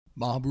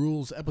Mob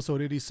Rules, episode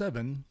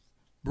 87,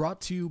 brought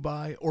to you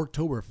by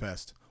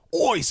Orktoberfest.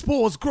 Oi,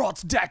 Spores,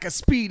 Grotz, Dacker,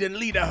 Speed, and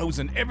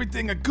Lederhosen,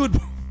 everything a good...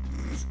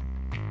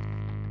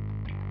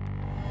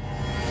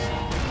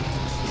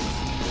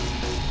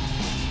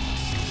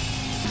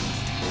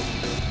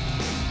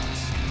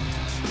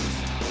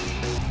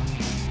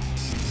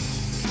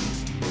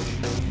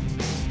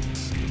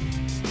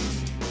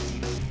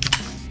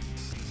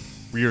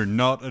 We are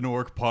not an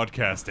orc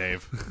podcast,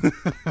 Dave.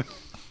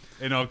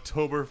 In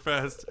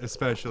Oktoberfest,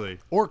 especially.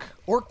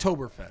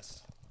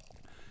 Orktoberfest.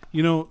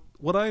 You know,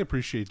 what I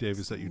appreciate, Dave,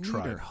 is that you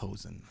tried.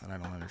 Lederhosen, that I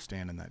don't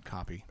understand in that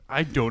copy.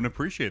 I don't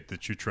appreciate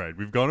that you tried.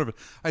 We've gone over...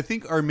 I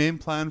think our main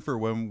plan for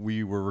when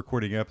we were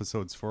recording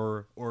episodes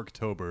for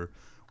Orktober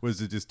was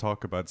to just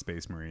talk about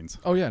Space Marines.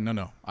 Oh, yeah,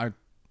 no.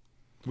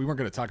 We weren't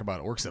going to talk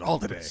about orcs at all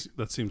today.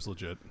 That seems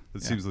legit.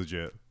 It seems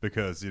legit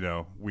because, you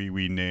know,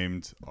 we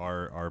named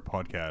our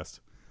podcast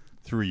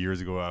 3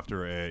 years ago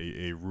after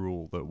a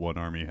rule that one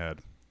army had.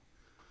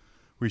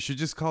 We should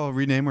just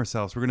rename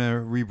ourselves. We're going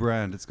to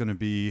rebrand. It's going to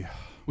be...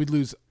 We'd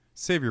lose...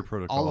 Savior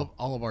Protocol.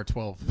 All of our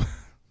 12.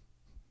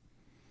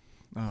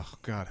 Oh,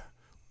 God.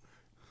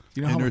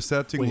 You know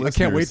Intercepting listeners I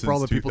can't wait for all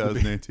the since people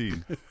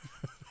 2018.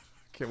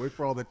 Can't wait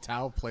for all the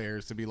Tau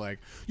players to be like,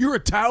 "You're a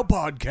Tau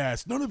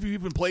podcast. None of you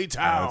even play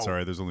Tau." That's all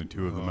right. There's only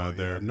two of them out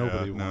there.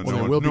 Nobody wants Well,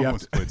 to. there will be no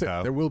one's played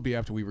Tau. There will be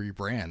after we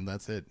rebrand.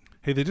 That's it.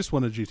 Hey, they just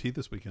won a GT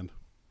this weekend.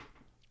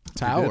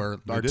 Tau or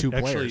our two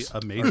Actually, players,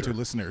 a major. our two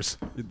listeners.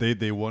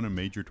 They won a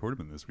major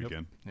tournament this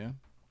weekend. Yeah.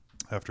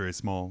 After a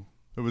small...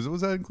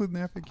 Was that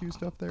including the FAQ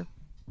stuff there?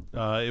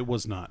 It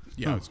was not.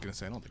 Yeah, I was gonna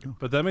say I don't think.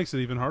 But that makes it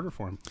even harder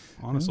for him,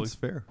 honestly. It's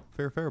fair.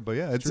 But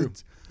yeah, it's True.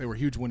 They were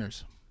huge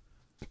winners.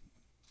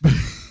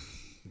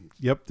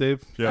 Yep,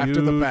 Dave. Yeah.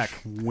 After the Huge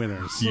fact.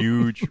 winners.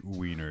 huge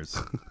wieners.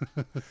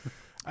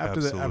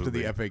 After the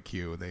Absolutely.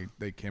 FAQ,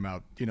 they came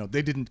out. You know,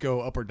 they didn't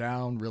go up or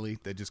down. Really,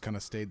 they just kind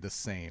of stayed the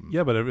same.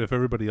 Yeah, but if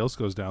everybody else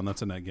goes down,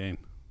 that's a net gain.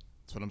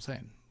 That's what I'm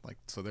saying. Like,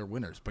 so they're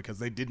winners because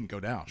they didn't go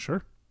down.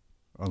 Sure.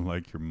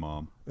 Unlike your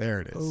mom.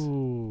 There it is.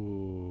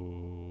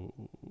 Oh.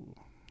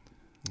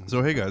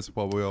 So hey guys,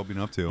 what we all been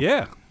up to?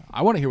 Yeah.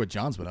 I want to hear what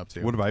John's been up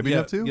to. What have I been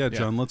up to? Yeah,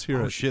 John, let's hear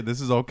Oh it. shit,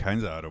 this is all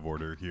kinds of out of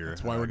order here.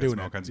 That's why we're I guess doing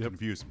I'm all it. kinds of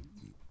confused.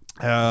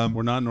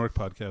 We're not an orc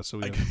podcast, so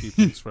we have to keep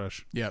things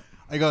fresh. Yep.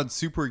 I got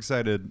super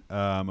excited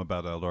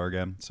about Eldar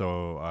again,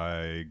 so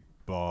I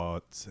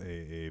bought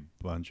a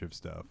bunch of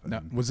stuff.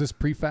 Now, was this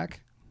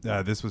pre-fac?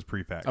 This was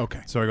pre-pack.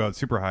 Okay. So I got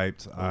super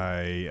hyped.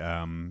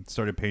 I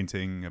started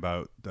painting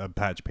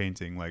patch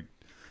painting like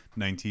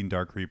 19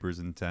 Dark Reapers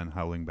and 10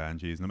 Howling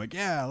Banshees. And I'm like,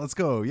 yeah, let's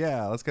go.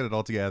 Yeah, let's get it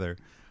all together.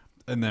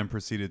 And then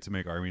proceeded to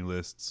make army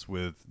lists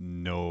with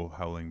no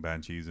Howling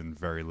Banshees and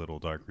very little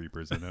Dark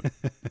Reapers in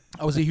it.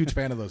 I was a huge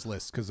fan of those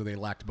lists because they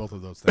lacked both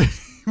of those things.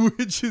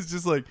 Which is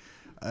just like,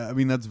 I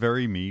mean, that's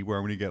very me, where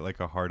I'm going to get like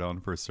a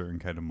hard-on for a certain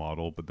kind of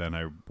model, but then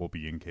I will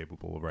be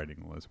incapable of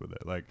writing a list with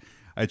it. Like,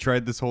 I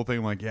tried this whole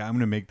thing, like, yeah, I'm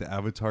going to make the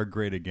Avatar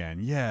great again.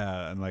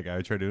 Yeah. And like,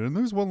 I tried it. And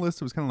there was one list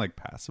that was kind of like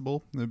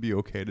passable. It'd be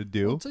okay to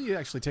do. Well, until you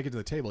actually take it to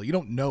the table, you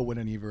don't know what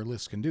any of your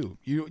lists can do.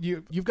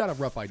 You've got a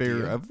rough idea.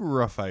 Fair, I have a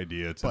rough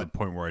idea to the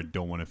point where I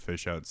don't want to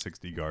fish out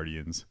 60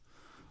 Guardians.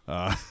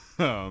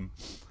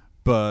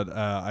 But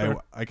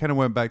I kind of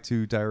went back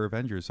to Dire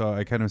Avengers, so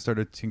I kind of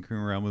started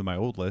tinkering around with my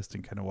old list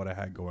and kind of what I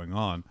had going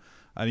on.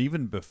 And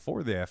even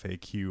before the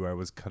FAQ, I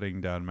was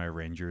cutting down my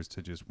Rangers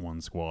to just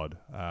one squad,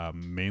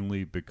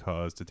 mainly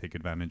because to take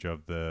advantage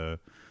of the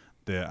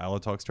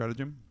Alatok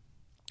stratagem,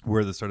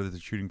 where at the start of the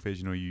shooting phase,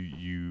 you know,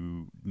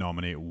 you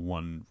nominate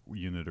one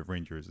unit of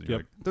Rangers, and you're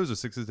like, those are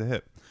sixes to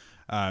hit.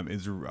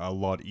 It's a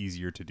lot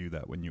easier to do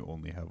that when you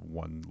only have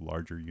one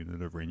larger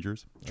unit of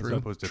Rangers as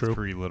opposed to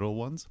three little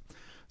ones.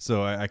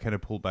 So I kind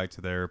of pulled back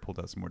to there, pulled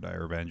out some more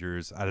Dire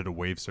Avengers, added a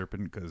Wave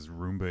Serpent because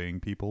Roombaying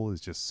people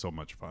is just so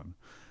much fun.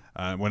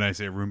 When I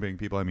say Roombaying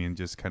people, I mean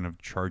just kind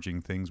of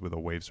charging things with a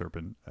Wave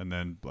Serpent and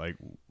then like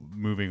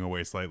moving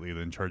away slightly,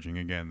 then charging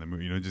again. Then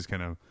you know, just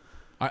kind of.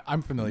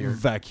 I'm familiar.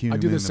 Vacuum. I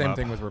do the same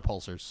thing with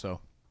repulsors, so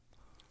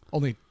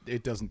only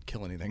it doesn't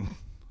kill anything.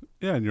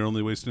 Yeah, and you're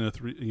only wasting a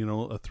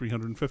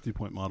 350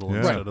 point model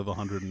instead of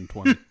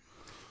 120.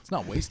 It's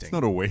not wasting. It's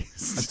not a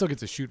waste. I still get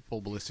to shoot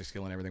full ballistic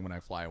skill and everything when I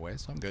fly away,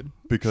 so I'm good.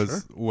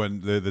 Because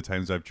when the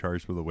times I've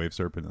charged with a Wave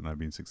Serpent and I've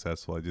been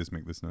successful, I just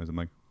make this noise. I'm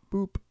like,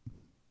 boop.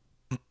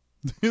 And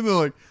they're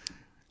like,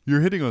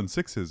 you're hitting on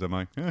sixes. I'm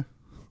like,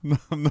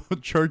 I'm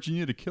not charging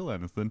you to kill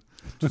anything.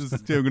 Just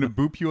I'm going to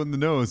boop you on the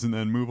nose and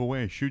then move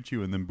away, shoot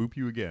you, and then boop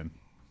you again.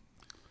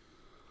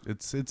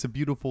 It's a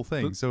beautiful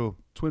thing. So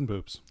twin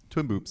boops,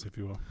 if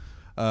you will.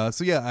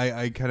 So yeah,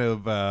 I kind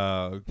of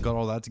got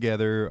all that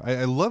together.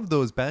 I love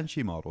those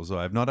Banshee models, though.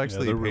 I've not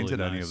actually painted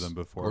really any nice. of them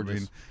before. Gorgeous. I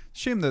mean,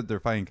 shame that they're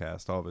fine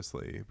cast,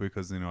 obviously,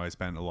 because you know I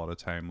spent a lot of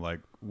time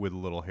like with a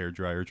little hair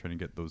dryer trying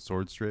to get those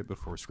swords straight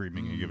before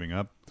screaming and giving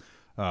up.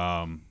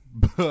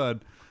 But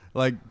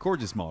like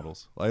gorgeous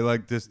models. I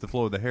like this. The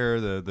flow of the hair,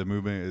 the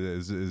movement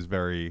is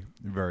very,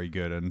 very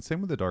good. And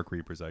same with the Dark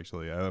Reapers.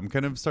 Actually, I'm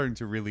kind of starting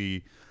to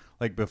really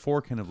like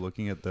before, kind of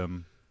looking at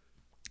them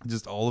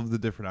just all of the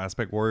different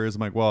aspect warriors.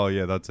 I'm like, well,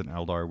 yeah, that's an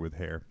Eldar with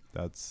hair.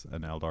 That's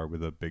an Eldar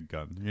with a big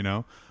gun, you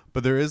know?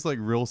 But there is like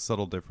real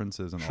subtle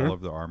differences in all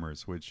of the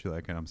armors, which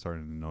like I'm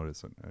starting to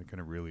notice and I kind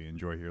of really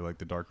enjoy here. Like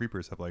the Dark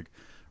Reapers have like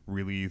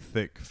really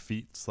thick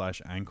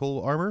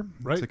feet/ankle armor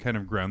to kind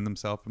of ground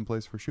themselves in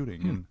place for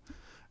shooting.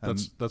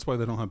 And that's why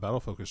they don't have battle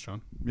focus,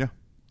 John. Yeah.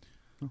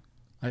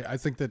 I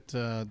think that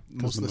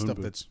most of the stuff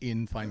that's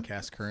in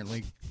Finecast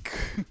currently...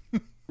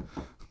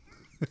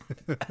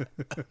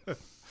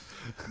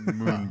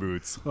 Moon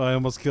boots. Oh, I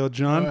almost killed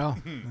John. Well,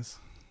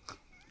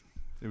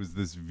 it was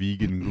this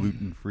vegan,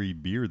 gluten-free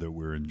beer that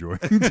we're enjoying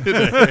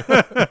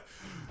today.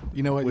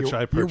 You know what?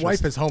 Your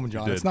wife is home,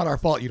 John. It's not our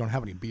fault you don't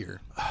have any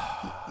beer.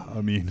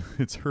 I mean,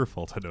 it's her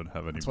fault I don't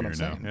have any beer now.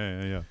 Saying.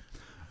 Yeah.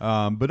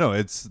 But no,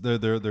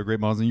 they're great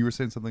models. And you were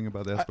saying something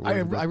about that.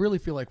 I really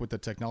feel like with the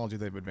technology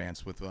they've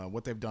advanced, with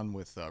what they've done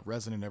with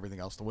resin and everything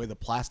else, the way the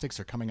plastics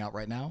are coming out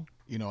right now,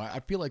 you know, I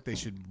feel like they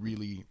should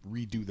really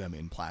redo them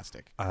in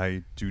plastic.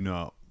 I do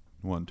not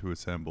want to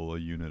assemble a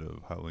unit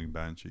of Howling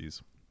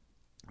Banshees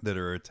that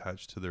are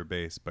attached to their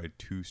base by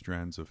 2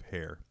 strands of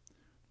hair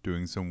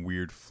doing some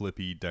weird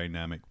flippy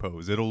dynamic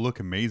pose. It'll look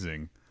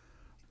amazing,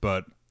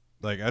 but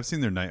like I've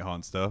seen their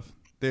Nighthaunt stuff.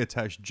 They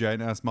attach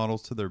giant ass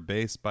models to their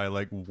base by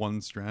like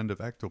 1 strand of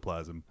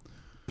ectoplasm.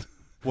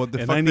 What the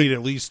and fuck? I need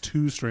at least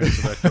 2 strands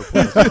of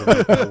ectoplasm to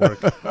make that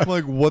work. I'm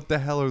like, what the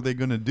hell are they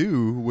gonna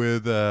do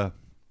with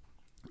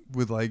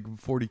like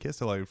 40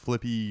 Kista, like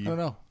flippy? I don't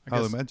know.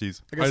 Howling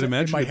Banshees. I'd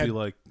imagine it'd be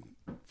like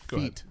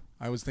feet.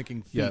 I was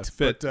thinking feet.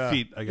 Yeah,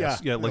 feet. I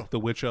guess. Yeah, like the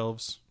witch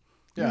elves.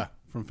 Yeah,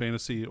 from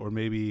fantasy, or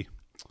maybe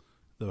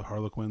the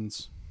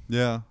Harlequins.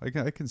 Yeah, I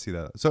can see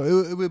that. So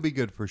it would be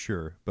good for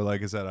sure. But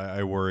like I said,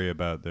 I worry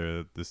about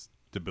the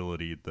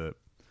stability that,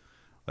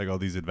 like all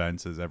these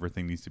advances,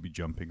 everything needs to be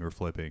jumping or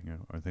flipping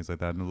or things like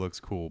that. And it looks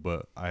cool,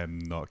 but I am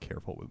not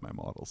careful with my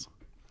models.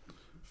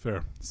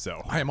 Fair.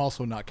 So I am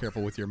also not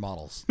careful with your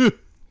models.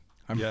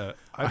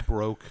 I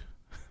broke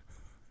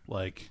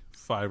like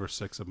 5 or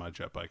 6 of my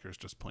jet bikers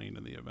just playing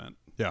in the event.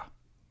 Yeah.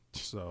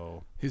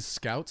 So his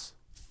scouts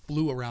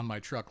flew around my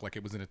truck like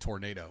it was in a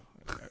tornado.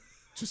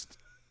 Just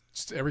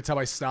every time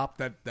I stopped,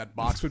 that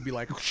box would be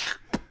like...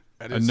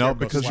 And not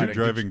because you're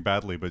driving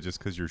badly, but just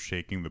because you're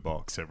shaking the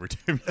box every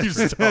time you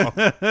stop.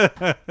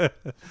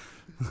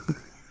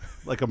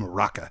 Like a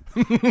maraca.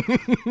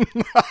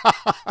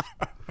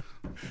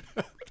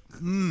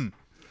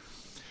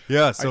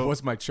 Yeah, so... It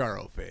was my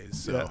Charo phase.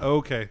 So. Yeah,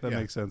 okay, that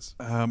makes sense.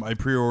 I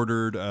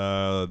pre-ordered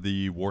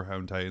the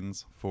Warhound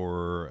Titans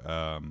for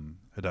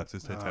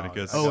Adeptus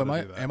Titanicus.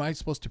 Am I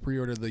supposed to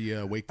pre-order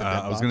the Wake the Dead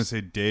box? I was going to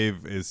say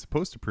Dave is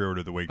supposed to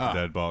pre-order the Wake the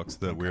Dead box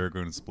that we are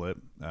going to split,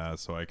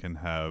 so I can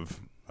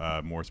have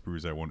more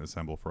sprues I won't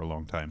assemble for a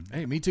long time.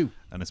 Hey, me too.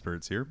 And a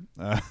Spirit's here.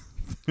 I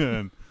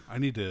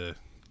need to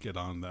get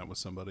on that with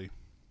somebody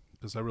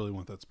because I really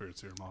want that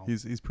Spirit's here model.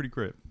 He's pretty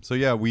great. So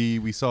yeah,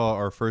 we saw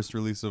our first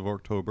release of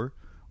October,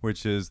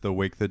 which is the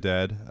Wake the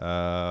Dead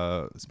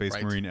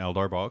Space Marine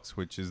Eldar box,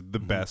 which is the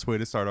best way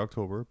to start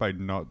October by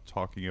not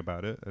talking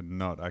about it and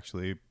not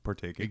actually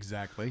partaking.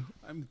 Exactly.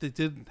 I mean, they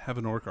did have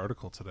an orc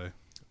article today.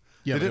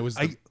 Yeah, but it was.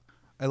 I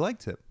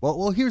liked it.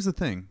 Well, here's the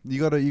thing. You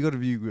gotta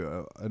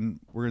view, and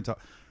we're gonna talk.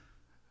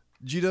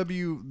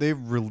 GW, they've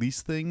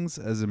released things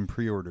as in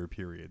pre-order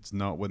periods,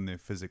 not when they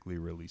physically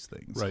release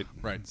things.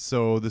 Right.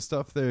 So the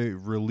stuff they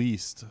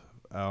released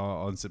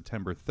on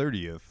September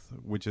 30th,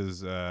 which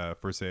is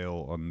for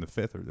sale on the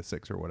 5th or the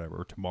 6th or whatever,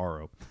 or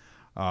tomorrow,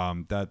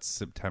 that's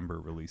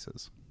September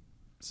releases.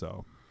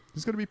 So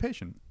just got to be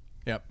patient.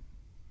 Yep.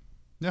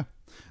 Yeah.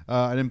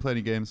 I didn't play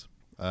any games.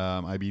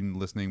 I've been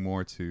listening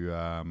more to...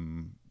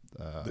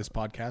 this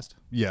podcast?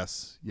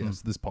 Yes,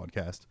 this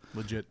podcast.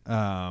 Legit.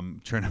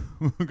 Trying to...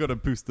 we got to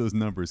boost those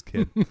numbers,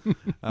 kid.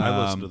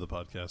 I listened to the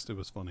podcast. It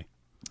was funny.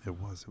 It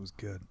was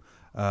good.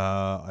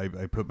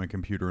 I put my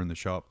computer in the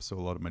shop, so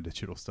a lot of my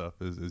digital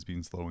stuff is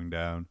been slowing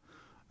down.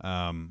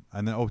 And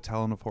then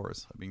Talon of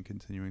Horus. I've been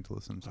continuing to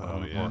listen to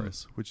Talon of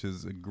Horus, which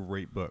is a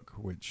great book.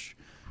 Which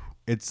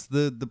it's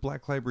the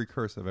Black Library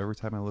curse of every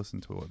time I listen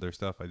to their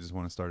stuff, I just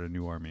want to start a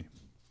new army.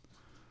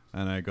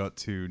 And I got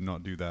to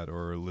not do that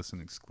or listen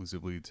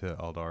exclusively to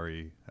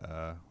Eldari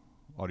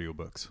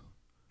audiobooks,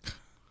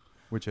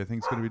 which I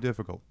think is going to be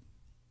difficult.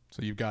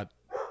 So you've got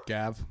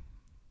Gav,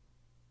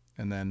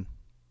 and then...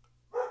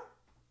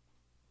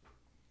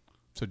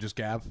 So just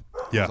Gav?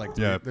 Yeah,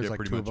 There's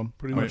like 2 of them.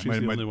 Pretty much he's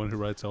the only one who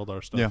writes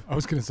Eldar stuff. Yeah. I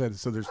was going to say,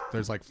 so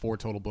there's like 4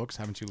 total books.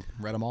 Haven't you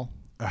read them all?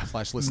 /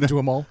 listened to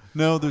them all?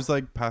 No, there's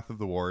like Path of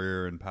the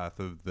Warrior and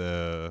Path of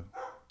the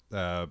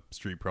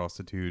Street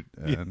Prostitute.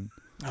 And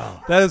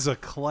that is a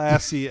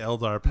classy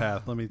Eldar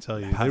path, let me tell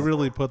you. They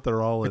really put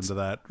their all into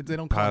that. They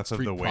don't call Path it of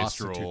Street the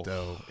Prostitute, Wastrel.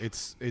 though.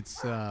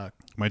 It's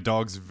my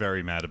dog's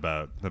very mad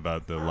about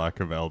the lack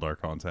of Eldar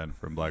content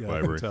from Black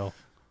Library. I can tell.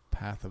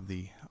 Path of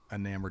the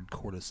Enamored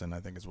Courtesan, I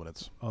think is what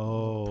it's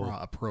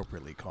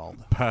appropriately called.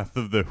 Path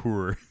of the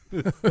Whore.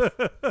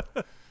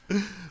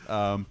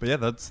 But yeah,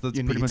 that's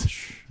pretty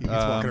much. He's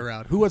walking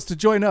around. Who wants to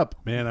join up?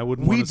 Man, I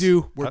wouldn't. We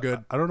do. We're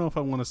good. I don't know if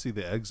I want to see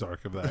the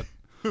Exarch of that.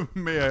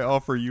 May I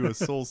offer you a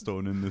soul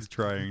stone in this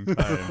trying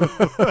time?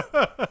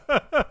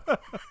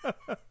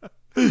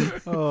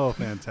 Oh,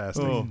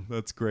 fantastic. Oh,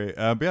 that's great.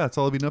 But yeah, that's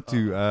all I've been up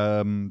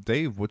to.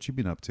 Dave, what you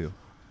been up to?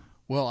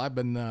 Well, I've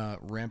been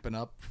ramping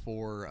up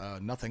for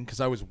nothing because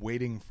I was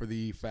waiting for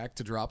the fact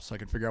to drop so I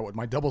could figure out what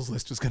my doubles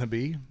list was going to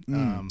be.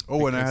 And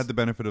I had the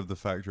benefit of the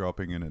fact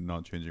dropping and it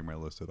not changing my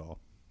list at all.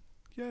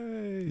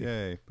 Yay.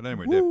 Yay. But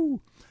anyway, Dave.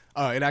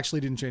 It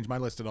actually didn't change my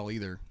list at all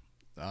either.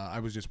 I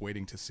was just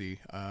waiting to see.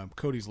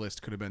 Cody's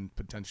list could have been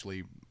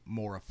potentially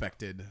more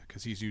affected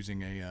because he's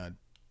using a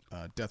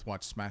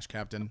Deathwatch Smash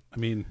Captain. I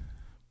mean,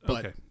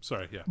 But- okay.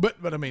 Sorry. Yeah. But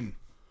I mean,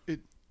 it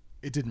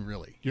didn't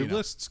really. Your you know?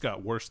 lists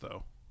got worse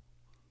though.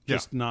 Yeah.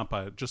 Just not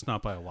by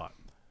a lot.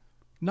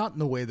 Not in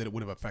the way that it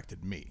would have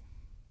affected me.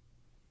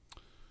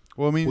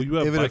 Well, I mean, Well, you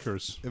have if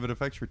bikers. if it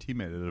affects your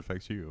teammate, it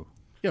affects you.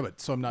 Yeah,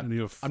 but so I'm not. And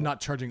you have I'm not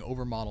charging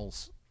over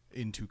models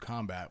into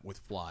combat with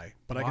fly,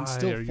 but I Why can are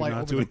still you fly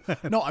not over them.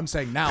 doing No, I'm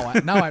saying now.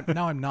 I'm not.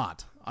 I'm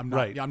not.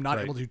 Right, I'm not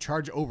right. able to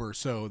charge over.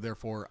 So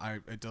therefore,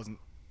 it doesn't.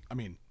 I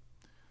mean,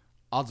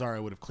 odds are I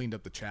would have cleaned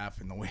up the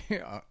chaff in the way.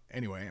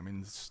 Anyway, I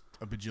mean, it's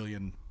a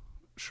bajillion.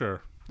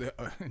 Sure.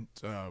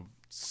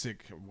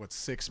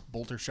 Six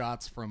bolter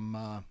shots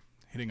from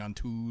hitting on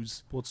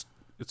twos. Well,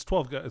 it's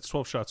 12 it's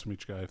 12 shots from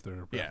each guy if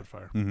they're Yeah. rapid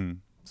fire. Mm-hmm.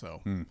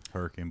 So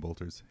Hurricane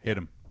bolters. Hit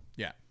him.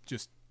 yeah,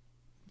 just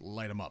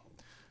light them up.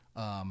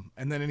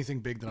 And then anything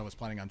big that I was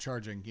planning on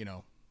charging,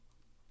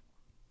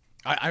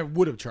 I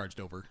would have charged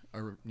over,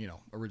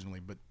 originally,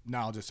 but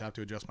now I'll just have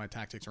to adjust my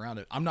tactics around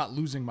it. I'm not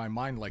losing my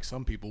mind like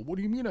some people. What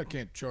do you mean I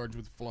can't charge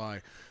with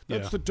fly?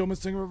 That's Yeah. the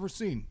dumbest thing I've ever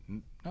seen.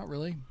 Not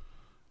really.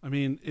 I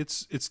mean,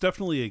 it's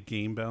definitely a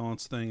game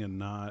balance thing and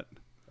not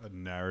A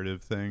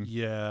narrative thing.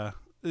 yeah.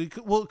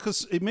 Well,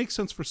 because it makes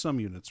sense for some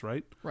units,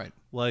 right? Right.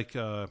 Like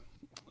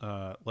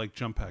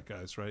jump pack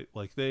guys, right?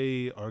 Like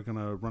they are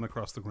gonna run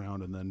across the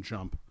ground and then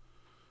jump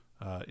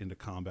into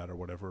combat or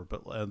whatever.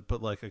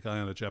 But like a guy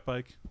on a jet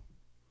bike,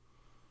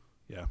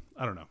 yeah,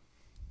 I don't know.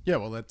 Yeah,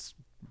 well, that's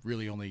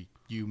really only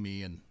you,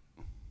 me, and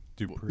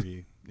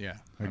Dupree. yeah.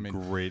 A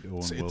great Owen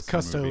it's Wilson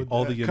Custo, movie.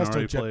 All the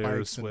Custo Yanari jet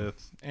players bikes and-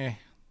 with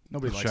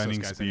nobody The likes Shining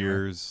those guys anyway.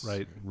 Spears.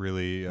 Right.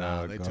 Really They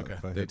got took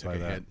a hit by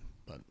that. hit,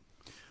 but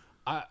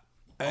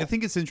I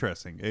think it's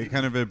interesting.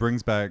 It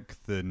brings back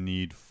the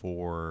need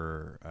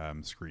for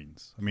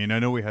screens. I mean, I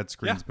know we had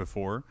screens Yeah.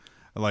 before,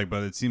 but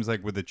it seems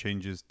like with the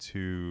changes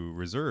to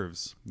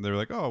reserves, they're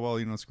like, oh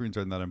well, screens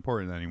aren't that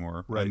important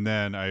anymore. Right. And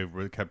then I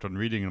kept on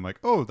reading, and I'm like,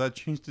 oh, that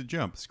changed the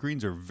jump.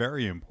 Screens are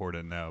very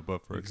important now,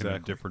 but for kind of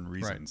Exactly. different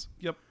reasons.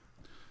 Yep.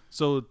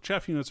 So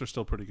chaff units are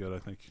still pretty good, I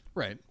think,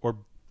 right. or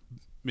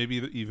maybe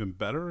even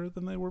better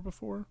than they were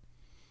before.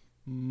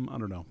 I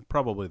don't know.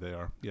 Probably they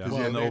are. Yeah. Well,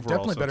 in the they're overall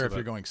definitely sense better of if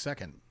you're it. going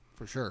second,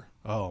 for sure.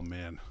 Oh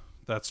man,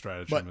 that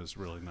stratagem But- is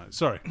really nice.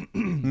 Sorry.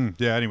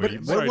 Yeah. Anyway,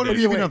 But- what Dave. have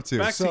you been Anyway, up to?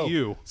 Back to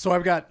you. So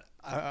I've got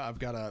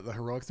the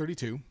heroic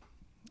 32.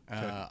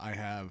 I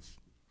have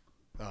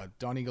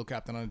Dawn Eagle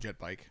Captain on a jet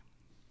bike,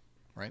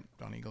 right?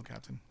 Dawn Eagle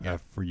Captain.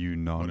 For you Whatever it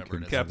is.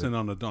 non-competitive, Captain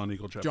on a Dawn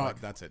Eagle jet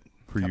bike. That's it.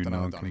 for you Captain on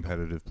a Dawn Eagle.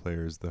 non-competitive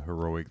players, the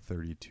heroic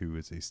 32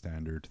 is a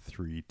standard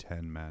 3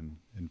 10-man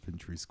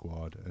infantry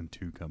squad and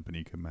 2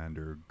 company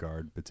commander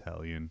guard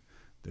battalion.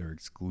 They're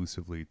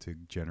exclusively to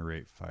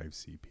generate 5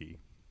 CP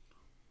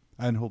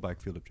and hold back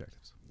field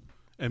objectives.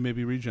 And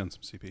maybe regen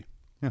some CP.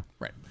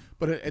 Right.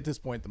 But at this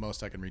point, the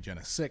most I can regen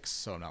is 6,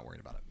 so I'm not worried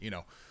about it.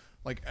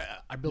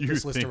 I built You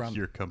this list think around.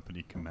 your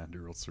company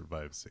commander will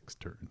survive 6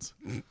 turns?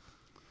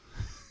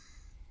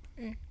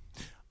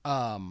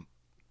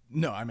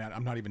 No, I mean,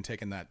 I'm not even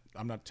taking that.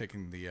 I'm not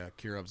taking the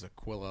Kirov's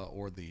Aquila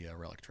or the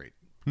relic trait.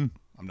 I'm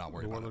not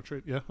worried The about warlord it.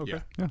 trait. Yeah.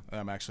 Okay. Yeah.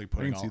 I'm actually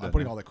putting can see that I'm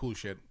putting now. all the cool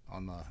shit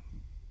on the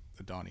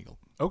Dawn Eagle.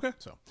 Okay.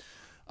 So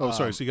Oh,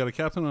 sorry. So you got a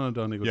captain on a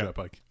Dawn Eagle yeah. jet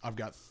bike. I've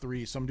got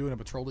 3. So I'm doing a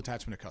patrol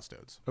detachment of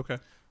custodes. Okay.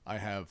 I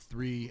have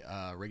 3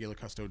 regular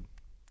custode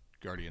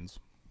guardians.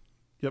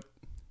 Yep.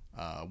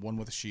 1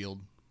 with a shield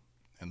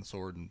and the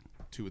sword, and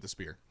 2 with a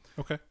spear.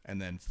 Okay.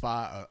 And then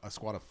a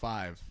squad of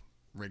 5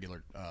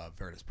 regular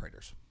Veritas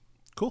Praetors,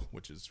 Cool.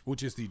 which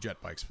is the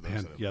jet bikes for those.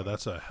 Man, that have- yeah,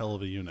 that's a hell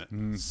of a unit.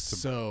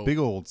 So Big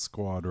old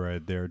squad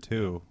right there,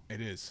 too.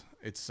 it is.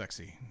 It's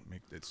sexy.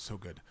 It's so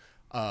good.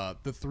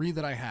 The 3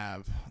 that I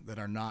have that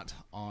are not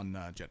on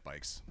jet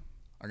bikes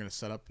are going to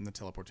set up in the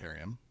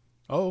teleportarium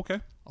Oh, okay.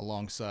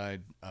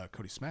 alongside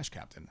Cody Smash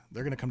Captain.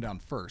 They're going to come down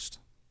first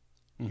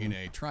in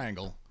a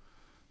triangle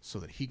so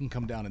that he can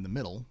come down in the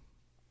middle,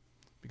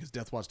 because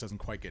Deathwatch doesn't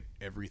quite get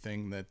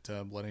everything that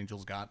Blood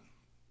Angels got.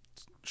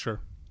 Sure.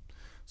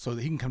 So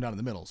that he can come down in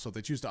the middle. So if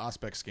they choose to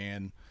Auspex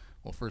scan,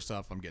 well, first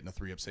off, I'm getting a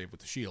 3-up save with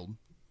the shield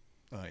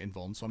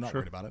invuln, so I'm not Sure.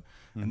 worried about it.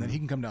 And then he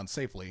can come down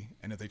safely,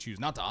 and if they choose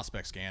not to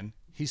Auspex scan,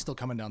 he's still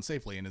coming down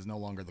safely and is no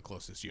longer the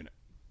closest unit.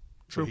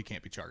 True. So he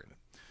can't be targeted.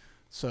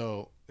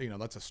 So,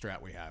 that's a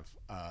strat we have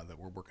that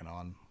we're working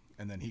on,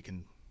 and then he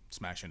can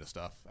smash into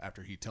stuff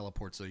after he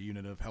teleports a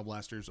unit of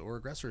Hellblasters or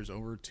Aggressors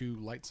over to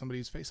light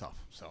somebody's face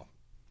off. So,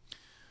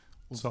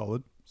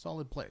 Solid.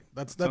 solid play.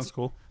 That's Sounds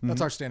cool.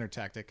 That's our standard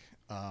tactic.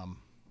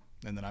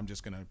 And then I'm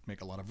just going to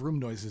make a lot of room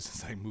noises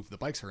as I move the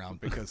bikes around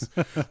because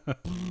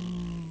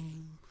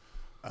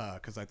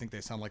I think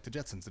they sound like the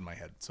Jetsons in my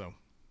head. So,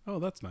 oh,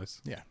 that's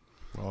nice. yeah.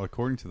 Well,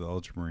 according to the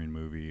Ultramarine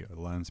movie,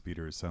 land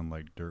speeders sound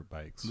like dirt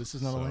bikes. This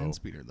is not a land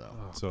speeder, though.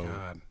 Oh,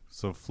 God.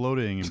 So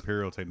floating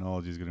Imperial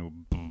technology is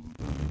going to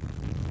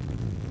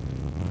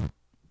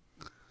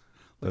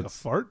Like a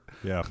fart?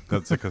 Yeah,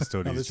 that's a No,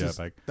 Custodes jet is,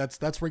 bike.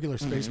 that's regular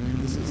space marine.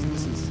 This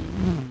is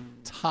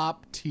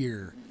top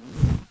tier.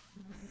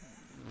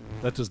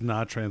 That does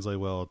not translate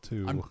well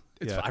to...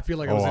 I feel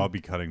like Oh, I was. I'll be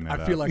cutting that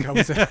I out. feel like I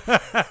was.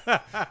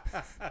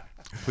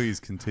 Please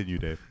continue,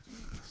 Dave.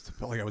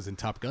 Felt like I was in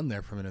Top Gun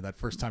there for a minute. That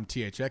first time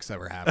THX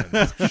ever happened.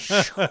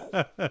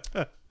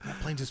 That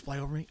plane just fly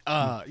over me.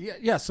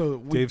 Yeah. So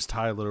Dave's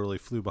tie literally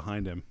flew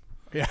behind him.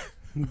 Yeah.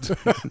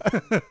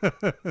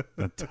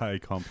 That tie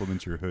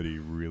complements your hoodie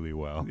really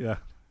well. Yeah.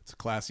 It's a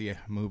classy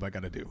move I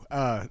got to do.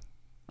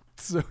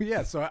 So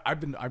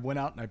I went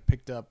out and I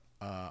picked up.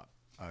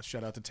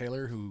 Shout out to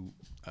Taylor who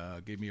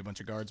gave me a bunch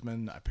of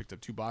guardsmen. I picked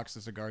up 2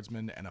 boxes of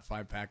guardsmen and a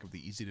 5-pack of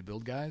the easy to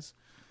build guys,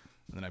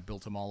 and then I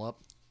built them all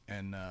up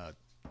and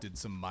did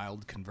some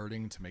mild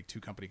converting to make 2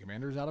 company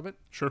commanders out of it.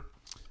 Sure.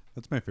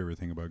 That's my favorite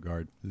thing about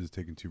Guard. Is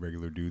taking 2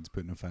 regular dudes,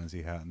 putting a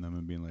fancy hat in them,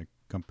 and being like,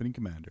 company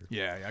commander.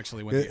 Yeah, I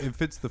actually It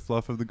fits the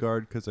fluff of the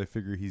Guard because I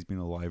figure he's been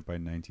alive by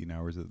 19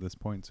 hours at this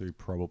point, so he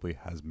probably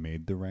has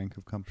made the rank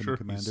of company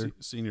commander.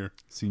 Senior.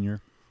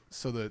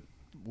 So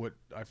what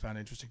I found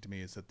interesting to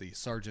me is that the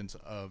sergeants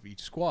of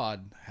each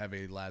squad have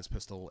a las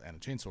pistol and a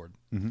chainsword.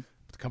 Mm-hmm.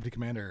 But the company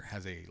commander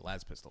has a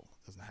las pistol,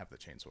 doesn't have the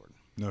chainsword.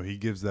 No, he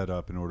gives that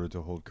up in order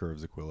to hold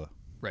Curves Aquila.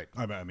 Right.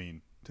 I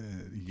mean,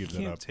 he gives You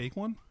that can't up. take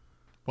one?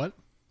 What?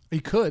 He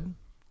could.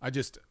 I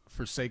just,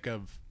 for sake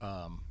of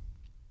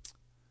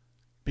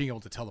being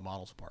able to tell the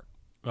models apart.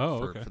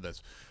 Oh, for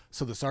this.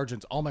 So the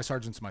sergeants, all my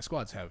sergeants in my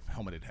squads have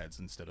helmeted heads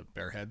instead of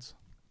bare heads,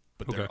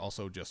 but they're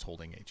also just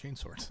holding a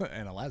chainsword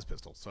and a las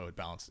pistol, so it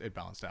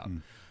balanced out.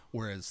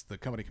 Whereas the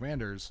company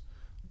commanders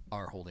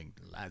are holding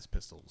las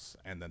pistols,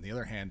 and then the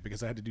other hand,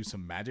 because I had to do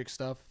some magic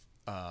stuff,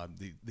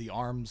 the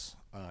arms.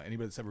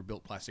 Anybody that's ever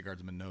built plastic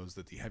guardsmen knows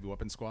that the heavy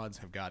weapon squads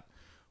have got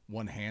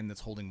one hand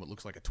that's holding what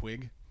looks like a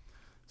twig.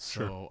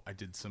 So I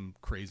did some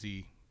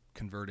crazy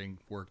converting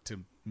work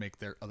to make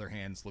their other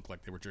hands look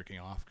like they were jerking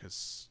off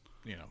because,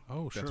 that's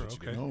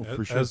what you do. Oh,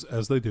 for sure.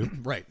 As they do.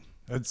 Right.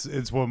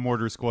 It's what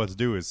mortar squads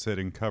do, is sit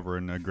in cover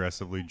and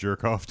aggressively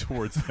jerk off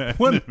towards the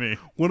enemy.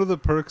 One of the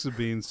perks of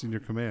being senior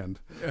command.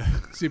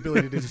 It's the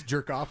ability to just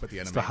jerk off at the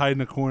enemy. It's to hide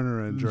in a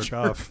corner and jerk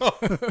off.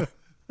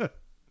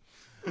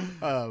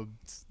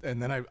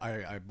 And then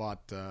I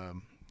bought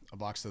a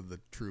box of the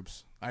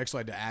troops. I actually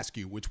had to ask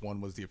you which one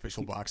was the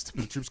official box of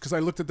the troops because I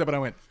looked at them and I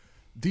went,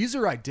 these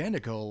are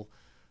identical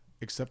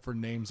except for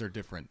names are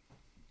different.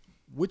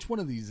 Which one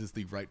of these is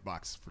the right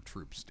box for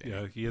troops, Danny?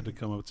 Yeah, he had to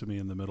come up to me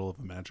in the middle of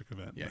a magic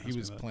event. Yeah, and he ask me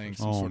was that playing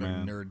question. some sort of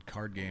nerd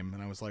card game,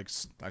 and I was like,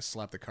 I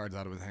slapped the cards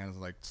out of his hands,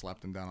 like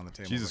slapped them down on the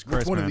table. Jesus like,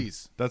 Christ, which one man. of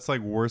these? That's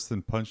like worse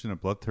than punching a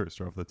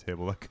bloodthirster off the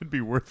table. That could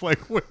be worth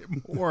like way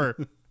more.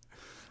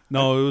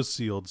 No, it was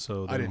sealed,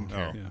 so I didn't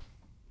care. Yeah.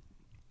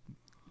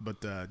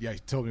 But he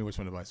told me which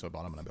one to buy, so I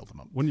bought them and I built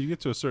them up. When you get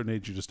to a certain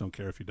age, you just don't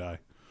care if you die.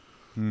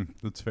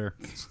 That's fair.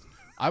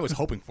 I was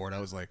hoping for it. I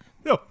was like,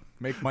 No,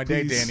 make my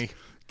day, please. Danny.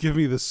 Give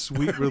me the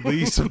sweet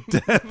release of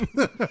death.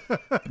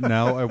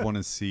 Now I want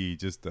to see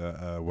just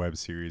a web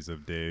series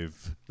of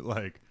Dave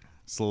like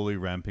slowly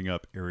ramping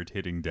up,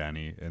 irritating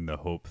Danny in the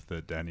hope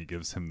that Danny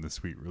gives him the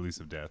sweet release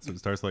of death. So it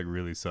starts like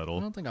really I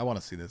subtle. don't think I want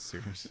to see this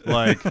series.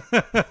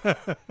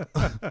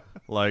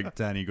 Like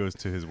Danny goes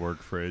to his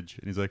work fridge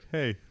and he's like,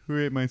 "Hey, who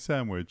ate my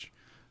sandwich?"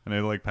 And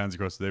it like pans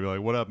across the table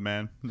like, "What up,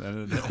 man?"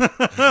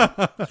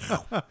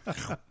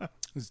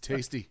 This is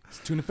tasty. It's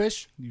tuna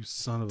fish. You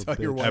son of a Tell bitch.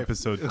 your wife.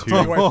 Episode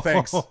Tell your 2. wife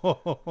thanks.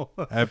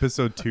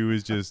 Episode 2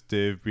 is just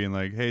Dave being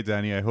like, "Hey,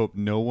 Danny, I hope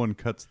no one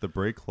cuts the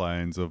brake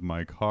lines of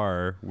my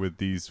car with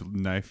these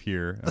knife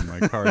here, and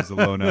my car is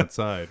alone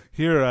outside."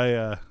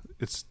 Here,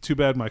 it's too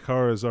bad my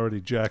car is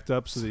already jacked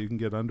up so that you can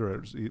get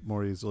under it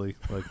more easily.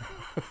 Like,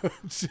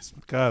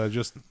 God,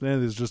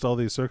 there's just all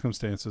these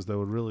circumstances that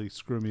would really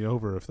screw me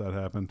over if that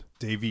happened.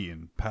 Dave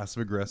Ian,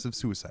 passive-aggressive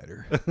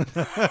suicider.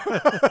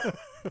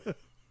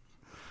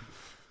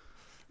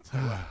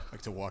 I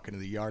like to walk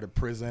into the yard of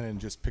prison and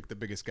just pick the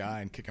biggest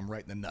guy and kick him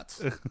right in the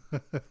nuts.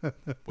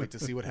 Wait to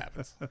see what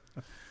happens.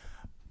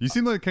 You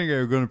seem like the kind of guy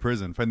who would go to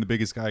prison, find the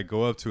biggest guy,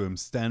 go up to him,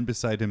 stand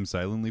beside him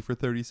silently for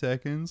 30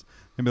 seconds,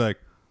 and be like,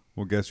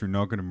 "Well, guess you're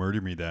not going to murder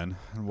me then,"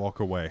 and walk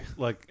away.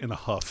 Like in a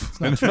huff.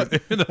 That's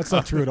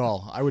not true at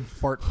all. I would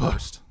fart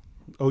first.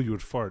 Oh, you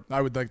would fart.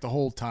 I would, like, the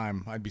whole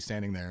time I'd be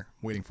standing there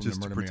waiting for him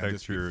Just to to murder me. I'd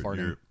protect just be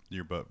farting.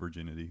 your butt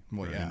virginity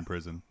in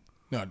prison.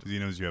 No, Because he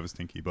knows you have a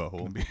stinky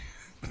butthole.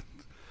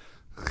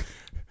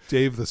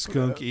 Dave the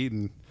Skunk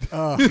Eaton.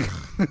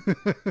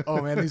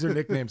 oh man, these are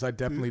nicknames I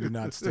definitely do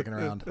not sticking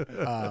around.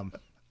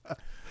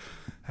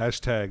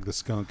 Hashtag the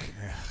skunk.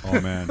 Oh,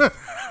 man.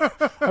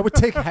 I would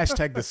take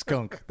hashtag the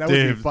skunk. That would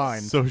Dave, be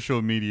fine.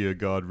 social media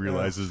god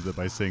realizes that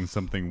by saying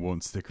something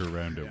won't stick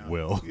around, it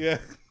will. Yeah.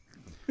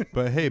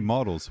 But hey,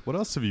 models, what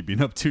else have you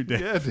been up to,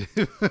 Dave?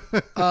 Yeah,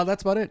 Dave.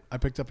 That's about it. I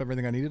picked up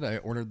everything I needed. I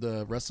ordered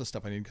the rest of the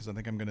stuff I need because I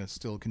think I'm going to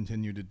still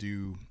continue to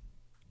do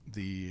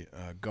the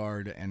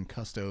guard and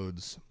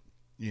custodes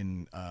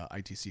in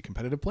ITC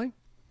competitive play.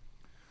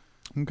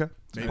 Okay.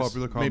 It's a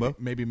popular combo.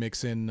 Maybe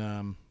mix in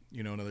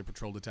another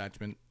patrol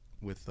detachment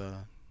with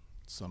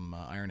some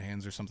Iron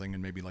Hands or something,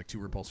 and maybe like 2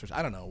 repulsors.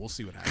 I don't know. We'll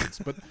see what happens.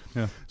 But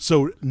Yeah.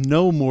 So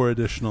no more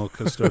additional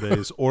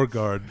custodes or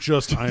guard,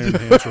 just Iron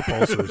Hands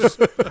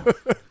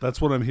repulsors.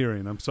 That's what I'm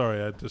hearing. I'm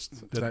sorry. I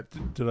just did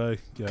I?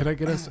 Yeah. Could I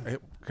get us?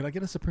 Could I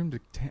get a Supreme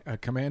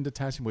Command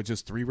detachment with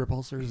just 3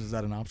 repulsors? Is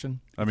that an option?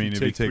 I mean,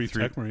 if you take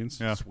 3 Tech Marines,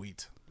 yeah.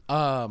 Sweet.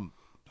 Oh,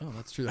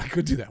 that's true. I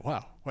could do that.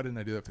 Wow. Why didn't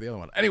I do that for the other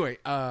one? Anyway,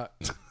 I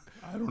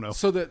don't know.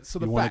 So the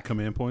you wanted fact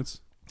command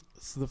points.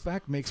 So the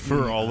fact makes for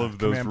me, all of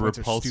those command points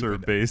are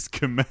repulsor-based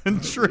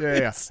command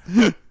traits.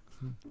 Yeah.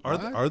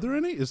 Are there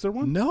any? Is there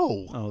one?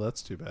 No. Oh,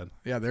 that's too bad.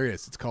 Yeah, there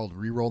is. It's called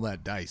Reroll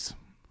That Dice,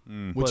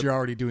 which But- you're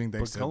already doing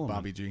thanks but to Cullinan.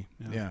 Bobby G.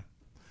 Yeah.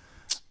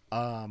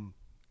 Yeah.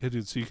 Yeah,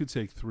 dude. So you could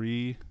take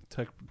 3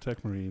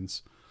 tech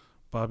Marines,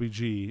 Bobby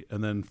G,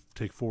 and then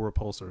take 4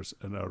 repulsors,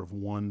 and out of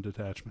 1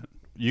 detachment.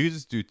 You could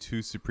just do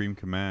 2 supreme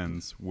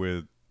commands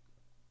with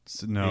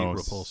 8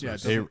 repulsors. Yeah,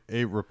 it doesn't-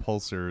 8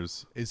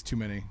 repulsors. Is too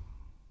many.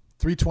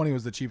 320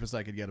 was the cheapest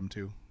I could get them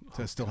to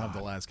still have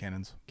the las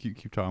cannons.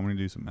 Keep talking. I'm going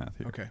to do some math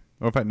here. Okay.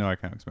 Or in fact, no, I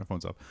can't because my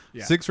phone's off.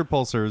 Yeah. 6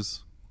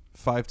 repulsors,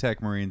 5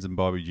 tech marines, and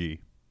Bobby G.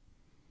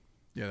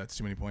 Yeah, that's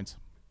too many points.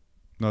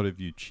 Not if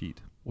you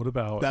cheat. What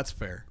about That's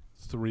fair.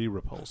 3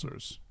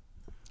 repulsors?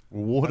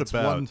 What That's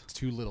about one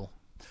too little?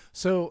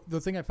 So the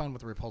thing I found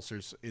with the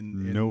repulsors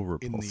in no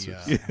in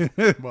repulsors?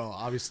 the well,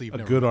 obviously you've A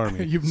never good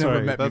army. You've Sorry,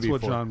 never met that's me what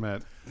before. John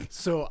met.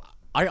 So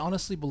I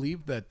honestly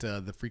believe that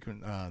the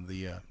frequent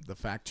the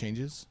fact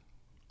changes,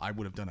 I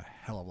would have done a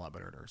hell of a lot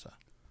better at Ursa.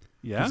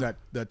 Yeah. Because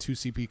that 2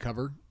 CP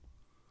cover,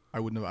 I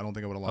wouldn't have. I don't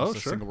think I would have lost a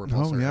sure. single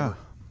repulsor. Oh, yeah. ever.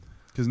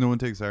 Because no one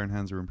takes Iron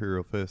Hands or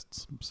Imperial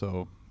Fists,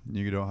 so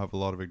you don't have a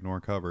lot of ignore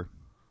cover.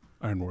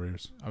 Iron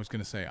Warriors. I was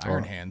going to say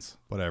Iron Oh. Hands.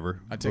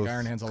 Whatever. I take Both-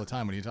 Iron Hands all the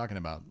time. What are you talking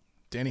about?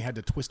 Danny had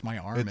to twist my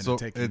arm It's, into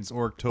taking. it's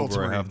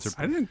Orktober. I have Ultramarines.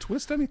 to. I didn't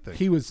twist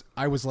anything.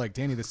 I was like,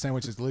 Danny, this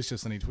sandwich is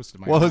delicious, and he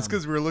twisted my Well, arm. it's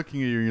because we were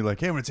looking at you and you're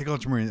like, hey, I'm going to take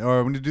Ultramarine. Or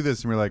I'm going to do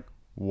this. And we're like,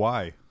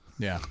 why?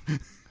 Yeah.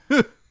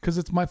 Because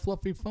it's my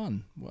fluffy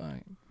fun.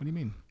 Why? What do you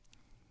mean?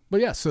 But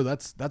yeah, so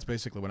that's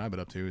basically what I've been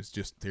up to, is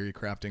just theory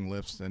crafting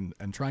lifts and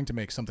trying to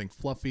make something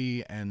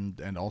fluffy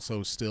and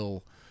also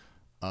still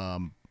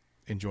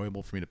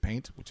enjoyable for me to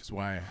paint, which is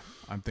why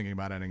I'm thinking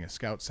about adding a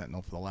scout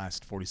sentinel for the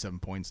last 47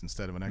 points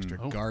instead of an extra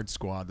guard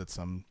squad that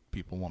some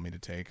people want me to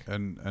take.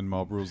 And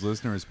Mob Rules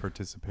listeners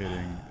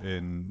participating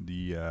in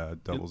the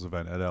doubles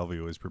event at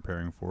LVO is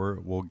preparing for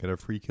will get a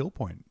free kill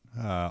point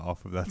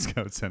off of that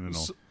Scout Sentinel.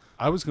 So,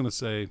 I was going to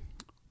say,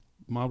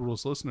 Mob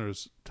Rules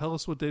listeners, tell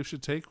us what Dave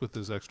should take with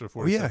his extra Oh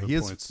 47 yeah, he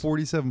has points.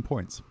 47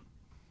 points.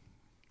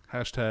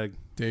 Hashtag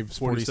Dave's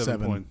 47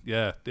 47. point.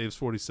 Yeah, Dave's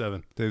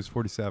 47. Dave's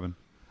 47.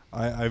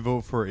 I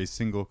vote for a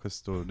single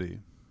custody.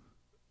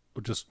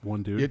 Or just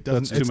one dude. It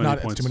doesn't. That's too It's many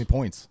not. points. It's too many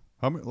points.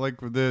 How many? Like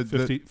the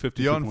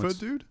 52 the on points. foot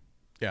dude?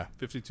 Yeah,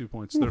 52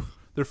 points.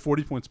 They're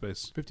 40 points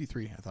base.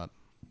 53. I thought.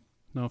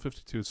 No,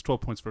 52. It's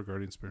 12 points for a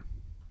Guardian Spear.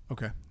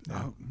 Okay.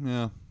 Yeah. Oh,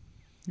 yeah.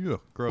 Yeah.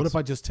 Gross. What if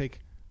I just get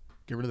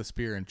rid of the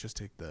spear and just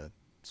take the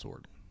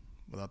sword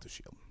without the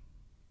shield?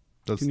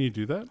 Can you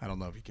do that? I don't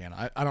know if you can.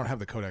 I don't have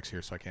the codex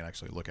here, so I can't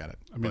actually look at it.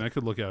 I mean, I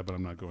could look at it, but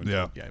I'm not going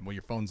Yeah. to. Yeah, well,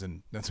 your phone's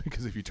in. That's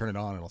because if you turn it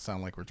on, it'll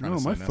sound like we're trying No,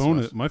 to my send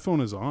phone. SOS. My phone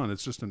is on.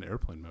 It's just in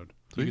airplane mode.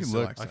 So you can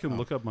still look. access- I can oh.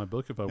 look up my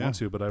book if I Yeah, want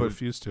to, but I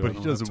refuse to. I But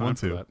don't he doesn't have time want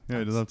for to. that. Yeah,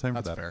 he doesn't have time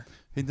for That's that. fair.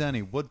 Hey,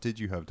 Danny, what did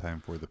you have time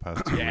for the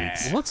past 2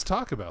 weeks? Well, let's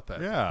talk about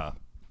that. Yeah.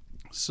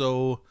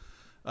 So,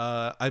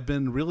 I've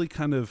been really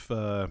kind of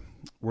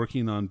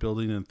working on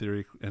building in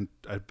theory, and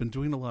I've been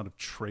doing a lot of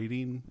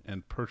trading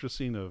and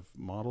purchasing of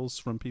models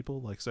from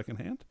people, like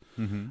secondhand.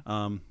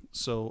 Mm-hmm.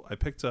 So I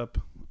picked up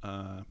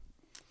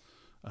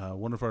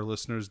one of our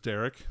listeners,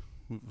 Derek,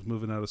 who was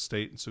moving out of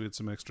state, and so we had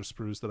some extra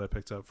sprues that I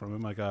picked up from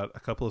him. I got a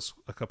couple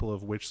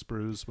of witch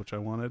sprues, which I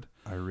wanted.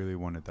 I really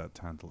wanted that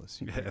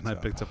Tantalus. Yeah, and I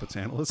picked up a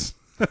Tantalus,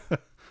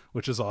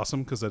 which is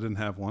awesome because I didn't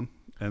have one,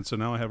 and so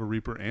now I have a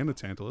Reaper and a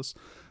Tantalus,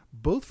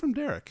 both from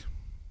Derek.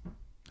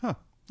 Huh.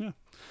 Yeah.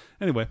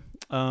 Anyway,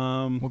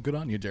 Well, good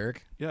on you,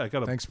 Derek. yeah, I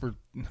got a Thanks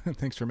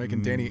for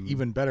making Danny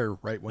even better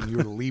right when you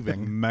were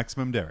leaving.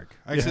 Maximum Derek.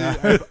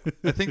 Actually,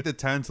 I think the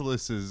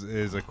Tantalus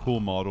is a cool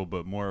model,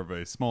 but more of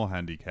a small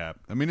handicap.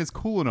 I mean, it's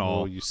cool and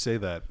all. Oh, you say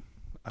that.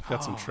 I've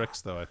got some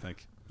tricks though, I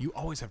think. You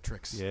always have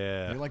tricks.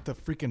 Yeah. You're like the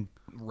freaking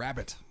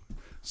rabbit.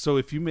 So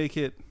if you make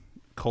it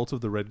Cult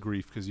of the Red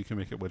Grief, because you can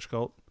make it Witch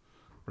Cult,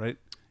 right?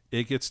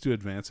 It gets to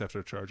advance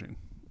after charging,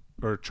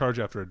 or charge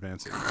after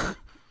advancing.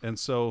 And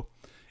so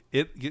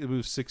it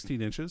moves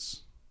 16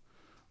 inches,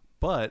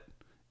 but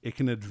it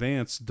can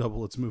advance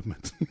double its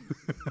movement.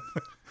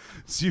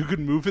 So you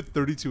can move it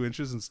 32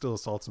 inches and still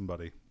assault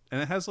somebody.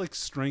 And it has like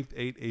strength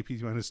 8, AP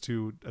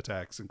 -2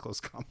 attacks in close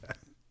combat.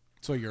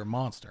 So you're a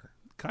monster.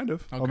 Kind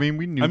of. Okay. I mean,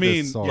 we knew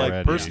this already.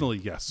 like personally,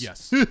 yes.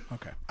 Yes.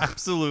 Okay.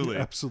 Absolutely.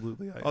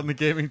 Absolutely. On the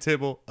gaming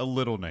table, a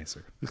little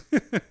nicer.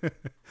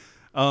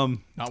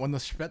 Not when the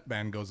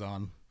sweatband goes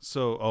on.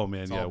 So, oh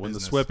man, It's yeah. all When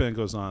business. the sweatband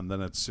goes on,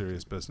 then it's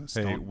serious business.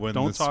 Hey, Don't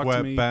the talk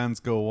to me.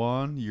 sweatbands go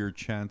on, your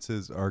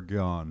chances are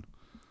gone.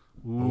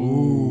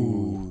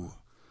 Ooh.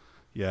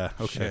 Yeah.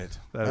 Okay. Shit.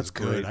 That That's is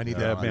good. great. I need Yeah,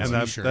 that on man. a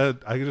That, t-shirt. that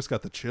I just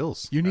got the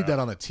chills. You need that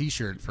on a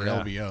T-shirt for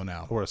Yeah. LVO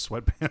now. Or a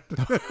sweatband.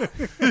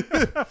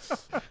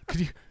 Could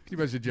you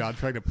imagine John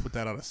trying to put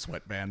that on a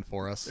sweatband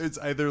for us? It's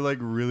either like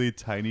really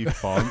tiny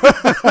font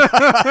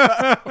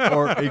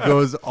or it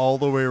goes all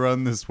the way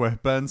around the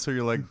sweatband, so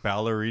you're like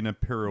ballerina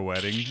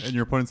pirouetting and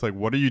your opponent's like,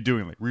 what are you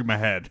doing? Like, read my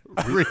head.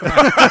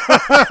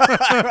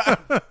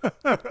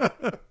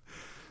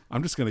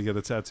 I'm just gonna get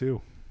a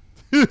tattoo.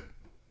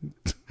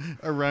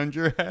 Around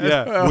your head.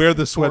 Yeah, where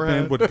the Forehead.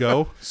 sweatband would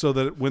go, so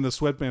that when the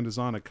sweatband is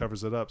on, it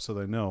covers it up, so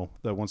they know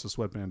that once the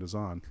sweatband is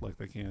on, like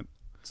they can't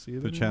see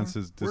it. The anymore.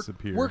 chances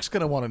disappear. Work's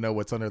gonna want to know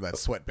what's under that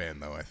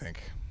sweatband, though. I think.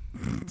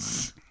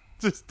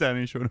 Just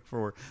Danny showing up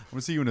for work. I'm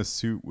gonna see you in a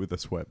suit with a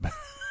sweatband.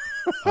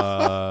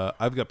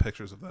 I've got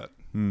pictures of that.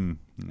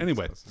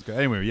 Anyway,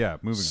 Anyway, yeah,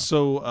 moving on.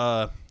 so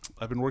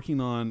I've been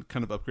working on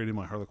kind of upgrading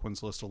my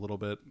Harlequins list a little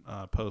bit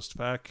post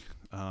fac.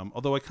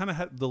 Although I kind of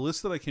had the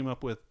list that I came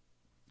up with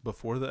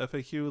before the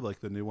FAQ, like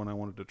the new one I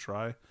wanted to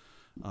try,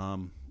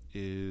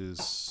 is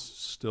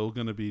still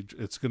going to be,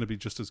 it's going to be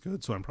just as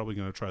good. So I'm probably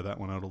going to try that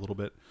one out a little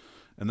bit.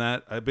 And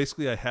that I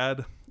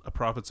had a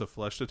Prophets of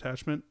Flesh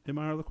detachment in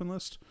my Harlequin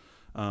list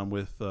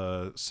with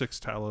 6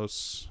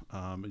 Talos,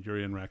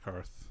 Urian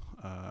Rakarth,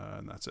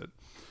 and that's it.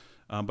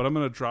 But I'm going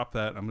to drop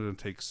that. I'm going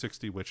to take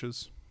 60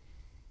 witches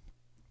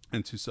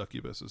and 2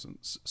 succubuses and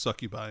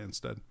succubi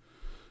instead,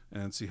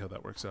 and see how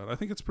that works out. I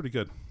think it's pretty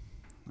good.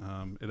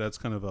 It adds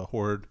kind of a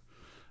horde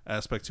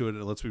aspect to it.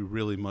 It lets me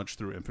really munch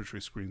through infantry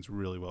screens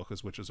really well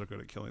because witches are good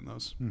at killing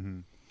those.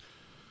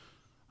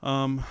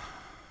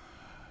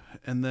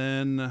 And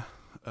then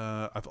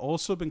I've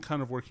also been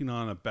kind of working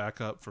on a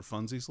backup for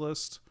Funsies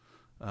list.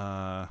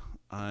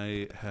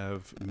 I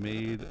have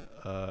made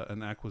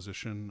an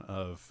acquisition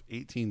of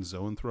 18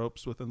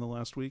 zoanthropes within the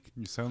last week.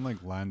 You sound like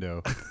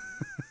Lando.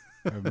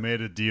 I've made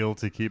a deal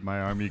to keep my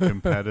army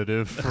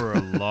competitive for a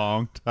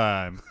long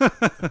time.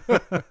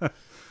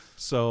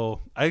 So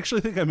I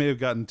actually think I may have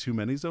gotten too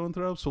many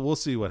zoanthropes, so we'll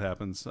see what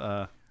happens.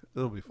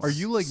 It'll be fun. Are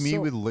you like me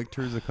So- with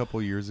lictors a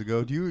couple years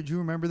ago? Do you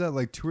remember that?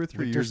 Like 2 or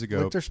 3 years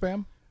ago, Lictor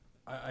spam.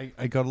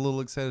 I got a little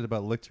excited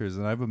about lictors,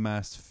 and I've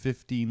amassed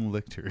 15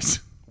 lictors.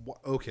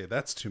 Okay,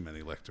 that's too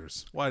many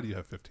lictors. Why do you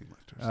have 15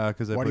 lictors?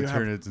 Because I Why do put you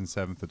have Tyranids in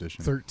 7th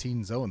edition.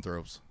 13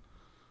 zoanthropes.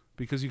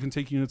 Because you can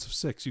take units of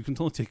 6. You can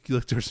only take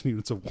lictors in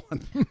units of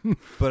 1.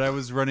 But I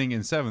was running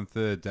in 7th,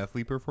 the Death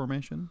Leaper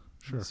formation.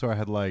 Sure. So I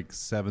had like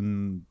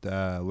 7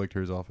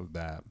 lictors off of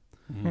that.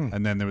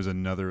 And then there was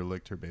another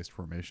lictor-based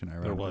formation I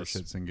ran for was.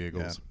 shits and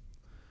giggles.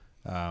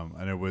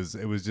 And it was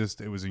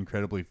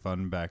incredibly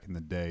fun back in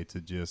the day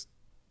to just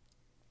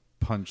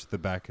punch the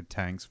back of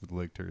tanks with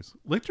lictors.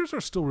 Lictors are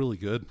still really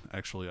good,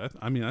 actually.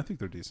 I mean, I think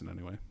they're decent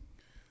anyway.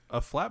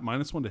 A flat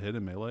 -1 to hit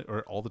in melee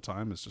or all the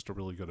time is just a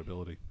really good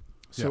ability.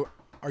 So,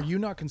 are you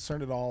not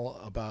concerned at all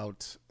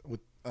about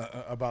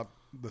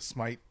the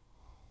smite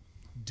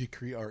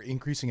decrease or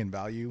increasing in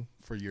value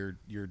for your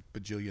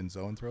bajillion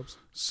zoanthropes?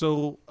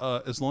 So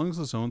as long as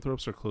the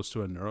zoanthropes are close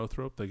to a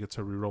neurothrope, they get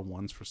to reroll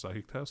 1s for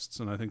psychic tests,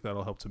 and I think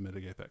that'll help to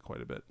mitigate that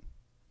quite a bit.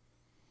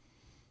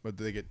 But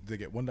they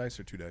get 1 dice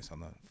or 2 dice on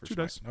the first 2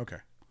 dice. Okay.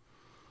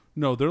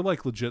 No, they're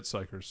like legit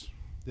psychers.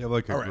 They have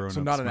like a All right. grown-up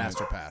So not an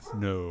smite. astropath.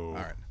 No. All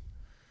right.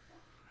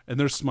 And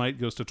their smite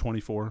goes to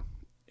 24,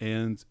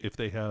 and if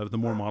they have the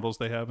more models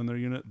they have in their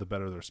unit, the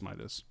better their smite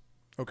is.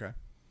 Okay.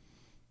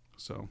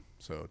 So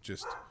So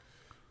just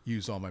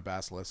use all my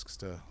basilisks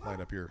to light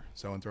up your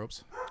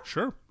zoanthropes.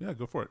 sure, yeah,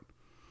 go for it.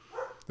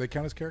 They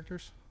count as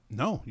characters?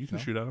 No, you can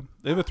No? shoot at them.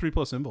 They have a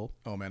 3+ invul.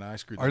 Oh man, I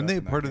screwed that Aren't up they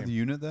in that part of game. the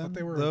unit then,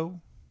 they were-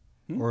 though?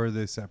 Or are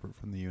they separate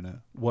from the unit?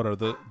 What are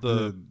the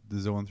The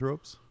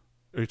zoanthropes?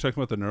 Are you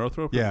talking about the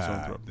neurothrope or the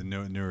Yeah, zoanthrope? the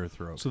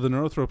neurothrope. So the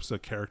neurothrope is a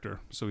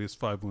character, so he has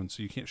 5 wounds,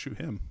 so you can't shoot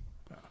him.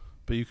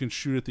 But you can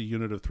shoot at the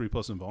unit of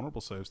 3+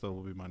 invulnerable saves. That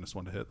will be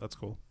 -1 to hit. That's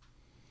cool.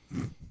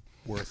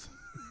 Worth.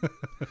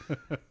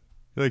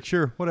 You're like,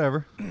 sure,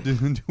 whatever.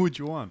 do what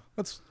you want.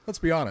 Let's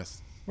be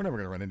honest. We're never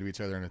gonna run into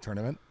each other in a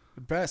tournament.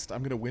 At best,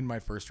 I'm gonna win my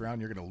first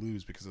round. You're gonna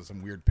lose because of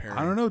some weird pairing.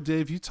 I don't know,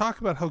 Dave. You talk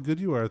about how good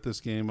you are at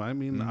this game. I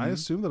mean, I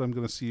assume that I'm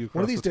going to see you.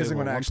 One of these across the days, I'm table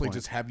gonna at one actually point.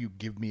 just have you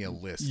give me a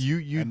list.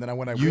 You and then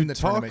when I you win the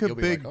talk tournament, a you'll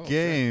be big like, oh,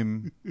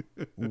 game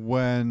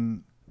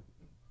when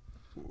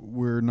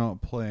we're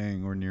not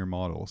playing or near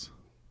models.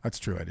 That's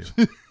true, I do.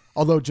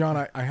 Although, John,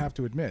 I have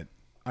to admit,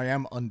 I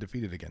am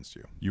undefeated against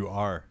you. You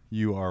are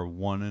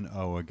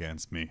 1-0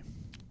 against me.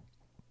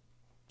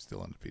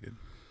 Still undefeated.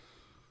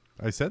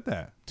 I said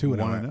that.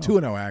 2-0.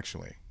 2-0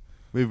 actually.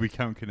 We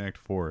count Connect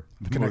 4.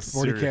 The Connect most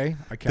 40K.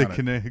 I The count it.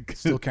 Connect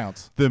Still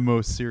counts. the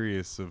most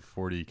serious of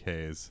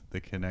 40Ks,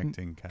 the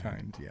connecting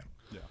kind. Yeah.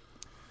 Yeah.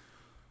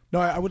 No,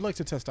 I would like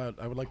to test out.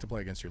 I would like to play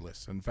against your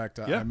list. In fact,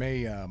 Yeah. I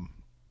may.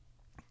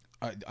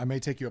 I may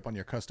take you up on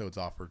your custodes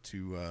offer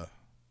to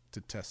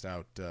test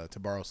out to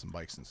borrow some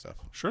bikes and stuff.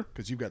 Sure.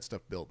 Because you've got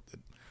stuff built that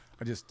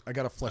I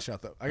got to flesh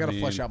out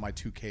flesh out my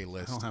 2K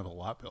list. I don't have a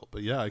lot built,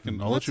 but yeah,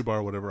 I'll let you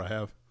borrow whatever I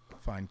have.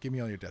 Fine, give me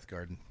all your Death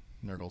Guard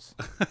Nurgles.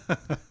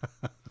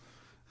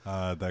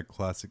 That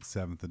classic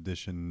 7th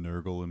edition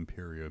Nurgle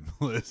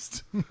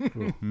Imperialist.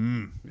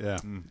 Yeah,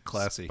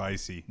 classy,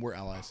 spicy. We're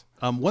allies.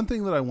 One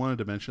thing that I wanted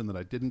to mention that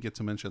I didn't get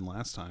to mention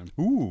last time,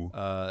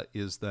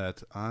 is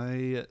that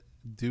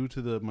due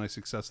to my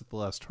success at the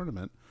last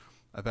tournament,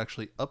 I've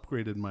actually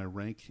upgraded my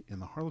rank in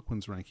the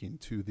Harlequins ranking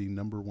to the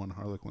 #1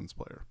 Harlequins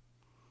player.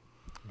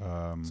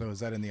 So is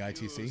that in the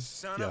ITC?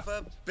 Son of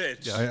a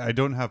bitch. Yeah. I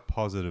don't have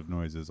positive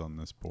noises on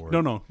this board.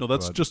 No,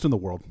 that's just in the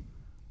world,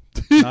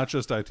 not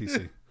just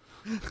ITC.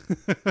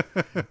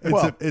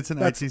 It's an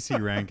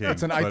ITC ranking.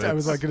 I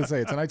was going to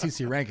say it's an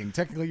ITC ranking.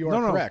 Technically, you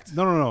are correct.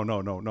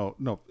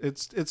 No.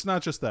 It's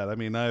not just that. I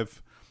mean,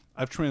 I've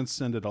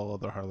transcended all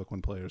other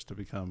Harlequin players to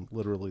become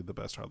literally the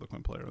best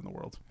Harlequin player in the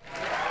world.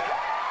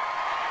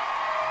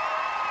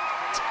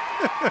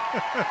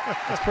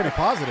 That's pretty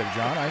positive,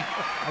 John. I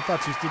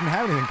thought you didn't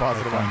have anything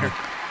positive on here.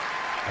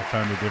 I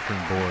found a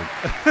different board.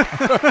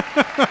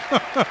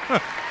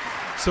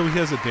 So he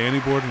has a Danny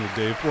board and a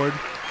Dave board.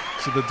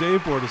 So the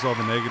Dave board is all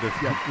the negative.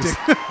 Yeah,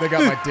 they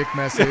got my dick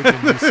message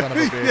and you son of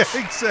a bitch.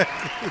 Yeah,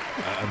 exactly.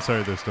 I'm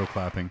sorry, they're still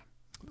clapping.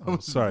 Oh,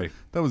 sorry.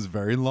 That was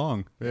very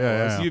long.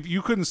 Yeah.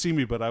 You couldn't see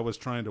me, but I was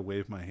trying to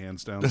wave my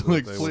hands down so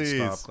Like, that they please,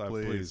 would stop.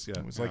 Please. Yeah.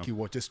 It was like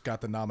you just got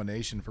the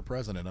nomination for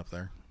president up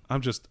there. I'm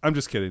just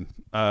kidding.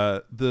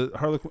 The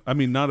Harlequin. I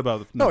mean, not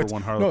about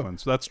 #1 Harlequin.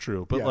 So that's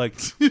true, but like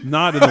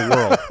not in the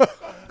world.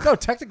 No,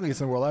 technically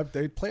it's in the world.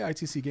 They play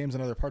ITC games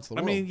in other parts of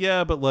the world. I mean,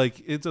 yeah, but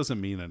like it doesn't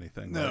mean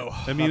anything. No,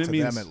 right? I mean, not it to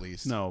means them at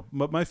least. No,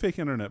 but my fake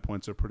internet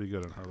points are pretty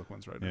good on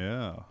Harlequins right now.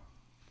 Yeah.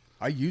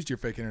 I used your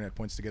fake internet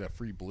points to get a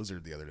free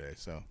Blizzard the other day.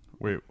 So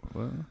Wait,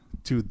 what?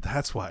 Dude,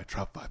 that's why I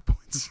dropped 5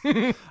 points.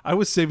 I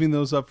was saving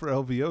those up for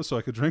LVO so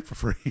I could drink for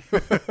free.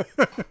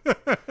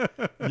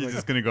 You're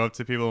just going to go up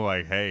to people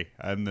like, hey,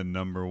 I'm the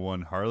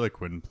 #1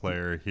 Harlequin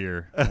player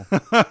here.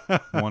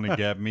 Want to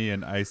get me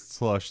an iced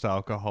slushed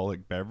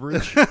alcoholic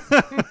beverage?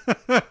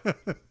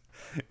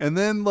 And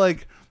then,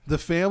 like, the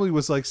family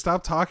was like,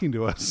 stop talking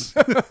to us.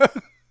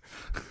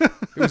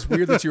 it was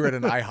weird that you were at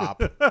an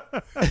IHOP.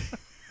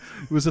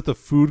 It was at the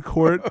food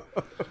court.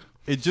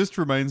 It just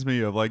reminds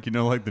me of like,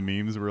 like the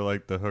memes where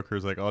like the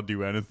hooker's like, I'll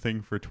do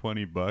anything for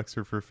 $20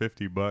 or for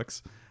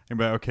 $50. And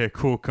be like, okay,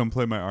 cool, come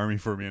play my army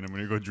for me and I'm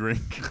going to go drink.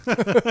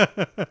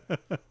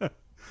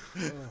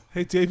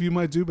 Hey, Dave, you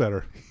might do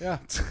better. Yeah.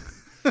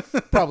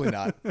 Probably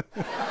not.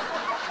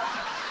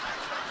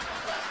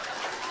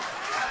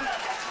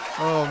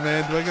 Oh,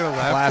 man, do I get a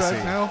laugh Classy.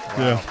 track now? Wow.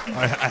 Yeah,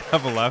 I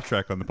have a laugh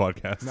track on the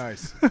podcast.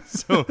 Nice.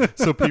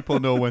 so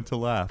people know when to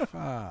laugh.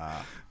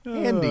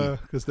 Handy.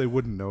 Because they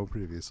wouldn't know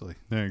previously.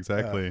 Yeah,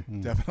 exactly.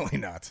 Definitely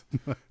not.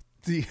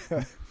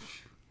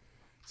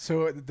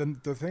 So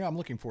the thing I'm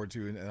looking forward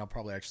to, and I'll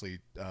probably actually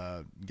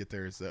get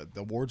there, is the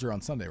awards are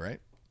on Sunday,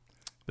 right?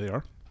 They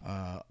are?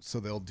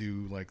 So they'll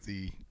do like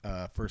the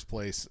first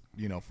place,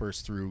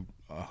 first through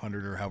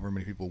 100 or however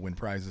many people win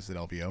prizes at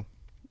LVO.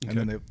 And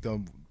then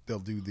they'll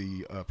do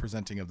the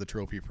presenting of the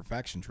trophy for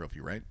faction trophy,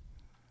 right?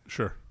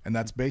 Sure. And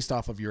that's based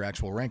off of your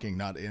actual ranking,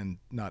 not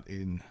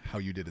in how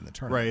you did in the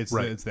tournament.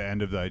 Right. It's the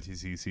end of the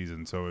ITC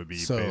season, so it would be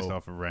based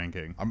off of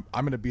ranking. I'm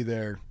going to be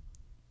there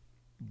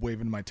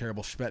waving my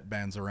terrible Schvet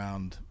bands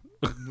around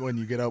when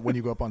you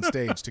go up on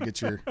stage to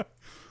get your.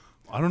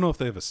 I don't know if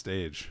they have a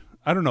stage.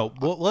 I don't know.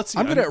 Well, let's see.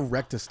 I'm going to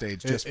erect a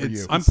stage just for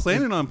you. I'm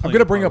planning on. I'm going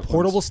to bring a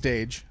portable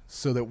stage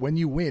so that when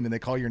you win and they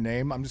call your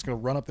name, I'm just going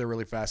to run up there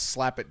really fast,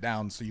 slap it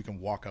down so you can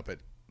walk up it,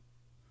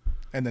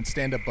 and then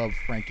stand above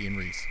Frankie and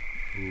Reese.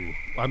 Ooh,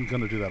 I'm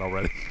going to do that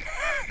already.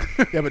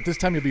 Yeah, but this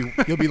time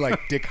you'll be like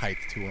dick height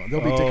to them. They'll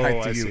be dick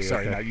height to you. See,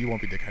 Sorry, okay. no, you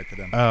won't be dick height to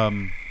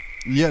them.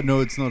 Yeah, no,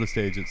 it's not a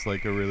stage. It's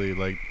like a really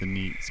like the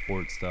neat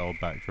sports style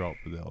backdrop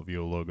with the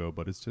LVO logo,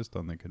 but it's just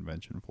on the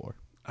convention floor.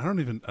 I don't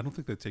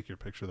think they take your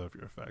picture though if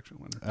you're a faction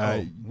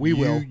winner. We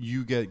will.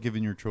 You get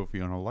given your trophy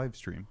on a live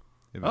stream.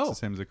 If it's the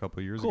same as a couple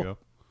of years ago.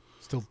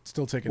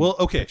 Still taking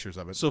pictures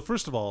of it. So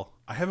first of all,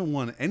 I haven't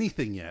won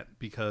anything yet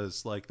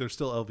because like there's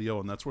still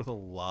LVO and that's worth a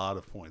lot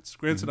of points.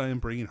 Granted, I am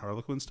bringing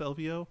Harlequins to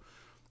LVO,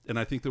 and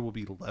I think there will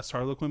be less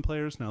Harlequin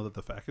players now that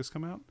the FAQ has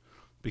come out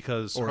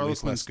because or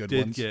Harlequins did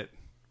ones. Get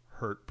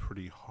hurt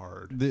pretty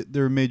hard.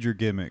 Their major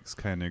gimmicks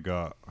kind of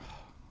got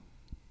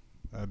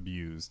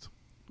abused.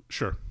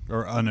 Sure.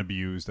 Or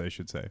unabused, I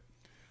should say.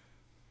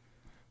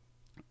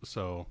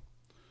 So,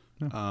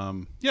 yeah, I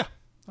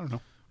don't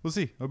know. We'll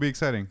see. It'll be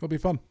exciting. It'll be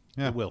fun.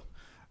 Yeah. It will.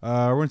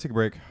 We're going to take a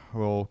break.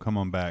 We'll come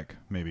on back,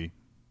 maybe,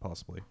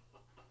 possibly.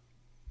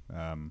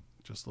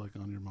 Just like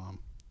on your mom.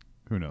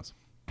 Who knows?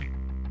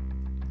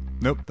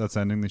 Nope, that's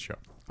ending the show.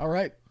 All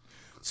right.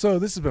 So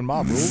this has been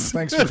Mob Rules.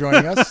 Thanks for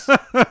joining us.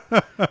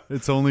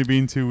 It's only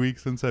been 2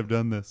 weeks since I've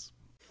done this.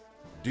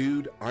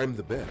 Dude, I'm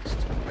the best.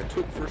 I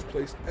took first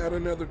place at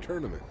another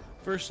tournament.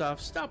 First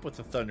off, stop with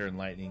the thunder and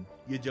lightning.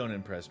 You don't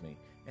impress me.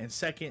 And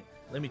second,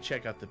 let me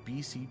check out the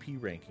BCP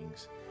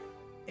rankings.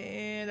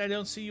 And I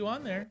don't see you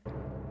on there.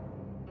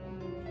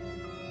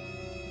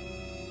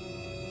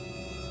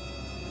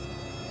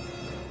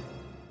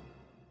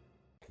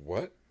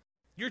 What?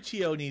 Your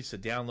TO needs to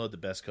download the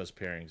Best Coast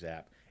Pairings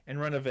app and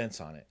run events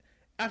on it.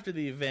 After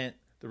the event,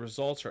 the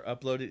results are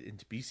uploaded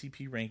into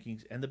BCP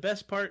rankings, and the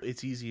best part,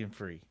 it's easy and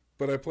free.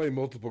 But I play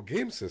multiple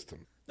game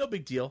systems. No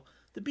big deal.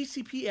 The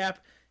BCP app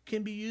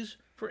can be used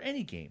for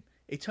any game.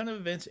 A ton of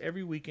events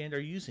every weekend are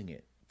using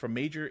it, from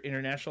major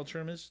international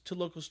tournaments to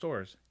local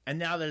stores. And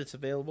now that it's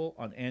available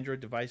on Android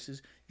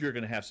devices, you're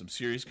going to have some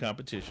serious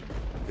competition.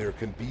 There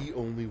can be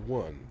only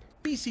one.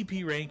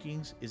 BCP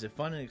Rankings is a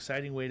fun and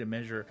exciting way to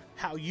measure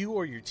how you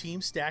or your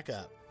team stack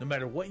up. No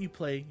matter what you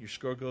play, your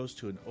score goes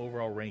to an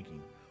overall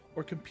ranking,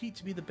 or compete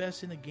to be the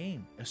best in a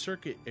game, a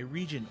circuit, a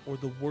region, or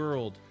the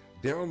world.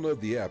 Download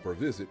the app or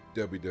visit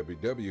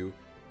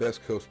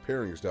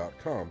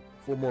www.bestcoastpairings.com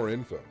for more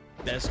info.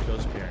 Best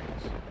Coast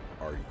Pairings.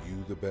 Are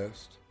you the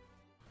best?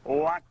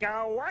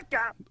 Waka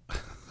waka.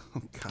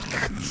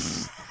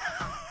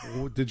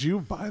 Oh, did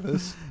you buy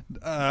this?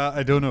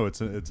 I don't know.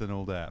 It's an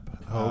old app.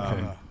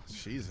 Okay.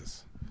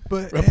 Jesus.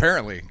 But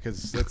Apparently,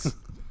 because that's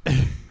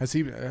has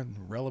he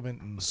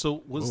relevant? And,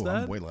 So was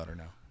that? I'm way louder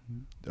now.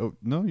 oh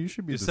no, you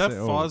should be. Is the that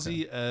same.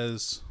 Fozzie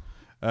as?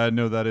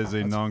 No, that is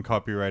a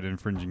non-copyright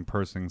infringing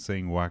person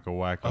saying "waka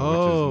waka,"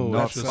 Oh, which that is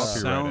not just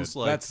copyrighted. sounds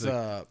like That's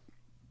the,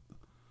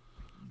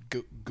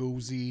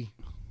 Gozy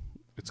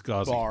it's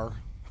Gauzy. Bar,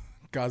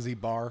 Ghazi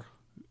Bar.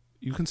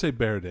 You can say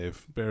Bear,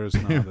 Dave. Bear is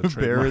not a Bear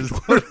trademark.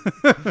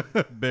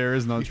 is Bear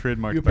is not trademarked. You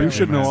by You apparently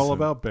should know Massive. all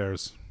about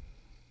bears.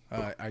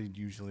 I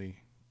usually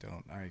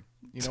don't.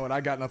 You know what?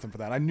 I got nothing for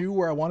that. I knew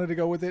where I wanted to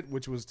go with it,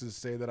 which was to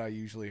say that I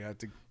usually had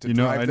to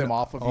drive them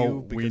off of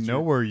you. We because know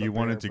you're where a you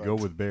wanted to bear, go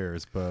with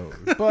bears, but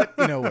but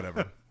you know,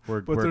 whatever.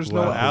 we're But we're there's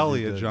glad no that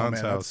alley you at did.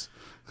 John's man, house.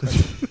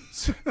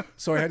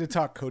 So I had to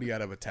talk Cody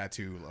out of a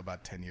tattoo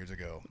about 10 years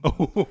ago,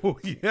 Oh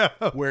yeah.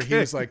 where he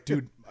was like,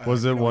 "Dude,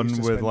 Was you it know, I one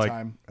used to with spend like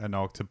time- an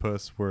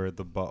octopus where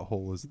the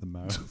butthole is the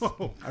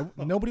mouth?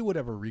 nobody would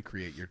ever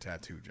recreate your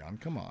tattoo, John.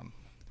 Come on,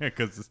 Yeah,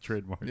 because it's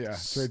trademarked. yeah,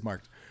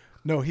 trademarked.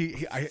 No,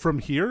 I From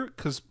here,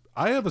 because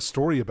I have a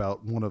story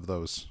about one of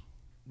those.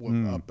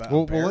 about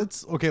Well, bear?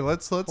 let's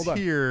Hold on.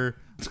 hear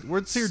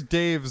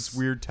Dave's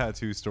weird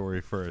tattoo story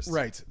first.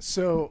 Right.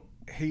 So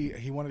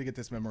he wanted to get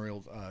this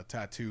memorial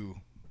tattoo,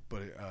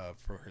 but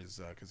for his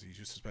because he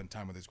used to spend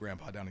time with his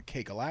grandpa down in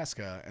Cake,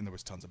 Alaska, and there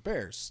was tons of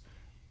bears.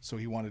 So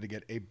he wanted to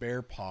get a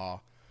bear paw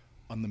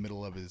on the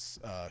middle of his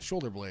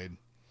shoulder blade,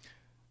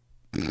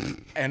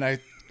 and I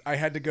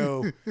had to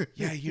go.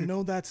 Yeah, you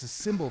know that's a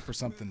symbol for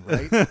something,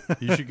 right?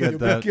 You should get You'll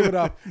that. give it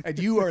up, and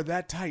you are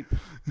that type.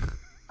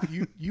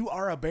 You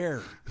are a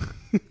bear.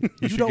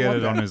 You should don't get want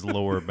it on that. his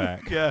lower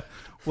back. Yeah.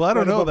 Well, I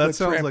don't Right know. above That the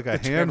sounds tramp- like a the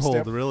tramp handhold,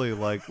 step. really,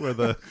 like where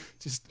the.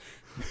 Just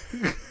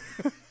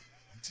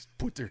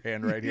put your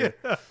hand right here.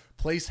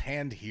 Place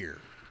hand here.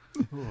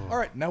 All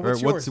right, now All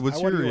what's right, yours? what's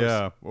I want your yours.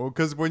 yeah? Well,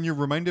 because when you're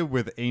reminded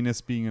with anus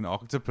being an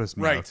octopus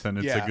mouth, Right, then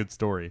it's yeah. a good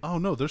story. Oh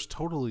no, there's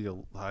totally a.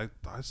 I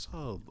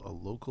saw a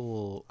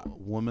local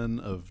woman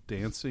of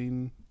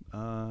dancing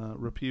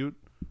repute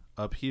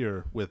up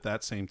here with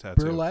that same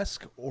tattoo.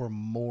 Burlesque or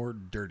more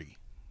dirty?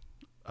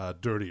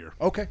 Dirtier.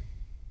 Okay.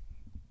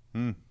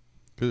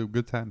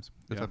 Good times.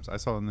 Good Yeah. times. I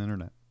saw it on the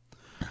internet.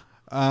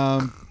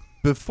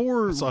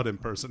 Before I saw it in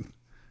person.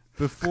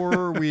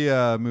 Before we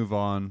move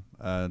on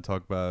and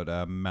talk about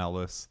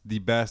Malleus, the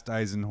best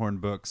Eisenhorn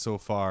book so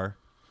far,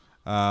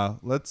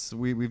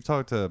 we've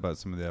talked about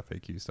some of the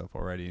FAQ stuff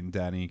already, and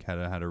Danny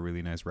had a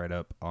really nice write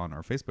up on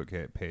our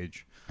Facebook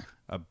page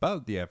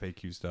about the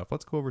FAQ stuff.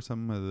 Let's go over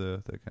some of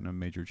the kind of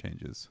major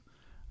changes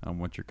on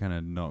what you're kind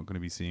of not going to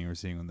be seeing or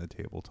seeing on the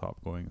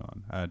tabletop going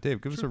on.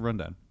 Dave, give us a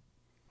rundown.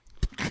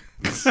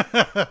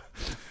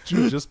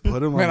 Dude, just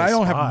put him on Man, the I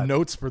don't spot. have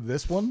notes for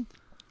this one.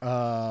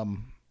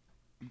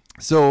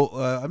 So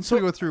I'm just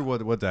going to go through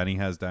what Danny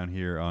has down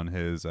here on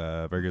his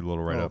very good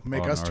little write up.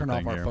 Make us turn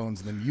off our here.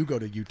 phones, and then you go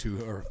to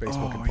YouTube or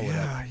Facebook and Oh pull it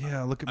up.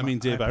 yeah. Look at I mean,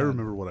 Dave, I iPad.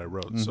 remember what I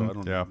wrote, so I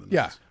don't know. the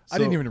Yeah, notes. I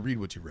didn't even read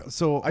what you wrote.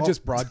 so I I'll-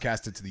 just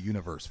broadcast it to the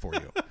universe for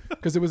you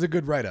because it was a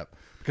good write up.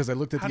 Because I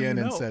looked at How the do end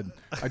you and know? said,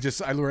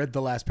 I read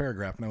the last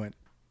paragraph and I went,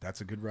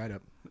 "That's a good write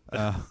up,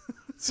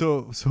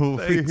 So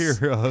Thanks. here,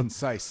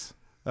 concise."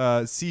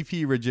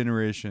 CP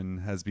regeneration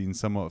has been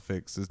somewhat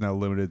fixed. Is now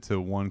limited to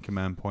one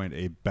command point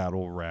a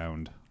battle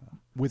round,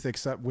 With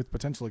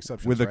potential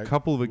exceptions, with a right?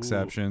 couple of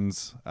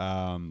exceptions,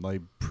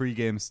 like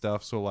pre-game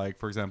stuff. So, like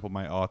for example,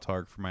 my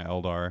Autark for my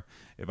Eldar,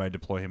 if I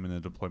deploy him in the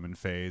deployment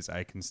phase,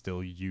 I can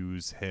still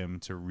use him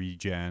to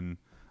regen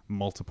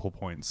multiple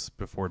points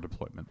before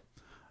deployment.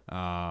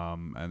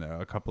 And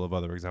a couple of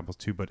other examples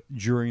too. But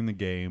during the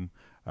game,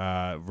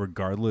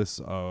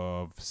 regardless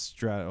of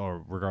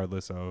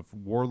regardless of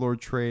warlord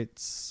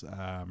traits,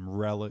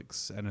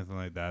 relics, anything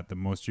like that, the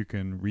most you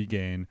can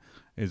regain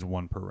is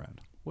one per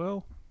round.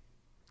 Well,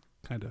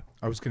 kind of.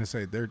 I was going to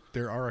say there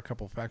are a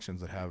couple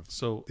factions that have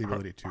So the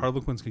ability to.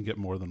 Harlequins can get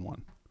more than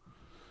one.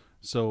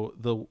 So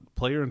the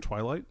player in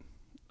Twilight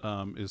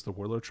is the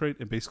warlord trait,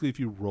 and basically if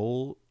you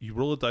roll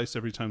a dice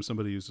every time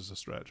somebody uses a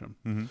stratagem.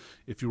 Mm-hmm.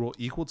 If you roll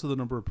equal to the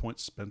number of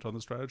points spent on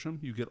the stratagem,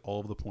 you get all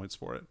of the points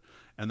for it,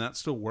 and that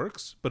still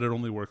works, but it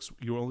only works.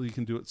 You only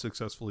can do it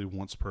successfully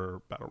once per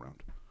battle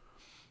round.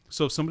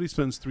 So if somebody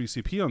spends 3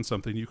 CP on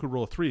something, you could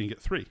roll a 3 and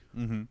get 3.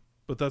 Mm-hmm.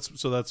 But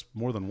that's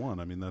more than one.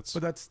 I mean, that's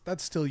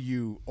still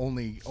you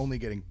only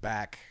getting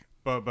back.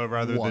 But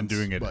rather once, than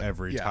doing it but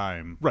every yeah.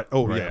 time, right.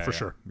 Oh Right, yeah, for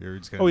sure. You're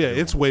just gonna Oh yeah,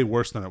 do it's it way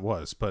worse than it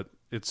was, but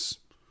it's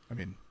I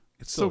mean,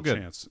 it's still good.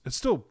 a chance. It's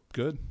still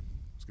good.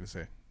 I was gonna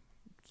say,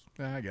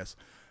 I guess.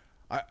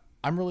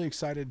 I'm really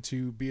excited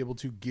to be able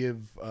to give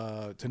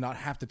to not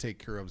have to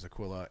take Kurov's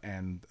Aquila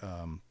and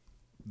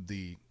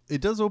the. It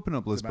does open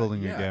up list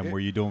building yeah, again,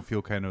 where you don't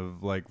feel kind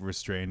of like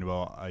restrained.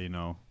 Well,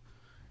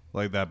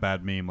 like that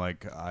bad meme,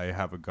 like I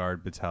have a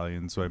guard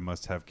battalion, so I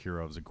must have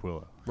Kurov's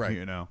Aquila.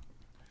 Right.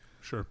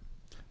 Sure.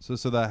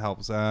 So that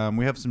helps.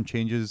 We have some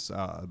changes,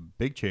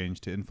 big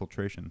change to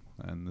infiltration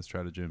and the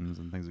stratagems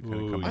and things that kind of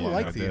come Ooh, I along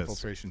like with the this.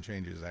 infiltration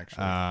changes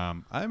actually.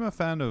 I'm a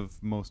fan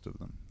of most of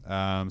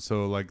them.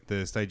 So like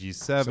the Stygie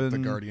Except 7, the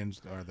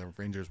Guardians or the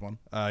Rangers one.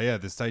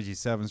 the Stygie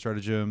 7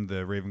 stratagem,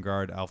 the Raven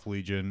Guard Alpha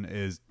Legion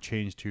is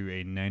changed to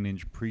a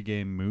 9-inch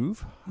pregame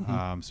move.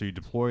 So you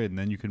deploy and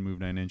then you can move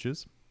 9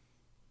 inches.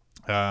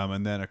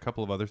 And then a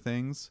couple of other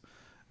things.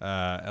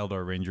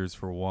 Eldar Rangers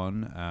for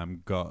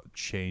one got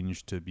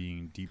changed to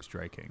being deep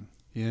striking.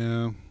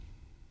 Yeah.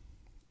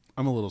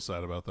 I'm a little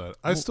sad about that.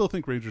 I still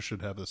think Rangers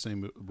should have the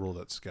same rule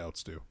that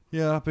Scouts do.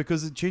 Yeah,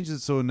 because it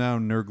changes so now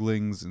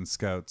Nurglings and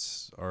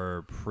Scouts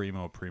are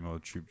primo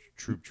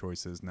troop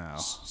choices now.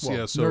 Well,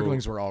 Yeah, so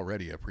Nurglings were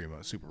already a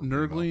super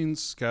primo. Nurglings,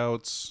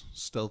 Scouts,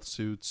 Stealth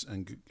Suits,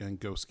 and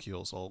Ghost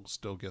Keels all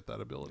still get that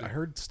ability. I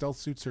heard stealth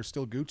suits are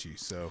still Gucci,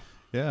 so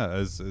Yeah,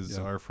 as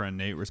our friend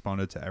Nate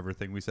responded to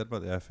everything we said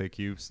about the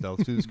FAQ,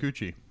 stealth suits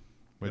Gucci,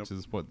 which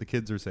is what the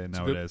kids are saying It's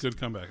a nowadays. good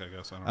comeback, I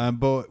guess. I don't know.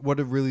 But what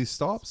it really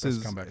stops Best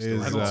is, comeback is story.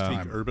 I don't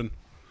time. speak urban.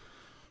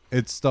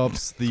 it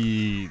stops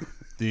the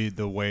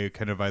way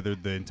kind of either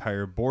the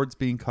entire board's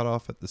being cut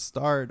off at the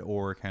start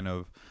or kind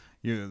of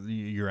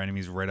your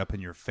enemy's right up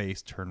in your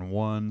face turn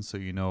 1.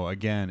 So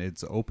again,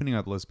 it's opening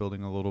up list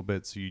building a little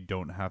bit, so you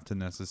don't have to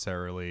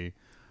necessarily.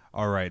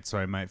 All right, so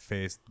I might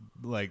face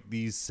like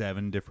these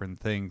 7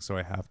 different things, so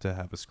I have to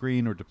have a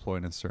screen or deploy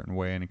in a certain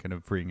way, and kind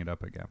of freeing it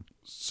up again.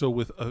 So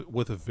with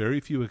a very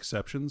few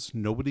exceptions,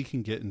 nobody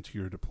can get into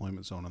your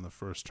deployment zone on the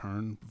first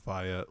turn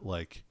via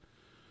like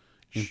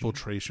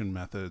infiltration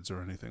methods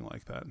or anything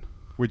like that.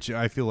 Which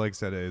I feel like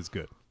Zeta is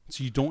good.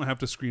 So you don't have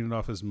to screen it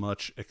off as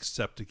much,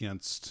 except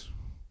against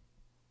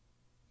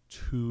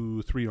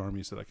 2-3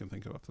 armies that I can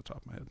think of off the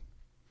top of my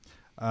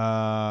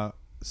head.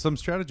 Some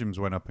stratagems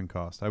went up in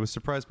cost. I was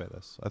surprised by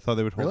this. I thought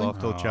they would hold Really? off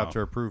till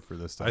chapter approved for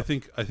this stuff. I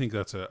think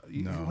that's a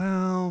No.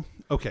 well,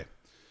 okay.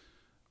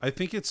 I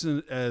think it's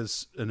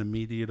as an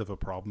immediate of a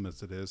problem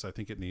as it is. I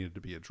think it needed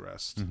to be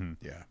addressed.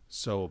 yeah.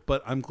 So,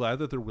 but I'm glad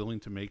that they're willing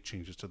to make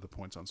changes to the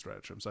points on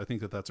stratagems. I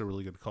think that that's a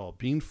really good call.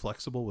 Being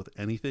flexible with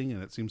anything,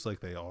 and it seems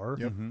like they are.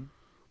 Yep.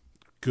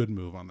 Good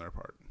move on their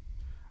part.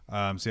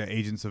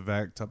 Agents of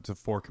Vect up to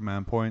 4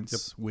 command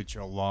points, which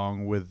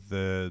along with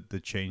the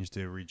change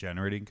to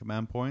regenerating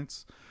command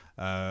points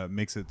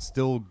makes it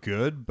still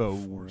good, but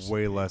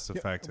way less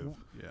effective.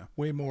 Yeah.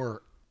 Way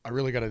more. I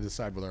really got to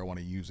decide whether I want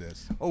to use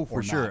this. Oh,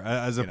 for or sure. not,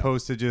 As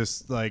opposed to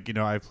just like,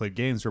 I've played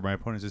games where my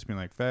opponent's just being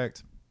like,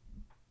 fact.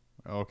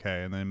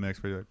 Okay. And then the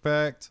next play, like,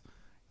 fact.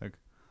 Like,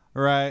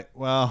 all right.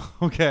 Well,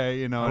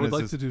 okay. I would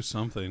like to do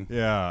something.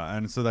 Yeah.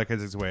 And so that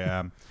gets its way.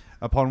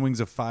 Upon Wings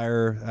of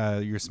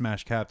Fire, your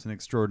Smash Captain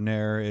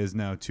Extraordinaire is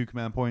now 2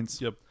 command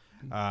points. Yep.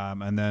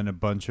 And then a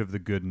bunch of the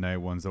good night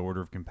ones, the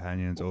Order of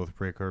Companions,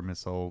 Oathbreaker,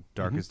 Missile,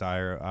 Darkest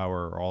Hour,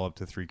 are all up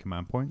to 3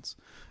 command points.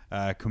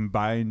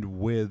 Combined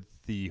with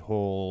the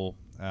whole,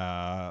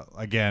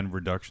 again,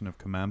 reduction of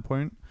command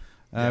point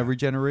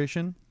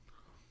regeneration.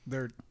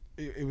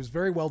 It was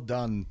very well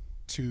done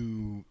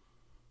to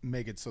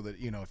make it so that,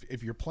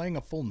 if you're playing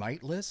a full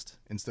night list,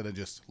 instead of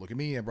just, look at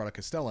me, I brought a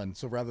Castellan.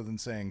 So rather than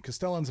saying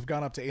Castellans have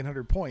gone up to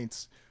 800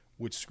 points,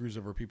 which screws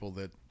over people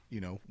that,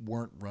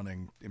 weren't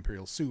running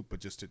Imperial Soup, but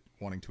just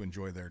wanting to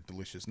enjoy their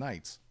delicious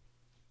nights.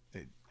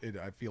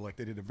 I feel like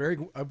they did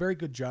a very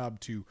good job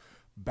to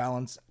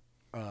balance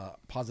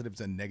positives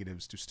and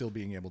negatives to still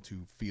being able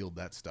to field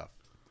that stuff.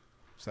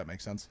 Does that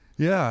make sense?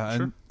 Yeah,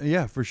 and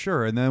yeah, for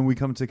sure. And then we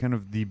come to kind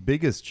of the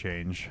biggest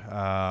change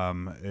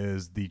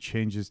is the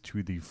changes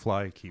to the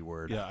fly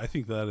keyword. Yeah, I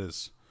think that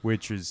is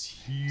which is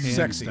huge. hands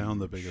Sexy. down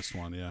the biggest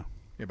one. Yeah.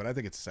 Yeah, but I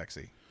think it's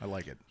sexy. I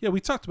like it. Yeah, we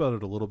talked about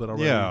it a little bit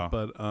already. Yeah.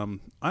 But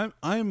I'm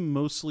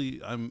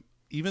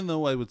even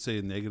though I would say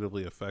it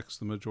negatively affects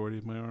the majority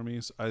of my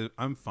armies,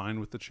 I'm fine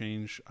with the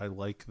change. I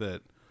like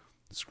that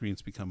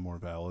screens become more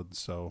valid.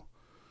 So.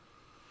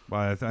 Well,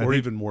 I Or think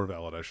even more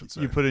valid, I should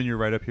say. you put in your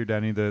write up here,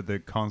 Danny.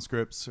 The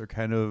conscripts are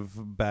kind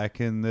of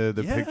back in the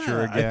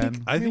picture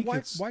again. I think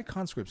why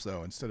conscripts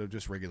though instead of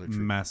just regular troops?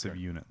 Massive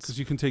units. because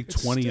you can take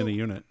It's 20 in a still-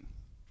 unit.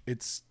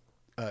 It's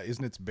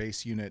isn't its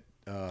base unit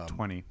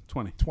 20.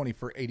 20. 20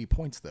 for 80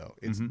 points though.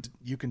 It's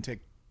you can take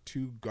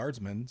 2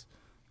 guardsmen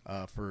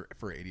for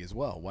 80 as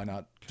well. Why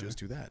not just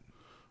do that?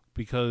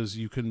 Because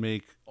you can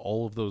make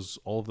all of those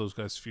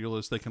guys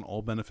fearless. They can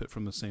all benefit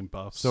from the same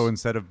buffs. So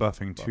instead of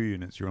buffing 2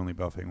 units, you're only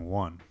buffing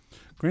 1.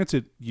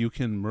 Granted, you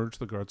can merge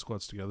the guard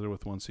squads together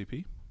with 1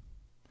 CP.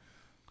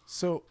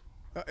 So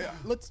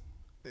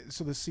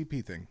so the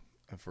CP thing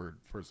for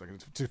a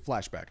second to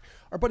flashback.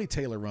 Our buddy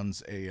Taylor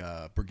runs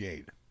a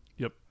brigade.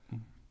 Yep.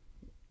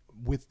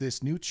 With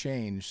this new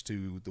change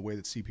to the way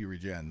that CP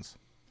regens,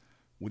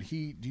 would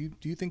he? Do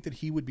you think that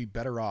he would be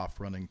better off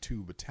running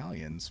 2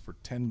 battalions for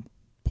 10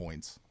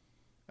 points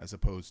as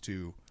opposed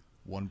to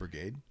 1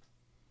 brigade?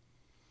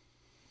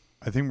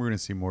 I think we're going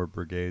to see more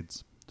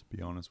brigades, to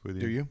be honest with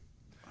you. Do you?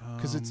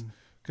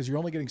 Because you're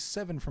only getting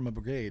 7 from a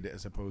brigade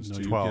as opposed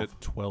to 12. You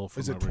get 12 from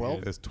Is it a brigade.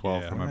 12? It's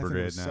 12 Yeah. from I a thought it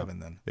brigade was now. 7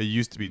 then. It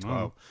used to be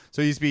 12.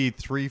 So it used to be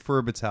 3 for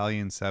a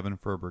battalion, 7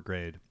 for a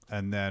brigade.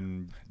 And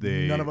then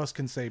None of us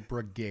can say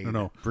brigade.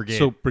 No. Brigade.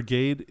 So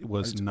brigade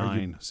was Are you-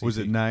 9 CP. Was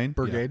it 9?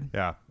 Brigade.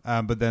 Yeah.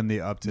 But then they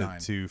upped it 9.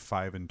 to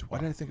 5 and Why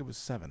 12. did I think it was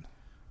 7?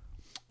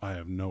 I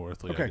have no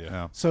earthly Okay, idea.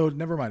 Yeah. so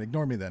never mind.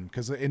 Ignore me then,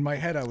 because in my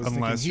head I was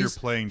Unless thinking you're he's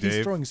playing he's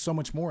Dave. throwing so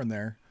much more in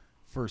there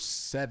for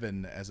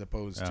 7 as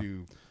opposed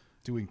to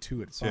doing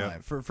 2 at 5. Yeah.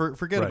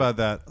 Forget Right. about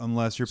that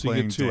unless you're So you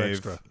playing get 2 Dave.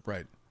 extra.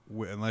 Right.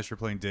 Unless you're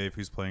playing Dave,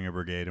 who's playing a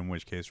brigade, in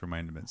which case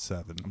remind him it's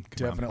 7.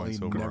 Definitely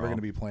never overall. going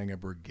to be playing a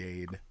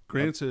brigade.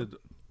 Granted,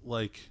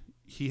 like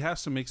he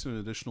has to make some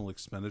additional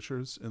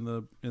expenditures in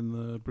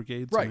the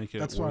brigade Right. to make it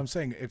That's work. what I'm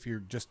saying. If you're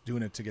just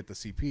doing it to get the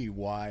CP,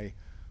 why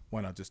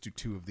not just do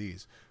 2 of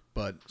these?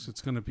 But So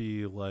it's going to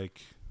be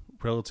like,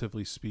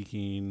 relatively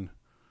speaking,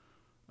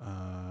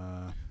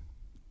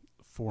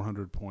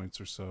 400 points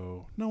or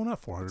so. No, not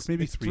 400.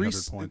 Maybe it's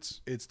 300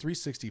 points. It's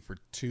 360 for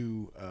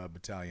 2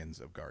 battalions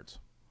of guards.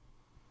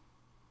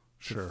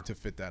 Sure. To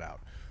fit that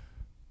out.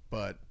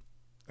 But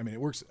I mean,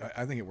 it works.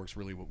 I think it works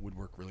would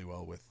work really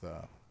well with.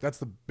 That's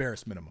the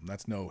barest minimum.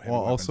 That's no. Heavy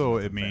Well, weapons or also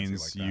nothing it fancy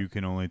means like that. you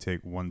can only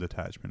take 1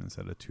 detachment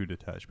instead of 2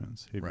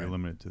 detachments. If Right. you're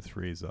limited to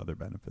 3 is the other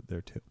benefit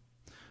there too.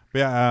 But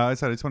yeah, I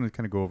just wanted to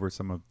kind of go over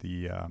some of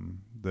the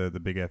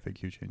big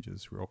FAQ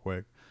changes real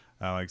quick.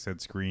 Like I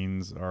said,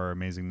 screens are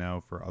amazing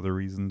now for other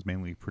reasons,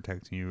 mainly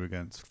protecting you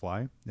against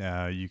fly.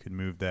 You can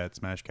move that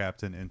Smash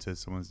Captain into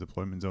someone's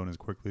deployment zone as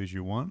quickly as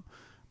you want,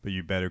 but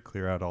you better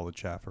clear out all the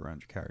chaff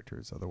around your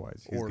characters,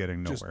 otherwise he's Or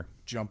getting just nowhere.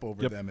 jump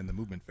over them in the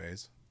movement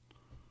phase.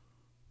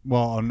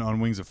 Well, on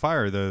Wings of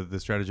Fire, the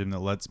stratagem that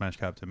lets Smash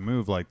Captain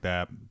move like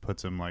that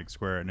puts him like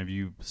square, and if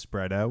you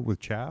spread out with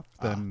chaff,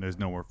 then there's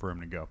nowhere for him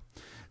to go.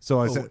 So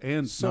I said,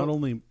 And not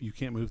only you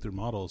can't move through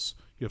models,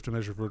 you have to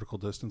measure vertical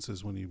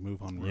distances when you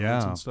move on ruins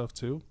Yeah. and stuff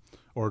too,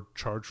 or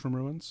charge from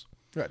ruins.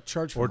 Yeah,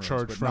 charge from Or ruins,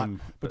 charge but from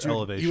not, but the you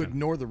elevation.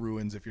 ignore the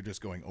ruins if you're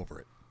just going over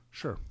it.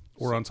 Sure,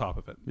 or on top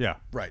of it. yeah.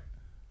 Right.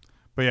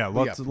 But yeah,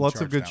 But yeah, lots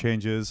from of charge good down.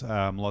 changes.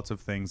 Lots of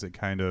things that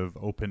kind of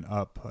open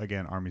up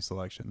again army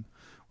selection,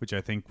 which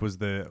I think was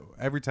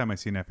every time I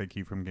see an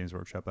FAQ from Games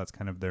Workshop, that's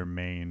kind of their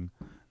main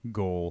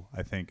goal.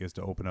 I think is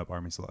to open up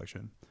army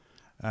selection,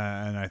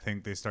 and I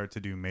think they start to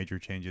do major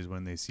changes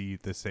when they see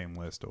the same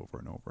list over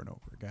and over and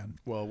over again.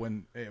 Well,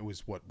 when it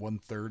was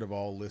 1/3 of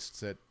all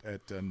lists at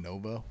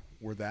Nova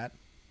were that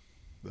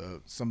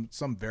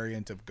some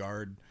variant of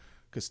Guard,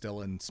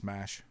 Castellan,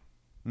 Smash.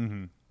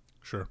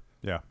 Sure.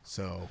 Yeah,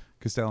 So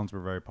Castellans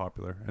were very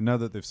popular, and now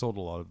that they've sold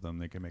a lot of them,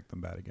 they can make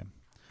them bad again.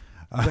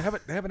 they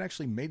haven't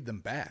actually made them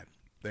bad.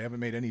 They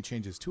haven't made any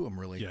changes to them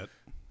really. Yet.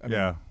 I mean,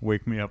 Yeah,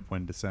 "Wake Me Up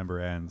When December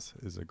Ends"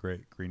 is a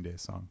great Green Day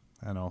song,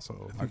 and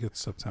also I think it's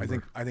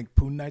September. I think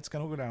Poon Knight's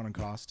gonna go down in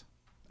cost,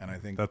 and I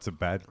think that's a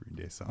bad Green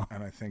Day song.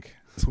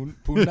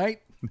 Poon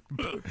Knight.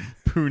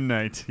 Poon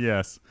Knight,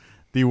 yes.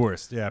 The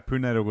worst. Yeah,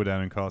 Poon Knight will go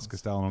down in cost.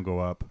 Castellan will go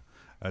up.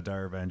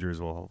 Dire Avengers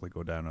will hopefully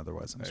go down.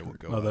 Otherwise, I'm They will screwed.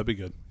 go Oh, up. that'd be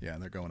good. Yeah,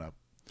 they're going up.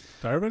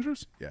 Dire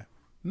Avengers? Yeah.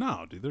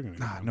 No, dude, they're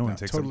gonna. No one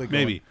takes totally them.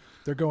 going, Maybe.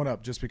 they're going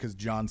up just because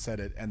John said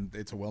it, and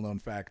it's a well-known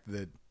fact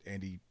that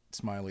Andy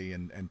Smiley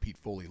and Pete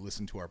Foley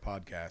listen to our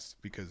podcast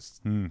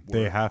because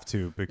They have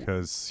to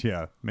because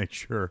make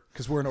sure.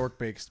 we're an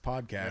orc-based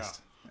podcast,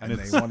 and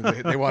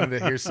they wanted to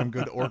hear some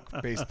good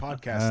orc-based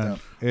podcast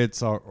stuff.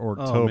 It's Oh,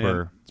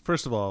 October. man.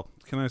 First of all,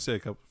 can I say a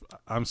couple?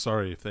 I'm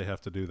sorry if they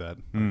have to do that.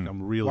 Like,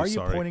 I'm really Why are you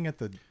sorry. pointing at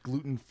the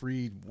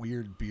gluten-free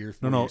weird beer?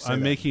 No, when no, you say I'm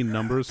that? making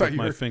numbers Thought with you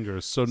my were-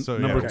 fingers. So, So,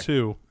 number okay.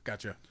 2,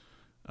 Gotcha.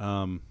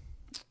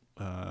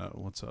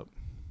 what's up?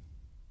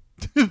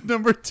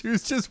 Number 2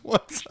 is just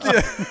what's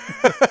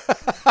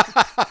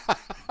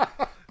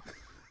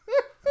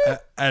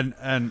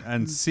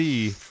and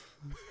C,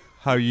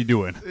 how you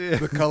doing?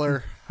 The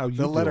color, How you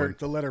the letter, doing?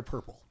 the letter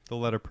purple. The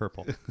letter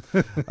purple.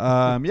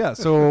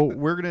 So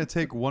we're going to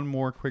take one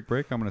more quick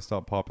break. I'm going to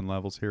stop popping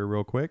levels here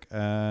real quick,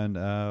 and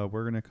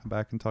we're going to come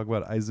back and talk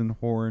about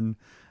Eisenhorn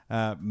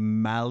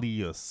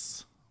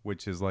Malleus,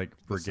 which is like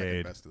The second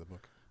brigade, best of the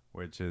book.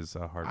 which is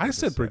hard. I to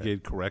said say.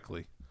 brigade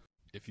correctly.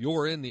 If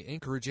you're in the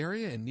Anchorage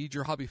area and need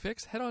your hobby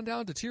fix, head on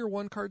down to Tier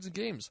 1 Cards and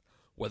Games.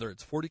 Whether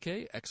it's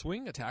 40K,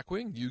 X-Wing, Attack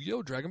Wing,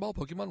 Yu-Gi-Oh!, Dragon Ball,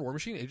 Pokemon, War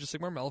Machine, Age of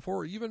Sigmar, Malifaux,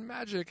 or even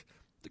Magic,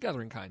 the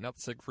Gathering kind, not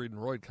the Siegfried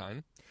and Roy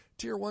kind.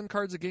 Tier 1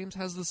 Cards of Games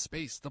has the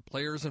space, the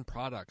players, and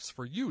products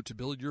for you to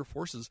build your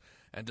forces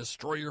and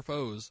destroy your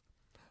foes.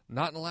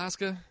 Not in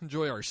Alaska?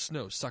 Enjoy our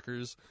snow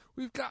suckers.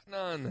 We've got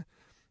none.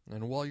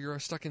 And while you're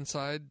stuck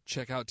inside,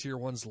 check out Tier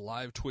 1's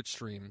live Twitch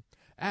stream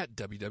at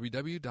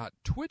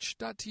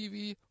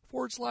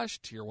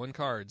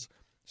www.twitch.tv/Tier1Cards.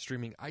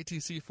 Streaming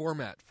ITC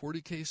format,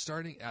 40K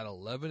starting at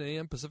 11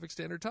 a.m. Pacific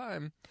Standard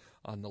Time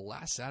on the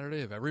last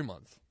Saturday of every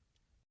month.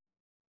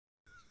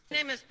 My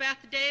name is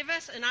Beth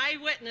Davis, and I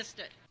witnessed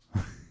it.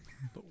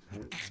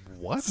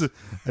 What?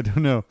 I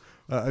don't know.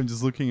 I'm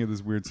just looking at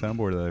this weird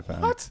soundboard that I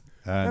found. What?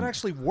 And That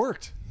actually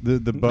worked. the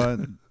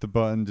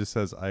button just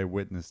says I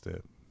witnessed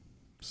it.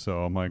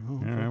 So I'm like, all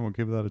right, we'll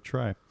give that a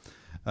try.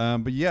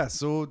 But yeah,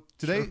 so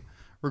today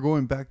we're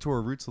going back to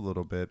our roots a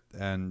little bit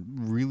and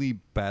really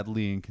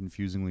badly and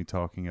confusingly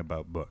talking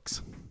about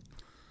books.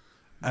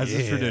 As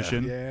is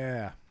tradition.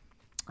 Yeah.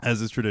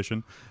 As is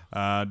tradition.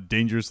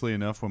 Dangerously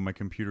enough, when my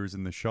computer's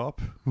in the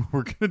shop,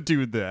 we're going to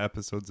do the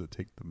episodes that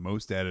take the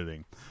most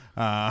editing.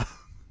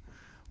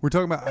 We're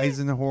talking about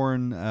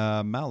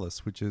Eisenhorn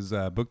Malleus, which is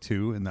book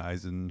 2 in the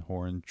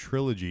Eisenhorn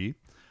trilogy.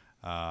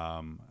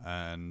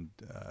 And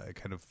it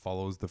kind of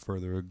follows the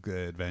further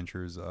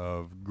adventures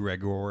of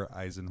Gregor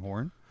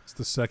Eisenhorn. It's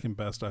the second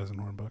best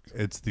Eisenhorn book.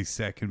 It's the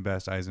second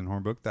best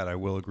Eisenhorn book. That I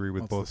will agree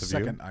with both the of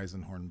second you.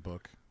 Eisenhorn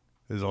book.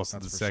 Is also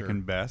That's the for second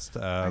sure. best.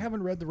 I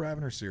haven't read the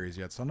Ravener series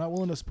yet, so I'm not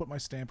willing to put my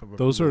stamp of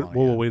Those are... approval on it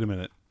Whoa, yet. wait a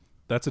minute.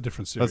 That's a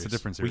different series. That's a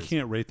different series. We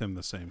can't rate them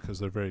the same because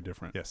they're very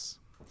different. Yes.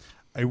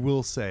 I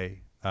will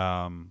say,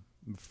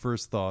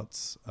 first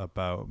thoughts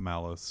about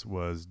Malleus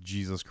was,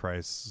 Jesus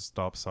Christ,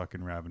 stop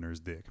sucking Ravener's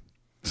dick.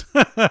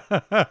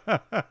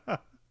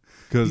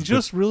 Because He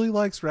just really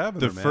likes Ravener,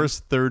 the man.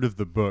 first third of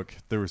the book,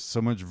 there was so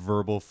much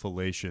verbal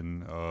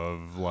fellation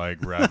of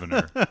like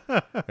Ravener.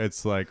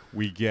 It's like,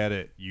 we get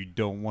it. You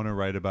don't want to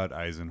write about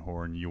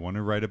Eisenhorn. You want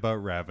to write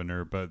about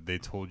Ravener, but they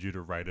told you to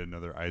write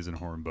another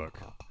Eisenhorn book.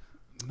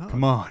 No,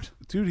 Come on.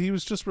 dude, he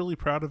was just really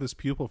proud of his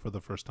pupil for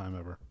the first time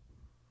ever.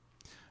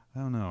 I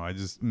don't know. I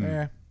just...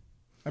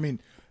 I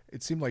mean,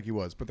 it seemed like he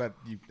was, but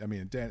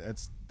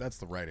that's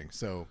the writing.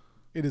 So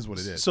it is what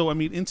it is. So, I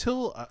mean,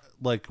 until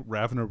like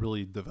Ravener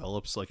really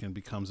develops like and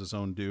becomes his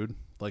own dude,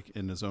 like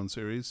in his own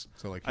series.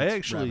 So like, I it's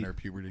actually Ravener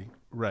puberty.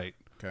 right.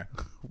 Okay.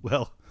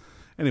 Well,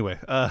 anyway,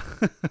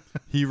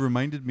 He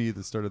reminded me at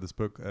the start of this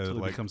book, until it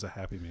like becomes a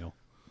Happy Meal.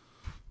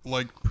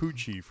 like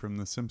Poochie from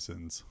The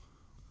Simpsons.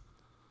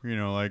 You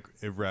know, like,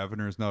 if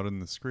Ravener's not on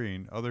the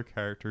screen, other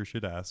characters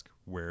should ask,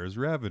 "Where's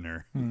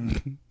Ravener?"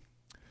 in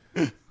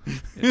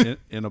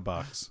a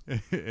box.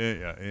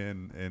 Yeah,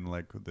 in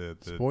like the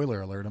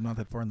Spoiler alert! I'm not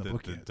that far in the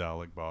book the yet.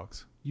 Dalek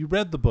box. You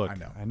read the book.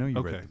 I know you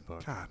Okay. read the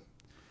book. God.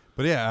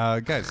 But yeah,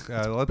 guys,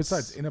 let's.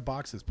 Besides, in a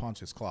box is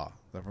Pontius Claw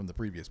from the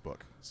previous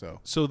book. So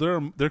So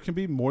there can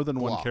be more than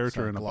one Claw,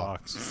 character sorry, in a Claw.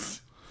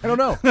 box. I don't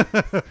know.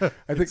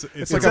 I think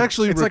it's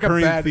actually a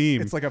recurring bad,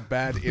 theme. It's like a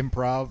bad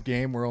improv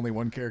game where only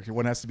one character,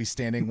 one has to be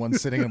standing, one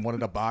sitting, and one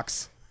in a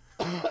box.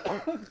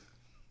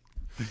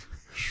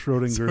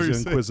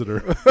 Schrodinger's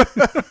Inquisitor.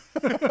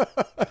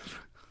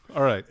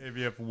 All right. If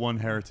you have one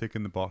heretic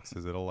in the box,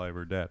 is it alive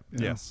or dead?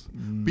 Yes.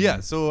 But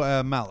yeah,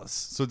 so Malleus.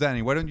 So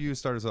Danny, why don't you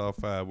start us off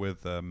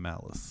with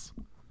Malleus?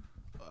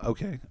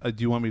 Okay. Do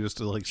you want me just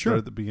to like start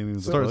at the beginning of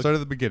the Start book? at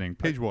the beginning,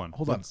 page 1.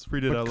 Hold Let's on.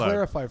 read it But out loud.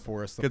 clarify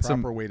for us the Get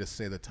proper some- way to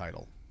say the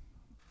title.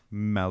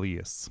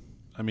 Malleus.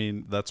 I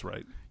mean, that's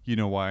right. You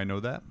know why I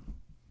know that?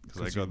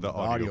 Because I You got the read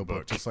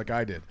audiobook. just like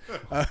I did.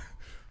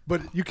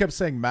 But you kept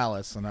saying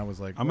Malice, and I was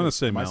like, I'm going to wait,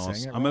 say am I Malleus.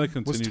 saying it I'm going wrong? to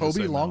continue Was to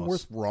Toby say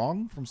Longworth Malleus.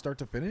 wrong from start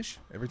to finish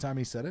every time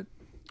he said it?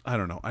 I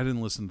don't know. I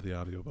didn't listen to the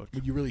audiobook.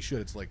 But you really should.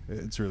 It's like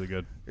It's really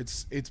good.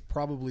 it's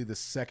probably the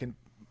second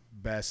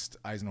best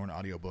Eisenhorn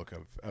audiobook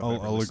of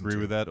I'll agree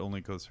with that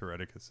only because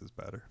Hereticus is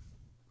better.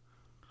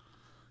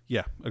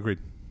 Yeah, agreed.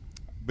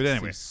 But Anyway,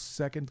 anyway,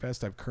 second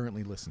best I've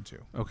currently listened to.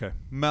 Okay.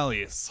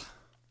 Malleus.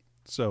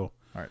 So,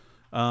 All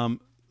right.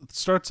 it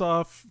starts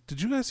off.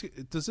 Did you guys?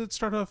 Does it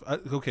start off?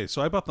 Okay,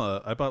 so I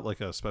bought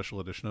like a special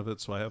edition of it,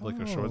 so I have like a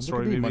look short at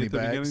story me, maybe at the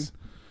moneybags.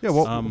 beginning. Yeah,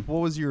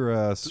 what was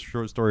your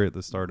short story at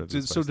the start of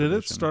this? So did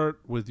it start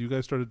with you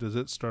guys started? Does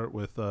it start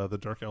with the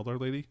Dark Eldar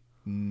lady?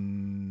 I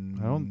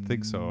don't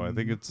think so. I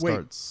think it Wait.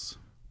 starts.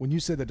 When you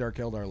say the Dark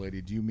Eldar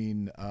lady, do you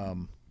mean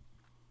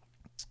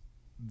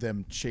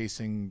them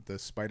chasing the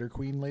Spider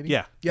Queen lady?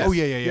 Yeah. Yes. Oh,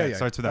 yeah. It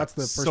starts with that. That's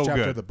the first So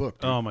chapter good. of the book.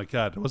 dude. Oh my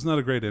god, wasn't that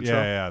a great intro?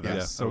 Yeah,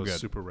 that's so that was good.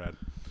 super rad.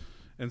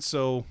 And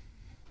so,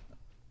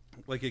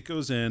 like, it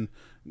goes in.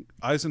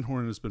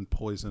 Eisenhorn has been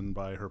poisoned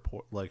by her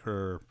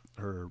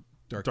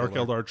Dark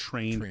Eldar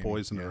trained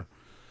poisoner,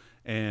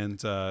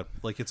 and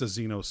like it's a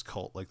Xenos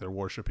cult. Like they're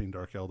worshiping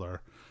Dark Eldar.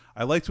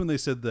 I liked when they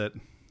said that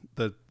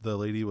the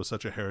lady was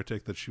such a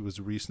heretic that she was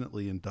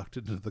recently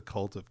inducted into the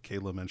cult of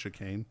Kayla Mencha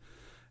Kane,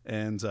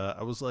 and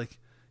I was like,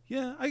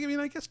 yeah, I mean,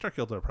 I guess Dark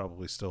Eldar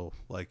probably still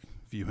like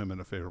view him in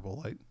a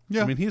favorable light.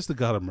 Yeah. I mean, he's the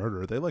god of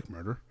murder. They like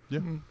murder. Yeah.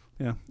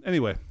 Yeah.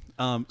 Anyway,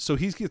 so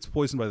he gets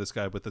poisoned by this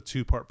guy with the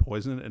 2-part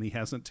poison, and he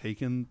hasn't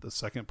taken the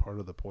second part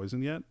of the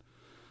poison yet.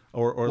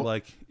 or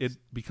like it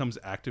becomes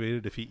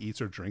activated if he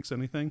eats or drinks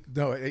anything.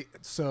 No,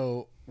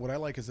 so what I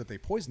like is that they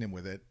poison him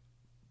with it,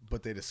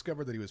 but they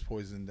discovered that he was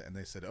poisoned, and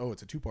they said, "Oh,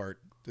 it's a 2-part.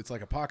 It's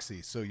like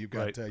epoxy. So you've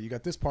got you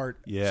got this part.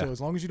 Yeah. So as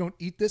long as you don't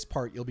eat this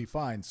part, you'll be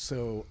fine."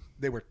 So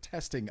they were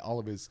testing all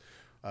of his,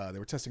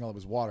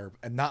 water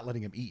and not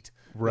letting him eat.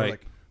 Right. They're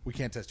like, we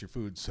can't test your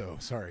food, so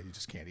sorry, you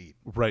just can't eat.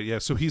 Right. Yeah.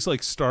 So he's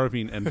like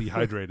starving and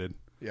dehydrated.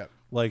 Yeah.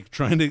 Like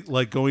trying to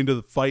going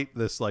to fight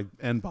this like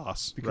end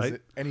boss. Because right.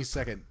 at any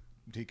second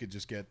he could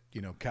just get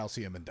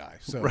calcium and die.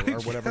 So Right, or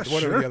whatever yeah,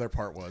 sure. the other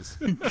part was.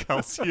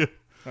 Calcium.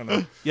 I don't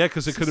know. Yeah,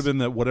 because it could have been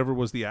that whatever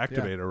was the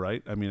activator,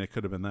 right? I mean, it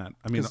could have been that.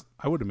 I mean, 'Cause-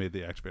 I would have made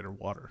the activator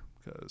water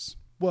because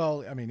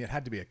Well, I mean, it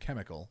had to be a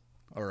chemical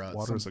or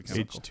water is a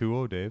chemical.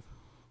 H2O, Dave.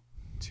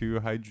 2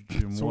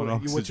 hydrogen, So 1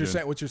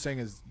 oxygen. what you're saying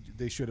is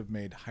they should have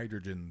made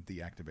hydrogen the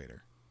activator.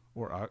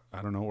 Or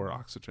I don't know, or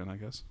oxygen, I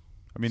guess.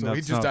 I mean, So that's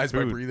he just not dies by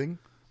food. breathing.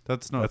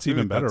 That's not That's food,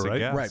 even better, that's a right?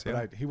 gas, Right, yeah.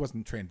 but he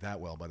wasn't trained that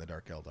well by the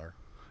Dark Eldar.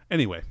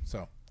 Anyway,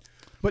 So,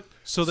 but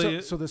So they-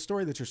 so the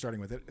story that you're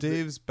starting with,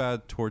 Dave's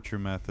bad torture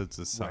methods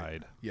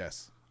aside.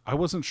 yes, I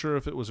wasn't sure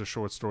if it was a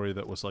short story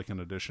that was like an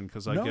addition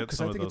because I no, get because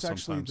some I of think those it's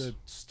actually sometimes. the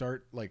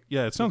start. Like,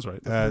 Yeah, it sounds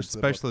right. the first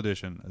of the Special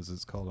edition, as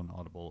it's called on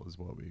Audible, is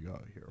what we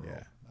got here.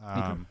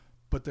 Yeah.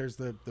 But there's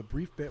the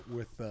brief bit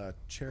with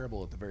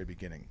Cherubel at the very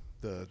beginning.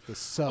 The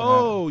sub.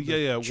 Oh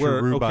yeah, where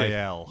okay,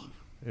 Cherubael,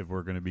 if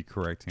we're going to be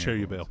correcting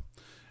Cherry everyone.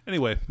 Bale.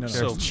 Anyway, No,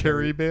 so it's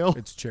Cherry Bale?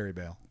 It's Cherry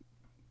Bale.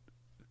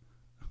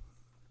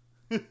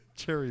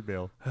 Cherry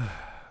Bale.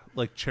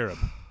 like cherub,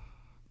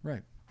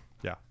 Right.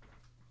 Yeah.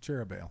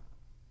 Cherubale.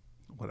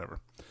 whatever.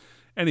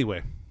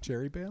 Anyway,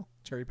 Cherry Bale.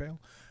 Cherry Bale.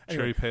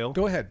 Cherry Pale?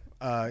 Go ahead.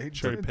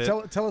 Cherry Pit?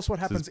 Tell us what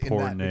happens his in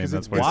porn that name, because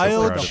that's it's why it's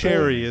Wild Desperado.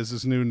 Cherry is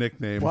his new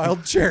nickname.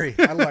 Wild Cherry.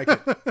 I like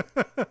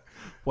it.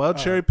 Wild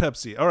Cherry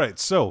Pepsi. All right,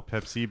 so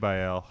Pepsi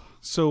by L.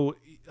 So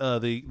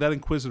that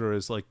Inquisitor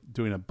is like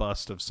doing a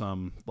bust of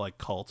some like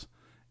cult,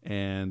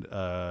 and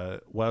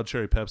Wild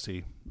Cherry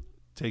Pepsi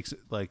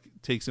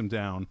takes him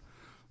down,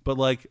 but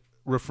like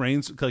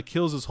refrains, like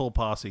kills his whole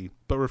posse,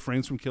 but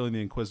refrains from killing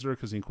the Inquisitor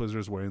because the Inquisitor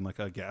is wearing like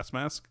a gas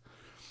mask.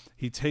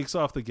 He takes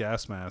off the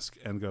gas mask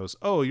and goes,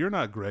 "Oh, you're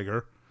not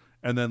Gregor,"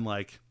 and then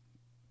like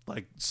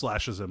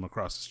slashes him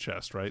across his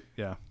chest. Right?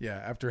 Yeah. Yeah.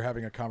 After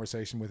having a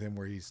conversation with him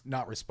where he's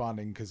not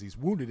responding because he's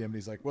wounded him, and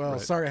he's like, "Well,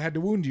 Right. sorry, I had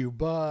to wound you,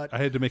 but I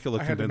had to make it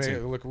look I had to convincing.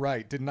 make it look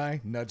right, didn't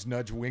I? Nudge,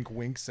 nudge, wink,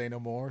 wink. Say no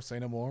more. Say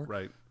no more.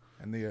 Right.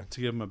 And the To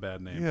give him a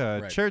bad name. Yeah,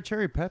 Right.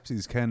 Cherry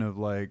Pepsi's kind of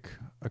like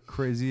a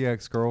crazy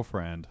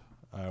ex-girlfriend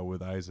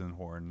with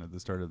Eisenhorn at the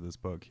start of this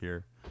book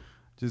here.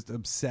 Just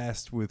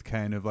obsessed with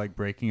kind of like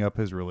breaking up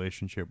his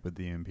relationship with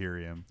the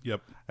Imperium.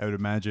 Yep. I would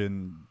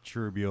imagine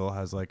Cherubiel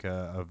has like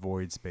a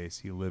void space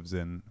he lives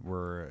in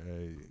where,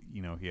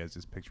 he has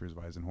his pictures of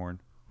Eisenhorn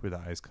with the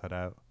eyes cut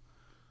out.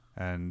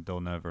 And they'll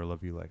never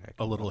love you like I can.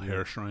 A little love you.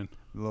 hair shrine.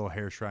 A little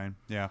hair shrine.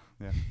 Yeah,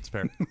 it's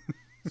fair.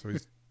 so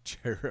he's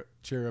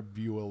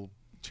Cherubial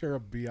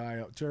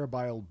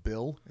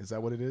Bill. Is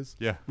that what it is?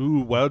 Yeah. Ooh,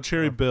 Wild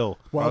Cherry Bill.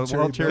 Wild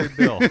Cherry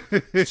Bill.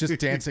 He's just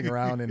dancing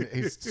around and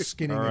he's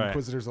skinning All right.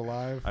 Inquisitors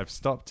alive. I've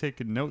stopped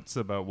taking notes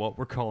about what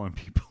we're calling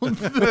people.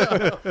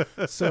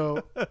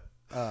 So,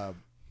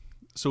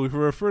 So if we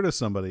refer to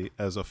somebody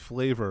as a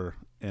flavor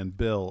and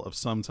bill of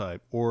some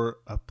type or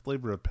a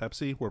flavor of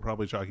Pepsi, we're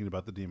probably talking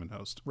about the Demon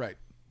Host. right.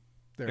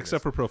 There it Except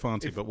is. for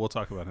Profanti, but we'll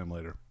talk about him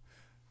later.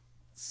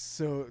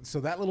 So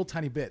that little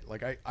tiny bit,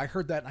 like I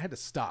heard that and I had to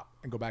stop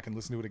and go back and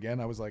listen to it again.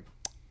 I was like,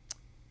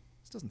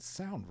 this doesn't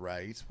sound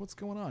right. What's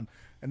going on?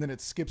 And then it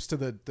skips to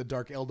the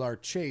Dark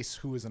Eldar Chase,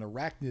 who is an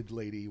arachnid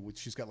lady, which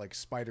she's got like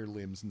spider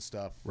limbs and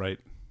stuff. Right.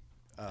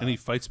 And he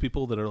fights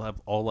people that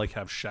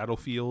have shadow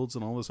fields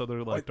and all this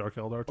other like Dark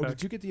Eldar Oh, tech.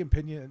 did you get the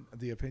opinion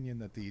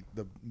that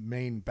the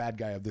main bad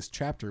guy of this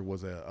chapter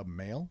was a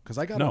male? Because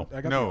I got No.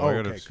 I got No, the, I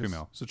got a 'cause-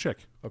 female. It's a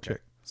chick. Okay,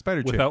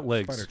 Spider chick. Without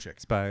legs. spider chick.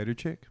 Spider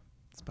chick.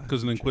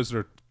 Because an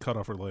Inquisitor cut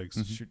off her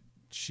legs.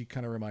 She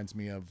kind of reminds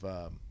me of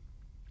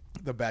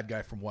the bad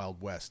guy from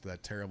Wild West,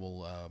 that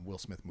terrible Will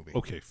Smith movie.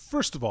 Okay,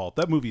 first of all,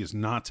 that movie is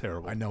not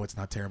terrible. I know it's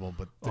not terrible,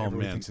 but Oh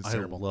everyone man, thinks it's I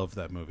terrible. love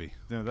that movie.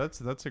 No, that's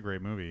a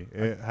great movie.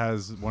 It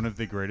has one of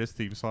the greatest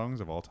theme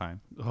songs of all time.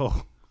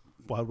 Oh,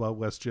 Wild Wild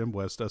West, Jim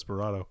West,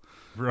 Desperado.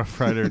 Rough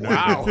Rider.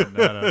 Wow.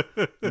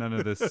 None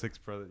of this Six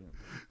Brother.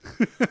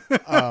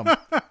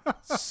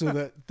 So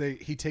that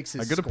he takes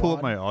his. I gotta pull up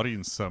squad- my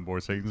audience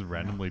soundboard so I can just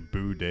randomly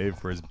boo Dave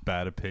for his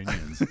bad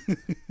opinions.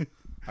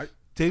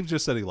 Dave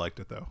just said he liked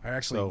it though. I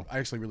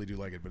actually really do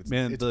like it, but it's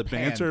Man, it's the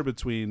panned. banter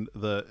between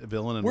the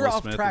villain and We're Will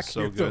off Smith track is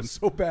so here, though, good.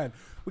 so bad.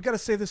 We got to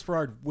save this for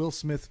our Will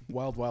Smith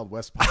Wild Wild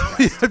West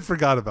podcast. I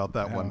forgot about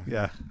that one.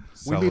 Yeah.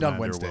 We meet on Salamander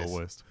Wednesdays. Will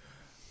West.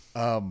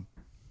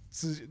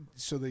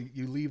 So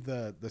you leave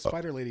the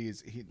spider lady.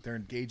 They're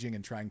engaging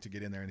and trying to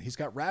get in there, and he's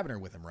got Ravener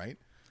with him, right?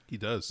 He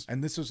does.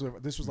 And this was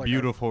like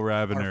Beautiful our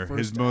Ravener,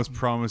 his first- most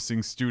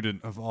promising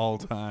student of all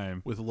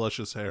time, With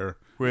luscious hair.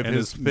 with and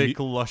his thick,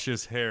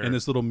 luscious hair. and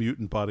his little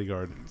mutant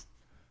bodyguard.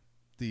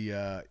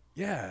 the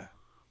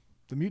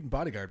mutant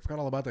bodyguard. Forgot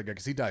all about that guy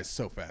because he dies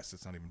so fast.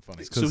 It's not even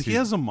funny. So he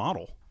has a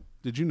model.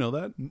 Did you know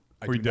that?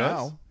 I Or he do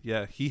does? now.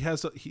 Yeah, he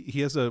has a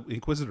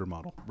Inquisitor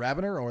model.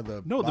 Ravener or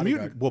the No, the bodyguard?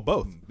 mutant. Well,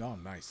 both. Oh,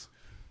 nice.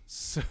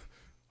 So,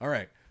 all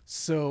right.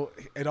 So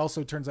it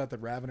also turns out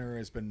that Ravener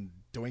has been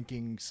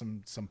doinking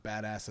some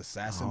badass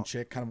assassin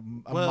chick, kind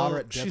of a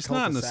moderate death she's cult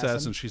not an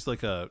assassin. She's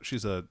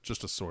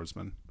just a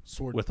swordsman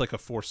Sword. with like a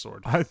force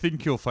sword. I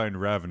think you'll find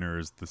Ravener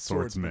as the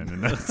swordsman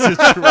in that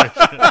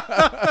situation.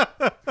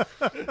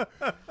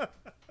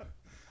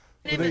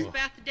 My name is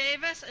Beth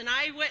Davis, and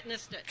I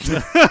witnessed it.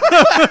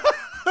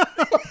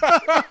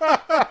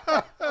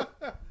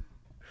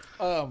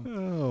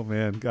 Oh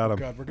man, got him.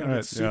 God, we're gonna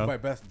get sued by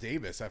Beth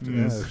Davis after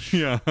Yeah. this.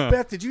 Yeah.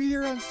 Beth, did you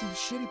hear on some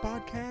shitty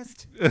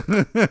podcast?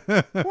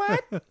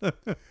 What?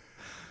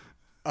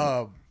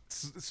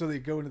 So they're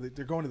going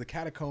to the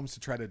catacombs to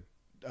try to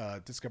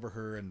discover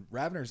her, and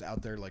Ravener's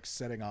out there like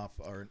setting off.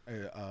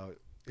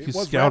 He's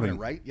was scouting. Ravener,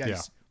 right? Yeah.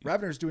 Yeah.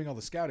 Ravener's doing all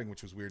the scouting,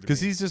 which was weird. Because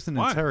he's just an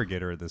Why?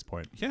 interrogator at this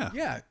point. Yeah,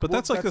 Yeah, But well,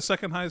 that's like the that's-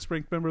 second highest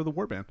ranked member of the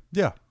warband.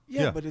 Yeah.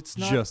 Yeah, but it's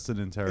not just an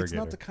interrogator. It's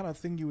not the kind of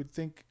thing you would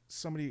think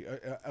somebody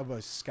of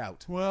a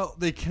scout. Well,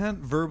 they can't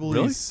verbally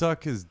Really?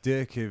 suck his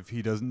dick if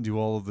he doesn't do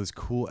all of this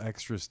cool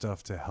extra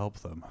stuff to help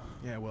them.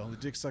 Yeah, well, the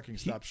dick sucking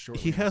stops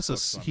shortly. He has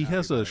he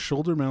has a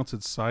shoulder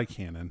mounted psi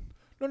cannon,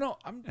 No,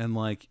 I'm. and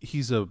like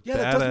he's a Yeah,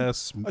 that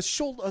badass.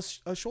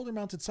 doesn't- a shoulder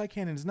mounted sight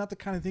cannon is not the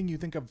kind of thing you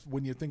think of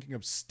when you're thinking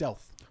of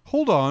stealth.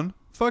 Hold on.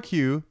 Fuck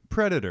you.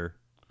 Predator.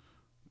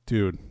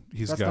 Dude,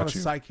 he's That's got not a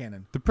you. sight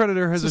cannon. The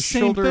Predator has It's a the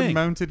same thing.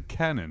 shoulder-mounted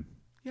cannon.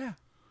 Yeah.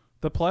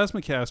 The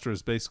plasma caster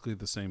is basically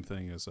the same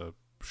thing as a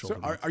So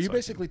shoulder. are you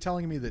basically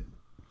telling me that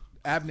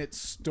Abnett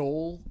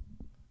stole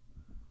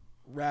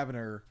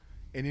Ravener,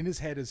 and in his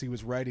head as he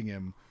was writing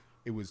him,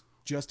 it was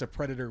just a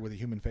predator with a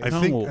human face?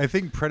 I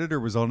think Predator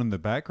was on in the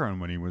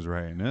background when he was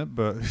writing it,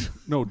 but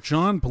No,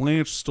 John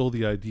Blanche stole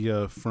the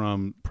idea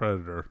from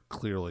Predator,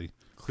 clearly.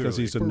 Because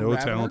he's a For no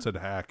Ravener? talented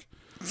hack.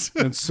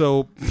 And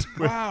so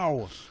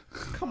Wow.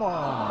 Come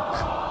on.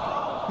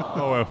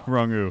 oh,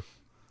 wrong ooh.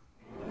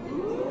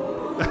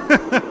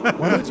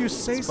 Why would you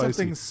say Spicy.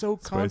 something so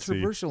Spicy.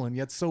 controversial and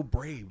yet so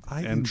brave?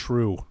 and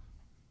true.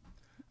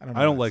 I don't,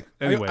 I don't like-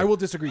 anyway. I will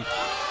disagree with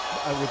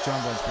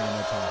John Blanche being a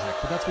no talent hack,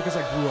 but that's because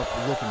I grew up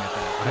looking at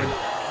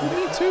that. You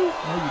did too.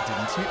 No, you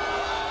didn't.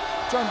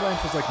 John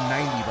Blanche was like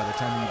 90 by the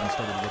time he even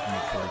started looking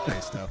at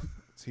 40K stuff.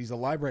 So he's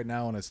alive right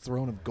now on his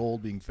throne of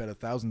gold, being fed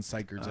 1,000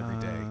 psychers every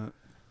day.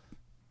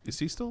 Is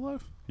he still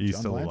alive? He's John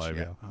still Blanche? alive,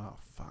 Yeah. yeah. Oh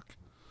fuck.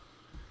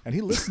 And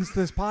he listens to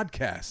this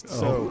podcast.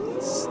 So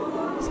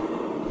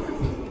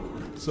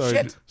Sorry,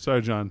 Shit.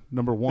 sorry, John.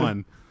 Number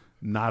 1,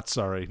 not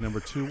sorry. Number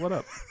 2, what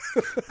up?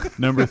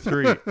 Number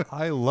 3,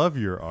 I love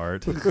your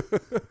art.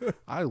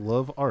 I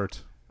love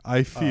art.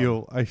 I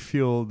feel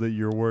that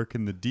your work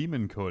in the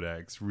Demon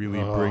Codex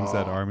really brings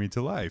that army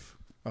to life.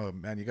 oh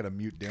man, you got to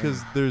mute Darren.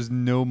 Because there's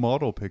no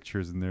model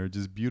pictures in there,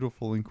 just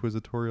beautiful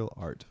inquisitorial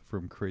art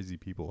from crazy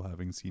people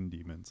having seen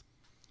demons.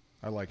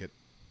 I like it.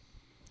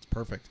 It's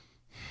perfect.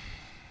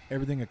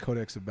 Everything a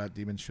codex about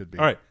demons should be.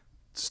 All right,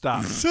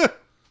 stop.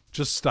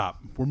 Just stop.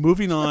 We're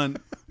moving on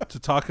to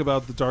talk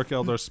about the Dark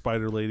Eldar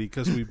Spider Lady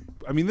because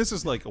this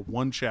is like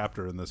one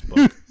chapter in this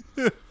book.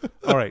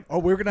 All right. Oh,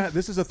 we're gonna.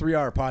 This is a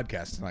 3-hour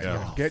podcast tonight.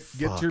 Yeah. Get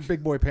your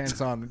big boy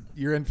pants on.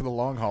 You're in for the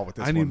long haul with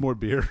this. I need more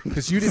beer.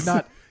 because you did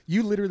not.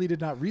 You literally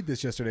did not read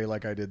this yesterday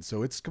like I did,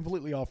 so it's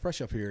completely all fresh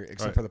up here,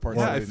 except for the parts.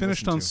 Yeah, that I didn't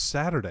finished listen on to.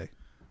 Saturday.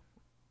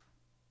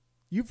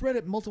 You've read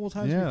it multiple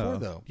times Yeah. before,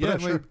 though. Yeah,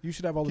 But sure. You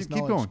should have all this Keep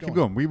knowledge. going, keep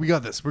going. We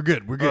got this. We're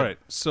good. We're good. All right.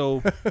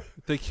 So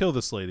they kill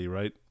this lady,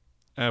 right?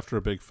 After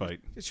a big fight.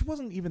 She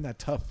wasn't even that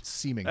tough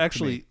seeming. to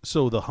Actually, me.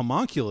 so the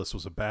homunculus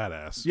was a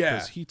badass. yeah,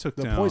 'cause he took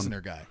the down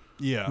poisoner guy.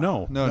 Yeah.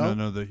 No.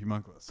 No, the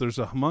homunculus. There's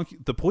a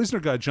the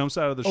poisoner guy jumps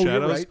out of the Oh, you're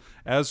shadows right.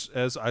 as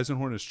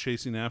Eisenhorn is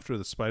chasing after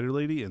the spider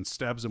lady and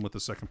stabs him with the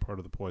second part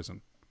of the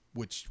poison.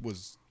 Which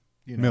was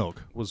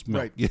Milk. Was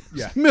milk. Right, Yes,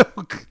 yeah.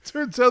 milk.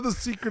 Turns out the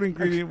secret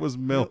ingredient was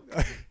milk.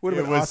 would It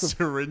have been was awesome.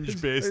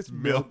 syringe-based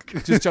milk.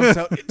 It just jumps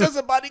out. It does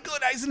a body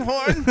good,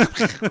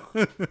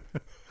 Eisenhorn.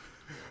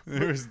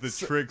 There's the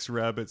Tricks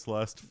Rabbit's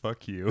last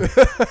fuck you.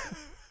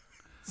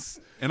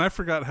 And I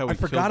forgot how I he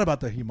forgot killed. about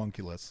the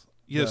homunculus.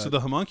 Yeah, so the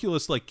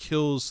homunculus like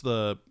kills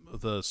the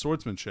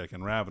swordsman chick,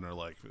 and Ravener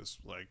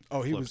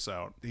He flips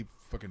out. He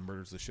fucking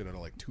murders the shit out of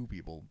like 2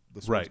 people.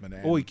 The Right. swordsman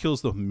and Oh, he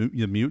kills the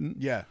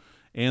mutant. yeah,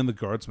 And the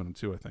guardsman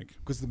too, I think.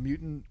 because the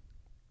mutant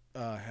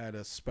had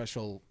a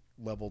special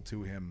level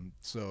to him.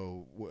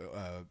 So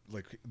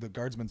like the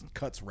guardsman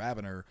cuts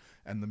Ravener,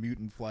 and the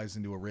mutant flies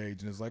into a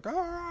rage and is like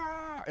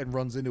ah, and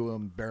runs into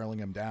him, barreling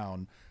him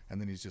down,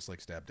 and then he's just like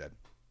stabbed dead.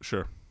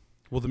 Sure.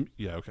 Well,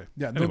 okay.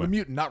 Yeah, no, Anyway. the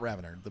mutant, not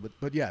Ravener.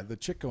 But yeah, the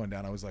chick going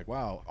down, I was like,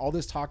 wow, all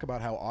this talk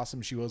about how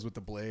awesome she was with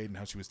the blade and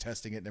how she was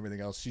testing it and everything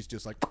else, she's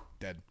just like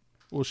dead.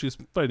 Well, she's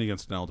fighting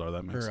against an Eldar.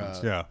 That makes Her,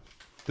 sense. Yeah.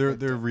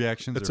 Their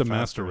reactions It's are a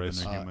master faster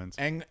race. than the humans.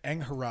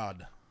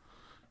 Angharad.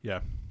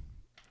 Yeah.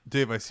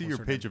 Dave, I see What's your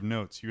her page of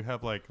notes. You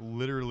have like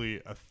literally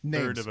a third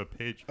Names. of a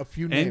page. A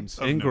few names.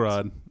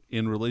 Angharad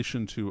in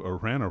relation to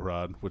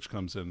Aranarad, which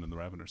comes in the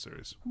Ravener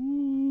series.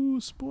 Ooh,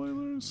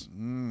 spoilers.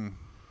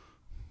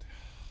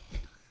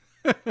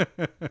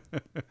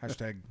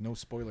 Hashtag no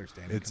spoilers,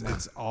 Danny.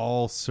 It's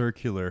all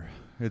circular.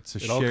 It's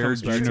a It all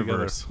comes shared back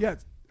universe. Yeah,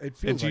 it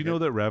feels And do you like know it.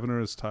 that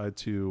Ravener is tied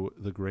to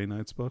the Grey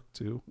Knights book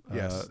too?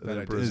 Yes, The that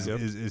I Emperor's did know.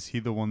 Gift? Is he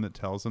the one that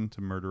tells him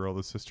to murder all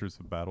the sisters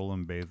of battle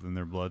and bathe in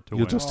their blood to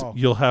You'll win? just Oh.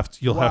 you'll have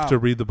Wow. to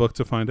read the book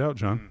to find out,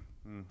 John.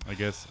 I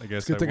guess.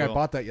 It's a good thing I will.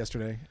 bought that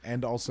yesterday,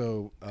 and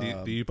also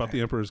Do you bought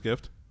the Emperor's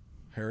Gift?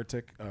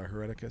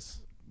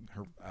 Hereticus.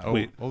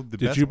 Wait, the did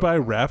best you one. buy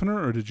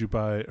Ravener or did you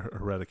buy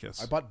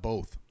Hereticus? I bought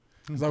both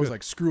because I was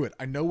like, screw it.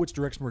 I know which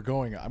direction we're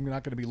going. I'm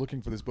not going to be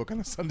looking for this book on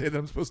a Sunday that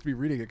I'm supposed to be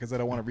reading it because I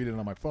don't want to read it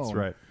on my phone. That's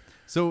right.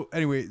 So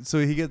anyway,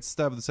 he gets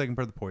stabbed with the second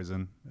part of the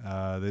poison.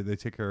 They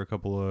take care of a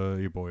couple of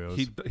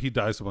Iboyos. He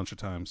dies a bunch of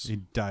times. He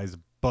dies a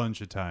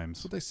bunch of times.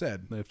 That's what they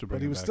said. They have to bring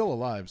but he him was back. still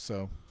alive,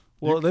 so.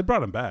 Well, they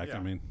brought him back. I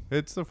mean,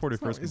 It's the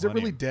 41st. Is it really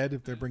millennium. dead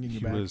if they're bringing you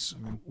he back? was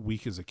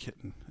weak as a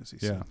kitten, as he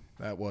Yeah, said.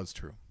 That was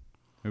true.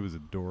 it was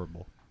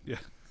adorable. Yeah.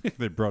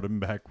 They brought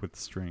him back with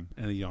string.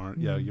 And a yarn,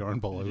 yarn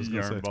ball. I was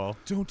going to say. Yarn ball.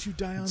 Don't you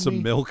die on Some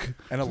me. milk.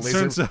 And a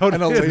Turns laser, out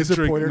and a he had to laser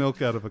drink pointer.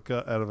 milk out of a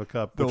cup.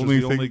 The Which only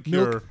is the thing- only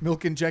cure.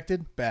 Milk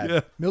injected? Bad.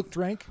 Yeah. Milk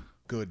drank?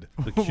 Good.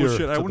 The Oh cure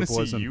shit! I to want the to see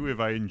poison. you if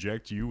I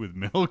inject you with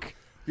milk.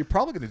 You're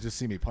probably going to just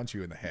see me punch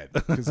you in the head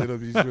because it'll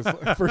be just,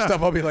 first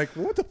off I'll be like,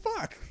 what the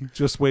fuck?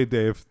 Just wait,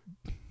 Dave.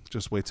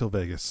 Just wait till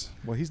Vegas.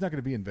 Well, he's not going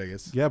to be in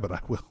Vegas. Yeah, but I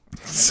will.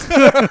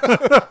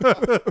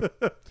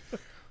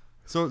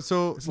 So As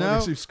long now,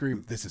 as you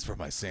scream, this is for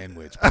my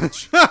sandwich,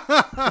 bitch.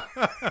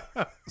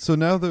 so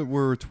now that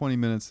we're 20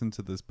 minutes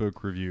into this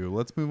book review,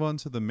 let's move on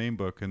to the main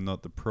book and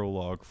not the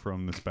prologue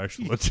from the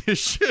special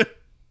edition.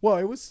 Well,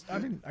 it was. I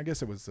mean, I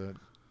guess it was.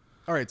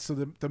 All right. So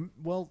the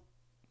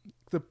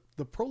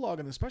prologue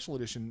in the special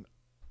edition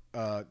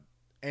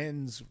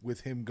ends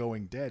with him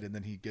going dead, and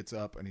then he gets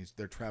up and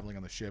they're traveling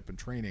on the ship and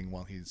training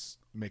while he's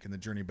making the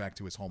journey back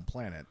to his home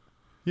planet.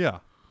 Yeah,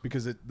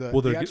 Because the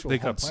They actual got home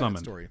planet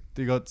summoned. story.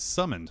 they got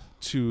summoned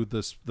To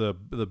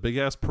the big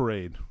ass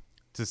parade.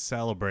 to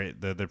celebrate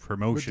the But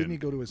promotion. didn't he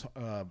go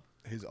to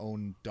his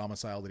own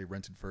domicile that he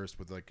rented first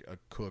with like a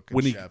cook and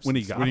When he chefs? when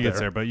he and got stuff? when he gets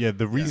there. there? But yeah,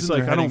 the reason He's they're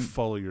like, I don't heading-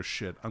 follow your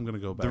shit. I'm gonna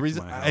go back. the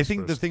reason to my house I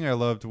think the first. thing I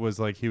loved was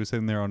like he was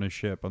sitting there on his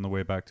ship on the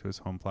way back to his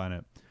home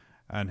planet,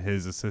 and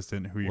his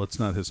assistant who he Well, it's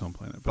not his home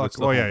planet. But it's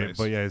the oh home yeah, base.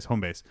 but yeah, his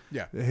home base.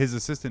 Yeah. His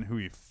assistant who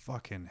he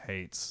fucking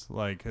hates.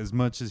 Like as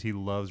much as he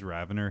loves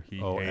Ravener, he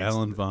hates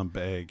Alan von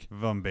Begg.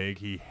 Von Begg.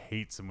 He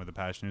hates him with a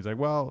passion. He's like,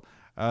 well,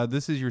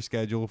 this is your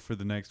schedule for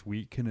the next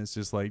week, and it's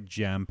just like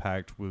jam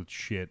packed with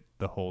shit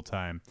the whole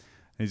time.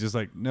 And he's just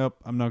like, nope,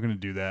 I'm not going to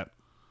do that.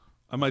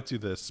 I might do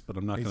this, but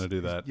I'm not going to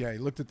do that. Yeah, he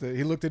looked at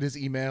his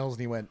emails and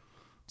he went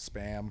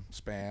spam,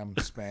 spam,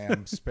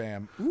 spam,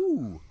 spam.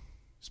 Ooh,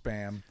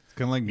 spam. It's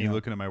kind of like me Yeah.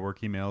 looking at my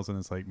work emails, and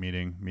it's like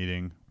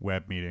meeting,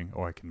 web meeting.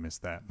 Oh, I can miss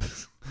that.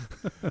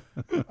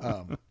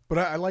 But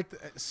I liked.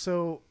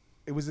 So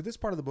it was at this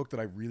part of the book that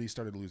I really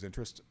started to lose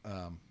interest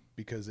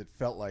because it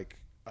felt like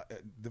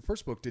the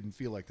first book didn't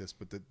feel like this,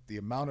 but the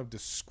amount of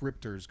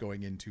descriptors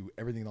going into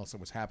everything else that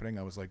was happening,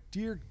 I was like,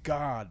 dear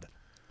God.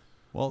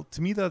 Well,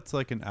 to me, that's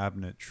like an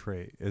Abnett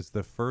trait. It's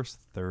the first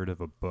third of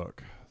a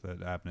book that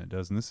Abnett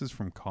does, and this is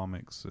from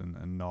comics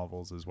and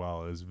novels as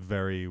well. Is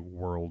very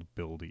world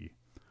buildy,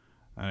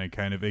 and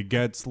it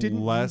gets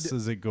Didn't less need-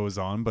 as it goes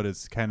on. But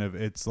it's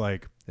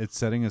like it's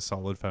setting a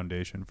solid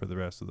foundation for the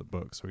rest of the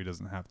book, so he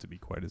doesn't have to be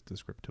quite as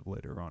descriptive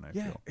later on. I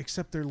feel.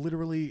 Except they're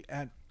literally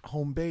at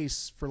home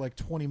base for like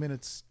 20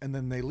 minutes and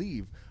then they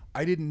leave.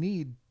 I didn't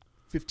need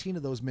 15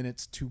 of those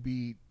minutes to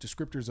be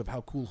descriptors of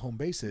how cool home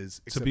base is.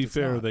 To except be it's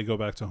fair, not. they go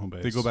back to home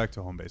base. They go back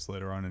to home base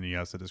later on, and he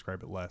has to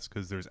describe it less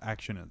because there's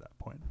action at that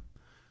point.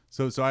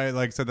 So I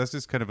like I said that's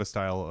just kind of a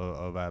style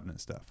of Abnett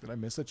stuff. Did I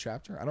miss a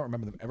chapter? I don't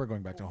remember them ever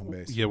going back to home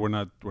base. Yeah, we're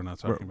not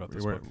talking about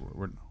this book.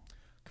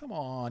 Come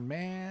on,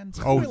 man.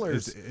 Oh,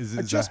 Spoilers. is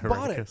I just that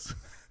bought it.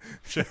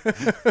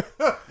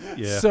 Hereticus?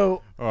 Yeah.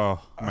 So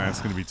Oh man,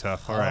 it's gonna be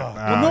tough. All right.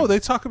 well, no, they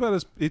talk about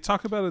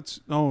it.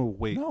 Oh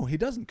wait, no, he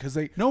doesn't because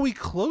they. no, he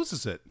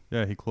closes it.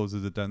 Yeah, he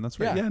closes it down. That's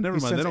right. Yeah, never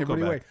he mind. They sends don't go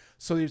everybody back.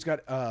 So he's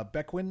got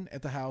Beckwin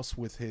at the house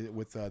with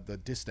the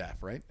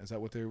distaff, right? Is that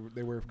what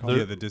they were called?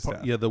 Yeah, the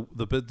distaff. Yeah,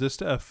 the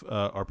distaff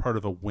are part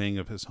of a wing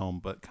of his home,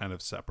 but kind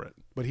of separate.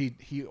 But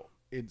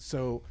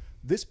so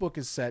this book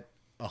is set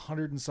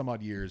 100 and some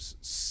odd years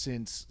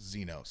since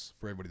Xenos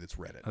for everybody that's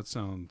read it. That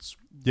sounds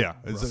Yeah,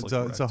 it's roughly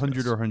correct, 100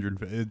 yes. or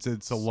 100.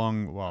 It's a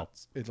long. Well,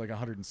 It's like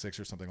 106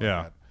 or something Yeah.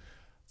 like that.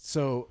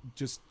 So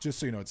just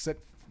so you know, it's set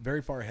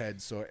very far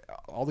ahead. So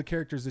all the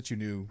characters that you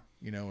knew,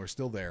 are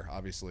still there,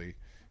 obviously,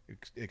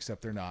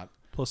 except they're not.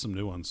 plus some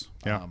new ones.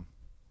 yeah.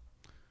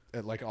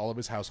 Like all of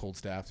his household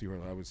staff.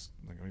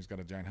 He's got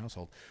a giant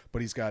household,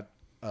 but he's got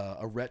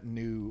a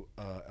retinue.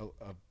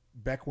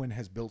 Beckwin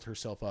has built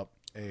herself up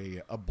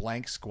a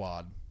blank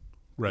squad,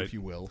 Right. if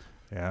you will.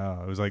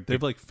 Yeah, it was like They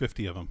have like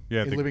 50 of them.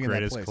 the living in that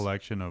greatest place.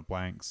 collection of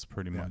blanks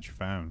pretty much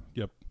found.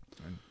 Yep.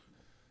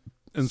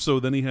 And so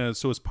then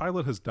his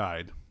pilot has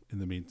died in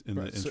the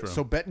Right. intro.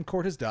 So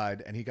Betancourt has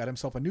died, and he got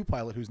himself a new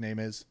pilot whose name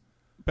is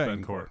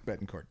Betancourt.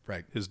 Betancourt.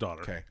 Right. his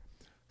daughter. Okay.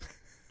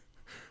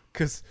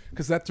 Because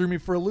that threw me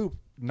for a loop.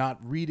 not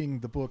reading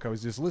the book. I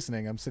was just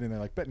listening. I'm sitting there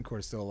like, Betancourt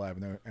is still alive.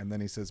 And then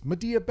he says,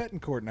 Medea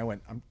Betancourt. And I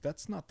went,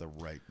 that's not the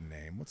right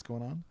name. What's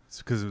going on? It's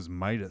because it was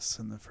Midas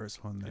in the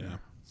first one there. Yeah.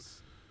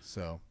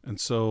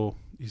 So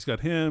he's got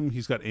him.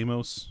 He's got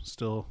Amos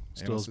still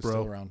Amos his is bro.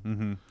 still around.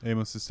 Mm-hmm.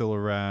 Amos is still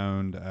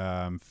around.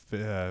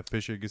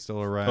 Fishig is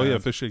still around. Oh yeah,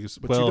 Fishig is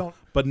But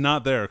but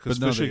not there because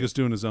But no, Fishig is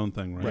doing his own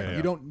thing, right? Right.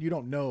 Yeah. You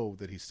don't know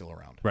that he's still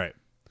around. Right.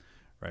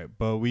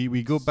 But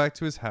we go back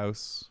to his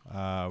house.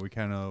 We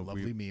kind of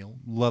Lovely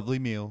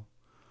meal.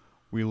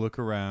 We look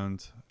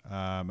around,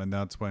 and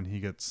that's when he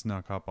gets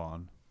snuck up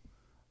on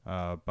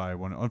by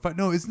one. In fact,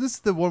 no, isn't this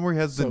the one where he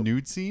has the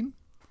nude scene?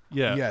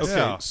 Yeah.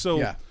 Yes. Okay.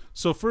 Yeah.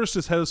 So first,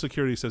 his head of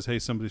security says, "Hey,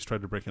 somebody's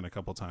tried to break in a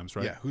couple times,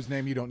 right?" Yeah, whose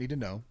name you don't need to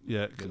know.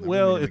 Yeah. You'll never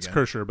Well, meet him it's again.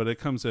 Kirscher, but it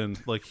comes in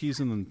like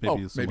he's in the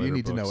maybe. some maybe you later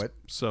need to know books. it.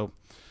 So,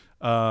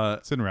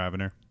 It's in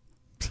Ravener.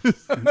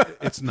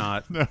 it's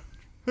not.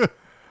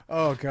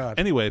 Oh God.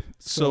 Anyway,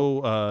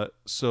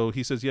 so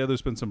he says, yeah,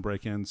 there's been some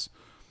break-ins.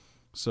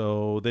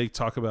 So they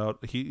talk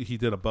about he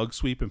did a bug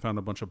sweep and found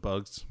a bunch of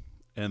bugs,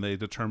 and they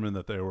determined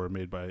that they were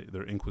made by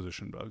their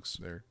Inquisition bugs.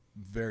 They're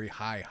very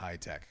high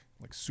tech,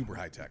 like super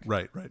high tech.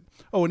 Right.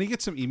 Oh, and he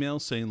gets some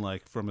emails saying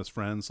like from his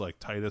friends like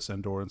Titus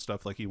Endor and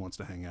stuff, like he wants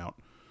to hang out,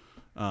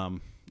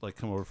 like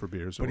come over for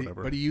beers or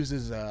whatever. But he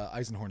uses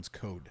Eisenhorn's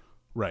code.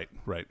 Right.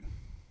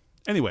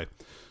 Anyway,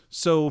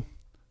 so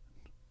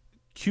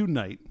cue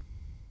night,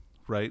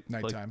 right?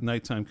 Nighttime. Like,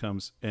 nighttime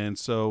comes, and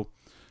so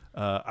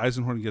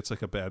Eisenhorn gets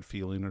like a bad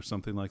feeling or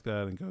something like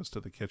that, and goes to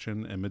the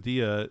kitchen. And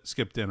Medea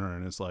skipped dinner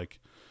and is like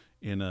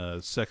in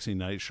a sexy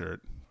nightshirt,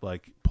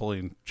 like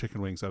pulling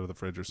chicken wings out of the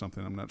fridge or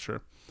something. I'm not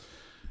sure.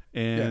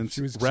 And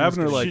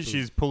Ravner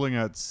she's pulling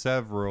out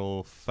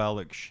several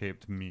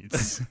phallic-shaped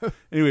meats.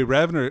 Anyway,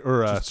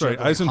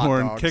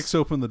 Eisenhorn dogs. kicks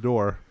open the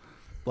door,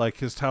 like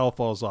his towel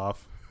falls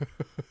off.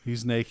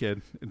 He's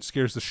naked and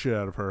scares the shit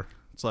out of her.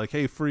 It's like,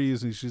 hey,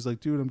 freeze. And she's like,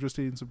 dude, I'm just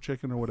eating some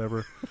chicken or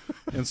whatever.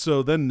 And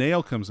so then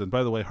Nail comes in.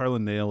 By the way,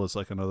 Harlan Nail is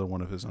like another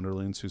one of his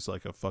underlings who's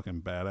like a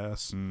fucking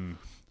badass.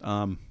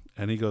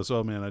 And he goes,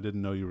 oh, man, I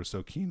didn't know you were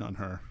so keen on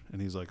her.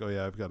 And he's like, oh,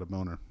 yeah, I've got a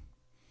boner.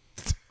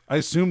 I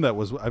assumed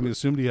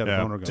he had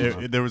a boner going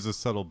on. There was a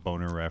subtle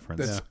boner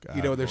reference.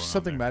 There's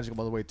something magical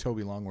by the way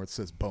Toby Longworth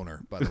says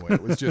boner, by the way.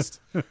 It was just...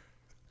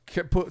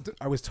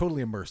 I was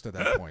totally immersed at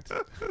that point.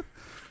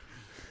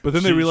 But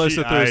then they realized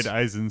that there's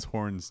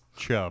Eisenhorn's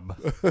chub.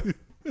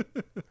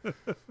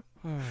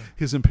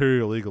 his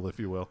imperial eagle, if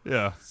you will.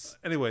 Yeah.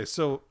 Anyway,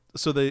 so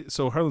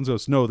Harlan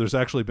goes, no, there's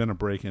actually been a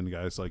break-in,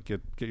 guys. Like,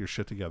 get your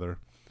shit together.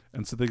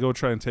 And so they go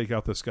try and take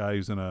out this guy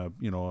who's in a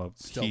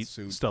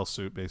stealth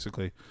suit,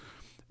 basically.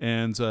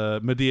 And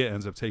Medea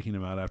ends up taking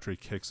him out after he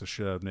kicks the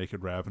shit out of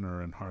naked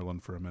Ravener and Harlan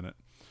for a minute.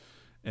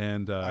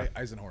 And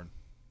Eisenhorn.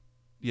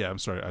 Yeah, I'm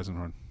sorry,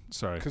 Eisenhorn.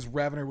 Sorry, because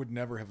Ravener would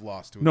never have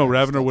lost. No,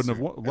 Ravener wouldn't have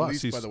lost.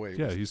 At least, by the way,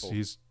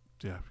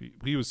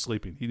 he was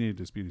sleeping. He needed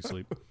his beauty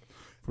sleep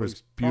for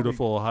his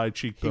beautiful high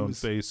cheekbone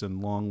face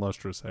and long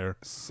lustrous hair.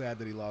 Sad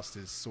that he lost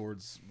his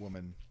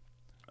swordswoman.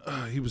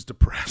 He was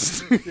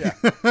depressed. Yeah.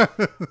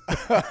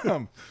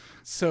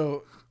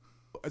 So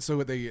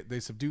they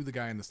subdue the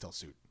guy in the stealth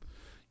suit.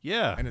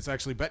 Yeah, and it's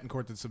actually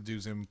Betancourt that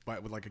subdues him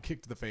with like a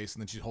kick to the face,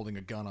 and then she's holding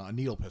a gun, a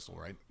needle pistol,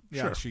 right?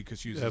 Yeah, sure. Because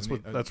she that's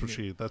what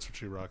she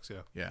rocks.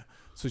 Yeah, yeah.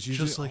 So she's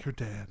just like her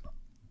dad.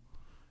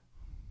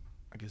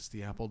 I guess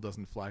the apple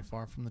doesn't fly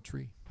far from the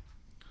tree.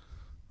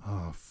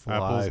 Oh,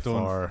 fly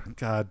far!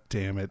 God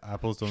damn it!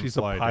 Apples don't. She's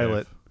fly, a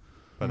pilot, Dave,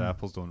 but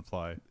apples don't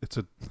fly. It's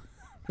a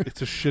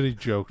shitty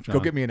joke, John. Go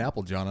get me an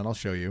apple, John, and I'll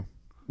show you.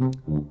 I'll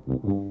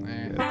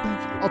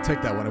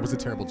take that one. It was a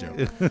terrible joke.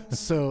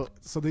 So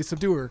they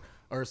subdue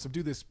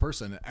this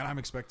person, and I'm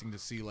expecting to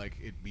see like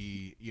it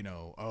be,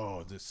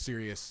 this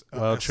serious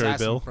Cherry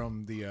Bill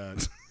from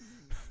the.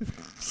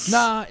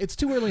 Nah, it's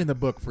too early in the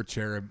book for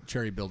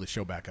Cherry Bill to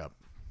show back up.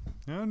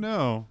 Oh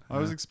no, I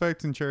was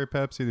expecting Cherry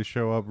Pepsi to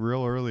show up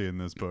real early in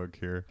this book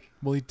here.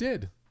 Well, he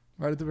did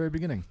right at the very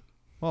beginning.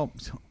 Well,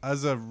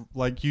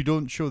 you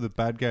don't show the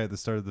bad guy at the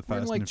start of the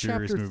Fast and the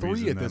Furious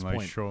movies and then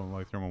show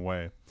him throw him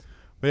away.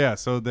 But yeah,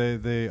 so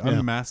they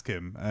unmask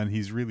him, and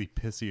he's really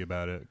pissy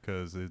about it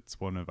because it's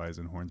one of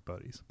Eisenhorn's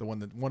buddies.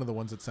 One of the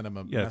ones that sent him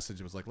a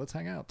message was like, "Let's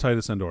hang out."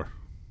 Titus Endor.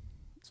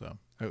 So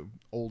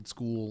old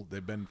school.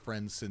 They've been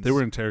friends since they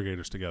were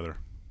interrogators together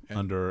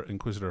under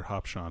Inquisitor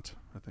Hopshant,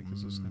 I think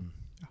is his name.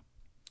 Yeah.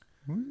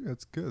 Ooh,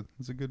 that's good.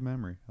 That's a good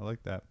memory. I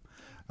like that.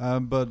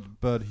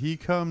 But he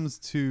comes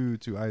to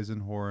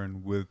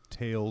Eisenhorn with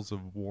tales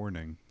of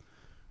warning.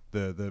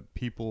 The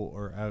people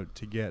are out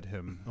to get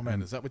him. Oh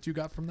man, is that what you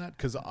got from that?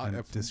 Because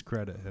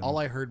discredit him. All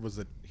I heard was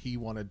that he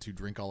wanted to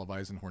drink all of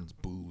Eisenhorn's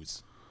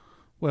booze.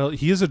 Well,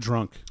 he is a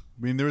drunk.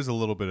 I mean, there is a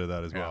little bit of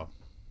that as well.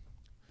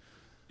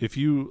 If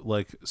you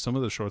like some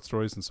of the short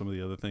stories and some of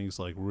the other things,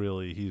 like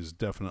really, he's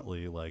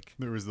definitely like.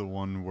 There was the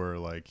one where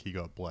like he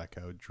got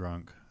blackout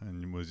drunk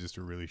and was just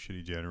a really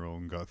shitty general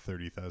and got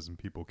 30,000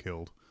 people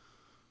killed.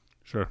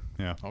 Sure.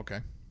 Yeah. Okay.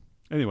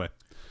 Anyway.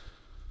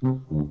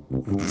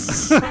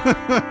 It's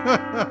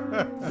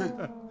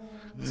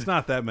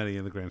not that many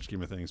in the grand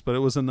scheme of things, but it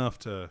was enough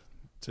to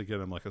to get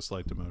him like a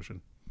slight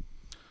demotion.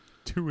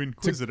 To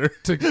Inquisitor.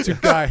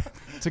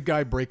 to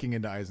guy breaking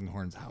into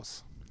Eisenhorn's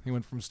house. He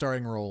went from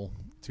starring role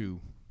to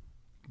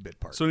bit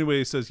part. So anyway,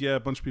 he says, yeah, a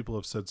bunch of people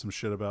have said some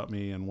shit about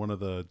me, and one of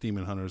the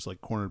demon hunters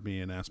like cornered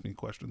me and asked me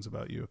questions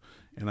about you,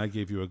 and I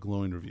gave you a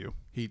glowing review.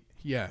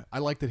 I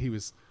like that he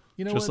was,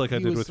 just like I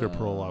did with your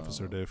parole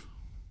officer, Dave.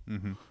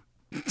 Mm-hmm.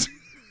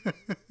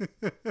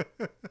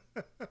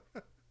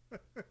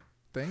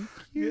 Thank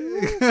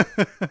you.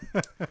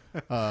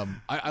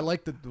 I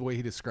like the way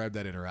he described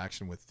that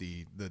interaction with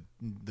the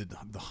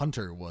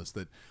hunter was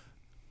that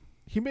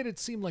he made it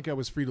seem like I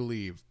was free to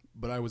leave,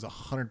 but I was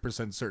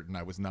 100% certain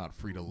I was not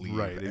free to leave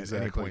at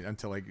any point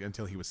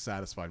until he was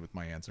satisfied with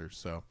my answer.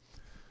 So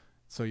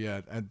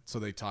yeah, and so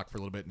they talk for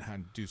a little bit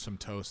and do some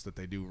toast that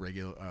they do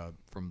regular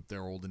from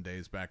their olden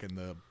days back in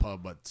the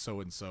pub at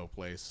so and so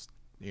place,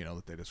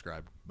 that they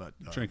described. But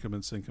drink him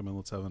and sink him and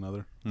let's have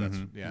another. That's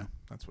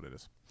that's what it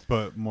is.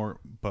 But more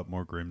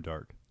grim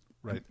dark.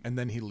 Right. And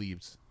then he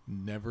leaves,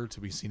 never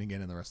to be seen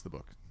again in the rest of the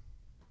book.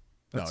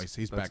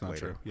 He's back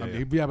later.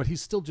 Yeah, but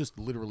he's still just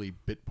literally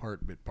bit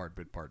part.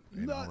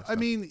 I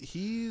mean,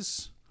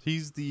 he's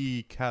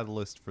the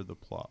catalyst for the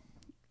plot.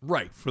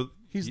 Right.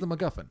 He's the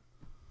MacGuffin.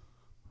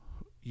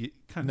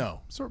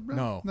 No,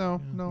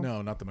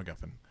 not the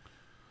MacGuffin.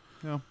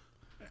 No.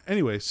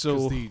 Anyway,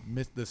 so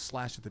the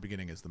slash at the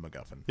beginning is the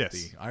MacGuffin.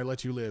 Yes. I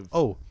let you live.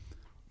 Oh,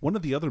 one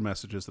of the other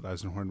messages that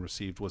Eisenhorn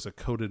received was a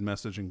coded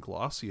message in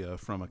Glossia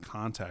from a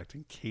contact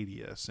in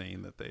Cadia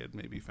saying that they had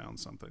maybe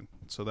found something.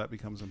 So that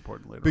becomes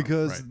important later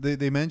because on.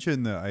 they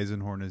mentioned that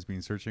Eisenhorn has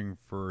been searching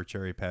for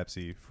Cherry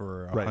Pepsi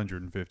for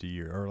 150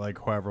 years, or like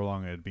however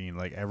long it had been,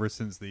 like ever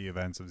since the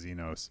events of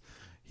Xenos.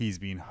 He's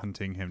been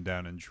hunting him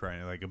down and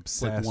trying, like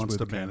obsessed wants with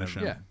to banish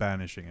him.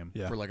 banishing him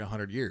for like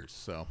 100 years.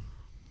 So,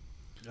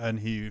 and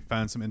he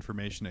found some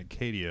information at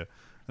Cadia.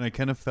 And I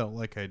kind of felt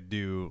like I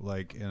do,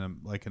 like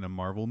in a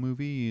Marvel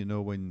movie,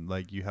 when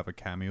like you have a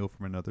cameo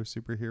from another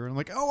superhero. And I'm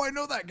like, oh, I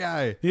know that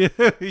guy. Yeah,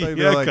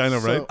 like, kind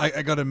of right.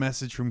 I got a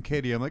message from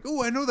Katie. I'm like,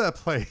 oh, I know that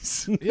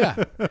place. Yeah.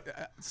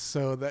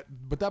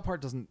 But that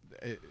part doesn't.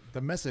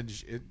 The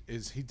message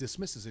is he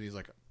dismisses it. He's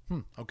like,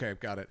 okay, I've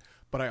got it.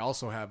 But I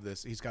also have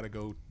this. He's got to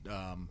go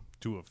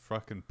to a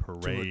fucking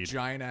parade, to a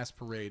giant ass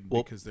parade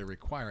because they're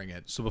requiring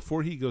it. So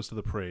before he goes to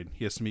the parade,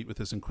 he has to meet with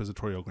his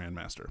Inquisitorial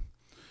Grandmaster.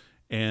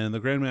 And the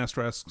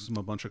Grandmaster asks him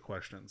a bunch of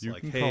questions.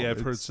 Like, hey, I've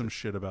heard some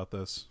shit about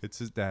this. It's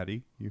his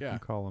daddy. You can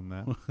call him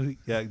that.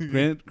 Yeah,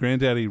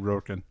 Granddaddy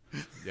Rorkin.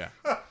 Yeah.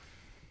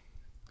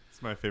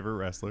 It's my favorite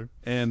wrestler.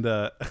 And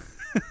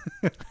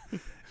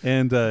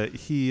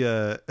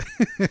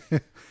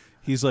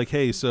he's like,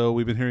 hey, so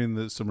we've been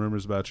hearing some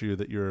rumors about you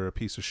that you're a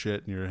piece of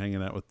shit and you're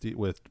hanging out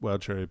with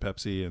Wild Cherry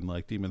Pepsi and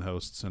like demon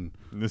hosts. And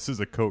this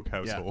is a Coke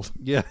household.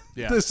 Yeah.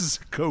 This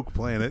is a Coke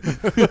planet.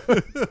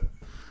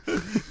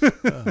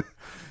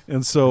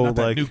 And so, not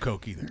that like, new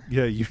Coke either.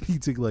 Yeah, you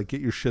need to like get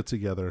your shit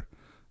together,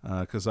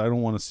 because I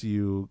don't want to see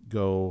you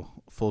go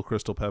full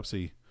Crystal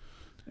Pepsi.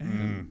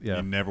 And, you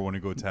never want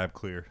to go tab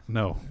clear.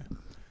 No,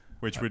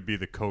 which would be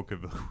the Coke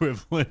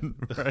equivalent,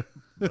 right?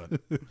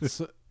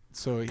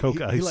 So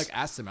he like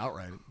asks him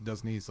outright,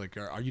 doesn't he? He's like,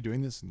 "Are you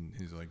doing this?" And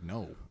he's like,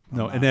 "No,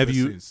 no." And have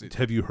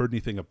you heard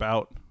anything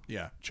about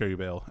Cherry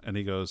Bale? And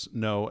he goes,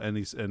 "No." And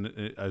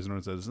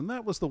Eisenhorn says, "And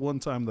that was the one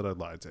time that I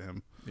lied to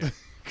him." Yeah.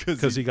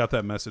 Because he got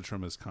that message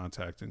from his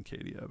contact in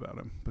Cadia about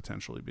him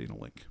potentially being a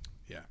link.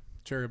 Yeah.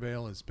 Cherry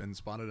Bale has been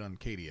spotted on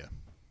Cadia.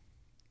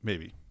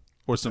 Maybe.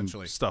 Or some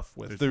stuff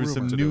with. There's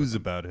some news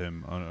about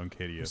him on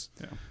Cadia.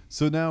 Yeah.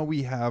 So now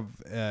we have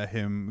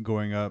him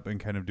going up and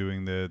kind of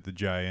doing the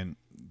giant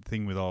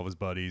thing with all of his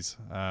buddies.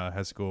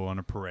 Has to go on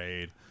a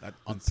parade.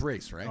 On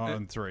Thrace, right?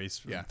 On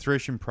Thrace. Yeah.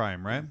 Thracian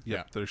Prime, right?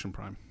 Yeah, Thracian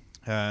Prime.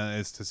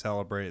 Is to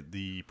celebrate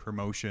the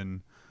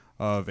promotion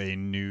of a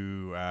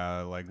new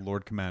like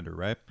Lord Commander,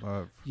 right?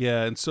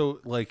 Yeah, and so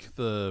like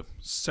the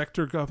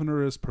sector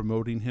governor is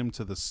promoting him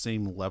to the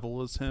same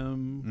level as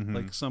him,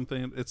 like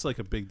something. It's like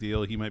a big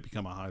deal. He might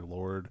become a High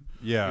Lord.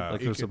 Yeah, like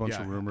there's a bunch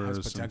of rumors.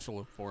 Has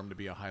potential for him to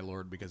be a High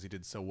Lord because he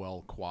did so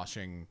well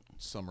quashing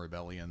some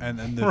rebellion and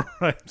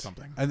the,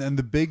 something. And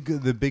the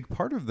big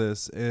part of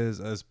this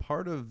is, as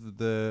part of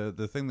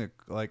the thing that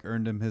like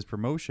earned him his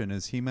promotion,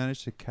 is he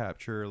managed to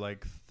capture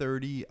like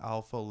 30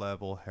 alpha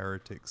level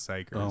heretic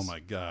psychers. Oh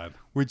my god.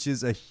 Which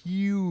is a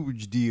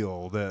huge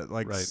deal that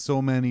like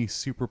so many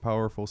super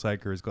powerful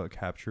psychers got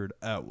captured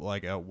at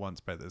once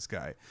by this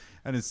guy.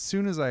 And as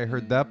soon as I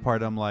heard that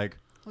part, I'm like,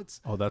 that's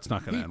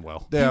not going to end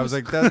well. Yeah, I was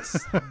like,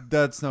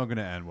 that's not going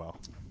to end well.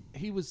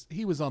 He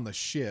was on the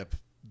ship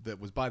that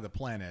was by the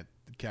planet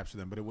that captured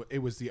them, but it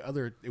was the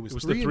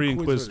three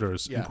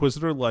Inquisitors. Yeah.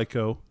 Inquisitor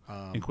Lyco,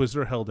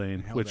 Inquisitor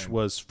Haldane, which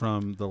was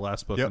from the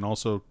last book, and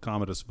also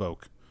Commodus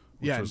Voke.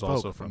 Which was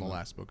also from the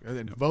last book. And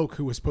then Voke,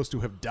 who was supposed to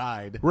have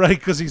died. Right,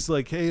 because he's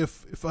like, hey,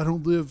 if I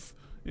don't live,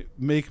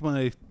 make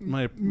my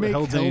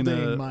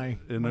Haldane my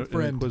an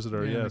friend.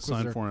 Inquisitor. Yeah,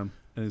 sign for him.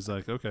 And he's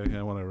like, okay,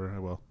 yeah, whatever, I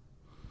will.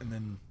 And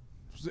then...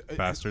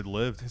 Bastard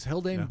lived. Has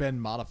Haldane been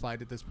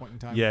modified at this point in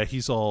time? Yeah,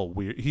 he's all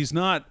weird. He's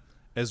not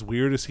as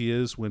weird as he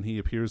is when he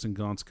appears in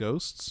Gaunt's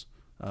Ghosts.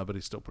 but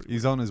he's still pretty.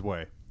 He's on his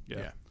way.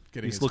 Yeah.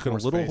 Getting He's his looking a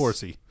horse little face.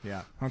 horsey.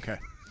 Yeah. Okay.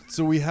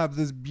 So we have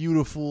this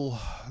beautiful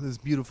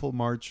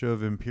march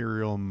of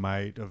Imperial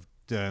might of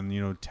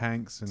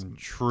tanks and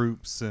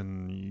troops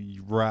and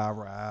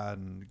rah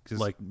and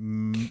just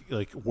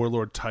Like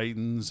Warlord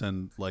Titans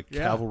and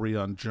cavalry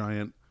on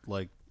giant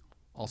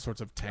all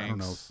sorts of I don't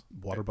know, tanks.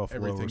 water buffalo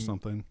everything. or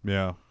something.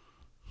 yeah.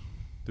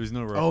 There's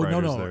no Rough Oh no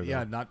Riders no there,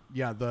 yeah though. not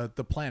yeah the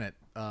planet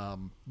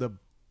the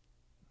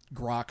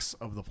groks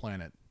of the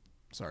planet.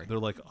 Sorry. They're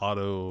like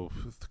auto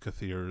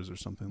Cathirs or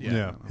something. Yeah.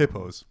 Yeah, Like that.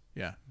 hippos,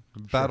 Yeah.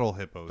 battle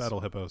hippos.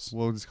 Battle hippos.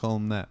 We'll just call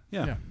them that.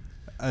 Yeah. Yeah.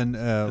 And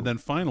And then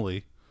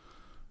finally,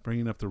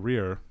 bringing up the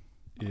rear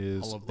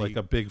is All of like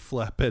the- a big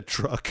flatbed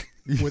truck.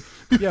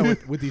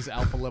 with these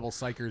alpha level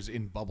psychers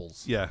in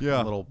bubbles. yeah.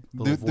 yeah, Little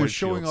they're void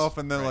showing shields. off,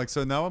 and then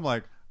so now I'm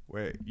like,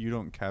 wait, you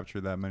don't capture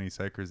that many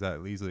psychers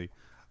that easily.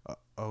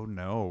 Oh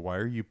no, why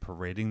are you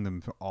parading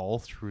them all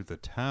through the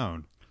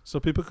town? So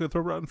people could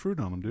throw rotten fruit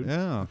on them, dude.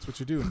 Yeah. That's what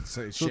you're doing.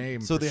 Say So,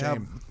 shame. so for they have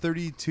shame.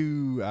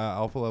 32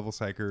 alpha level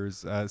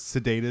psychers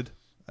sedated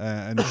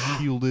and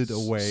shielded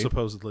away.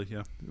 Supposedly,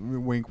 yeah.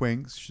 Wink,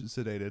 wink,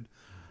 sedated.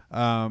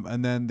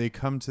 And then they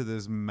come to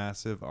this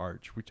massive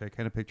arch, which I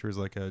kind of picture as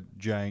like a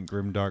giant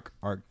grimdark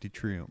Arc de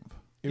Triomphe.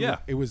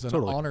 It was an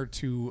totally. honor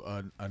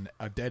to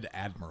a dead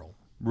admiral.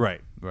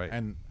 Right.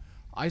 And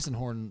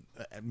Eisenhorn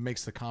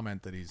makes the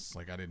comment that he's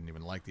like, I didn't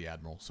even like the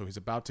admiral. So he's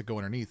about to go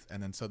underneath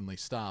and then suddenly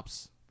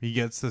stops He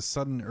gets the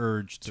sudden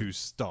urge to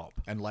stop.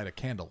 and light a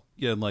candle.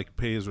 Yeah, and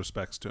pay his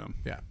respects to him,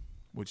 Yeah.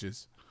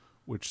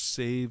 Which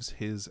saves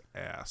his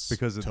ass.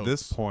 Because at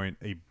this Totes. point,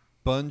 a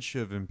bunch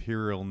of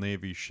Imperial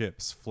Navy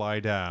ships fly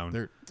down.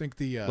 they're think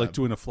the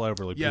doing a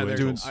flyover, like yeah, Blue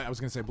they're Angels. I was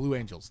gonna say Blue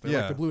Angels. They're Yeah.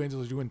 like the Blue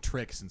Angels are doing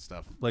tricks and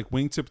stuff. Like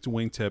wingtip to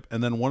wingtip,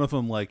 and then one of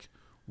them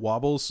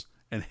wobbles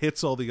and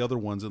hits all the other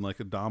ones in a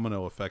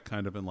domino effect,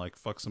 kind of, and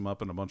fucks them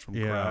up, and a bunch of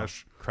them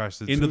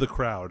crashes into the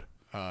crowd.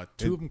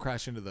 Two of them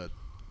crash into the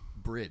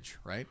bridge,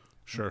 right?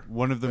 Sure.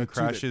 One of them two that-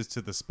 crashes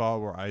to the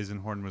spot where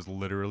Eisenhorn was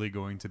literally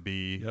going to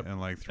be Yep. in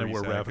 3 And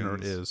where seconds.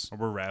 Ravener is. Or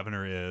where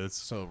Ravener is.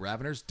 So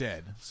Ravener's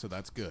dead, so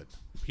that's good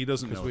He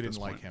doesn't know because we at this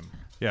didn't like point. him.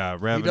 Yeah,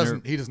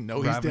 Ravener. He doesn't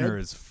know he's Ravener dead?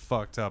 is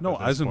fucked up. No,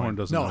 at this Eisenhorn point.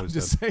 doesn't No, know I'm he's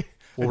just dead. saying.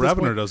 Well, at this Ravener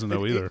point, doesn't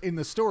know either. In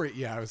the story,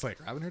 yeah, I was like,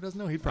 Ravener doesn't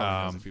know. He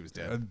probably knows if he was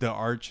dead. The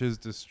arch is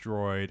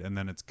destroyed, and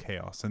then it's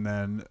chaos. And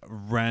then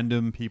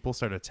random people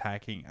start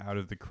attacking out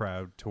of the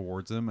crowd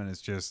towards him, and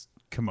it's just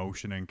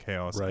commotion and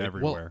chaos Right.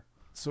 everywhere.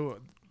 So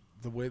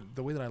the way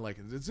that I like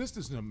it, this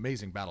is an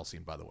amazing battle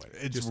scene, by the way.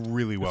 It's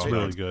really well It's done.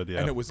 really good, yeah.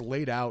 And it was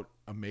laid out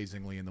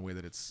amazingly in the way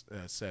that it's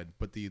said.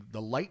 But the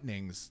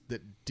lightnings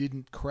that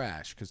didn't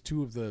crash, because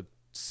two of the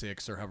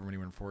 6 or however many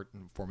were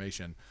in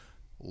formation,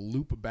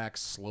 loop back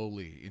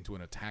slowly into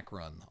an attack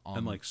run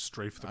on And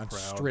strafe the and crowd.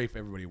 strafe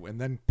everybody, and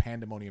then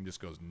pandemonium just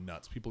goes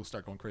nuts. People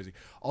start going crazy.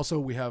 Also,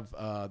 we have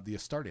the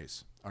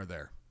Astartes are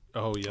there.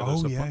 Oh yeah,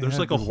 Oh, there's yeah, there's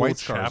yeah, a the whole White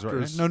Scars, chapter.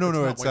 right? No, not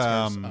it's White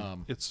Scars,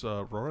 It's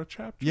Aurora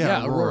chapter.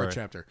 Yeah, Aurora Aurora.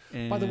 chapter.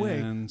 By the way,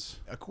 And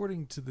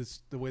according to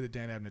the way that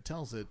Dan Abnett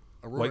tells it,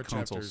 Aurora White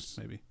chapters consoles,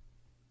 maybe.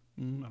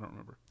 I don't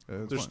remember.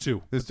 It's There's fine.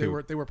 2. There's they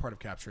 2. were part of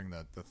capturing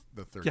the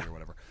 30 Yeah. or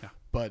whatever. Yeah.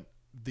 But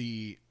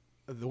the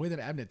way that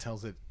Abnett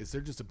tells it is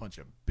they're just a bunch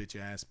of bitch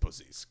ass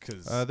pussies.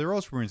 Because They're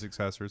Ultramarine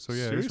successors, so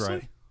yeah, he's Seriously?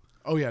 right.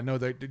 oh yeah, no,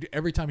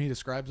 every time he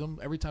describes them,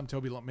 every time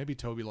Toby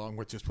Long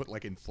would just put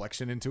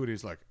inflection into it.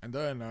 He's like, and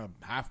then a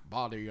half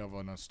body of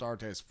an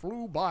Astartes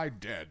flew by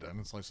dead, and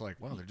it's like,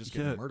 well, they're just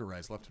getting Yeah.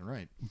 murderized left and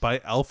right. By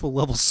alpha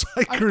level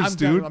psychers,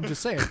 dude. I'm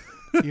just saying,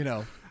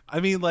 I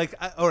mean,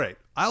 all right,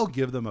 I'll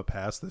give them a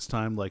pass this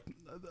time.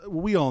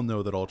 We all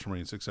know that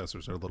Ultramarine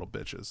successors are little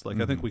bitches.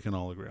 I think we can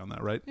all agree on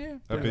that, right? yeah,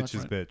 A pretty bitch much.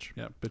 is bitch.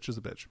 Yeah, bitch is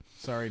a bitch.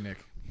 Sorry, Nick.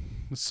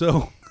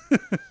 So,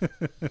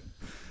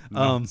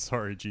 No,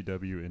 sorry,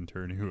 GW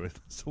intern who has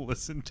to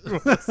listen to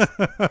us.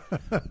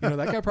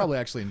 That guy probably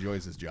actually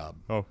enjoys his job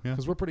Oh, yeah.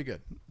 because we're pretty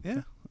good.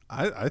 yeah,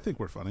 I think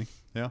we're funny.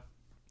 Yeah.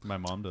 My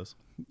mom does.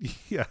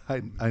 Yeah,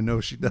 I know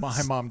she does.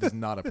 My mom does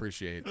not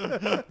appreciate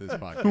this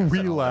podcast. We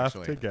at all, laugh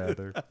actually.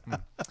 together.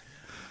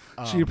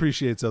 She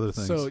appreciates other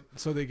things.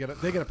 So they get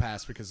a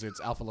pass because it's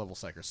alpha level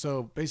psychers.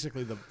 So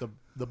basically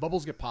the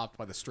bubbles get popped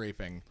by the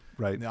strafing.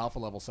 Right. And the alpha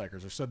level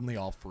psychers are suddenly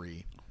all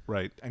free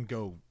right. and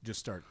just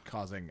start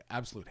causing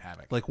absolute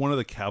havoc. One of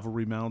the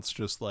cavalry mounts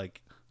just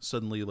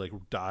suddenly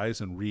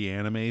dies and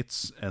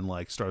reanimates and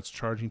starts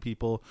charging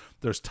people.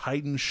 There's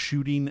Titans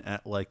shooting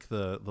at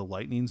the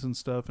lightnings and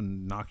stuff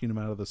and knocking them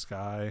out of the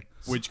sky.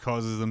 Which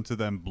causes them to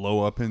then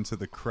blow up into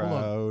the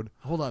crowd.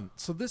 Hold on.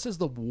 So this is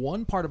the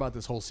one part about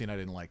this whole scene I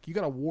didn't like. You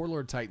got a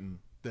warlord Titan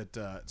that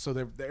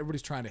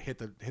everybody's trying to hit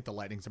the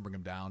lightnings and bring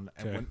them down.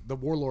 And Okay. when the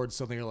warlords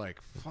suddenly are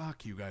like,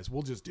 "Fuck you guys,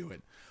 we'll just do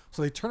it."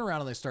 So they turn around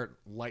and they start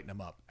lighting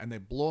them up, and they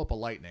blow up a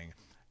lightning,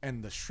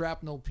 and the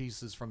shrapnel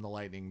pieces from the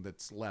lightning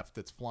that's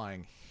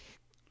flying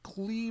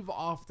cleave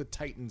off the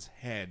Titan's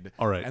head.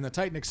 All right. And the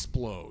Titan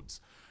explodes.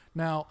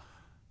 Now,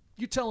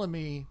 you telling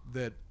me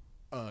that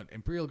an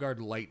Imperial Guard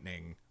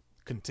lightning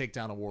can take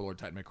down a warlord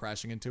Titan by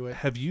crashing into it?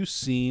 Have you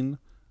seen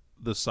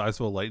the size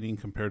of a lightning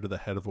compared to the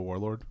head of a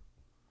warlord?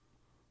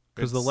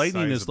 Because the It's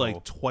lightning is sizable.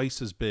 like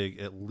twice as big,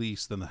 at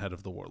least, than the head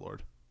of the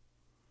warlord.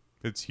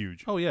 It's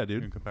huge. Oh yeah,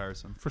 dude, in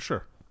comparison. for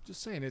sure.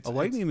 Just saying, A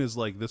lightning is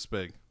like this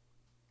big.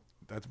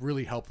 that's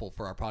really helpful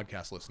for our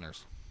podcast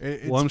listeners.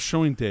 Well, I'm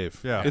showing Dave.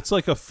 Yeah. It's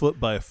like a foot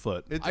by a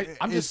foot. I'm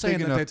it's just saying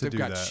big that enough to they've do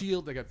got that.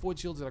 shield, they got void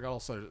shields, they got all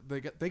sorts.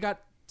 They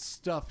got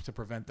stuff to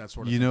prevent that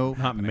sort of. You thing know,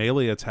 from Not happening.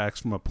 melee attacks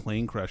from a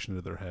plane crashing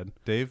into their head.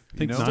 Dave. I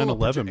think you know, Still a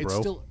 9/11, proje- it's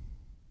bro. still-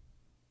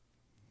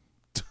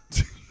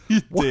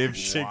 Dave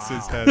shakes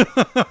his head.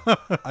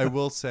 I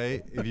will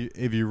say,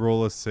 if you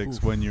roll a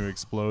 6 when you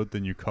explode,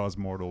 then you cause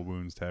mortal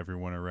wounds to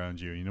everyone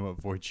around you. You know what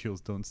void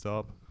shields don't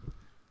stop?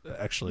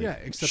 Actually, Yeah,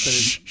 except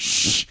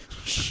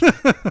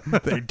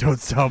that They don't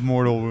stop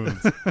mortal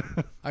wounds.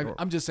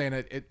 I'm just saying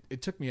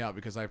it took me out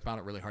because I found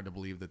it really hard to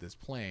believe that this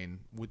plane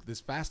with this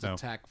fast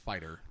attack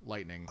fighter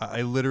lightning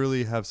I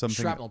literally have something.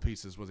 shrapnel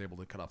pieces was able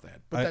to cut off the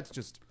head. But I- that's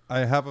just I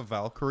have a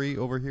Valkyrie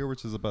over here,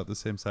 which is about the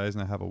same size,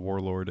 and I have a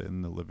Warlord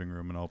in the living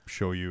room, and I'll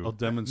show you. I'll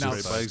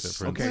demonstrate Now- by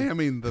difference. Okay.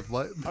 slamming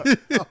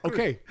the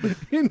okay.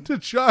 into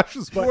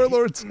Josh's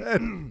warlord's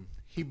head.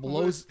 He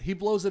blows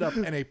it up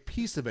and a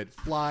piece of it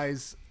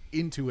flies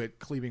into it,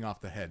 cleaving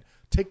off the head.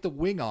 Take the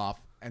wing off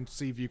and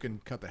see if you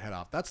can cut the head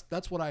off.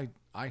 That's what I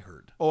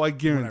heard. Oh, I read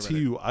guarantee it.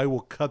 you, I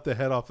will cut the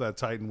head off that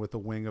Titan with the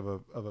wing of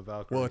a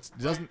Valkyrie. Well,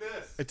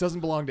 it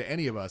doesn't belong to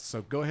any of us.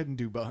 So go ahead and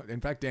do both.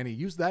 In fact, Danny,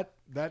 use that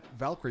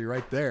Valkyrie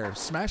right there.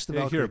 Smash the Yeah,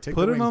 Valkyrie. here, Take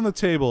put the it wing. on the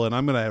table, and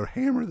I'm gonna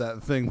hammer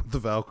that thing with the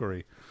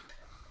Valkyrie.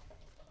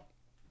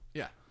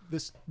 Yeah,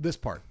 this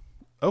part.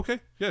 Okay,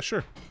 yeah,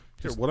 sure.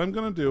 Here, what I'm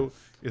gonna do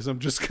is I'm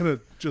just gonna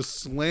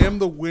slam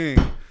the wing.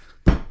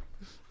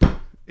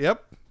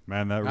 Yep.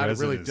 Man, that God, it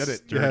resin really is did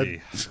it.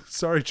 sturdy.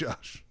 Sorry,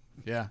 Josh.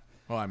 Yeah.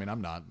 Well, I mean,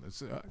 I'm not.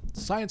 It's,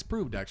 science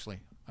proved, actually.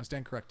 I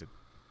stand corrected.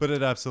 But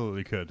it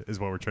absolutely could, is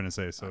what we're trying to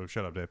say. So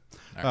shut up, Dave.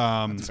 All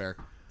right, that's fair.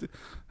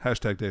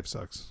 Hashtag Dave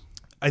sucks.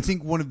 I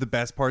think one of the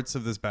best parts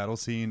of this battle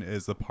scene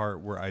is the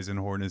part where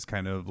Eisenhorn is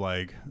kind of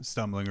like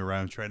stumbling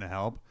around trying to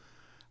help,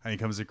 and he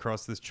comes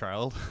across this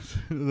child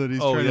that he's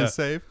trying yeah. to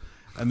save,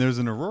 and there's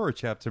an Aurora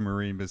chapter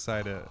Marine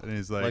beside it, and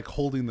he's Like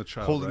holding the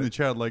child. holding right? the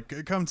child,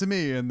 like, come to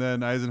me, and then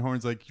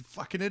Eisenhorn's like, you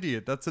fucking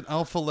idiot, that's an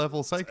alpha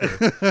level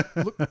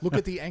psyker. Look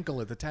at the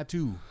ankle at the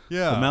tattoo.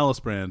 Yeah, The Malleus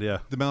brand, yeah.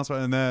 the mouse,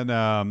 and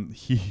then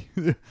he,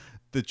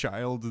 the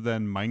child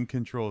then mind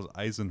controls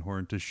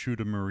Eisenhorn to shoot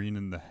a Marine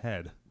in the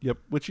head. Yep,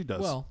 which he does.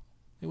 Well,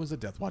 it was a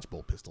Death Watch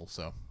bolt pistol,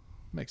 so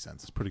makes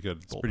sense. it's pretty good.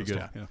 Bolt pretty good.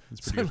 pistol, Yeah.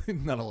 It's pretty good.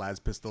 Certainly not a las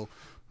pistol.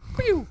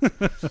 Pew!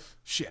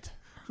 Shit.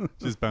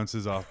 Just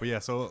bounces off, but yeah,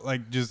 so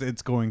like, just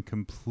it's going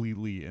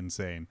completely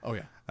insane. Oh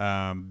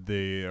yeah.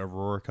 The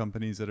Aurora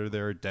companies that are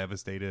there are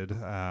devastated.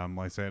 Like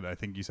I said, I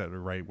think you said it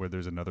right, where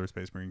there's another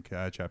Space Marine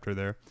chapter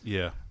there.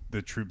 Yeah.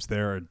 The troops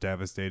there are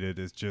devastated.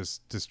 It's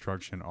just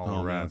destruction all Oh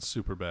man, around. it's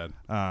super bad.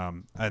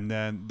 And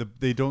then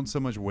they don't so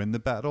much win the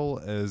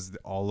battle as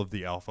all of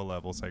the alpha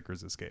level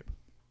psychers escape.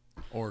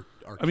 Or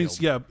are I mean,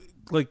 killed. yeah,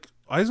 like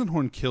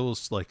Eisenhorn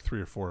kills like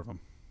 3 or 4 of them.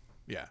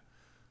 Yeah.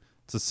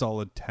 It's a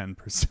solid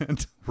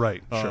 10%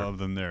 Right. Sure. of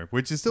them there,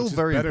 which is still Which is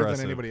very better impressive.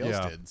 than anybody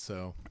else Yeah. did.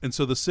 So And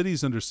so the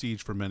city's under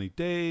siege for many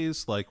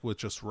days, like with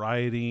just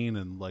rioting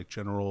and like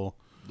general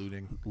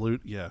looting.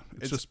 loot. Yeah,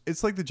 it's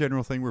It's like the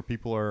general thing where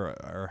people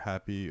are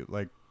happy,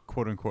 like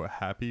quote unquote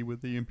happy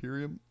with the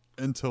Imperium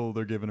until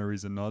they're given a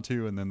reason not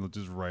to, and then they'll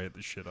just riot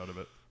the shit out of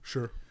it.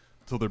 sure.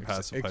 Until they're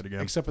pacified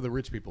again. Except for the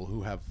rich people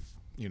who have,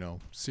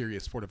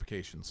 serious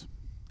fortifications.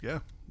 Yeah,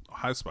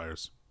 high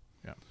spires.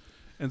 Yeah.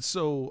 And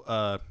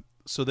so,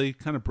 so they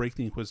kind of break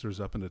the Inquisitors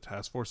up into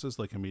task forces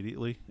like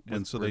immediately, and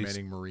With so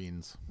remaining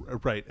Marines.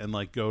 right, and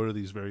like go to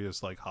these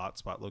various like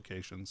hotspot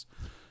locations,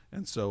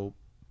 and so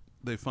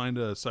they find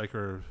a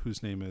psyker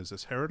whose name is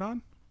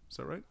Herodon. Is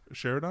that right?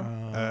 Sheridan?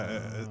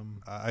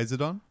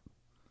 Izadon?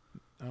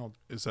 I don't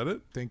Is that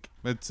it? think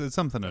It's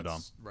something Adon.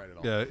 that's right at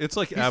all. Yeah, it's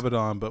like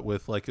Abaddon, but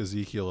with like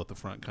Ezekiel at the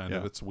front, kind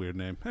of. Yeah. It's a weird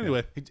name.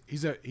 Anyway,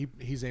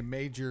 He's a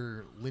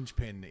major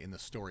linchpin in the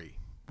story.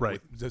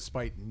 Right.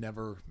 Despite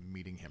never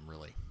meeting him,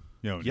 really.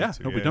 You don't yeah, need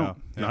to, no, we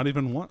don't. Yeah. Not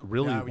even one.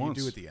 Really, Yeah, you once.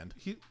 do at the end.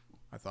 He,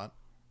 I thought.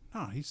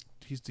 no, he's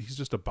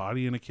just a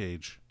body in a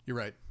cage. You're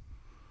right.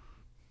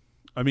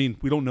 I mean,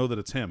 we don't know that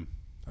it's him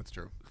That's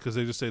true. because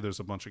they just say there's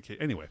a bunch of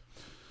anyway.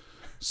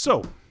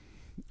 So,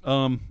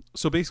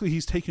 so basically,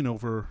 he's taken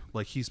over.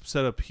 Like he's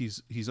set up.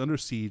 He's under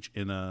siege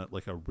in a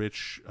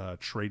rich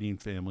trading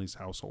family's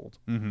household,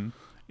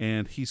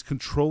 and he's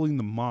controlling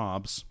the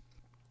mobs.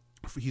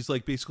 He's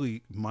like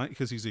basically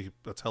because he's a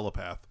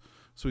telepath,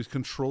 so he's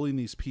controlling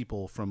these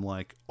people from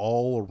like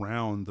all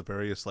around the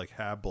various like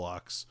hab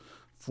blocks,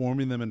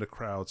 forming them into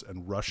crowds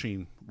and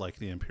rushing like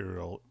the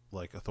imperial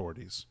like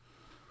authorities.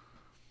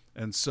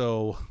 And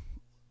so,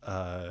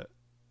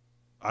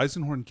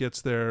 Eisenhorn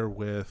gets there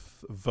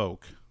with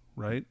Voke,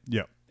 right?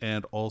 Yeah.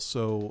 And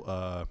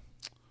also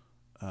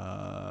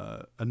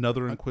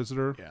another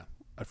Inquisitor. Yeah.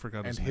 I forgot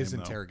And his his name,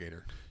 though.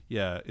 interrogator.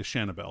 Yeah, is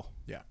Shanabel.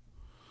 Yeah.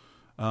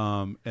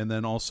 And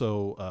then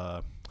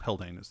also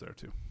Haldane is there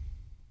too.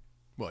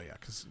 Well, yeah,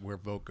 because where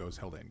Vogue goes,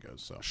 Haldane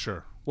goes. So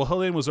Sure. Well,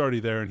 Haldane was already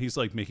there, and he's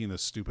like making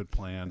this stupid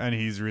plan. And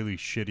he's really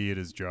shitty at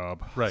his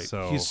job. Right.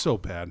 So He's so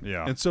bad.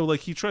 Yeah. And so, like,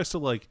 he tries to,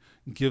 like,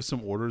 give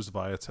some orders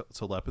via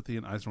telepathy,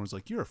 and Eisenhorn's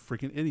like, you're a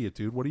freaking idiot,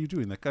 dude. What are you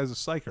doing? That guy's a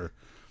psyker.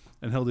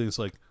 And Haldane's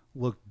like,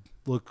 look,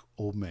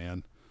 old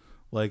man.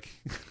 Like,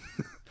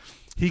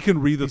 he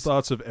can read the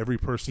thoughts of every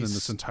person in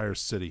this entire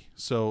city.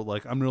 So,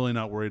 like, I'm really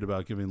not worried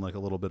about giving, like, a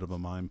little bit of a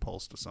mind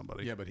pulse to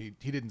somebody. yeah, but he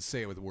didn't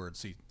say it with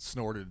words. He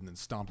snorted and then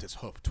stomped his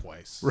hoof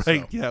twice.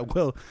 Right. So, Yeah.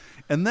 Well,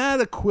 and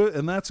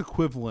that's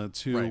equivalent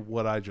to Right.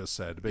 what I just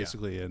said,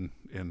 basically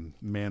in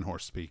man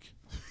horse speak.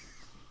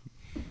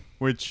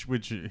 which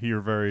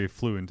you're very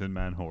fluent in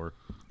man whore.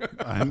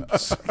 I'm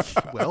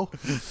well.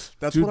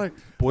 that's Dude, what I.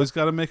 boys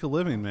got to make a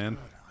living, man.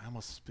 I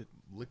almost spit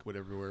liquid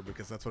everywhere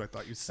because that's what I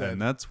thought you said.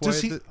 And that's why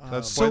Does he?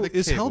 that's why So the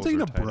is cables Haldane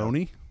are a tied up.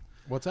 brony?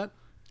 What's that?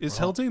 Is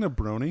Well, Haldane a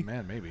brony?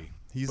 Man, maybe.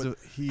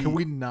 Can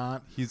we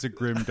not? He's a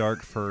grim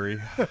dark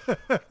furry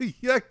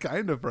Yeah,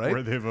 kind of, right?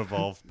 where they've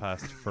evolved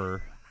past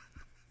fur.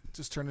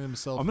 Just turning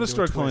himself. I'm going to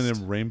into a start calling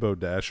twist. him Rainbow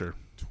Dasher.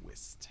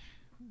 Twist.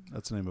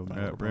 That's the name of my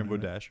little Rainbow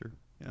brony, right? Dasher.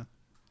 Yeah.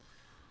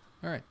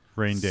 All right.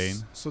 Rain Dane.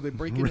 So they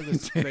break into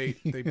this. They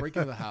break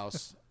into the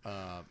house.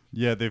 Yeah,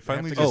 they They have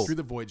finally to just go through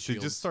the void they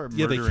shields. just start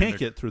Yeah, they murdering can't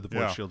get through the void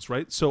Yeah. shields,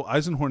 right? So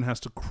Eisenhorn has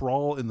to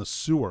crawl in the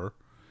sewer,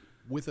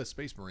 with a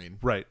space marine.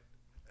 right,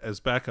 as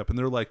backup, and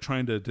they're like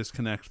trying to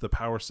disconnect the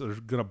power cell. They're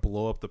going to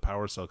blow up the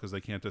power cell because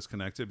they can't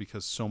disconnect it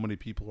because so many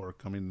people are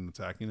coming and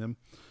attacking them.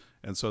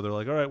 And so they're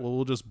like, all right, well,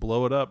 we'll just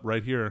blow it up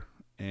right here.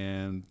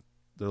 And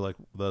they're like,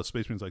 the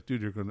space marine's like,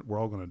 dude, we're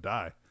all going to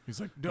die. He's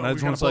like, no, And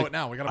we gotta Eisenhorn's blow like, it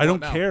now. We gotta I blow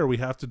don't it now. care. We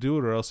have to do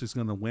it or else he's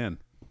going to win.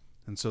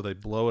 And so they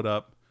blow it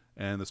up,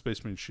 and the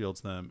space marine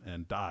shields them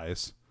and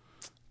dies,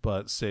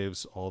 but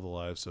saves all the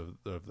lives of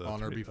the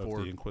Honor of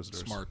before the Inquisitors.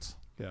 smarts.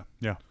 Yeah.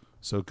 Yeah.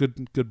 So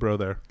good bro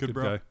there. Good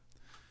bro. guy.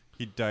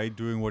 He died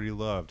doing what he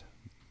loved.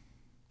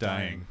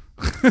 Dying.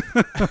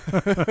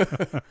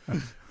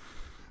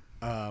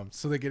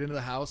 So they get into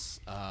the house,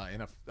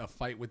 and a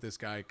fight with this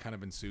guy kind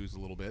of ensues a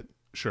little bit.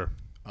 Sure.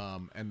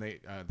 And they,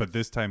 But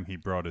this time he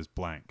brought his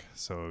blank,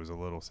 so it was a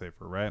little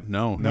safer, right?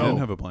 No, he No. didn't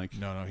have a blank.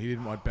 no, he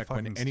didn't want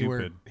Beckman Fucking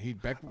anywhere.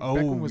 stupid.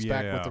 Beckman was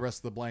back yeah. with the rest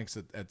of the blanks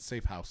at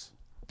safe house.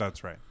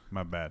 That's right.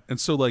 My bad. And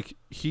so like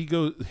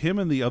him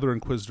and the other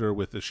Inquisitor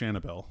with the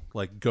Shanabel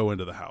like go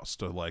into the house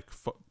to like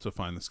to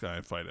find this guy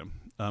and fight him.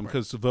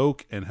 Because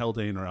Voke and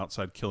Haldane are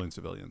outside killing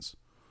civilians.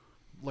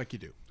 Like you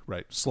do.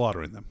 Right.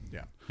 Slaughtering them.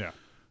 Yeah. Yeah.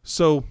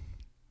 So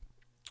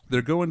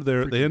they're going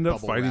there. They Freaking end up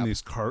bubble fighting wrap.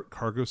 these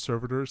cargo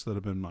servitors that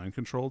have been mind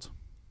controlled.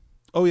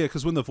 Oh yeah,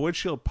 because when the void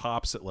shield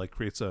pops, it like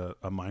creates a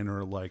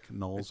minor like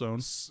null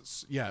zone.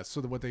 Yeah. So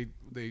what they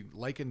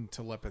liken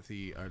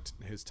telepathy,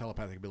 his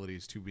telepathic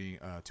abilities to being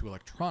to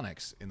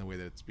electronics in the way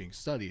that it's being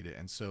studied,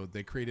 and so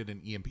they created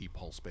an EMP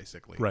pulse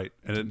basically. Right,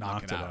 and to it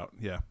knock knocked it out.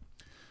 Yeah.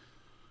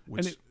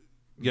 Which And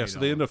yeah, made so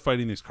they all- end up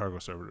fighting these cargo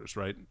servitors,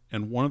 right?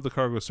 And one of the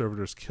cargo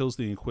servitors kills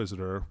the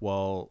Inquisitor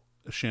while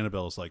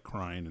Shanabel is like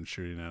crying and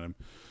shooting at him.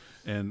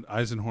 And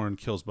Eisenhorn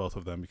kills both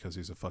of them because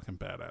he's a fucking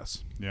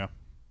badass. Yeah.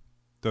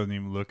 Doesn't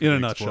even look In at a the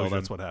nutshell, explosion.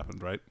 that's what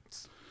happened, right?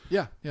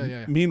 Yeah.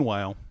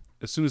 Meanwhile,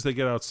 as soon as they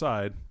get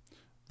outside,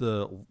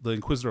 the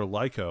Inquisitor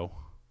Lyco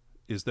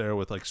is there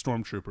with like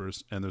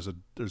stormtroopers, and there's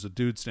a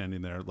dude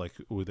standing there, like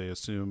who they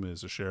assume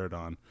is a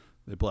Sheridan.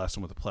 They blast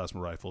him with a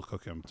plasma rifle,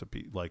 cook him to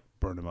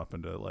burn him up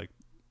into like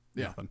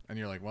nothing. And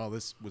you're like, well,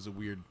 this was a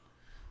weird.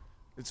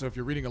 So if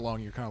you're reading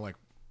along, you're kind of like,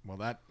 well,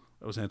 that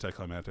was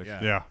anticlimactic.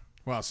 Yeah.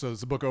 Wow, so is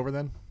the book over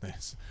then?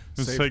 It's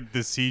Save- like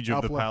the siege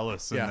of the Alpha-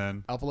 palace, and yeah,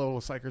 then alpha level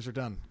psychers are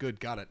done.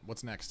 Good, got it.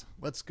 What's next?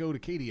 Let's go to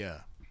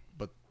Cadia.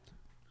 But,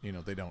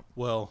 they don't.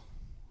 Well,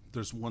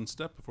 there's one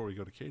step before we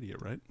go to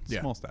Cadia, right? Yeah.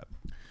 small step.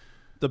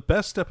 The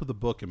best step of the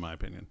book, in my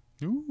opinion.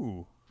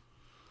 Ooh.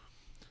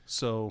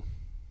 So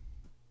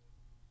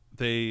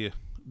they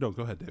no,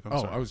 go ahead, Dave. I'm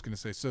sorry. I was going to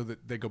say, so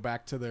that they go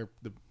back to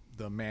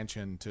the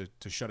mansion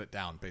to shut it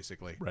down,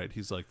 basically. Right.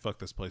 He's like, fuck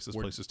this place. This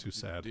place is too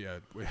sad. Yeah.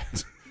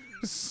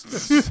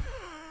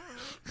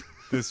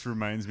 This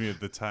reminds me of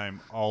the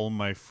time all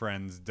my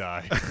friends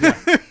died.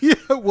 Yeah,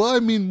 well, I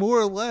mean, more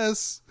or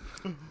less.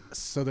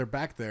 So they're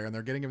back there, and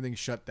they're getting everything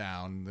shut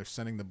down. They're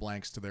sending the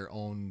blanks to their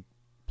own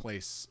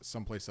place,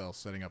 someplace else,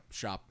 setting up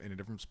shop in a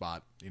different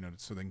spot,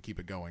 so they can keep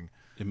it going.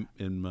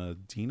 In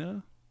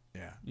Medina?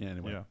 Yeah. Yeah,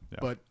 anyway. Yeah.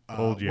 But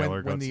Old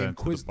Yeller when got the sent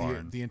to the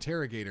barn. the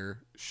interrogator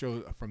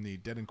from the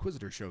dead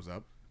Inquisitor shows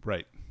up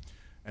Right.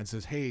 and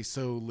says, "Hey,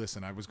 so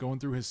listen, I was going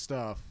through his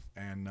stuff,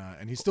 and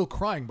he's still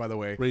crying, by the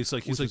way." Right. He's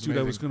like, which is dude,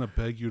 I was amazing. going to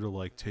beg you to,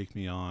 like, take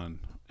me on.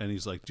 And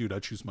he's like, dude, I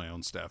choose my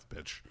own staff,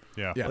 bitch.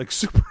 Yeah. Yeah. Like,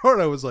 super hard.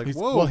 I was like, He's-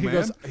 whoa, well, he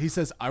man. he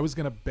says, "I was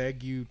going to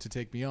beg you to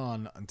take me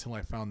on until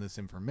I found this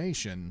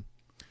information."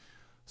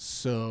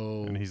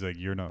 So And he's like,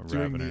 "You're not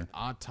during Ravener." the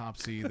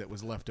autopsy that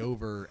was left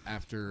over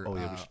after Oh,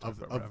 yeah, we should talk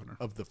about Ravener.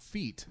 of the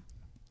feet,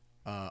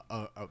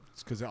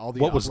 because all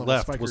the What was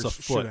upper-level left was a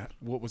spikers foot.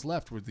 what was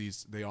left were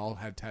these. They all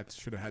had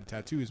should have had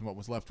tattoos, and what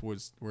was left were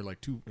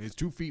like his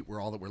 2 feet were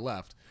all that were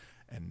left,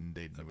 and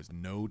there was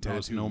no tattoos. There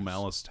was no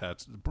Malice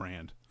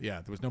brand.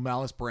 Yeah, there was no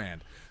Malice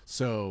brand.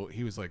 So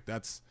he was like,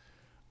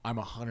 I'm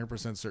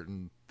 100%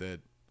 certain that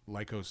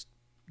Lycos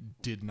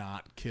did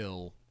not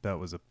kill That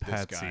was a this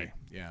patsy. guy.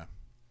 Yeah.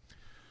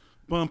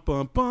 Bum,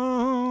 bum,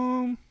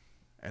 bum.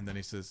 And then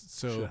he says,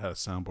 Should so have had a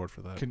soundboard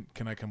for that.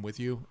 can I come with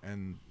you?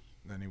 And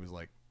then he was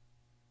like,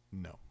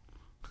 no.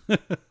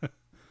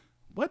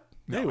 What?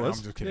 No, Yeah, he I'm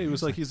was. just kidding. Yeah,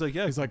 he's like,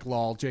 yeah. He's like,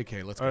 lol,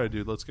 JK, let's go. all right,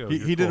 dude, let's go. He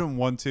You're cool. didn't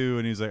want to,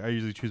 and he's like, I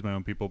usually choose my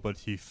own people, but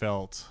he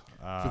felt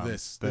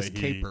this that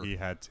caper. he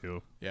had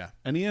to. Yeah.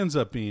 And he ends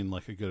up being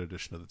like a good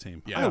addition to the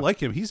team. Yeah. I like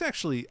him.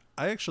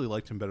 I actually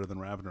liked him better than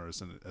Ravener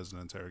as an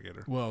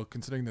interrogator. Well,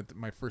 considering that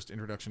my first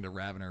introduction to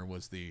Ravener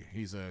was he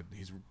was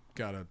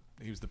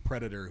the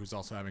predator who's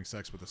also having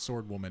sex with a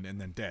sword woman and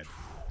then dead.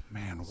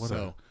 Man,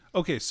 So-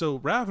 Okay, so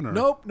Ravener.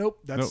 Nope.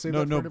 That's No,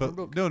 yeah,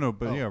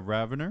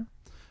 Ravener.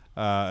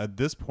 At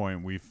this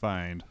point, we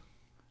find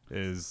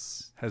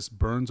has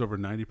burns over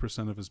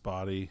 90% of his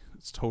body.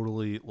 It's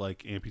totally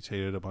like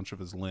amputated. A bunch of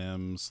his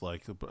limbs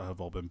like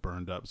have all been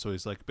burned up. So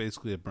he's like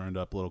basically a burned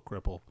up little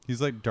cripple.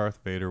 he's like Darth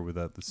Vader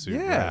without the suit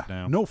right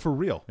now. No, for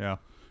real. Yeah.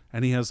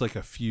 And he has like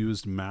a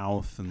fused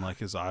mouth and like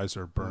his eyes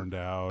are burned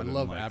out. I and,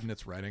 love like,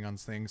 Abnett's writing on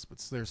things,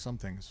 but there's some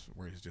things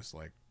where he's just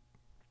like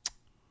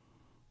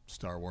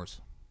Star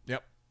Wars.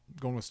 Yep.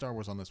 Going with Star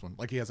Wars on this one.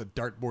 Like he has a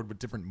dartboard with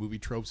different movie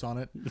tropes on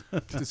it.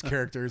 His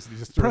characters. And he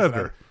just throws it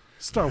Predator. out.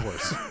 Star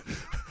Wars.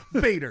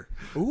 Vader.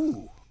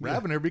 Ooh.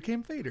 Ravener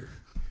became Vader.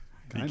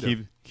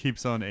 He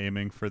keeps on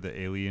aiming for the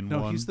alien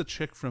No, one. he's the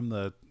chick from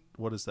the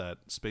what is that?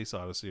 Space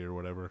Odyssey or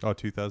whatever.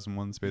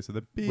 2001 Space of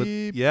the Beep.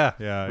 With- yeah,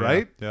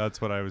 right? Yeah, that's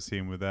what I was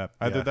seeing with that.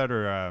 Either Yeah. that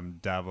or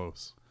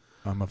Davos.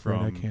 I'm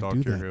afraid From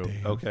Doctor Who.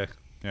 Okay.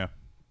 Yeah.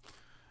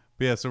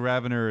 But yeah, so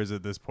Ravener is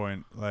at this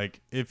point,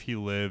 like, if he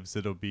lives,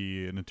 it'll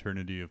be an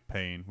eternity of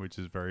pain, which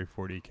is very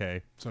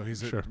 40K. So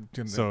he's Sure.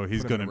 So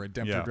he's going to gonna-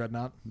 Redemptor yeah.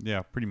 Dreadnought.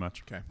 Yeah, pretty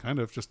much. Okay. Kind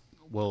of just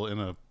in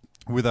a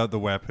Without the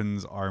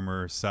weapons,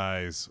 armor,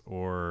 size,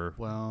 or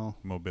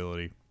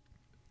mobility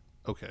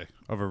okay.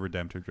 of a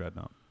Redemptor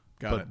Dreadnought.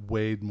 Got but it.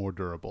 way more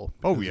durable.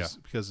 Oh, because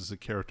yeah. because it's a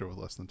character with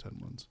less than 10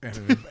 wounds.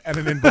 And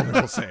an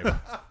invulnerable save.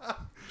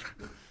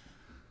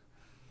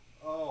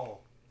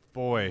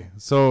 Boy.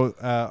 So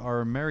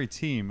our merry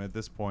team at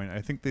this point,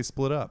 I think they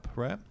split up,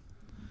 right?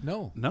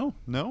 No. No,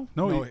 No?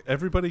 No,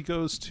 everybody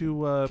goes to.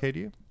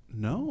 Cadia?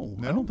 No,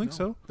 I No? don't think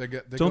so. They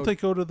Don't go, they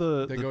go to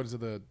the They go to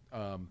the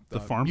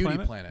farm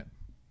Muty planet?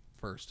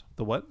 first.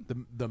 the what? The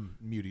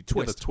Muty Yeah,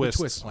 twist. the twists.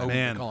 twist planet.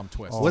 Man. They call them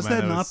twists. Oh, was man,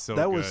 that that not? was so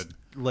that was good.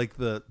 like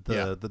the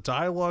Yeah. the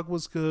dialogue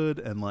was good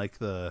and like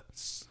the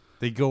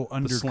They go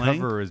slang?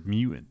 undercover as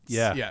mutants.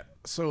 Yeah. Yeah.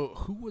 So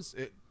who was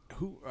it?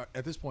 Who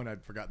at this point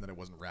I'd forgotten that it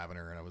wasn't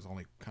Ravener, and I was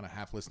only kind of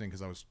half listening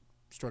because I was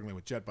struggling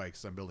with jet bikes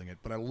as I'm building it.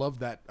 But I love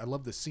that. I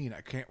love the scene.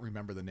 I can't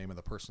remember the name of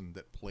the person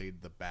that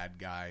played the bad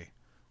guy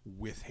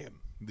with him.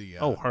 The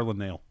Harlan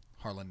Nail.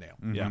 Harlan Nail.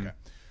 Yeah. Okay.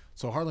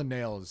 So Harlan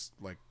Nail is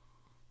like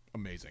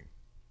amazing.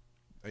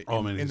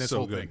 Oh man, in he's this so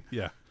whole good. thing.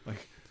 Yeah, Like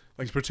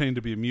he's pretending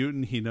to be a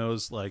mutant. He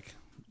knows like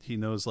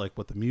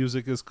what the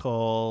music is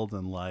called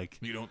and like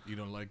you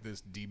don't like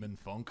this demon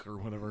funk or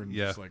whatever. And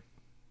Yeah. just like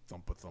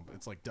thump a thump.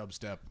 It's like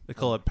dubstep. they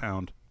call it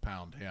pound.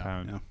 Pound. Yeah.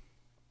 Pound. Yeah.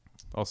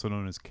 Also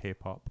known as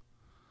K-pop.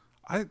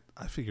 I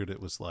figured it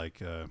was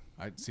like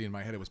I see in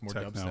my head it was more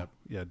techno. dubstep.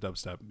 Yeah,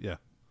 dubstep. Yeah.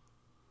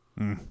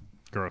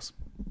 Gross.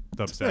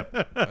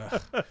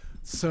 Dubstep.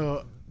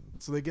 So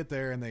they get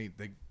there and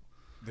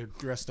they're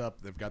dressed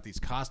up. They've got these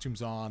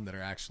costumes on that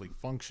are actually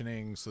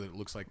functioning, so that it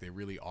looks like they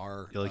really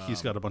are. Yeah, like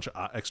he's got a bunch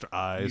of extra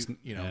eyes,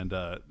 you know.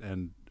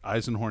 and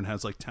Eisenhorn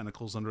has like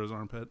tentacles under his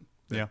armpit.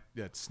 Yeah.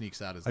 that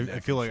sneaks out his. I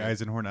neck feel like and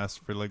shit. Eisenhorn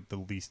asked for like the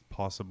least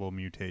possible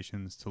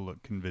mutations to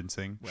look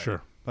convincing. Right.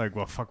 Sure. Like,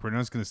 well, fuck, we're not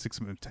just going to stick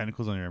some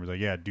tentacles on your arm. He's like,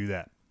 yeah, do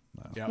that.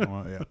 Yeah.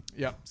 Yeah.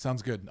 Yeah,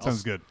 sounds good.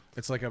 Sounds good.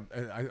 It's like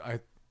I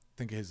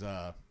think his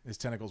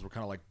tentacles were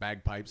kind of like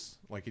bagpipes.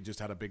 Like he just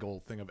had a big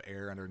old thing of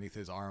air underneath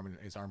his arm and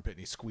his armpit, and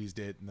he squeezed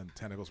it, and then the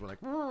tentacles were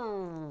like,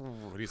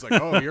 and he's like,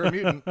 "Oh, you're a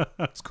mutant.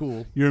 It's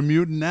cool." You're a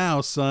mutant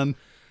now, son.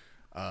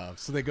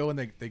 So they go and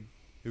they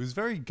It was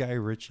very Guy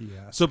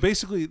Ritchie-esque. So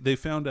basically, they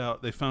found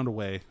a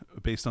way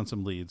based on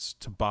some leads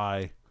to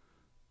buy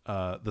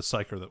the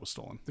psyker that was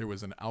stolen. there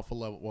was an alpha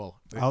level. Well,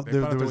 they There found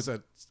out there was- was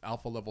a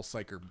alpha level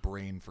psyker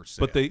brain for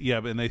sale. But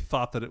they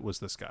thought that it was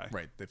this guy.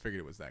 Right. They figured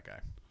it was that guy.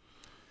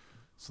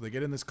 So they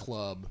get in this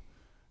club,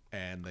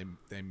 and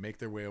they make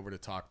their way over to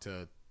talk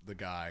to the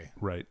guy.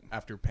 Right.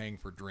 After paying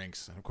for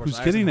drinks, and of course, Who's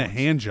getting a Eisenhorn's-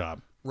 hand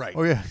job? Right.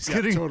 Oh, yeah. He's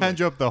getting totally. hand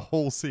job the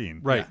whole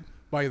scene. Right. Yeah.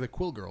 By the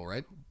Quill Girl,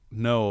 right?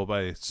 No,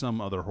 by some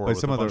other whore By with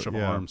some a other- bunch of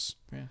yeah. arms.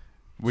 Yeah.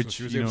 Which, So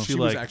she was, you know, she She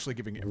was like actually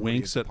giving everybody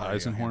winks at at the party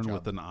a hand Eisenhorn job.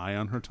 with an eye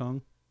on her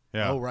tongue.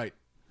 yeah. Oh, right.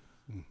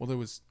 Well, there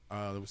was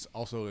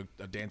also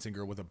a dancing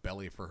girl with a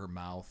belly for her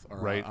mouth. Or,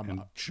 Right.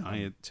 And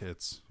giant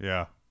tits.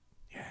 Yeah.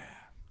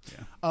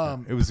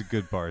 Um, It was a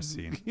good bar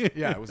scene.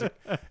 yeah, it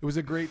was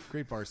a great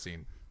bar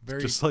scene.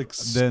 Very Just like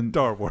Then-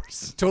 Star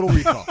Wars. Total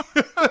Recall.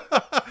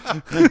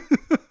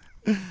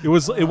 It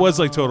was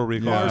like Total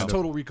Recall. Yeah. Mars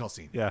Total Recall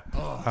scene. Yeah.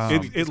 Oh,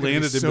 it sweet. It's gonna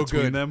landed be in so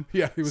between good. them.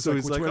 Yeah, he was so like,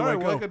 he's which like, way all do I right,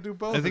 well, I go? could do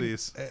both I of think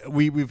these.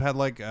 we've had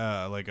like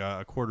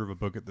a quarter of a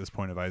book at this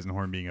point of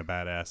Eisenhorn being a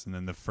badass, and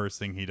then the first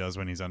thing he does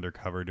when he's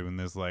undercover doing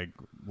this like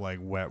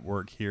wet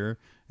work here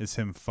is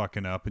him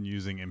fucking up and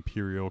using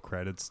Imperial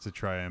credits to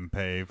try and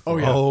pay. For, Oh,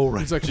 yeah. Oh,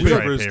 right. He's like, we We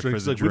don't don't pay for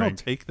drinks. the Like, we don't drink.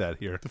 take that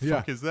here. the Yeah.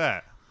 fuck is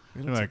that?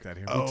 We You're don't like, take that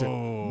here.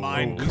 oh,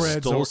 Mine we creds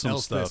stole or some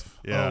else stuff.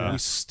 This. Yeah. Oh, we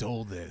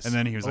stole this. And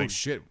then he was oh, like,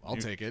 shit, I'll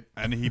take it.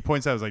 And he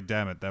points out, I was like,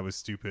 damn it, that was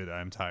stupid.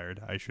 I'm tired.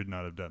 I should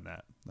not have done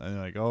that. And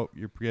they're like, oh,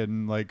 you're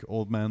getting like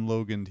old man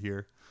Logan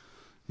here.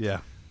 Yeah.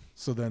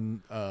 So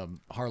then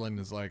Harlan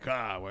is like,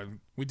 well,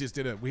 we just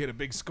we had a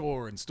big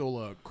score and stole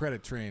a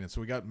credit train, and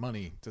so we got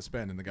money to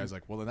spend. And the guy's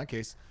like, well, in that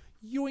case,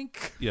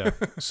 yoink. Yeah.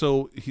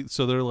 So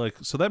they're like,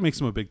 so that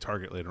makes him a big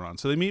target later on.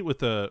 So they meet with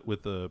the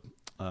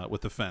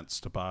fence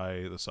to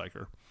buy the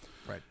psyker.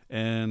 Right.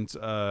 And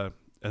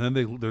then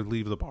they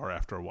leave the bar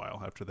after a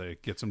while, after they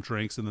get some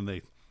drinks, and then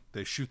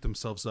they shoot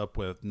themselves up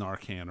with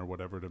Narcan or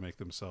whatever to make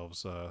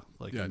themselves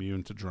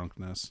immune to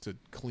drunkenness. To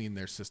clean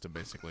their system,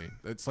 basically.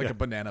 It's like a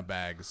banana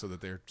bag so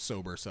that they're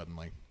sober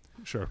suddenly.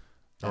 Sure.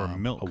 Or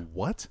milk. A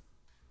what?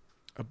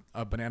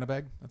 A banana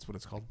bag? That's what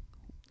it's called.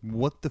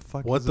 What the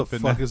fuck What is the a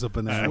fuck is a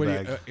banana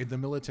Where bag? you, in the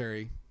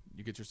military,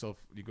 you go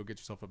get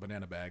yourself a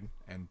banana bag,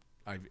 and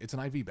it's an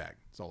IV bag.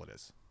 That's all it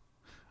is.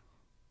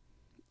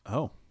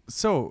 Oh.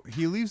 So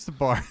he leaves the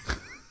bar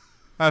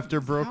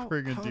after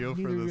brokering How a deal have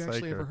for neither the of you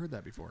actually ever psyker. heard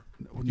that before?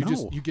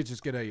 No. You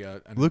just get a.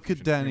 An Look at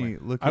infusion. Danny. Anyway.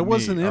 Look at I me.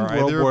 wasn't in Are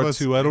World either of War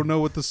us- II. I don't know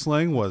what the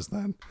slang was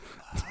then.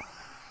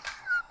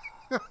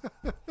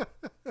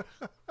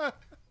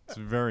 It's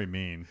very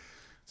mean.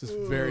 It's just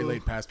very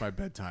late past my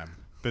bedtime.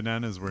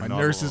 Bananas were My not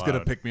nurse is allowed.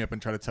 gonna pick me up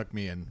and try to tuck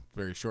me in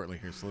very shortly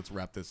here. So let's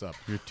wrap this up.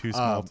 You're too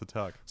small to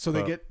tuck. So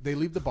But they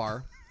leave the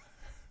bar.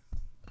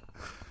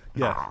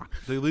 Yeah.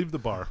 They leave the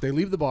bar. They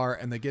leave the bar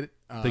and they get.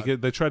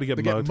 They try to get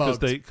they get mugged mugged.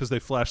 because they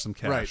flash some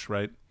cash,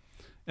 right?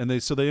 And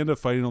they end up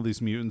fighting all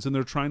these mutants, and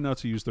they're trying not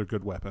to use their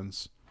good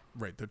weapons.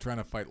 Right, they're trying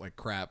to fight like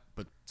crap,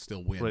 but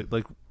still win. Right,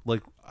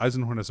 like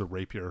Eisenhorn has a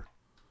rapier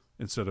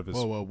instead of his.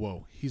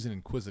 Whoa! He's an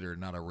inquisitor,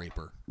 not a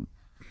raper.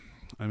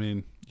 I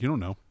mean, you don't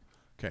know.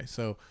 Okay,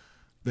 so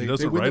He they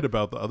doesn't win write the-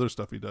 about the other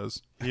stuff he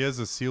does. he has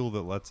a seal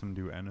that lets him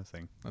do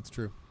anything. That's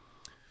true.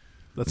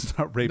 That's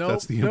not rape. Nope,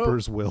 That's the nope.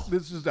 Emperor's will.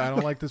 This is. I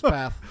don't like this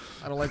path.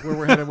 I don't like where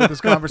we're headed with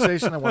this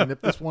conversation. I want to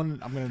nip this one.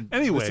 I'm gonna.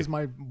 Anyway. This is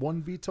my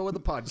one veto of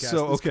the podcast.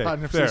 So this okay,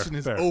 conversation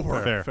is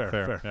over.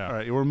 Fair, yeah. All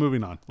right, we're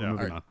moving on. We're Yeah.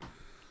 moving on.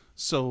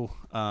 So,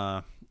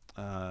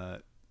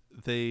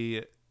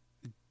 they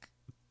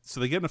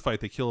get in a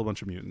fight. They kill a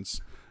bunch of mutants,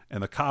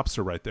 and the cops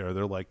are right there.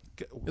 They're like,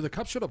 Yeah, the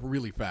cops showed up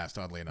really fast.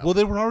 Oddly enough. well,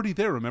 they were already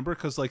there. Remember,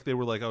 because they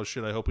were like, oh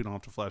shit, I hope we don't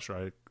have to flash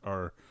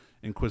our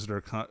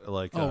Inquisitor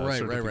right.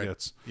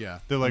 certificates. Yeah.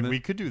 They're like, And then- we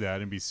could do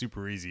that and be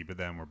super easy, but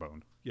then we're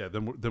boned. Yeah,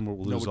 then we'll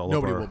lose all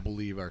Nobody of our will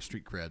believe our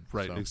street cred.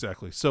 right. so.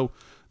 Exactly. So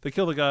they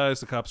kill the guys.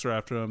 The cops are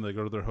after them. They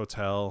go to their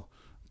hotel.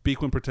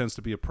 Beekman pretends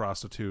to be a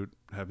prostitute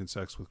having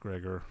sex with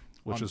Gregor,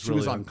 which is she really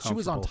was on. She uncomfortable.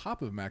 was on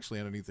top of him actually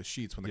underneath the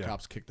sheets when the Yeah.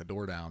 cops kicked the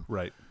door down.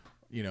 Right.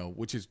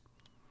 Which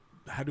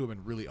had to have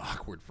been really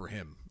awkward for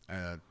him.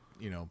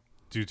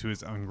 Due to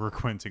his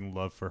unrequiting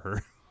love for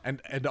her. And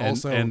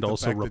also and the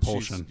also fact that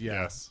she's- repulsion.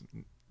 Yes.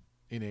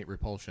 innate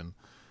repulsion.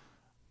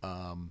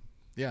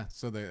 Yeah.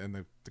 So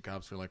the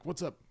cops are like,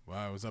 "What's up?" Well,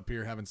 I was up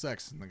here having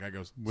sex, and the guy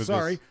goes, With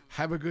 "Sorry, this-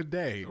 have a good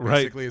day."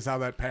 Right. Basically, is how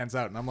that pans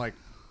out, and I'm like,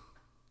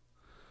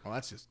 "Well,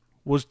 that's just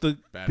Was the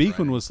Bad Beekman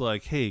writing. was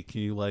like, hey,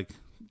 can you like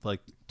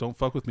don't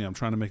fuck with me? I'm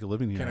trying to make a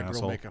living here, can a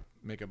girl asshole.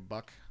 make a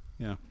buck?"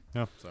 Yeah.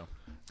 So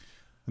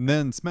And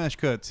then smash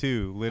cut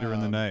 2 later in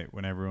the Um, night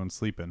when everyone's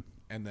sleeping.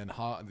 and then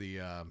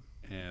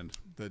And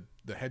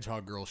the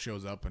hedgehog girl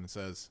shows up and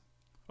says,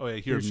 oh yeah,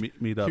 here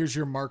Here's- meet up. "Here's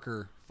your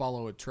marker.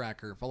 Follow this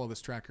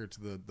tracker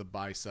to the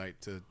buy site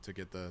to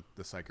get the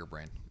psyker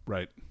brain."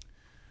 Right.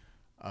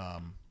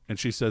 And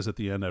she says at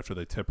the end after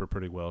they tip her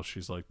pretty well,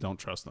 she's like, don't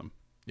trust them.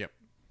 Yep.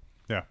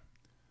 Yeah.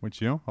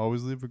 Which,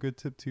 always leave a good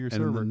tip to your And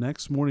server. the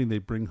next morning they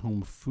bring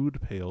home food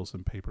pails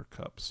and paper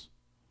cups.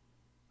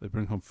 They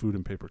bring home food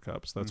and paper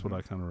cups. That's what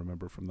I kind of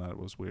remember from that. It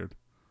was weird.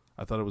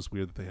 I thought it was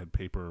weird that they had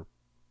paper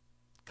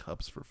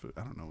cups for food.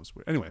 I don't know. It was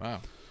weird. Anyway. Wow.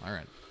 All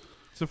right.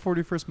 It's the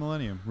 41st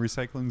millennium.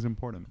 Recycling's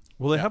important.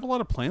 Well, they have a lot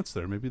of plants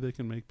there. Maybe they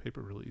can make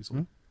paper really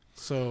easily.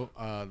 So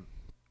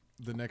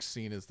the next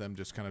scene is them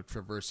just kind of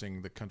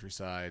traversing the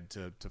countryside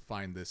to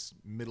find this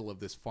middle of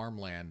this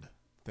farmland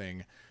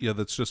thing. Yeah,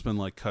 that's just been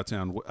like cut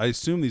down. I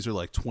assume these are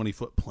like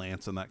 20-foot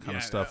plants and that kind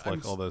of Yeah, stuff, I'm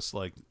like all this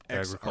like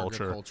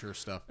Agriculture agriculture.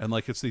 stuff. And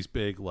like it's these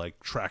big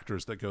like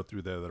tractors that go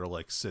through there that are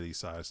like city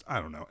sized.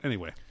 I don't know.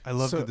 Anyway, I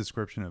love So- the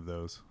description of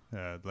those.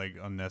 Like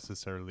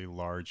unnecessarily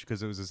large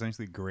because it was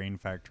essentially grain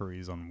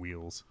factories on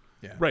wheels.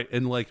 Yeah. right.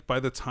 And like by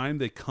the time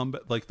they come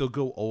back, like they'll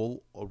go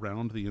all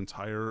around the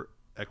entire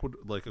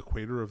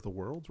equator of the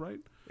world, right?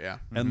 Yeah.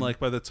 And like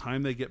by the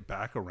time they get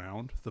back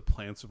around, the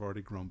plants have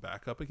already grown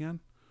back up again.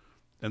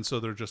 And so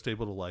they're just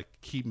able to like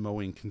keep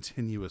mowing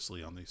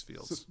continuously on these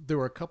fields. So there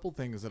were a couple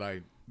things that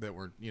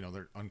were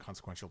they're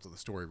unconsequential to the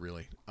story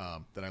really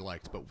that I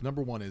liked. But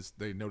number one is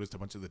they noticed a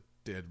bunch of the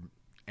dead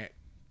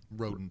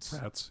rodents,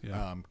 Rats,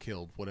 yeah.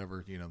 Killed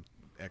whatever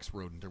ex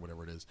rodent or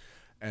whatever it is,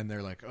 and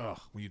they're like, oh,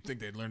 well, you'd think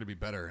they'd learn to be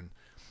better,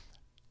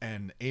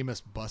 and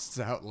Amos busts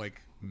out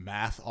like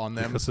math on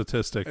them, a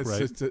statistic, it's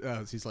right?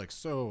 just, he's like,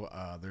 so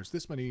there's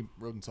this many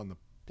rodents on the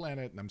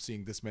planet, and I'm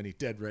seeing this many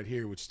dead right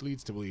here, which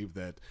leads to believe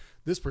that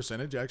this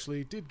percentage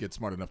actually did get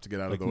smart enough to get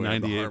out Like of the way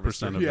of the 98%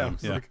 harvester. of Yeah, them,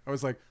 it's yeah. like, I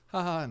was like,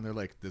 haha, and they're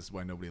like, this is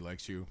why nobody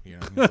likes you.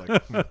 And he's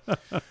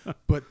like,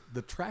 But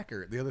the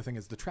tracker, the other thing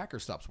is the tracker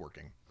stops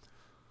working.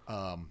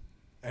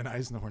 And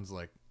Eisenhorn's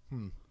like,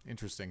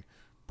 interesting,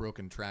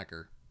 broken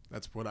tracker.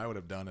 That's what I would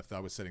have done if I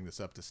was setting this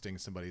up to sting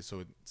somebody so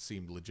it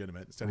seemed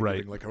legitimate. Instead of Right.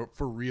 giving like a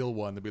for real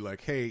one to be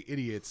like, hey,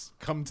 idiots,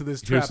 come to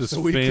this Here's trap this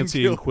so we fancy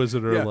can kill.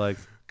 inquisitor, Yeah, like,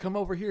 come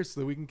over here so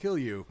that we can kill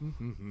you.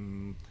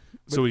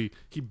 so he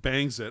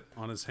bangs it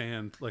on his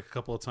hand like a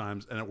couple of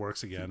times, and it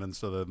works again. And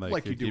so then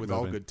Like you do keep with all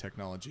moving. good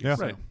technology. Yeah.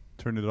 So, Right.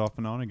 Turn it off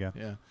and on again.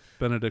 yeah.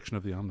 Benediction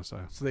of the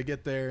Omnissiah. So they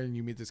get there, and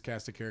you meet this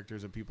cast of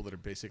characters of people that are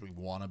basically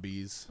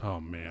wannabes. Oh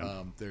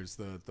man, There's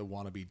the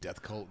wannabe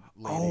death cult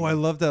lady. Oh, I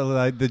love that.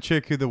 Like, the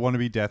chick who the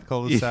wannabe death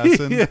cult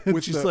assassin. yeah,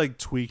 With she's the- like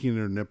tweaking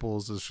her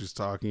nipples as she's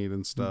talking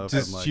and stuff.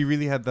 Just, and like, she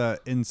really had the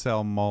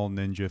incel mall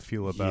ninja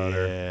feel about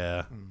her.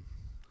 yeah.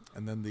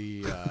 And then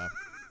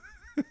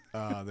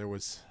there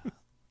was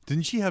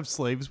Didn't she have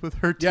slaves with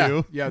her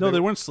too? yeah. No, they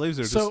weren't slaves.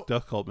 They were So- just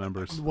death cult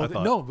members. Well, I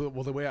thought. no.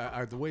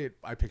 The way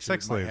I pictured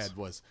Sex it in my slaves. head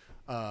was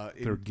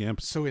They're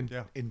gimps. So in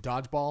Yeah.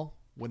 Dodgeball,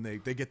 when they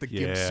get the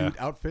gimp Yeah. suit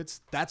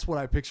outfits, that's what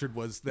I pictured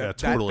was that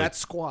Yeah, totally. that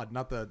squad,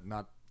 not the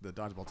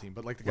Dodgeball team,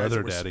 but like the guys Leather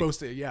that were Daddy. supposed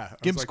to. Yeah, I was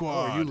Gimp like, squad.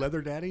 Oh, are you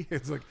Leather Daddy?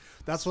 It's like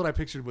that's what I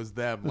pictured was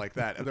them like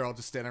that, and they're all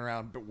just standing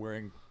around but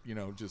wearing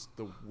just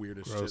the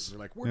weirdest Gross. shit. They're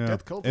like, we're Yeah.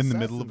 death cult In the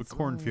middle of a assassins.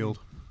 cornfield.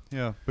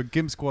 Yeah, but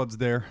Gimp Squad's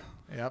there.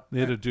 Yep. They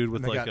had a dude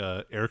with And they like got-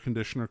 a air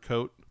conditioner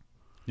coat,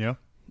 Yeah.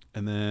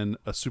 and then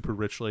a super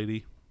rich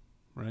lady,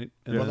 right?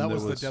 And Well, then that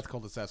there was the death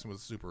cult assassin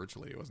was a super rich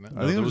lady, wasn't it?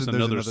 No, there was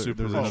another there's super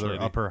there's rich another lady.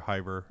 upper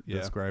hiver Yeah.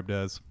 described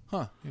as.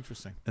 Huh.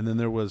 Interesting. And then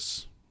there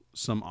was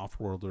some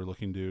off-worlder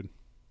looking dude.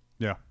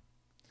 Yeah.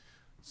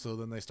 So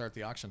then they start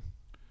the auction.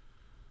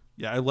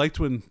 Yeah, I liked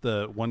when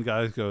the one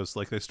guy goes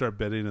like they start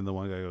bidding, and the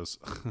one guy goes,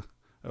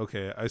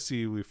 "Okay, I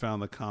see. We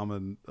found the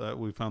common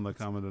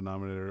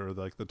denominator, or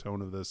like the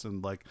tone of this,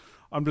 and like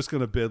I'm just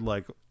gonna bid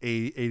like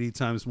 80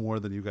 times more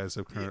than you guys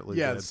have currently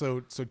Yeah. bid."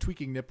 So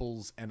tweaking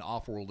nipples and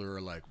offworlder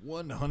are like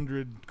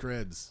 100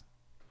 creds.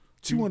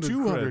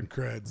 200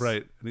 creds.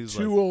 Right, and he's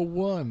like,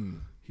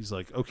 201. he's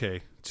like,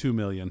 "Okay, 2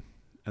 million,"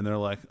 and they're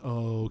like,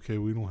 "Oh, okay,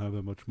 we don't have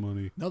that much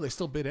money." No, they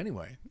still bid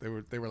anyway. They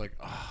were like,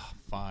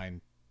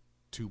 fine,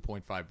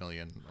 2.5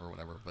 million or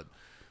whatever. But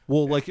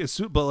Well, like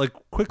but like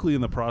quickly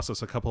in the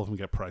process, a couple of them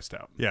get priced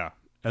out, Yeah.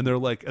 and they're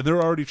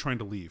already trying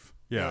to leave.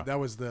 Yeah. that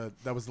was the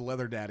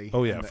Leather Daddy.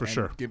 Oh, yeah, and for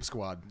sure. Gimp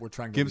Squad. We're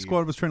trying to Gimp leave.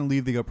 Squad was trying to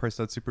leave. They got priced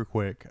out super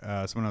quick.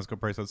 Someone else got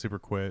priced out super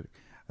quick.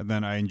 And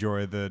then I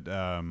enjoy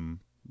that,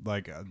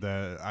 like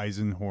the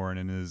Eisenhorn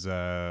in his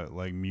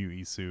like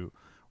mutie suit,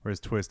 where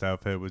his twist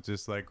outfit was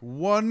just like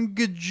 $1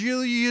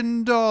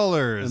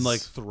 gajillion And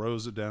like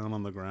throws it down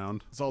on the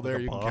ground. It's all like there.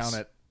 a You can boss.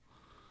 count it.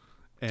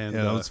 And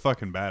yeah, that was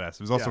fucking badass. It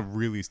was also Yeah.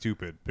 really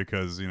stupid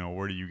because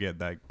where do you get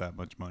that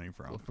much money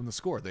Well, from? from the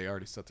score, they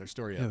already set their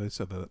story yeah, up. they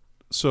said that.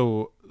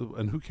 So,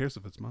 and who cares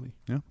if it's money?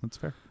 Yeah, that's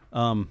fair.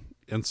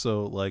 And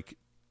so like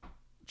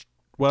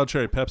Wild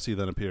Cherry Pepsi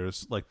then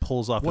appears, like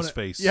pulls off his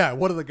face. Yeah,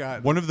 one of the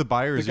guys. One of the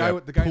buyers the guy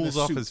in pulls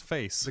the off suit, his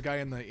face. The guy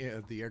in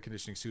the air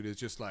conditioning suit is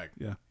just like,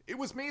 Yeah. it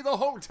was me the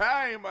whole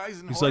time,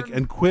 Eisenhorn. He's like,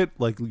 and quit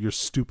like your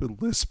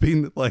stupid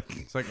lisping, like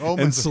It's like, oh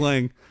my and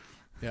slang.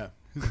 yeah,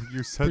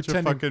 You're such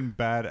Pretending- a fucking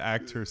bad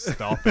actor.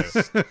 Stop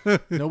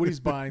it. nobody's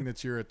buying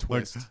that you're a Like,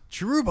 twist.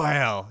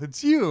 Cherubael,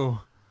 it's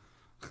you.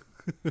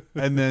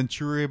 And then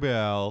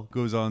Cherubael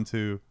goes on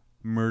to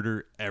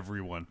murder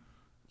everyone.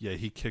 Yeah,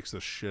 he kicks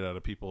the shit out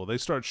of people. They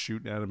start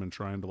shooting at him and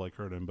trying to like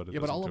hurt him, but it Yeah,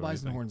 but doesn't all of do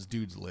anything. Eisenhorn's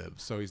dudes live,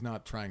 so he's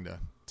not trying to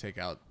take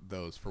out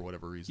those for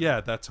whatever reason. Yeah,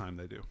 at that time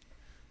they do.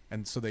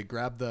 And so they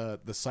grab the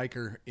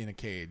psyker in a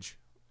cage,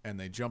 and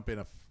they jump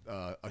in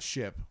a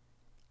ship,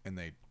 and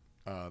they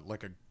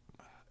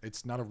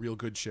it's not a real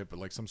good ship, but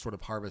like some sort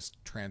of harvest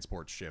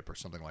transport ship or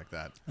something like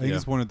that. I think Yeah.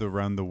 it's one of the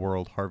round the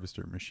world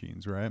harvester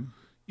machines, right?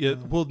 Yeah,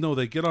 well, no,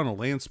 they get on a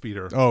land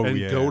speeder Oh, and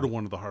yeah. go to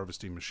one of the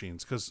harvesting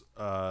machines because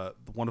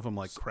one of them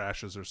like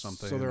crashes or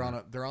something. So they're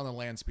on a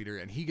land speeder,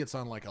 and he gets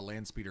on like a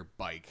land speeder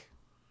bike.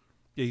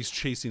 Yeah, he's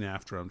chasing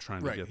after him,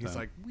 trying to Right. get He's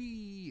them.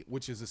 like,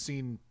 which is a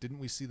scene. Didn't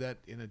we see that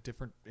in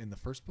the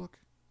first book?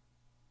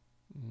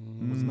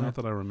 not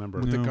that I remember.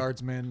 With No. the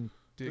guardsmen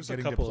There's a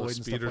getting couple deployed of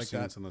and speeder stuff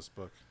like scenes that. in this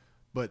book.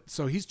 But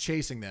so he's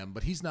chasing them,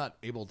 but he's not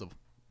able to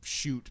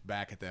shoot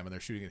back at them, and they're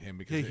shooting at him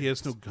because Yeah, he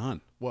has no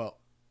gun. Well,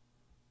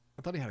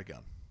 I thought he had a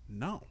gun.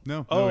 No,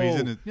 No, Oh. he's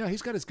in it. Yeah,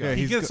 he's got his gun. Yeah,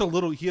 he he's gets a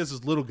little. He has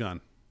his little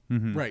gun.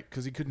 Right,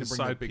 because he couldn't His bring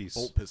that side big piece.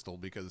 bolt pistol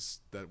because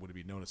that would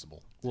be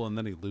noticeable. Well, and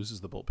then he loses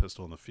the bolt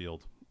pistol in the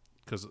field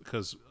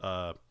because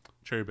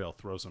Cherry Bale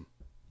throws him.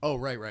 Oh,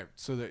 right.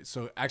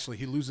 So actually,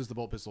 he loses the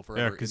bolt pistol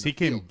forever. Yeah, because he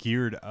came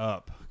geared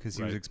up because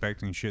he was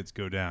expecting shit to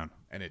go down.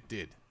 And it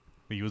did.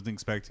 But he wasn't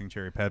expecting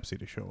Cherry Pepsi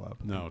to show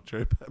up. No,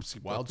 Cherry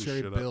Pepsi. Wild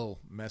Cherry Bill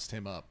messed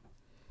him up,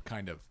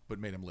 kind of, but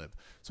made him live.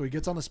 So he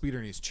gets on the speeder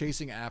and he's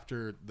chasing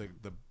after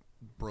the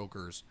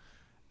brokers.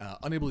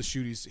 Unable to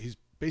shoot.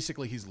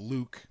 He's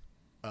Luke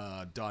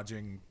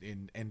dodging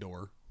in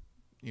Endor.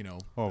 You know.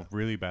 Oh,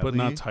 really badly? But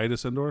not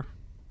Titus Endor?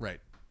 Right.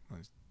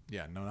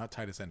 Yeah, no, not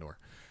Titus Endor.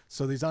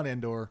 So he's on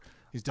Endor.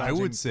 He's dodging.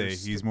 I would say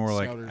he's more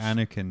like scouters.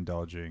 Anakin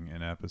dodging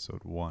in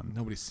episode 1.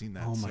 Nobody's seen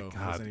that. Oh my so God.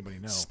 How does anybody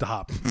know?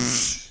 Stop.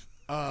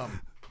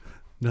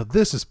 Now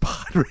this is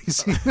pod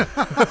racing.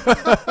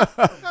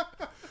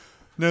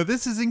 No,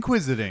 this is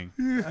inquisiting.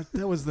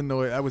 That was the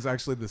noise. That was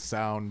actually the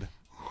sound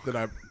that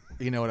I.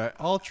 You know what?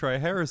 I'll try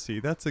heresy.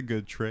 That's a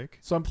good trick.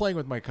 So I'm playing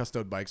with my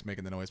custode bikes,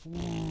 making the noise,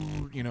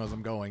 you know, as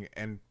I'm going,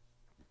 and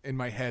in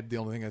my head, the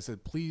only thing I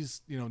said,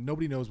 please, you know,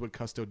 nobody knows what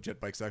custode jet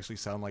bikes actually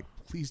sound like.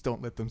 Please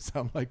don't let them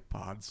sound like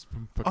pods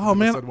from fucking Oh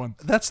man, episode 1.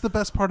 that's the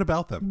best part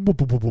about them.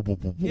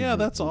 Yeah,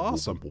 that's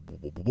awesome.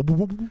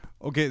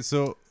 Okay,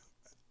 so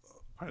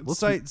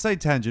side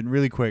tangent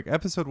really quick.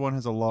 Episode 1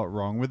 has a lot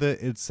wrong with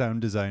it. Its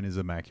sound design is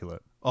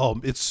immaculate.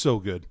 Oh, it's so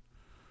good.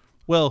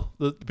 Well,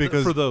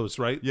 because for those,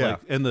 right? Yeah.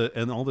 Like,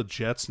 and all the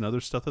jets and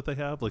other stuff that they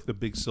have, like the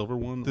big silver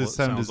one. The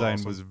sound design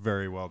awesome. was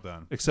very well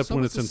done. Except So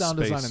when was it's the in sound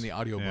space. design in the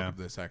audiobook of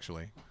this,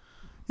 actually.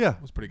 Yeah.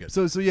 It was pretty good.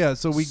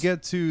 So we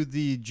get to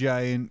the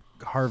giant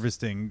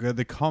harvesting,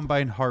 the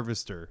combine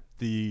harvester,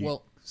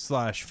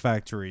 slash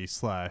factory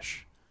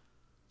slash.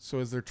 So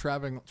as they're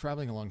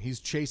traveling along, he's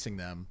chasing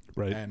them,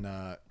 right?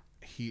 And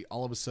he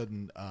all of a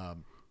sudden,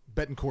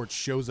 Betancourt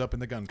shows up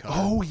in the gun cutter.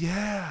 Oh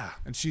yeah,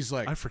 and she's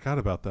like, I forgot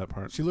about that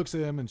part. She looks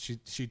at him and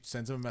she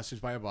sends him a message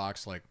via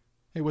Vox like,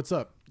 "Hey, what's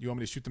up? You want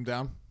me to shoot them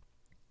down?"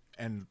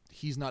 And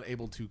he's not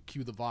able to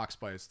cue the Vox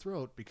by his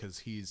throat because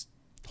he's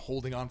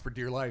holding on for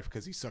dear life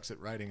because he sucks at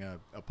riding a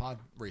pod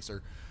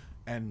racer,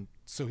 and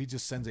so he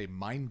just sends a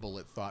mind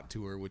bullet thought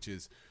to her, which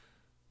is,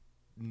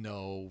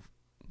 "No,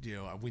 you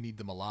know, we need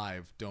them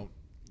alive. Don't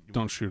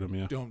shoot them.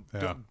 Yeah, don't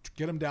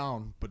get them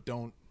down, but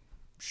don't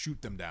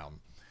shoot them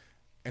down."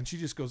 And she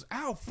just goes,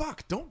 "Ow,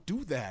 fuck, don't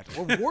do that.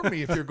 Or warn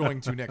me if you're going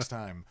to next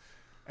time."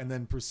 And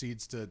then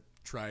proceeds to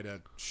try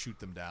to shoot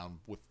them down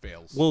with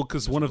fails. Well,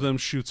 because one of them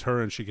shoots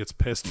her and she gets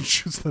pissed and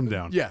shoots them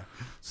down. Yeah.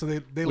 So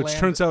they Which land,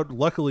 turns out,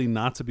 luckily,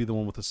 not to be the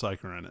one with the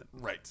psyker in it.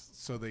 Right.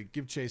 So they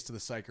give chase to the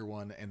psyker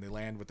one and they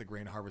land with the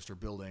grain harvester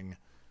building,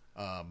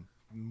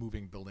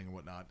 moving building and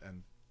whatnot.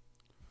 And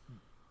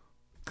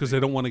because they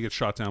don't want to get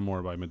shot down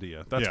more by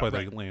Medea. That's why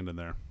they land in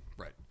there.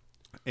 Right.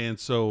 And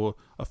so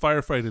a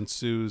firefight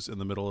ensues in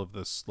the middle of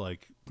this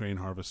like grain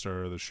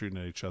harvester. They're shooting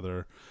at each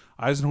other.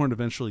 Eisenhorn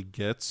eventually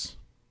gets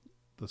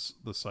the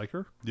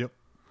psyker. Yep.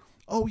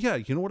 Oh yeah,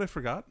 you know what I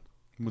forgot?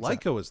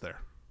 Lyco is there.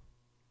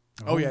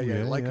 Oh yeah,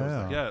 Lyco's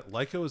there. Yeah,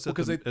 Lyco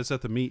is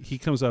at the meet. He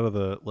comes out of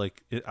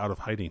out of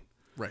hiding.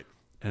 Right.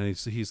 And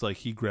he's like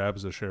he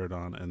grabs a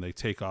Sheridan and they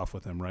take off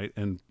with him, right?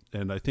 And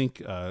I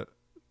think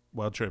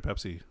Wild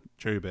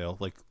Cherry Bale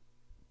like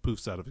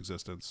poofs out of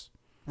existence.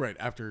 Right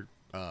after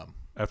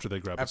they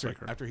grab the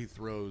psyker. After he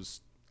throws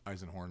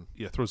Eisenhorn.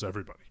 Yeah, throws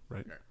everybody,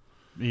 right?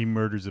 He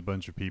murders a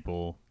bunch of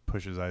people,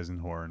 pushes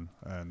Eisenhorn,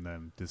 and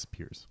then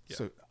disappears. Yeah.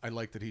 So I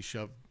like that he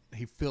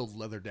filled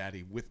Leather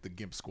Daddy with the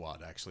Gimp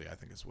Squad, actually, I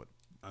think is what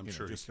I'm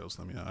sure he kills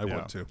them. Yeah, I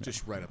would too.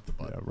 Just right up the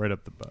butt. Yeah, right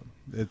up the butt.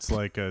 It's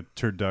like a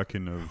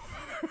turducken of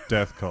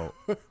Death Cult.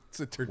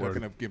 It's a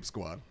turducken of Gimp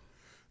Squad.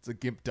 It's a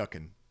Gimp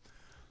duckin.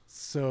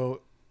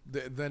 So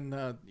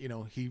then,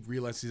 he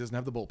realizes he doesn't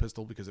have the bolt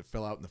pistol because it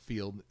fell out in the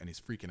field and he's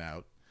freaking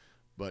out.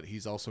 But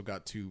he's also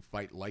got to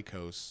fight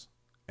Lycos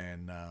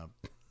and...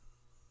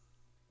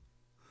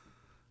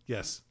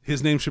 Yes,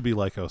 his name should be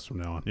Lycos from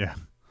now on. Yeah.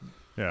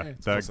 Yeah,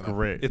 that's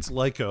great. It's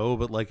Lyco,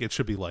 but like it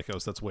should be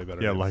Lycos. That's way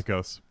better. Yeah,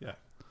 Lycos. Yeah.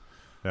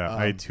 Yeah,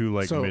 I too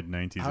like so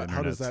mid-90s internet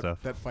how does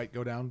stuff. that fight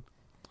go down?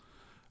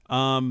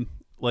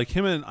 Like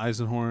him and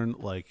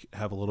Eisenhorn like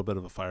have a little bit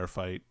of a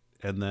firefight,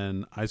 and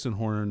then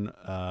Eisenhorn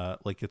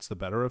like gets the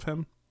better of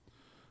him.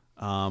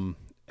 And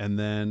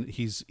then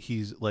he's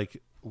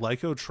like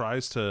Lyco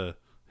tries to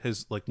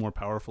is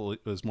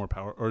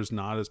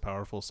not as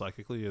powerful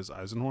psychically as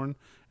Eisenhorn,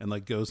 and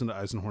like goes into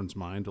Eisenhorn's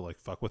mind to like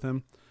fuck with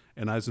him,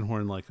 and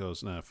Eisenhorn like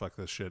goes, "Nah, fuck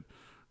this shit,"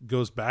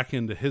 goes back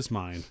into his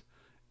mind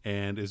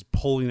and is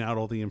pulling out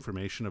all the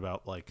information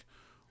about like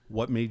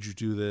what made you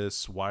do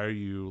this, why are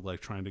you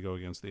like trying to go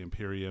against the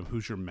Imperium,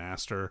 who's your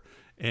master.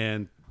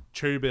 And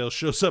Cherry Bale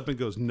shows up and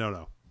goes,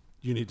 no,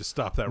 you need to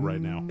stop that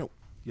right now. No.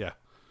 Yeah,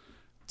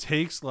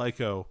 takes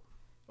Lyco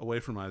away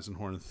from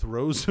Eisenhorn,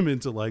 throws him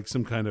into like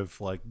some kind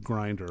of like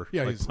grinder,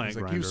 Yeah, like he's plant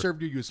like, grinder. "You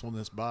served your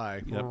usefulness,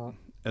 bye." Yep.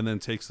 And then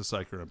takes the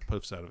psyker and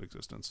poofs out of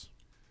existence.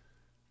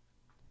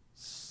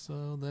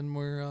 So then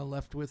we're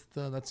left with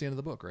that's the end of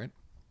the book, right?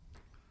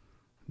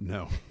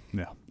 No,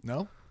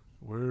 No.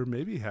 We're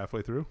maybe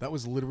halfway through. That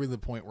was literally the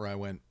point where I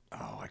went,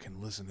 "Oh, I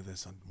can listen to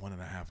this on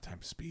 1.5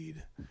 times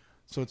speed."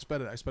 So I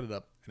sped it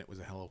up, and it was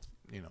a hell of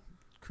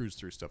cruise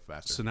through stuff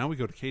faster. So now we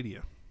go to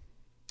Cadia.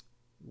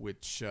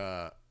 Which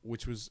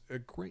was a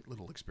great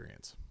little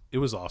experience. It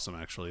was awesome,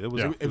 actually. It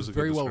was a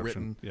very good well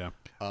description. written. Yeah.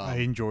 I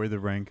enjoy the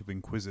rank of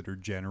Inquisitor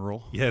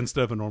General. Yeah,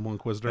 instead of a normal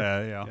Inquisitor.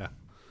 Yeah.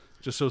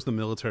 Just shows the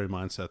military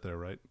mindset there,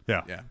 right?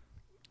 Yeah. Yeah.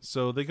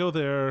 So they go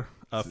there.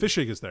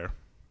 Fishig is there.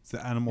 It's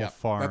the animal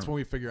farm. That's when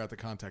we figure out the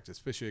contact is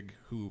Fishig,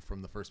 who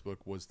from the first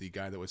book was the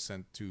guy that was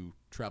sent to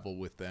travel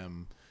with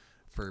them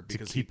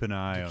because to keep an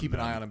eye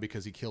on him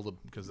because he killed him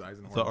because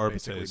Eisenhorn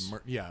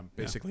The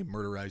basically Arbites.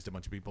 murderized a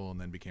bunch of people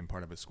and then became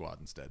part of his squad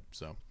instead.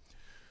 So,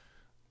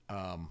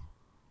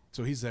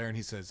 so he's there and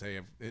he says, "Hey,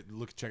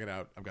 check it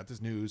out. I've got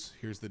this news.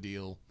 Here's the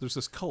deal." There's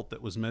this cult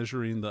that was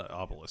measuring the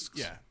obelisks.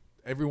 Yeah.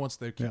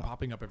 They keep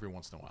popping up every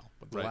once in a while,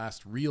 but the Right.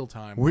 last real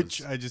time,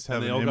 Which I just have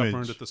And they an all image. got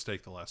burned at the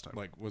stake the last time.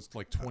 was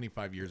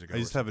 25 years ago. I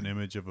just have an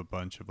image of a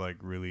bunch of like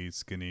really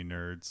skinny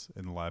nerds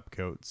in lab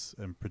coats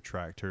and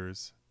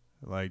protractors,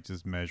 like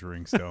just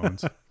measuring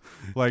stones,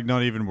 like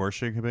not even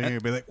worshiping.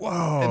 It'd be like,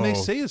 whoa! And they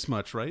say as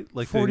much, right?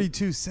 Like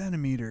 42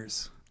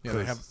 centimeters. Yeah,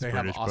 they have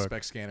British book.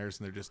 Auspex scanners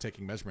and they're just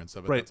taking measurements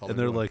of it. Right, That's all and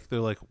they're like,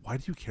 why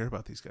do you care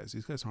about these guys?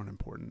 These guys aren't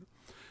important.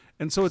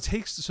 And so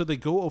they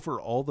go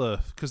over all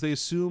because they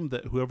assume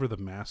that whoever the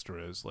master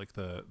is, like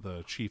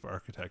the chief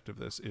architect of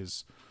this,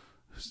 is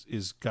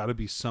got to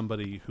be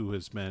somebody who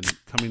has been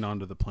coming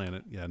onto the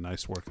planet. Yeah,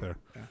 nice work there.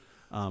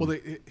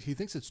 Yeah. He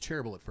thinks it's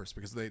Cherubel at first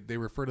because they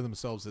refer to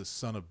themselves as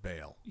son of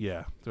Baal.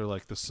 Yeah, they're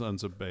like the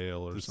sons of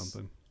Baal or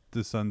something.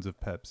 The sons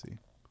of Pepsi.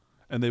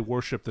 And they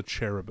worship the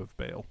cherub of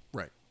Baal.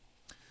 Right.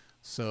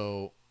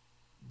 So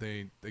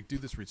they do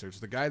this research.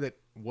 The guy that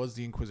was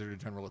the Inquisitor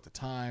General at the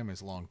time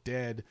is long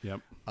dead.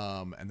 Yep.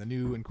 And the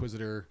new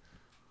Inquisitor.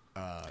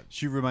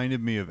 She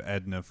reminded me of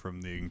Edna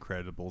from the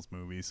Incredibles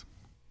movies.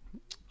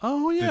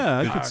 Oh yeah,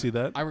 I could see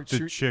that.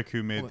 The chick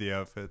who made the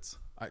outfits.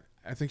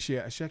 I think she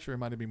actually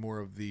reminded me more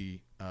of the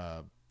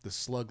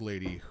slug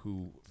lady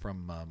who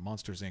from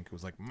Monsters Inc. who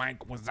was like,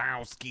 Mike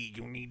Wazowski,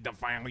 you need to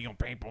file your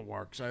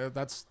paperwork. So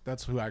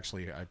that's who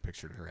actually I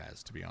pictured her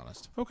as, to be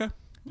honest. Okay.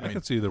 I mean,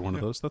 could see either one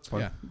of those. That's fine.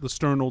 Yeah. The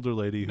stern older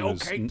lady who No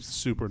is capes.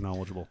 super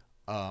knowledgeable.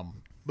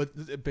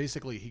 But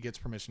basically, he gets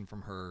permission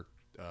from her.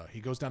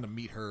 He goes down to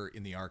meet her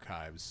in the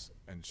archives,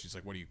 and she's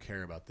like, "What do you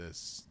care about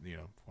this?"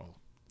 Well,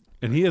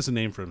 And he has a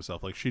name for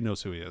himself. Like, she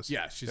knows who he is.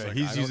 yeah, she's like,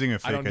 He's using a I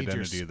fake don't need your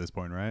identity at this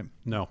point, right?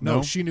 No.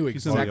 No, she knew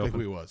He's in the exactly open. who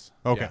he was.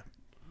 Okay. Yeah.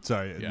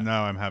 Sorry. Yeah.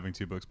 Now I'm having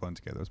two books blend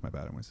together. That's my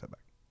bad. I'm going to step back.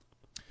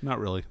 Not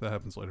really. That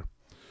happens later.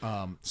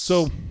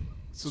 So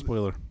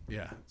Spoiler.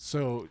 Yeah.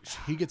 So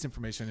he gets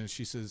information, and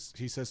he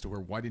says to her,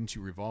 "Why didn't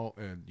you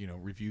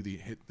review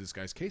this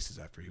guy's cases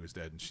after he was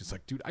dead?" And she's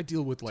like, "Dude, I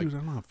deal with like Dude, I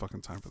don't have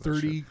fucking time for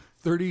that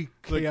 30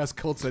 chaos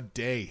cults a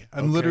day.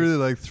 I'm literally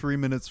like 3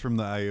 minutes from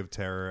the Eye of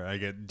Terror. I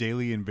get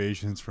daily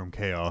invasions from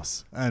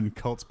chaos and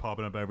cults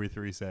popping up every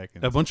 3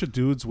 seconds. A bunch of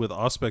dudes with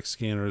Auspex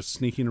scanners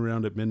sneaking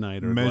around at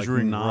midnight or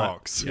Measuring like not,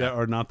 rocks. Yeah,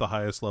 are not the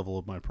highest level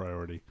of my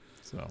priority.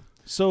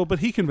 So, But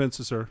he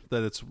convinces her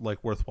that it's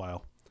like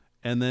worthwhile.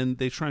 And then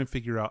they try and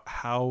figure out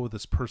how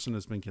this person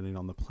has been getting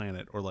on the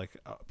planet, or like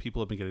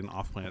people have been getting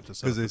off planet to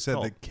set Because up they this said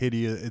cult. that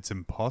Cadia, it's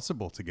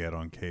impossible to get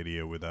on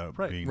Cadia without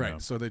being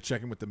right. So they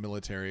check in with the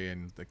military,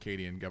 and the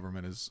Cadian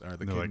government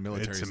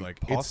military it's is like,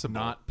 impossible. it's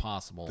not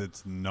possible.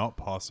 It's not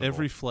possible.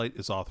 Every flight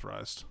is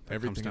authorized. That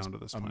Everything comes is down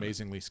to this planet.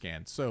 amazingly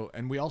scanned. So,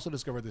 and we also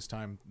discovered this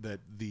time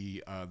that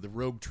the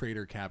rogue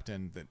trader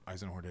captain that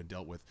Eisenhorn had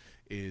dealt with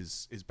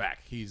is back.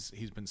 He's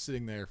been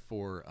sitting there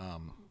for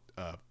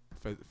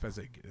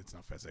Fezig. It's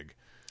not Fezig.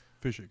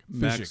 Fishing.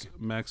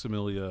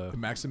 Maximilia.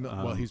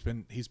 Well, he's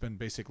been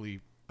basically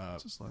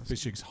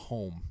Fishig's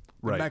home.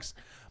 Right.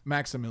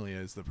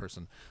 Maximilia is the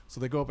person. So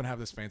they go up and have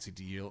this fancy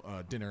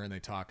dinner, and they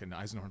talk. And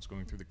Eisenhorn's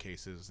going through the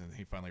cases, and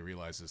he finally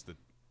realizes that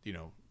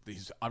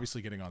he's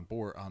obviously getting on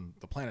board on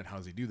the planet. How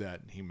does he do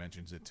that? And he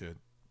mentions it to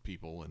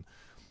people, and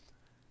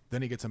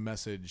then he gets a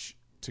message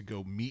to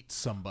go meet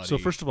somebody. So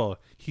first of all,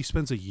 he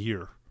spends a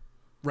year,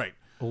 right,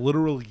 a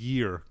literal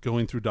year,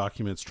 going through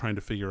documents trying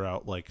to figure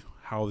out like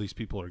how these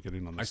people are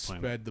getting on this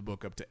planet. I sped the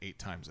book up to 8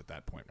 times at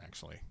that point,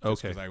 actually.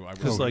 Okay, because I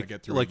was going to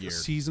get through a year.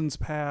 Seasons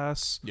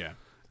pass. Yeah.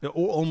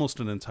 Almost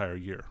an entire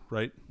year,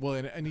 right? Well,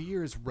 and a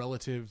year is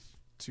relative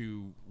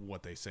to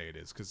what they say it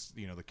is, because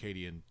the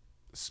Cadian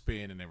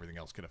spin and everything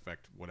else could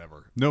affect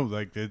whatever. No,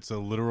 like it's a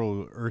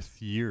literal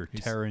Earth year,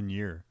 Terran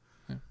year.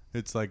 Yeah.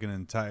 It's like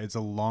it's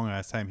a long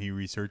ass time he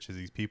researches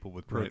these people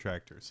with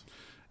protractors.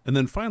 Right. And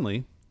then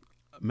finally,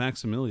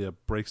 Maximilia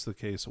breaks the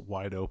case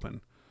wide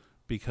open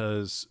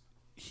because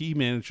he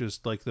manages,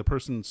 like, the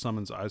person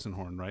summons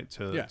Eisenhorn, right,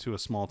 to a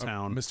small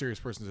town. A mysterious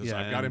person says,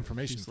 I've got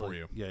information for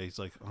you. Yeah, he's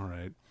like, all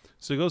right.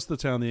 So he goes to the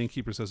town. The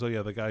innkeeper says, oh,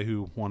 yeah, the guy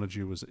who wanted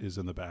you is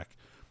in the back.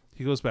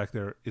 He goes back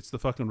there. It's the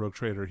fucking rogue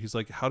trader. He's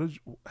like, how did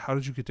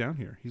you get down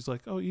here? He's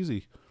like, oh,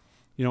 easy.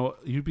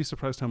 You'd be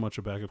surprised how much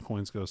a bag of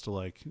coins goes to,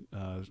 like,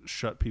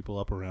 shut people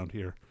up around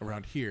here.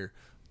 Around here?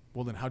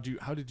 Well, then how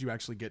did you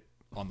actually get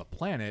on the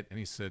planet? And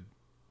he said,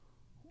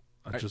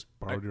 I just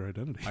borrowed your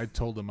identity. I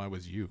told him I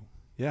was you.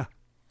 Yeah.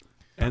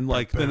 And,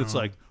 like, then it's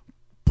like,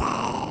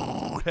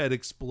 head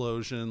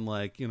explosion,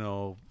 like,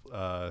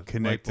 light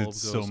Connected bulb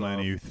so goes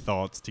many off.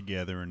 thoughts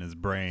together in his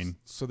brain.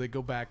 So he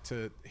goes back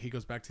to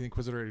the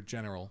Inquisitor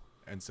General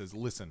and says,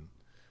 "Listen,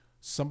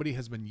 somebody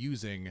has been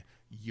using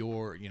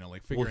your, like Well,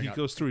 figuring he out."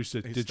 goes through. He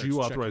said, he "Did starts you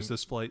authorize checking-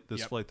 this flight? This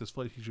Yep. flight? This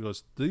flight?" He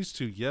goes, "These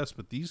two, yes,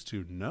 but these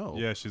two, no."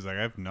 Yeah, she's like,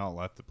 I've not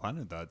left the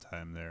planet that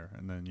time there.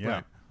 And then,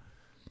 Right.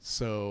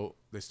 So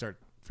they start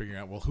figuring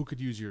out, well, who could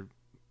use your,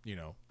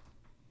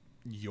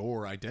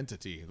 your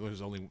identity?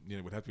 There's only,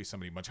 it would have to be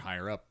somebody much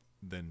higher up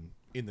than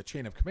in the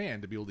chain of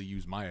command to be able to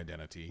use my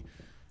identity.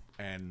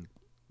 And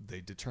they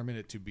determine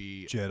it to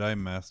be Jedi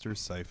Master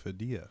Sypha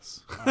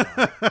Diaz.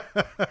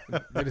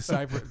 they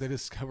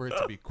discover it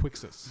to be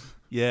Quixus.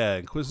 Yeah,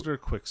 Inquisitor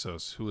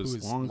Quixos, who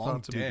is long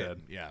thought to be dead.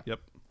 dead. Yeah. Yep.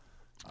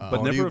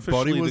 But never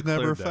officially body was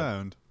declared never dead.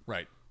 found.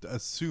 Right.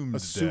 Assumed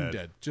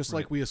Dead. Just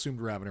like we assumed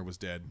Ravener was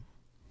dead.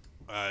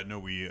 No,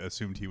 we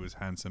assumed he was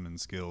handsome and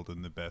skilled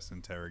and the best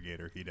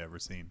interrogator he'd ever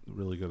seen.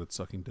 Really good at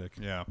sucking dick.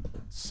 Yeah.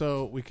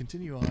 So we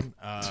continue on.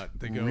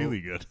 They go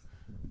Really good.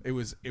 It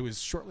was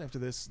shortly after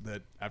this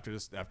that after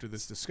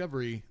this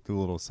discovery, The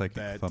little psychic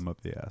That- thumb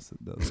up the ass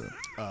that does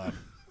it.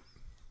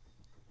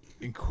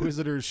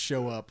 Inquisitors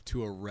show up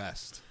to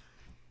arrest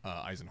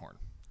Eisenhorn.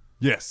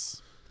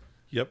 Yes.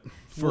 Yep.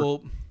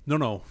 Well,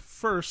 no.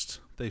 First,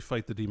 they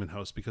fight the demon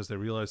host because they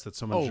realize that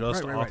someone Oh,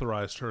 just right.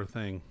 authorized her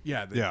thing.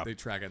 Yeah, they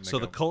track it. And So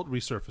they the go, cult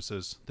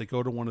resurfaces. They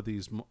go to one of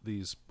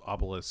these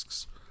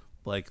obelisks.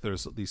 Like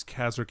there's these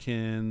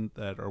Kazarkin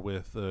that are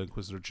with the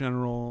Inquisitor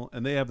General,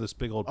 and they have this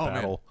big old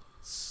battle.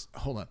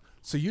 Man. Hold on.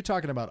 So you're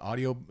talking about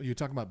audio? You're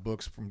talking about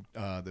books from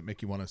that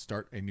make you want to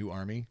start a new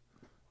army?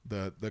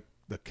 The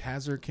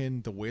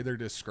Kazarkin, the way they're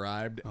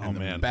described, and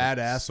man. the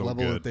badass So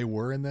level good. that they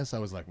were in this, I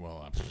was like,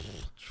 well,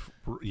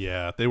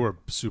 Yeah, they were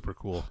super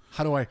cool.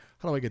 how do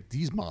I get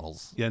these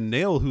models? Yeah,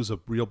 Nail, who's a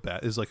real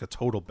is like a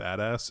total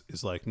badass,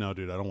 is like, no,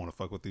 dude, I don't want to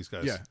fuck with these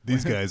guys. Yeah,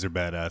 These guys are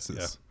badasses.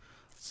 Yeah.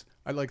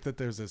 I like that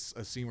there's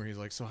a scene where he's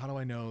like, so how do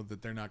I know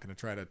that they're not going to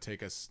try to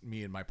take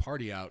me and my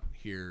party out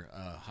here,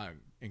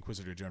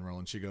 Inquisitor General?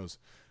 And she goes,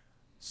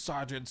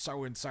 Sergeant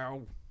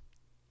so-and-so,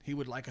 he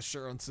would like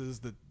assurances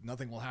that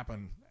nothing will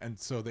happen. And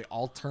so they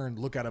all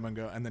look at him and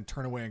go, and then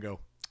turn away and go,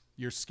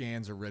 your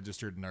scans are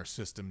registered in our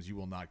systems. You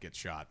will not get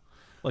shot.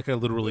 Like I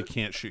literally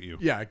can't shoot you.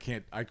 Yeah,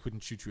 I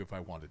couldn't shoot you if I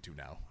wanted to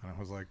now. And I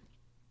was like,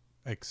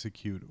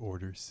 Execute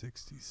Order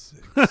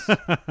 66.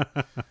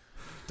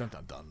 dun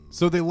dun dun.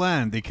 So they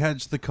land. They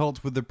catch the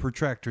cult with the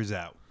protractors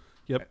out.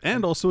 Yep,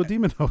 and also a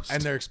demon host.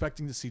 And they're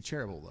expecting to see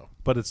Cherubel, though.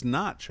 But it's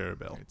not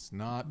Cherubel. It's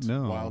not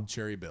No. Wild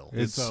Cherry Bill.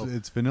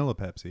 It's vanilla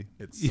Pepsi.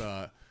 It's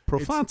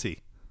Profanti.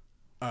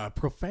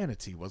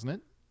 profanity, wasn't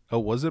it? Oh,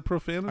 was it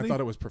profanity? I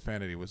thought it was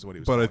profanity was what he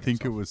was But I calling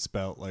think it himself. was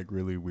spelt like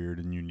really weird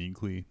and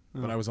uniquely.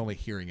 But I was only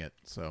hearing it,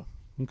 so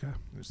Okay.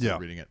 I was still Yeah.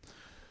 reading it.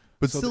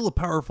 But So still a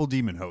powerful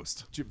demon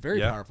host. Very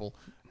Yeah. powerful.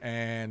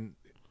 And,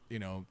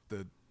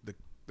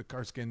 the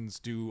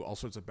Karskins do all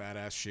sorts of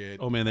badass shit.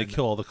 Oh man, they And-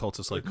 kill all the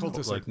cultists like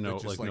cultists like are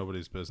just like-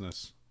 nobody's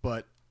business.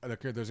 But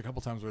there's a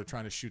couple times where they're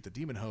trying to shoot the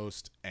demon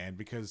host, and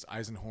because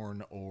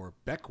Eisenhorn or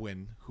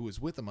Beckwin, who is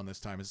with them on this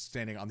time, is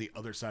standing on the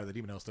other side of the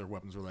demon host, their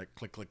weapons were like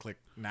click, click, click.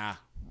 Nah.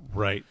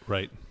 Right.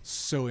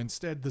 So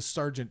instead, the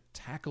sergeant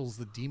tackles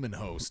the demon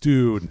host.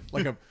 Dude,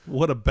 Like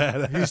what a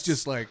badass. he's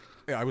just like,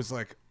 I was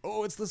like,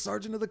 oh, it's the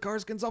sergeant of the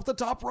Karskins off the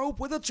top rope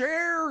with a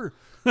chair.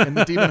 And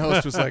the demon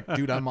host was like,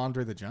 dude, I'm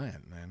Andre the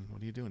Giant, man.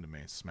 What are you doing to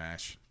me?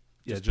 Smash.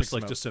 just picks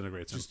like him up.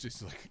 disintegrates him.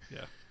 Just like,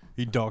 Yeah.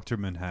 He Dr.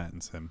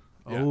 Manhattan's him.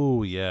 Yeah.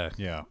 Oh yeah.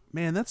 Yeah.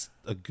 Man, that's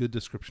a good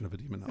description of a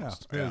demon Yeah.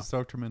 host. It's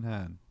Dr.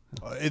 Manhattan.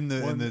 In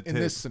in the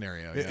this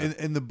scenario, yeah.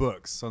 in the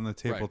books on the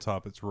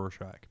tabletop, it's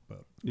Rorschach.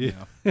 But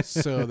Yeah.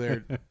 So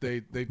they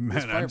this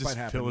man, I'm firefight just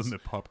happens. filling the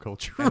pop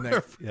culture. And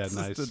they- Yeah,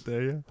 nice.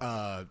 Today.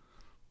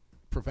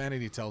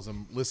 Profanity tells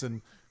him,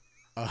 listen,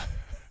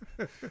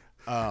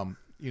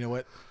 you know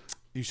what?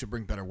 You should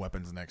bring better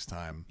weapons next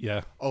time.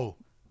 Yeah. Oh,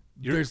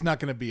 there's not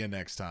going to be a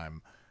next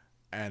time.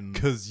 And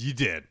Because you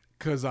did.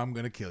 because I'm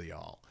going to kill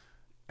y'all.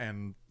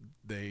 And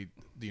they're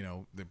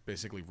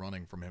basically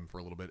running from him for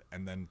a little bit.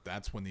 And then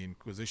that's when the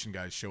Inquisition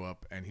guys show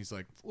up. And he's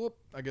like, whoop,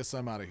 I guess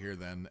I'm out of here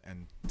then.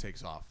 And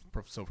takes off.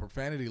 So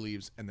Profanity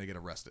leaves and they get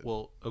arrested.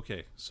 Well,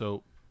 okay.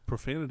 So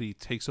profanity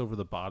takes over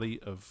the body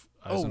of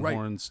Oh, right.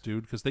 Eisenhorn's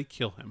dude because they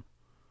kill him.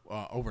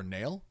 Over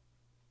Nail?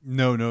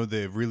 No,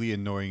 the really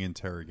annoying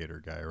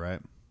interrogator guy, right?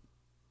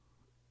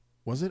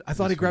 Was it? I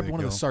thought he That's where grabbed they one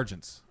of the go.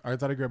 sergeants. Or I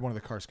thought he grabbed one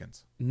of the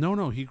Karskins.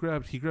 No, he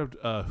grabbed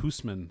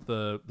Husman,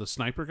 the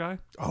sniper guy.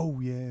 Oh,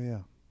 yeah.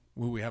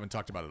 Who we haven't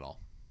talked about at all.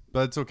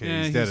 But it's okay.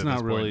 Yeah, he's dead at not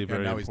this really point.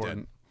 very now he's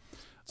important.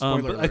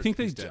 Spoiler But I alert, think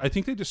he's dead. I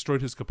think they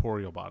destroyed his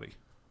corporeal body.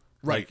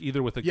 Right. Like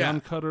either with a Yeah. gun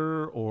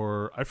cutter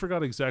or I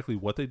forgot exactly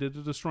what they did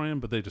to destroy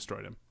him, but they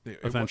destroyed him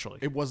eventually.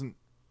 It wasn't,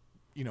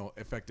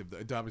 effective.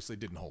 It obviously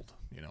didn't hold,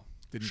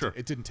 Sure.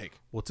 It didn't take.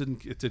 Well,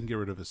 it didn't get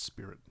rid of his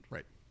spirit.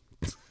 Right.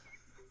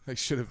 They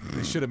should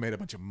have made a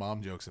bunch of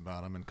mom jokes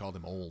about him and called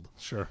him old.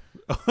 Sure.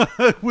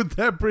 Would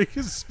that break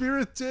his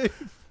spirit,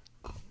 Dave?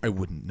 I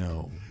wouldn't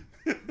know.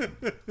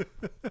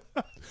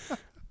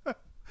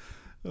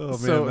 Oh man,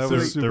 So- that so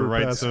was the super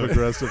rights passive of-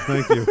 aggressive.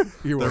 Thank you.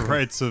 You're The welcome.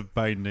 rites of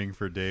binding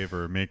for Dave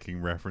are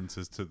making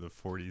references to the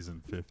 40s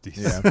and 50s.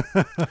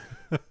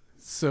 Yeah.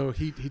 So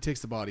he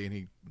takes the body and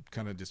he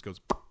kind of just goes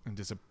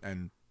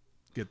and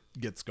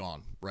gets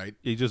gone, right?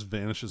 He just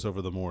vanishes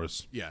over the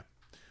moors. Yeah.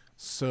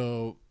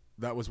 So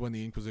that was when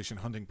the Inquisition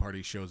hunting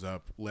party shows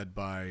up, led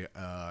by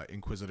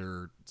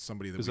Inquisitor,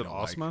 somebody that Is we it don't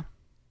Ozma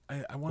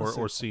like. I want or to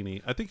say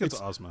Orsini? I think it's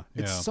It's- Ozma.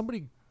 it's Yeah.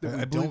 somebody that I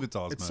we believe don't- it's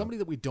Ozma. It's somebody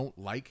that we don't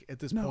like at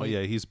this Oh point.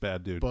 yeah, he's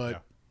bad dude.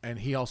 But and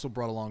he also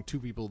brought along two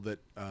people that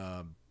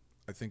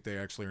I think they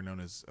actually are known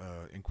as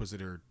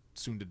Inquisitor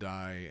Soon to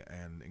Die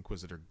and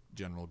Inquisitor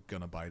General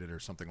Gonna Bite It or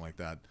something like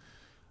that.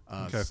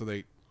 Okay. So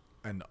they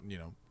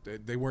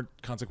they weren't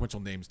consequential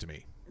names to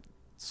me.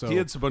 So he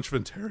had a bunch of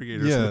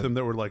interrogators Yeah. with him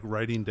that were like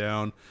writing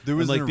down. There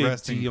was and, like an they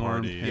arresting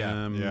de-armed party.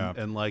 him, Yeah.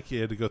 and like he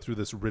had to go through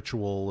this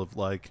ritual of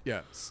like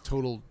yeah, it's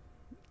total,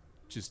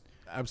 just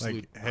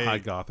absolute. Like, hey, high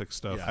gothic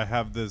stuff. Yeah. I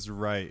have this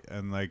right,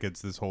 and like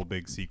it's this whole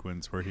big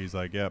sequence where he's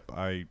like, "Yep,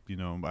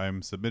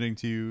 I'm submitting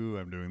to you.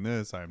 I'm doing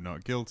this. I'm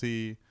not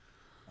guilty.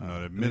 I'm not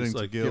And admitting he's to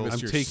like, guilt." us I'm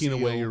your taking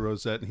away seal. your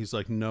rosette, and he's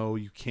like, "No,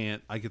 you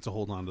can't. I get to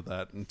hold on to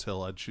that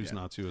until I choose Yeah.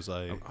 not to." As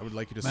I I would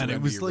like you to Man, it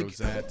surrender was your like-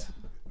 rosette.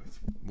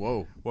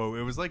 Whoa. Whoa,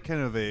 it was like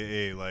kind of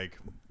a like,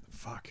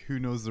 fuck, who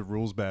knows the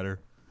rules better?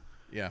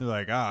 Yeah. They're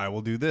like, I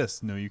will do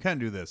this. No, you can't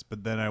do this.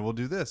 But then I will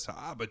do this.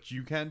 But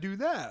you can't do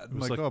that. I'm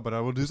was like, like- oh, but I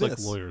will do it's this. like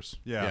lawyers.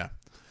 Yeah.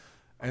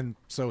 And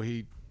so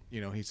he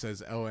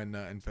says, "Oh, and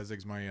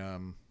Fezzig's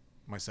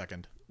my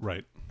second,"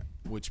 Right.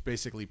 which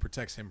basically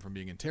protects him from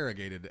being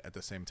interrogated at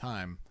the same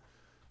time.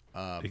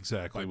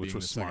 Exactly, by which being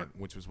was the second, smart.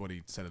 which was what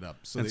he set it up.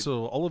 So And they-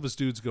 so all of his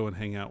dudes go and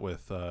hang out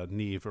with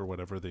Neve or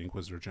whatever, the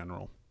Inquisitor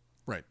General.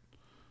 right,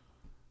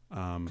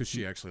 because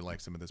she actually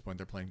likes him at this point.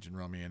 They're playing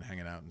Jinromi and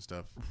hanging out and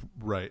stuff.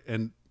 Right.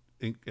 And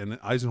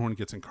Eisenhorn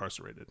gets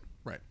incarcerated.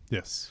 Right,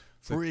 Yes.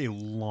 For a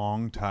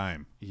long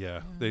time.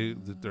 Yeah.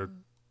 They're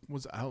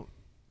was out.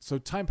 So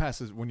time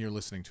passes when you're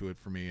listening to it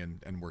for me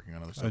and working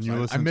on other stuff. And So you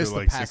I listen to, miss the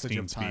like, passage 16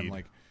 of time. speed.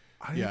 Like,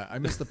 I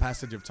miss the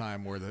passage of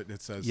time where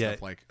it says yeah.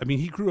 stuff like, I mean,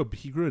 he grew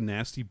a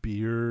nasty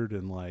beard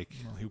and like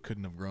well, he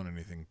couldn't have grown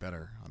anything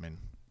better. I mean,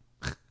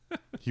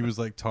 He was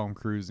like Tom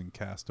Cruise in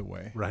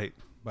Castaway right.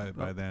 by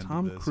the end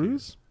Tom of this.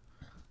 Cruise.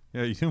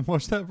 Yeah, you didn't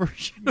watch that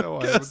version?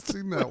 no, I haven't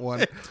seen that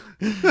one.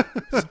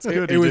 It's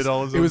good. It He was, did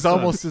all his it own was stunts.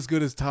 almost as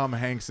good as Tom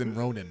Hanks and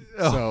Ronin.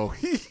 So,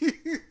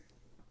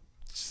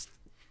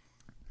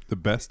 the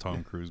best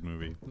Tom Cruise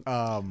movie.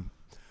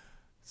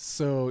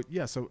 so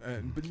yeah. So,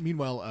 but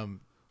meanwhile,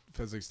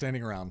 Fezzig's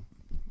standing around,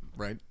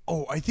 right?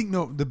 Oh, I think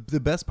the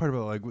best part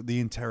about like the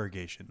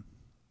interrogation.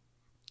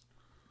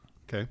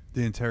 Okay.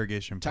 The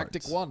interrogation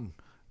Tactic parts. one.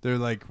 They're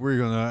like, we're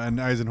gonna, and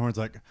Eisenhorn's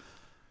like,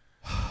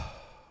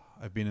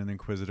 I've been an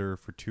Inquisitor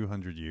for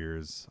 200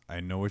 years. I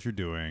know what you're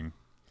doing.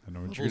 I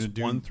know what you're Levels gonna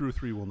do. 1 through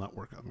 3 will not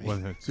work on me.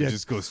 Well, so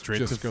just go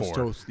straight to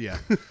 4. Yeah.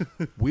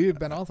 We've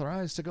been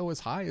authorized to go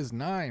as high as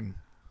 9.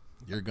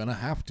 You're gonna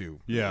have to.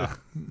 Yeah,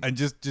 and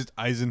just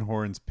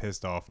Eisenhorn's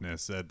pissed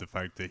offness at the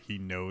fact that he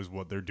knows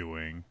what they're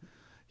doing.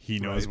 He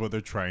knows Right. what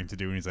they're trying to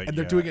do, and he's like, And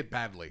they're yeah. doing it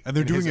badly. and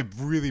they're in doing his- it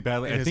really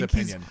badly. in I his think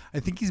opinion.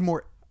 he's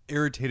more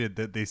irritated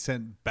that they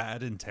sent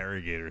bad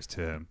interrogators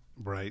to him,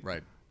 Right.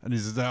 right. and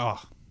he's just like,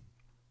 oh,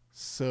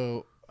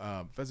 So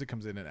Fezzig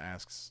comes in and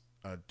asks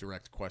a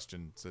direct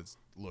question. Says,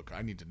 "Look,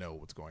 I need to know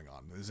what's going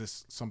on. Is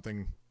this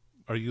something?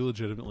 Are you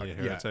legitimately a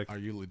heretic? Are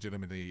you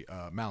legitimately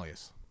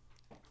Malleous?"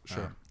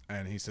 Sure.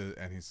 And he says,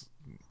 and he's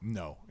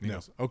no. And he No.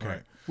 goes, okay, All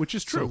right. Which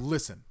is So true.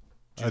 listen,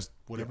 just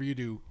whatever you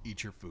do,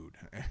 eat your food.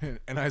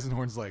 And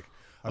Eisenhorn's like,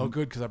 oh,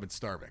 good, because I've been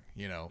starving.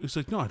 You know. It's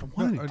like, no, I don't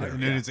want any and dinner.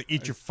 then it's like,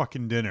 eat your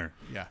fucking dinner.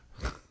 Yeah.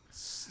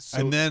 So,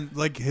 And then,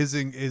 like, his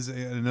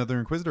another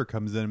Inquisitor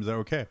comes in and is like,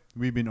 okay,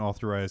 we've been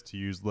authorized to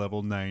use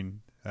level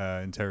 9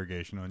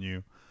 interrogation on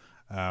you.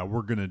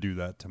 We're going to do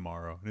that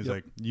tomorrow. And he's Yep.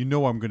 like, you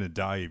know I'm going to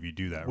die if you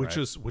do that, Which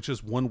right?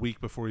 is 1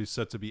 week before he's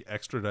set to be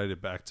extradited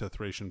back to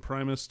Thracian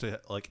Primus to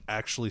like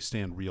actually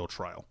stand real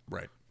trial.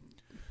 right.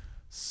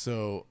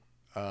 So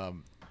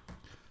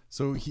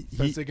So he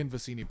Fezzig and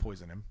Vicini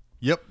poison him.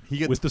 yep, he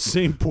gets With the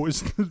same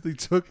poison that they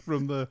took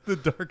from the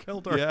Dark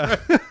Eldar. yeah.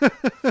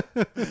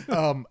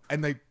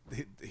 And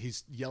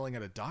he's yelling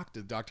at a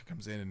doctor. The doctor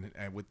comes in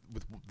and with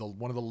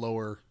one of the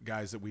lower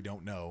guys that we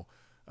don't know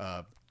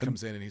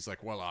comes in and he's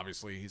like, well,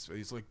 obviously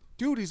he's like,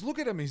 dude, look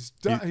at him. He's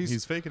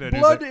faking it. He's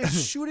Blood like-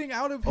 is shooting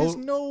out of his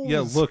nose.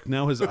 Yeah, look,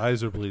 now his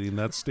eyes are bleeding.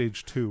 That's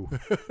stage 2.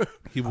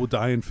 He will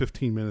die in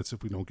 15 minutes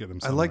if we don't get him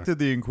I somewhere. like that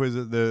the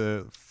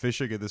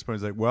Fishig at this point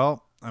is like,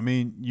 well, I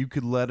mean, you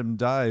could let him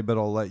die, but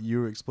I'll let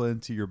you explain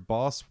to your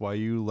boss why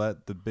you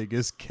let the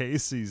biggest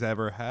case he's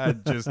ever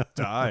had just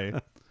die.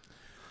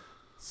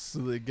 So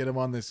they get him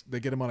on this. They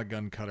get him on a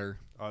gun cutter,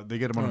 They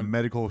get him on a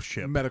medical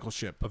ship. medical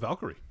ship, A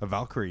Valkyrie. A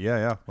Valkyrie,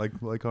 yeah. Like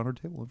on our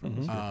table in front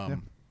of us.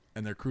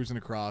 and they're cruising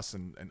across,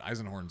 and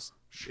Eisenhorn's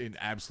in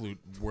absolute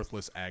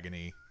worthless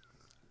agony.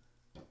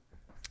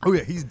 Oh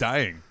yeah, he's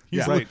dying. He's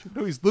Yeah. like,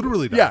 No, he's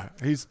literally dying.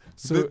 Yeah, he's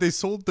so they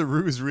sold the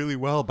ruse really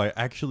well by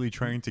actually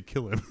trying to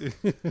kill him.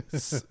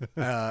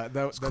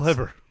 that's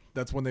Clever.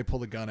 that's when they pull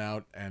the gun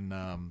out and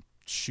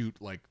shoot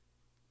like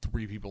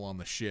 3 people on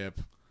the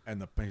ship.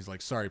 And he's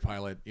like, "Sorry,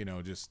 pilot,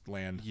 just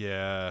land."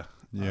 Yeah.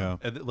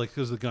 And like,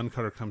 because the gun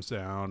cutter comes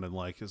down and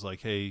like is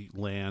like, "Hey,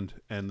 land,"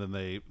 and then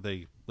they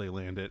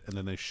land it, and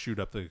then they shoot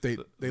up the.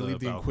 They leave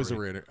the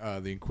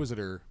Valkyrie.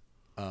 Inquisitor.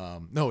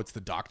 No, it's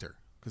the doctor,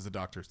 because the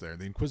doctor's there.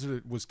 The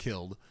Inquisitor was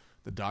killed.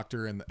 The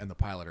doctor and the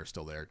pilot are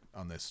still there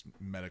on this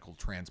medical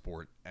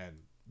transport, and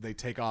they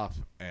take off.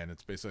 And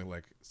it's basically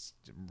like,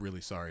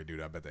 "Really sorry, dude.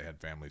 I bet they had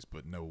families,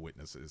 but no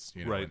witnesses."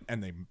 Right.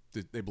 And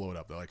they blow it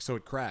up. They're like, "So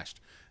it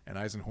crashed, and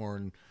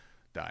Eisenhorn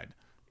died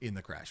in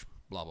the crash."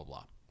 Blah blah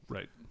blah.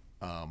 Right.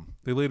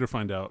 They later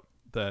find out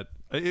that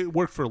it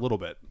worked for a little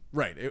bit.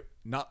 Right.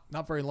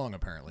 Not very long,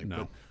 apparently. No.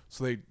 But,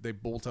 so they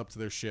bolt up to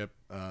their ship,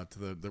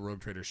 to the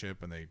rogue trader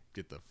ship, and they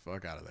get the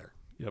fuck out of there.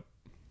 Yep.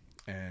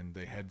 And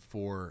they head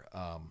for.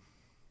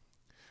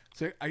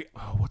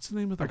 What's the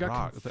name of the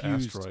rock? The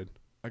asteroid.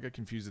 I got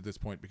confused at this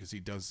point because he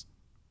does.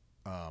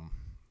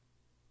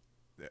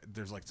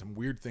 There's like some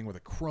weird thing with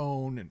a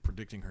crone and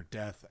predicting her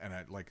death, and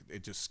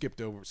it just skipped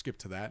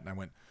to that, and I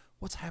went,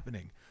 "What's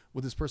happening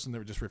with this person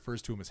that just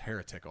refers to him as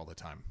heretic all the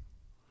time?"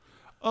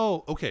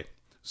 Oh, okay.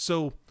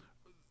 So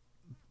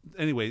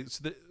anyway,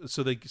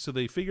 so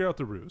they figure out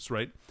the ruse,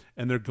 right?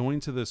 And they're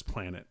going to this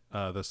planet.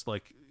 This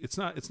like it's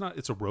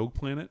a rogue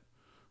planet.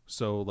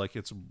 So like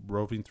it's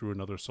roving through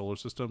another solar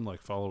system,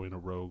 like following a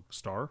rogue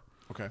star.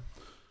 Okay.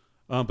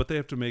 But they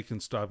have to make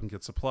and stop and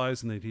get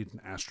supplies, and they need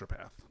an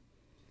astropath.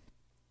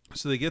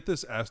 So they get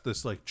this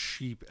like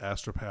cheap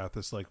astropath.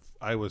 This like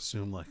I would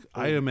assume like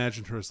I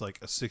imagined her as like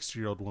a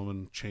 60-year-old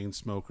woman, chain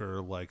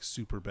smoker, like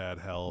super bad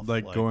health,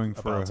 Like going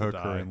for a about to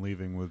hooker die. and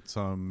leaving with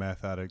some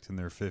meth addict in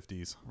their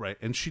 50s. Right,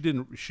 and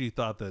she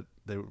thought that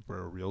they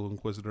were a real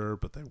Inquisitor,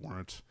 but they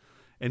weren't.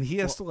 And he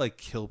has to like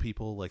kill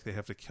people. Like they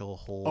have to kill a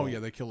whole. Oh yeah,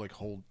 they kill like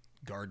whole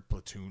guard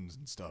platoons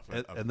and stuff.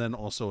 And then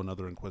also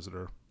another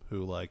Inquisitor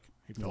who like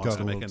wants got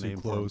to a make a little too name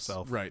for close.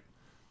 himself. Right.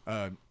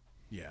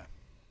 Yeah.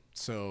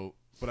 So,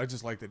 but I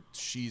just like that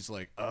she's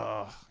like,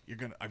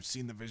 I've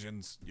seen the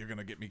visions. You're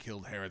gonna get me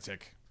killed,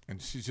 heretic. And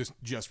she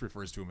just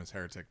refers to him as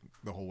heretic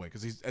the whole way,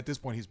 because at this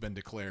point he's been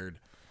declared,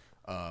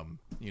 very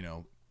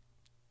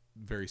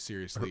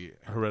seriously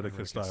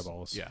Hereticus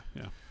Diabolus. Yeah.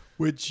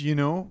 Which,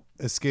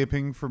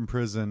 escaping from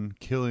prison,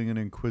 killing an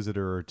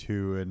Inquisitor or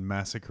two, and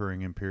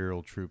massacring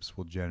Imperial troops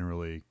will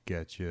generally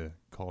get you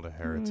called a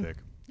heretic.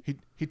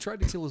 He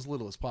tried to kill as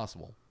little as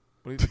possible,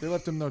 but they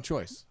left him no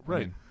choice.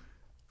 Right.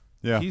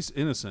 Yeah. He's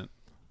innocent,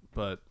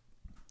 but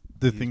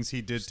The things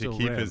he did to still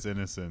keep ran. his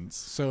innocence.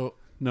 So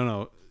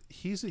no.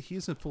 He's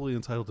fully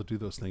entitled to do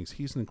those things.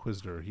 He's an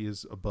Inquisitor. He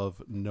is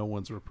above no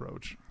one's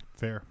reproach.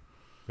 Fair.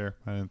 I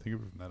didn't think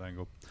of it from that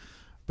angle.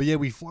 But yeah,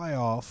 we fly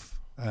off,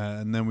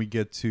 and then we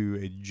get to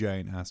a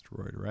giant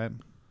asteroid, right?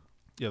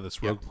 Yeah,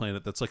 this rogue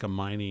planet that's like a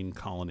mining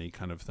colony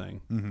kind of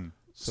thing. Mm-hmm.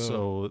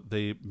 So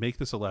they make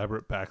this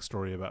elaborate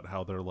backstory about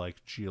how they're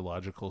like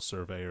geological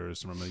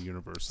surveyors from a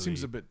university.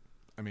 seems a bit,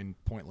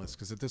 pointless,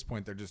 because at this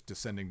point they're just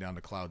descending down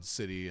to Cloud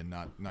City and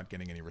not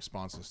getting any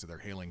responses to their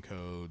hailing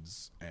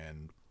codes.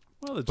 And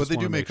Well, But they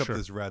do make up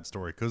this rad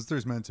story, because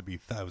there's meant to be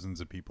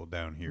thousands of people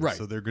down here, Right.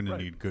 so they're going to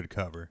need good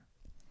cover.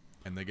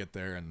 and they get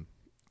there and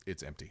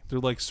it's empty. They're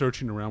like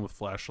searching around with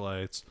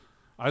flashlights.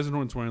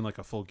 Eisenhorn's wearing like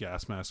a full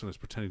gas mask and is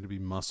pretending to be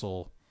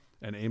Muscle,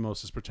 and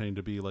Amos is pretending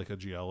to be like a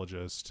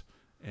geologist,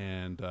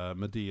 and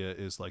Medea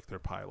is like their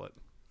pilot.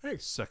 Hey,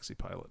 sexy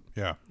pilot.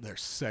 Yeah. They're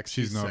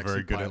sexy. She's not sexy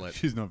very good pilot.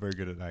 she's not very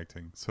good at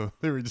acting. So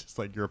they were just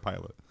like, "You're a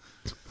pilot."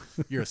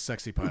 You're a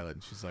sexy pilot.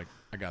 And she's like,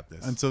 "I got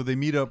this." And so they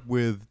meet up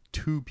with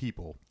 2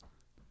 people.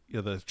 Yeah,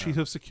 the chief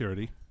of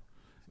security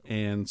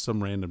and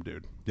some random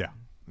dude. Yeah.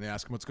 They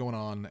ask him what's going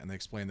on, and they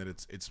explain that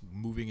it's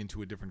moving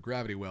into a different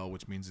gravity well,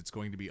 which means it's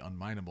going to be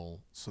unminable.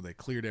 So they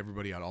cleared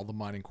everybody out. All the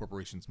mining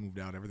corporations moved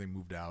out. Everything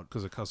moved out.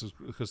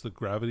 Because the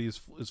gravity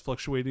is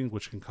fluctuating,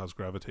 which can cause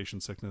gravitation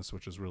sickness,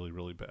 which is really,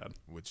 really bad.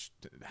 Which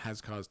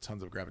has caused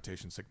tons of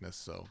gravitation sickness.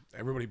 So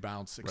everybody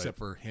bounced except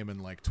for him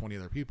and like 20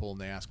 other people.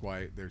 And they ask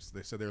why.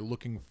 They said they're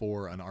looking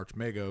for an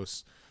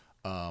Archmagos,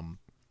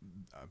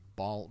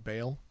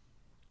 Bale.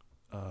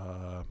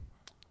 Oh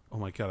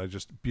my god!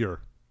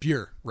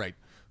 Beer. Right.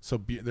 So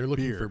they're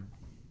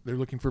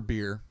looking for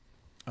beer,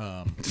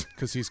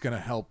 because he's going to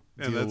help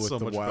Yeah, deal that's with so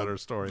the much wild better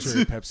story.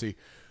 cherry Pepsi.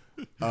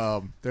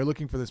 They're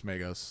looking for this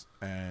Magos,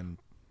 and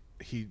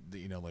he,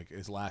 like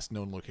his last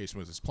known location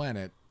was his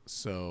planet.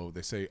 So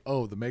they say,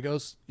 "Oh, the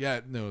Magos? Yeah,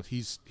 no,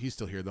 he's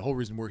still here. The whole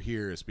reason we're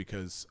here is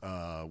because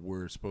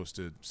we're supposed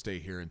to stay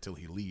here until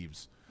he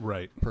leaves.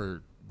 Right. We're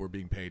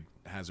being paid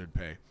hazard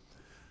pay.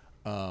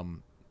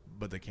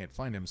 But they can't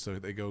find him, so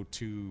they go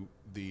to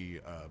the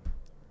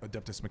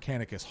Adeptus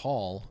Mechanicus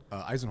Hall.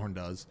 Eisenhorn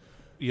does.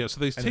 Yeah, so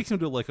they take him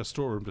to like a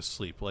storeroom to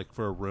sleep, like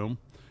for a room.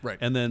 Right.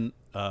 And then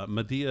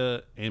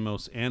Medea,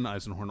 Amos, and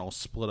Eisenhorn all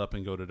split up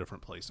and go to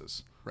different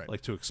places. Right.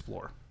 Like to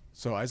explore.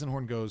 So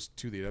Eisenhorn goes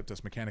to the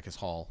Adeptus Mechanicus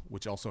Hall,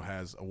 which also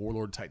has a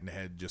Warlord Titan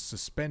head just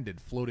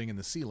suspended, floating in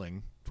the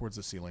ceiling, towards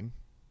the ceiling.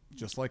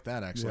 Just like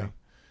that, actually. Yeah.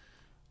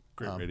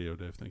 Great radio,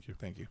 Dave. Thank you.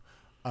 Thank you.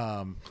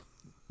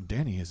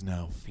 Danny is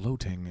now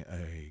floating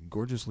a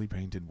gorgeously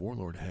painted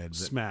warlord head.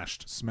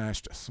 Smashed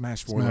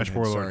Warlord head.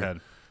 Warlord Sorry.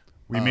 head.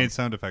 We made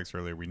sound effects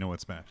earlier. We know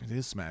it's smashed. It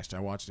is smashed. I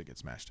watched it get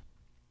smashed.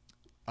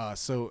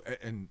 So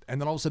and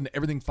then all of a sudden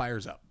everything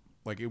fires up.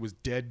 Like it was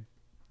dead,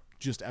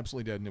 just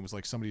absolutely dead, and it was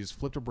like somebody just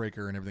flipped a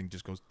breaker and everything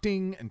just goes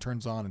ding and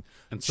turns on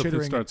and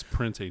something starts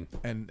printing.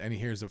 And he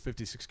hears a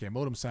 56K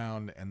modem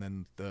sound and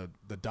then the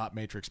dot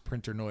matrix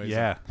printer noise.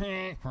 Yeah.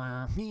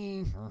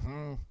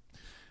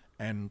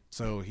 And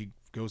so he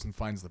goes and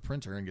finds the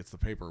printer and gets the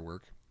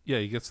paperwork. Yeah,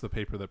 he gets the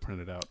paper that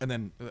printed out. And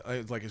then,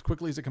 like as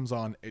quickly as it comes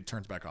on, it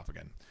turns back off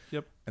again.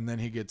 Yep. And then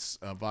he gets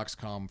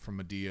Voxcom from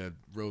Medea,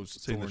 Rose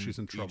saying Thorn, that she's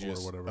in trouble Aegis,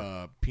 or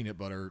whatever. Peanut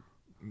butter,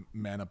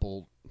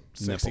 maniple,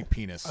 sexy Nipple.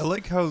 penis. I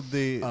like how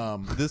they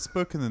this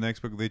book and the next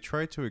book they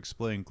try to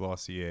explain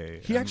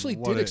Glossier. He and actually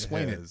what did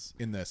explain it has,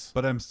 in this.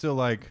 but I'm still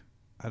like,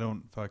 I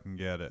don't fucking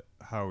get it.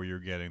 How you're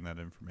getting that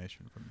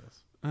information from this?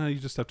 You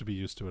just have to be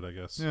used to it, I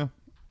guess. Yeah,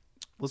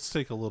 Let's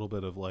take a little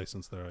bit of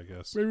license there, I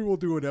guess. Maybe we'll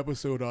do an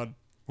episode on.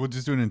 we'll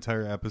just do an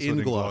entire episode In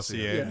in Glossier.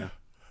 Glossier. Yeah.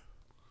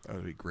 That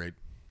would be great.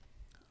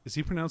 Is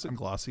he pronouncing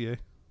Glossier?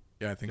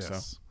 Yeah, I think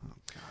Yes. Oh,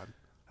 God.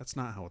 That's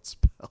not how it's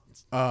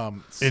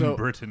spelled. so. In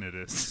Britain, it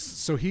is.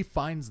 So he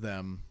finds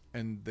them,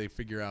 and they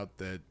figure out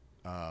that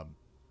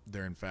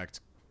they're in fact,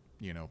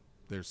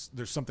 there's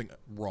something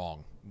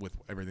wrong with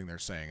everything they're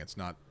saying. It's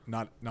not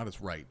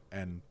as right,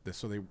 and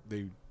so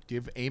they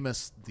give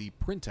Amos the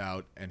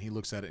printout, and he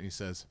looks at it and he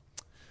says,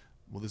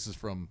 "Well, this is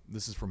from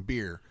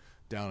Beer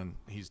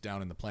he's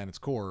down in the planet's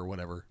core or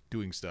whatever,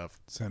 doing stuff,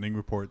 Sending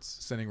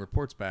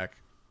reports back."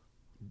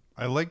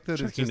 I like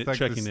that it's just like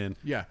checking this, in.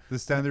 Yeah, the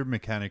standard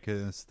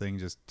Mechanicus thing,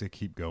 just to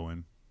keep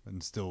going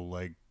and still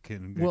like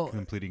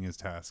completing his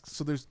tasks.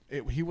 so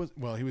he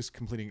was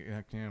completing.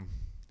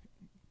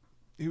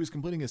 He was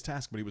completing his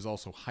task, but he was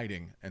also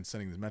hiding and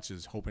sending the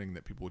messages, hoping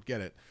that people would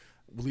get it,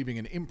 leaving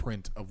an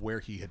imprint of where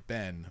he had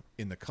been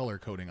in the color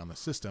coding on the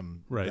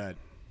system Right. that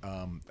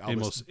Amos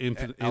Albus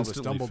instantly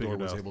Dumbledore figured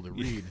was out. able to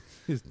read.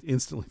 He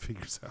instantly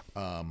figures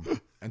out.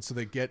 And so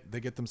they get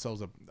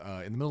themselves up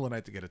in the middle of the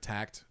night to get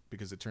attacked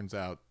because it turns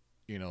out,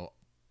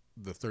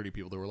 the 30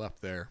 people that were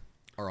left there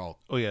are all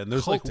Oh yeah, and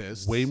there's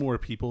cultists. like way more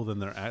people than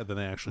they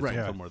actually Right. think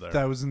Yeah, them were there.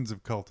 thousands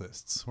of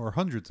cultists or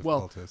hundreds of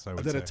cultists. I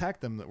would that say.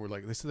 attacked them that were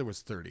like, they said there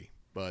was 30,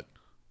 but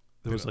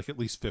There was like at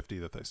least 50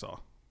 that they saw.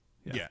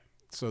 yeah.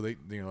 So they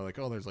like,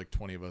 oh, there's like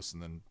 20 of us,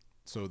 and then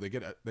so they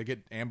get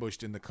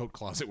ambushed in the coat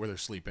closet where they're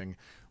sleeping,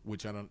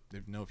 which I don't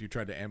know if you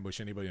tried to ambush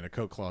anybody in a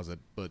coat closet,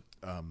 but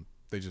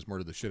they just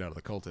murdered the shit out of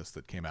the cultists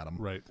that came at them.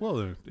 Right. Well,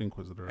 they're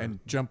Inquisitor. And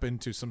jump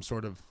into some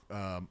sort of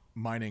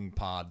mining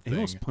pod he thing.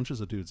 almost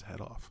punches a dude's head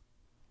off.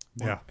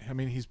 Well, I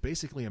mean, he's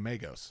basically a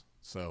Magos,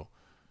 so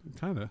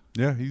Kind of.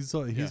 Yeah, he's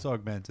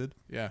augmented.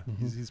 yeah.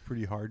 He's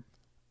pretty hard.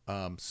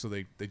 So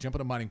they jump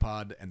in a mining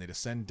pod and they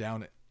descend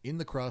down in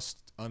the crust,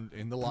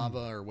 in the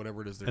lava or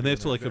whatever it is. And they have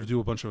to do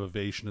a bunch of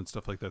evasion and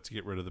stuff like that to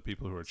get rid of the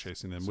people who are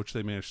chasing them, which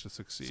they managed to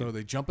succeed. So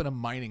they jump in a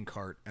mining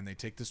cart and they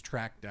take this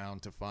track down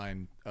to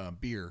find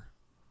beer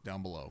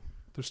down below.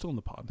 They're still in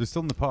the pod. They're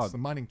still in the pod. It's the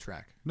mining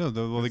track. No,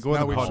 they go in Now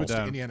the we've pod switched to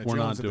down. Indiana We're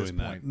Jones not at this doing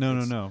that.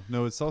 point.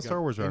 No. It's all you Star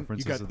got Wars you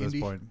references got at this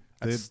Indy. point.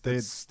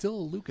 That's still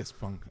a Lucas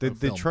film.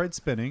 They tried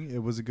spinning.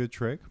 It was a good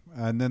trick,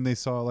 and then they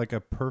saw like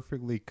a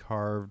perfectly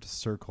carved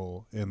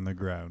circle in the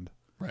ground.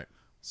 Right.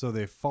 So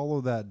they follow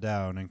that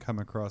down and come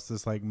across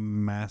this like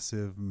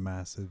massive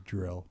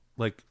drill.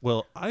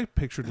 I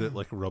pictured it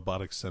like a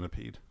robotic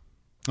centipede.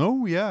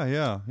 Oh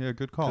yeah.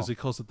 Good call. Because he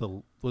calls it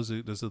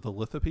is it the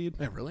lithopede?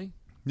 Yeah, really?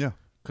 Yeah.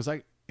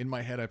 Because in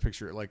my head I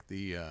picture it like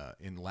the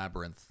in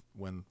Labyrinth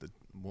when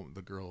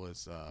the girl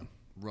is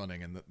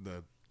running and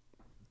the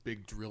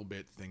big drill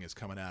bit thing is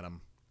coming at him,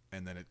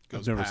 and then it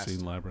goes. I've never past.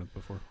 seen Labyrinth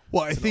before.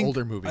 Well, It's an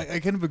older movie. I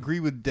kind of agree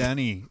with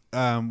Danny,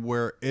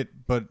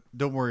 but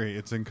don't worry,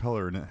 it's in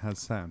color and it has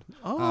sound.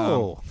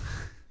 Oh,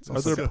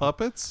 are there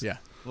puppets? Yeah.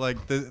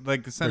 Like the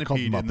called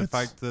centipede, and the Muppets.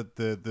 fact that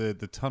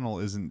the tunnel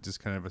isn't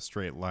just kind of a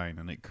straight line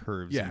and it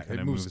curves Yeah, and kind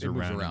it of moves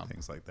around around. and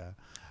things like that.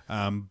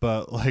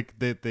 But like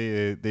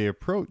they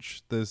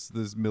approach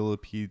this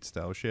millipede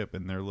style ship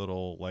in their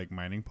little like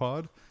mining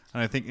pod,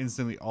 and I think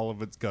instantly all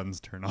of its guns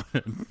turn on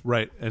it.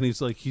 Right, and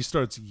he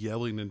starts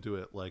yelling into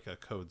it like a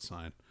code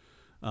sign.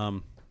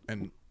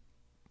 And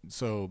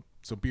so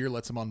Beer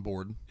lets him on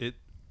board. It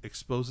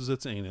exposes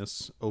its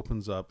anus,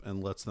 opens up,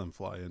 and lets them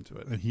fly into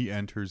it. And he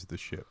enters the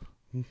ship.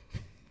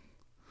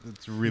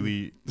 It's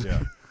really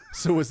yeah.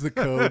 So was the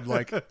code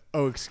like,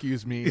 oh,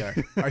 excuse me,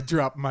 I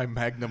dropped my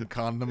Magnum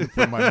condom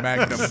from my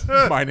Magnum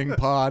mining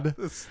pod.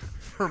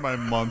 For my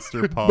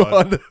monster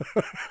pod.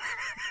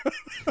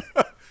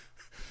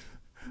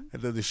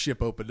 And then the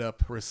ship opened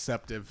up,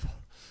 receptive.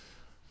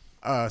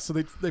 So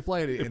they fly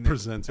it in.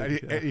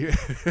 presented,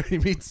 He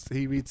meets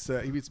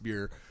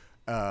Beer,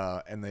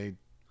 and they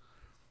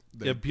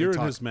Beer and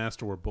talk. his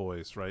master were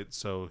boys, right?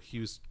 So he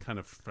was kind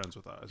of friends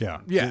with Eisenhorn. Yeah,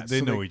 Yeah, They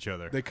so know each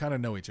other. They kind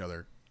of know each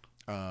other.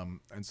 And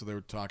so they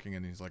were talking,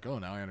 and he's like, "Oh,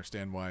 now I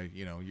understand why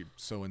you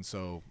so and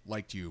so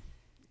liked you,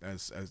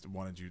 as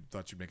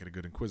thought you'd make it a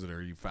good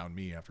Inquisitor. You found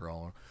me after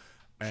all."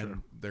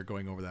 And they're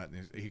going over that,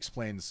 and he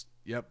explains,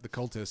 "Yep, the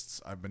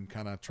cultists. I've been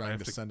kind of trying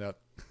to send out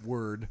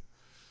word.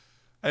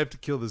 I have to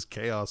kill this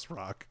chaos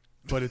rock."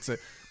 But it's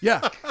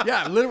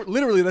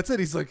literally that's it.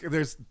 He's like,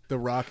 "There's the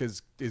rock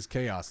is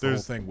chaos. The whole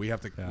thing. We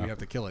have to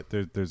kill it."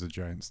 There's a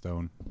giant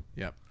stone.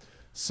 Yep.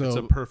 So It's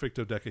a perfect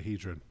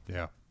dodecahedron.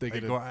 Yeah, They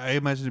get I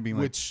imagine it being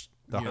like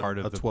the heart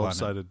of A the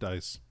 12-sided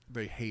dice.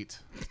 they hate.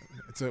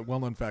 It's a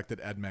well-known fact that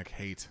AdMech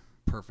hate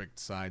perfect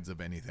sides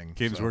of anything.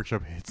 Games so,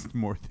 Workshop hates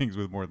more things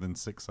with more than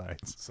 6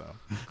 sides. So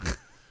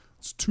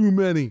It's too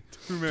many.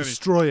 Too many.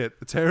 Destroy it.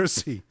 It's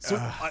heresy. So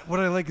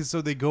what I like is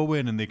they go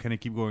in and they kind of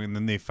keep going, and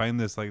then they find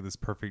this this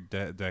perfect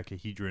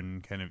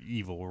dodecahedron kind of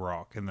evil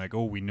rock, and like,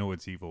 oh, we know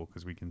it's evil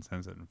because we can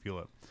sense it and feel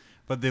it.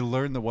 But they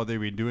learn that what they've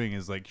been doing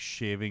is like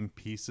shaving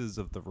pieces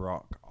of the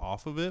rock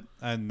off of it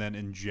and then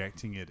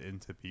injecting it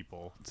into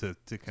people to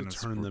kind of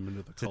turn them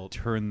into the cult. to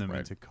turn them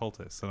into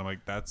cultists. And I'm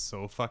like, that's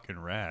so fucking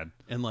rad.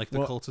 And like the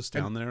cultists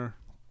down there.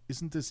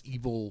 isn't this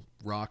evil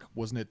rock?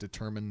 Wasn't it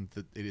determined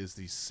that it is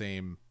the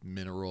same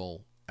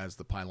mineral as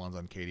the pylons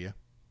on Cadia?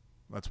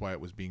 That's why it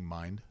was being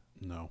mined.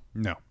 No.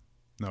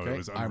 Okay, It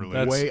was I'm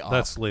unrelated. way off.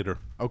 That's later.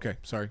 Okay,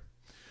 sorry.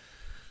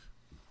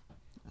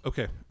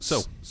 Okay,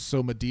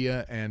 so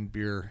Medea and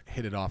Beer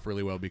hit it off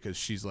really well because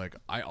she's like,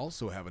 I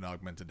also have an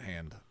augmented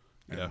hand.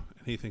 yeah,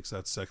 and he thinks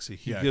that's sexy.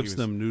 He Yeah, gives he was-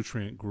 them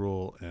nutrient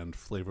gruel and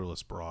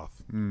flavorless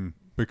broth.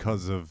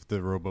 Because of the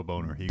robo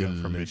boner he got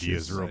from Delicious.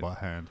 Medea's robot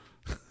hand.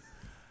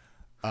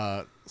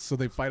 So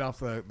they fight off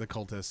the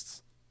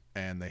cultists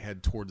and they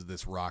head towards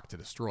this rock to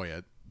destroy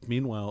it.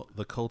 Meanwhile,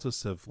 the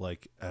cultists have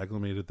like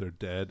acclimated their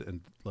dead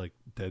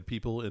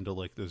people into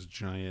like this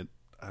giant,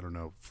 I don't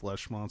know,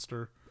 flesh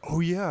monster. Oh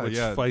yeah, Which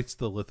fights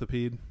the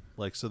lithopede.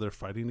 Like, so they're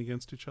fighting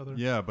against each other.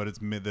 Yeah, but it's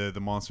the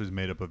monster's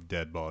made up of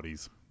dead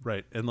bodies.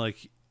 Right, and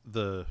like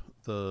the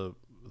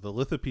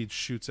lithopede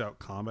shoots out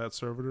combat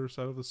servitors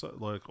out of the side,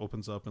 like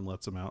opens up and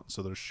lets them out.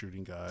 So they're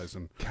shooting guys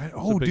and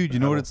Oh, dude, you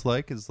know what battle. it's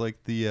like? It's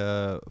like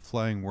the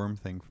flying worm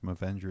thing from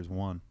Avengers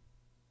 1.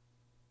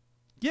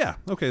 Yeah,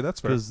 okay, that's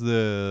fair. Because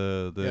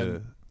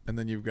the And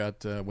then you've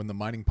got when the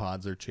mining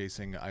pods are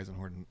chasing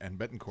Eisenhorn and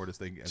Betancourt as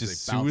they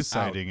just they bounce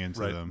suiciding out. into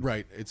Right. them.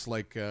 Right. It's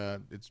like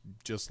it's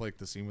just like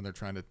the scene when they're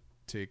trying to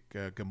take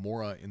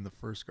Gamora in the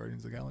first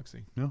Guardians of the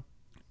Galaxy.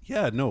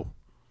 Yeah, no.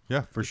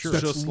 Yeah, for sure.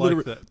 That's just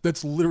like that.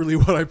 That's literally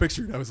what I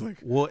pictured. I was like,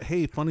 Well,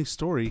 hey, funny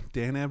story.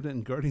 Dan Abnett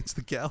and Guardians of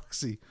the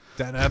Galaxy.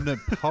 Dan Abnett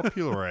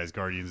popularized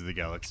Guardians of the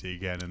Galaxy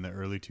again in the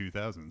early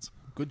 2000s.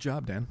 good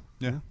job, Dan.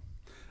 Yeah.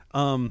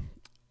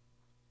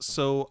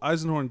 So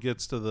Eisenhorn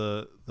gets to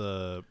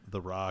the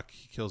rock.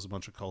 He kills a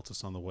bunch of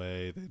cultists on the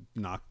way. They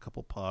knock a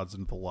couple pods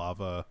into the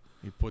lava.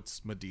 He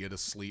puts Medea to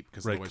sleep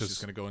because Right, otherwise 'cause- she's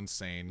going to go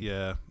insane.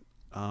 Yeah.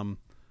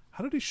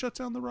 How did he shut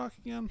down the rock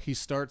again? He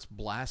starts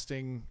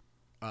blasting.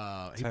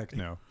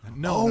 Techno.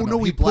 No,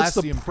 he puts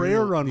blasts the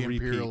prayer on the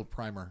repeat. Imperial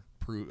primer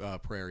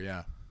prayer.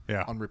 Yeah,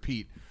 Yeah. on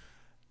repeat.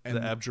 And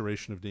The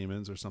abjuration of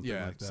demons or something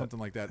yeah, like that. something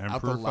like that. Emperor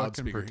out the fucking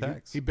loudspeaker.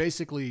 protects. He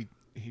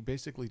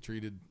basically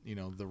treated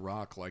the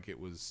Rock like it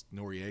was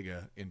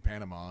Noriega in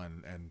Panama,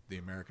 and the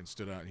Americans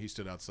stood out. He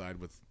stood outside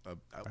with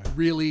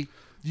really.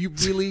 You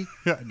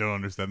I don't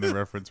understand the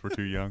reference. We're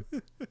too young.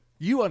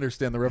 you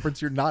understand the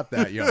reference? You're not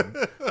that young,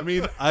 I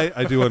mean,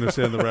 I do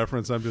understand the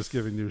reference. I'm just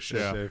giving you shit,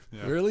 Yeah. Dave.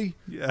 Yeah. really?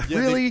 Yeah.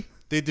 Really?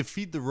 They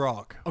defeat the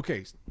Rock.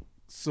 Okay,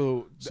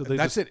 so, So they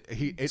that's just-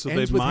 it. It So they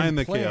ends with him mine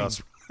the playing.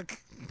 Chaos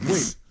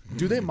Wait,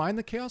 do they mine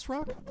the Chaos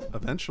Rock?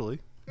 eventually.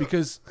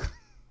 Because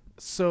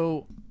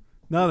so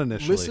Not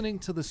initially. listening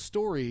to the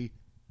story,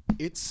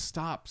 it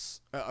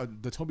stops.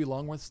 The Toby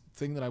Longworth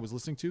thing that I was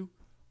listening to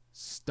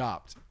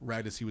stopped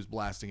right as he was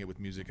blasting it with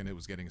music and it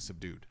was getting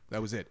subdued.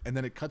 That was it. And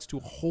then it cuts to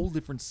a whole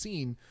different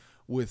scene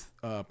with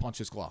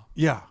Pontius Claw.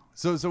 Yeah.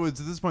 So it's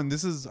at this point,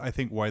 this is, I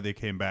think, why they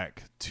came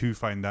back to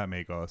find that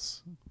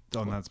Magos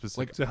on that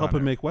specific to help him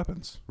planet. make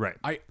weapons. Right.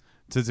 I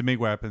To make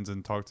weapons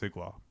and talk to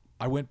Glaw.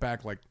 I went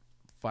back like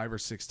 5 or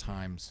 6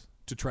 times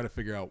to try to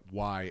figure out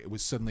why it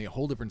was suddenly a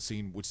whole different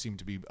scene, which seemed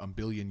to be a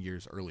billion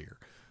years earlier.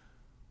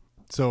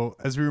 So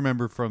as we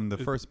remember from the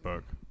first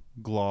book,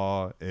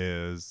 Glaw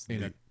is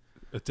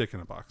A dick in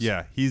a box.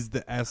 yeah, he's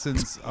the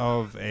essence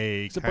of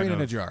a It's a kind brain in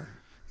a of- jar.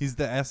 He's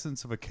the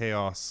essence of a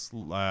chaos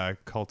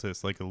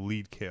cultist, like a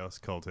lead chaos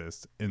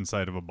cultist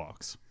inside of a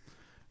box.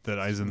 That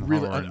Eisenhorn,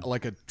 Really,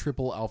 like a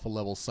triple alpha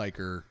level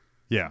psyker.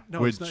 yeah, No,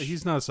 which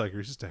he's not a psyker.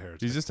 He's just a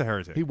heretic. he's just a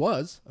heretic. He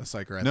was a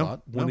psyker, I No.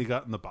 thought. when he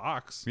got in the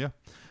box. Yeah.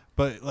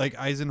 But like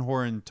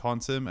Eisenhorn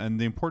taunts him, and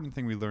the important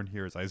thing we learn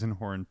here is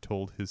Eisenhorn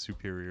told his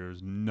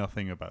superiors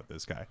nothing about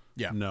this guy.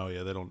 Yeah. No,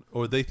 yeah, they don't.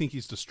 Or they think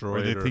he's Or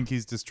destroyed. they think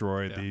he's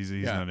destroyed. Yeah. He's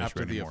Yeah, not an issue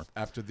after anymore.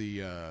 after the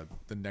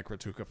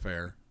Necrotuk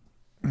affair,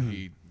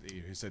 he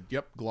said,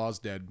 "Yep, Glaw's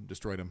dead.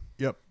 Destroyed him."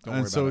 Yep. Don't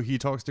And worry so about it. he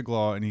talks to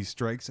Glaw, and he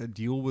strikes a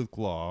deal with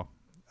Glaw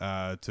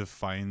to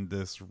find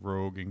this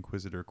rogue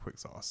Inquisitor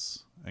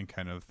Quicksauce and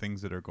kind of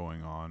things that are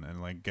going on, and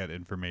like get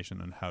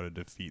information on how to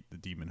defeat the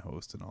demon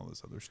host and all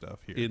this other stuff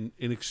here.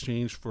 in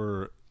exchange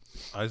for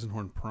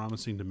Eisenhorn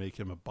promising to make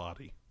him a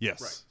body.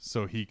 Yes. Right.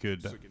 So he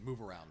could So he can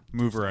move around.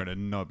 move around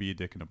and not be a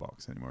dick in a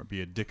box anymore.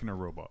 Be a dick in a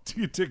robot.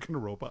 You're taking a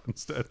robot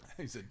instead.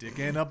 He's a dick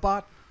and a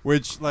bot.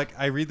 Which, like,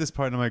 I read this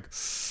part and I'm like,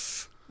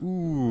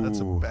 ooh. That's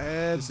a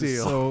bad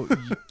deal. So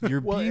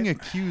you're being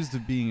accused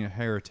of being a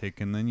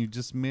heretic, and then you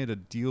just made a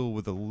deal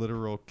with a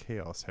literal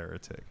chaos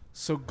heretic.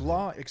 So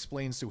Glau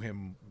explains to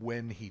him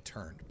when he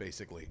turned,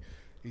 basically.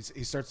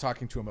 He starts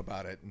talking to him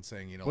about it and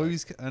saying, Well,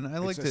 and I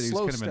liked a that he was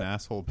slow kind of an step.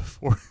 asshole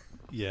before.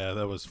 Yeah,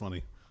 that was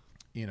funny.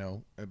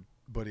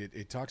 But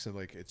it talks of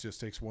like it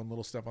just takes one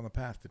little step on the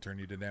path to turn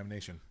you to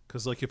damnation.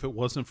 Because like if it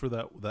wasn't for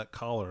that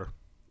collar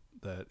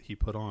that he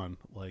put on,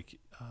 like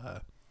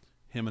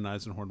him and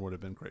Eisenhorn would have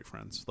been great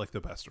friends, like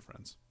the best of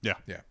friends. Yeah.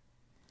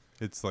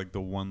 It's like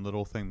the one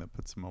little thing that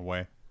puts him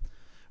away.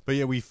 But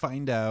yeah, we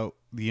find out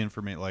the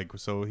information. Like,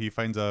 so he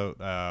finds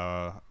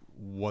out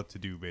what to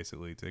do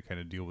basically to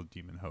kind of deal with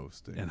Demon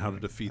Host And how to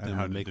defeat them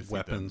and make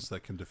weapons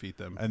that can defeat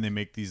them. And they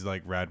make these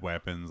like rad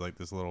weapons, like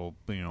this little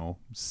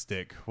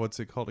stick. What's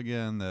it called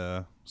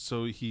again?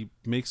 So he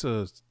makes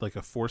a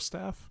force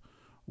staff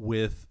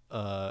with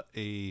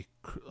a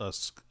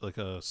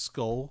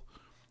skull.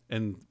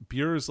 And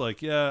Bure's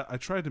like, yeah, I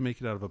tried to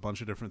make it out of a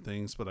bunch of different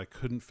things, but I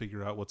couldn't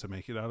figure out what to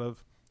make it out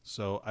of.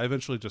 So I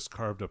eventually just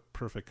carved a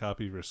perfect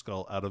copy of your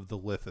skull out of the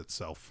lith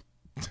itself.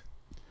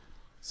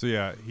 So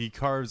yeah, he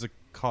carves a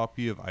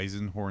copy of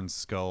Eisenhorn's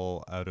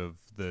skull out of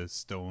the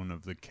stone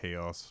of the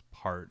chaos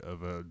part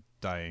of a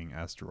dying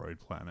asteroid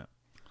planet,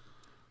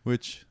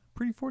 which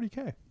pretty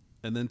 40K.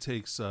 And then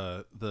takes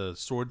the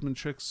swordsman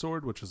chick's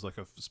sword, which is like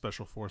a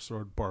special force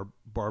sword,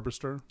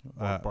 Barbaroster.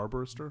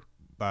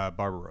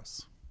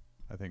 Barbaros,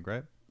 I think,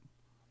 right?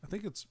 I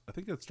think it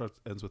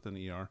ends with an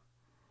ER.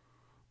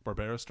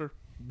 Barbaroster.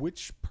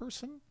 Which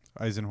person?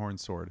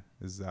 Eisenhorn's sword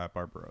is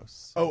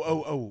Barbaros.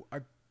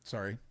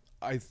 Sorry.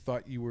 I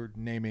thought you were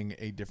naming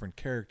a different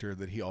character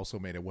that he also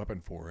made a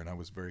weapon for, and I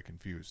was very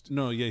confused.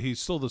 No, yeah, he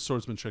stole the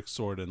swordsman chick's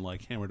sword and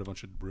like hammered a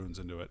bunch of runes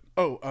into it.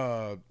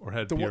 Or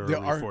had Bureau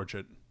reforge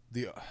it.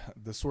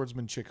 The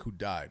swordsman chick who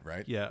died,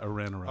 right? Yeah,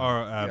 ran around.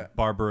 Or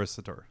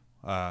Barbarosator.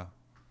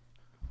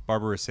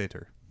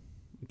 Barbarosator.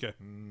 Okay.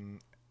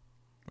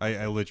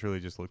 I literally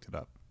just looked it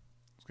up.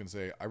 I was going to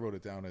say, I wrote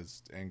it down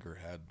as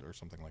Angerhead or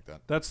something like that.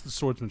 That's the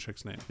swordsman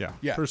chick's name.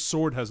 Yeah. Her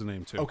sword has a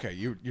name too. Okay,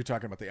 you're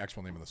talking about the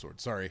actual name of the sword.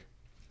 Sorry.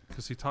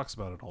 Because he talks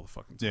about it all the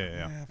fucking time.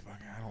 Yeah. Fuck,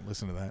 I don't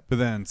listen to that. But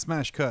then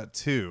smash cut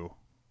to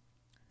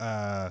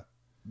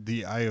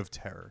the Eye of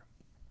Terror.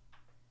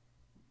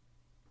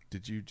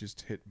 Did you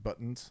just hit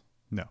buttons?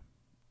 No.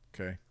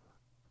 Okay.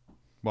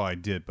 Well, I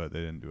did, but they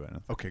didn't do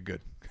anything. Okay,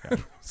 good.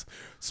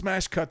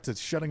 Smash cut to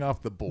shutting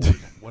off the board.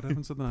 What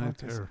happens in the Eye of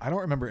Terror? I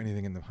don't remember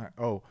anything in the...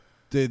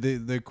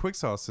 The quick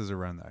sauce is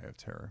around the Eye of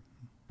Terror.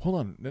 Hold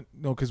on.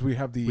 No, because we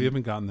have the... We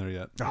haven't gotten there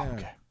yet. Oh,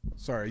 okay.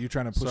 Sorry, are you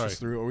trying to push us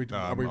through?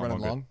 Are we running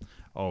long?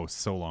 Oh,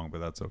 so long, but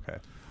that's okay.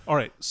 All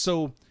right,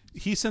 so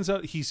he sends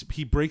out...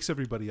 He breaks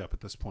everybody up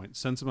at this point,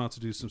 sends them out to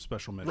do some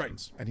special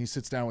missions. Right, and he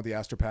sits down with the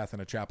astropath in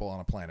a chapel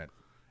on a planet.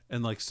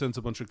 And like sends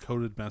a bunch of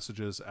coded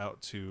messages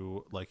out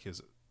to like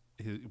his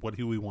who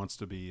he wants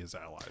to be his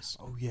allies.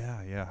 Oh,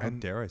 yeah. How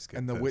dare I skip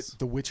and this?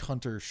 the witch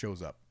hunter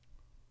shows up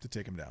to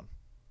take him down.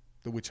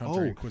 The witch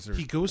hunter Inquisitor.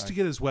 He goes to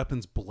get his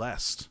weapons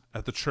blessed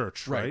at the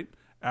church, right?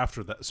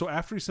 After that. So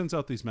after he sends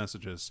out these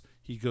messages,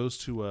 he goes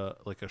to a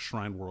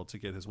shrine world to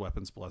get his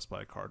weapons blessed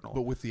by a cardinal.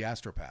 But with the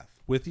astropath.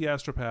 With the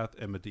astropath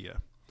and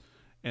Medea.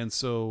 And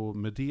so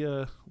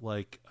Medea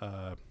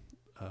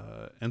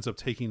ends up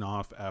taking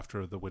off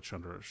after the witch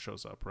hunter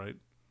shows up, right?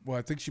 Well,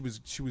 I think she was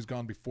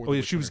gone before. Oh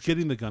yeah, she was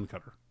getting the gun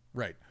cutter.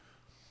 Right.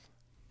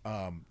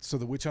 So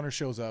the witch hunter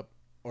shows up,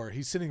 or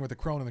he's sitting with the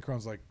crone, and the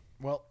crone's like,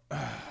 "Well,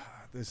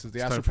 this is the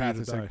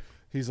astropath."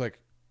 He's like,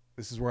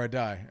 "This is where I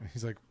die." And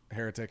he's like,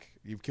 "Heretic,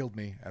 you've killed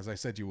me, as I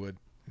said you would."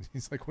 And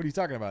he's like, "What are you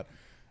talking about?"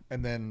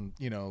 And then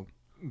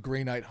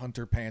Grey Knight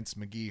Hunter Pants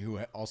McGee, who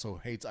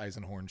also hates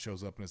Eisenhorn,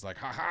 shows up and is like,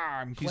 "Ha ha!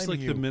 I'm claiming He's like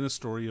you." the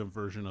ministerium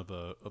version of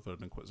an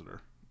Inquisitor.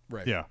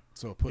 Right. Yeah.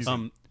 So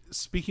pussy.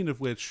 Speaking of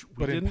which, we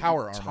But in didn't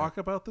power armor. talk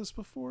about this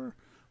before,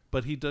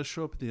 but he does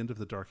show up at the end of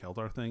the Dark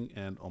Eldar thing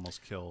and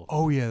almost kill.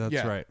 Oh yeah,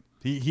 that's right.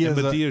 He and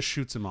has Medea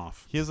shoots him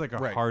off. He has like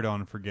a hard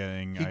on for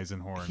getting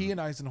Eisenhorn. He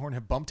and Eisenhorn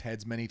have bumped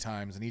heads many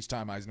times, and each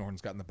time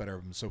Eisenhorn's gotten the better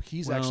of him. So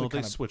he's actually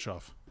kind of switch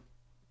off.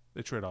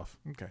 They trade off.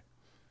 Okay.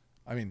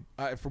 I mean,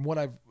 from what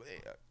I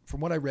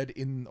read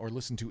in or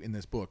listened to in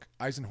this book,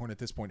 Eisenhorn at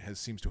this point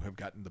seems to have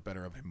gotten the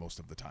better of him most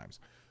of the times.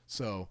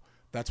 So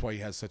that's why he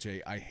has such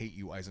a "I hate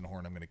you,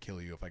 Eisenhorn. I'm going to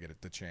kill you if I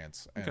get the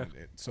chance." And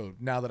so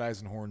now that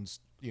Eisenhorn's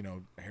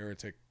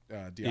heretic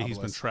Diabolus, he's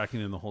been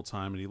tracking him the whole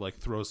time, and he like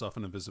throws off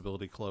an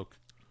invisibility cloak.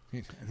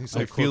 He's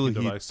I like, feel he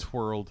device.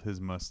 twirled his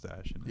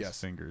mustache in his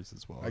fingers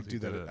as well. I do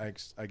that.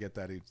 I get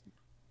that.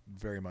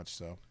 Very much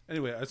so.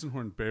 Anyway,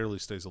 Eisenhorn barely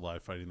stays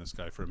alive fighting this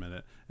guy for a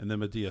minute, and then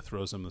Medea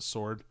throws him the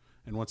sword.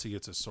 And once he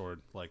gets his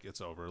sword, like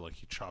it's over. Like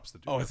he chops the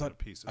dude up into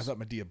pieces. I thought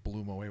Medea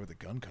blew him away with a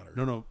gun cutter.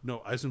 No.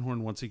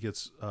 Eisenhorn, once he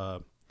gets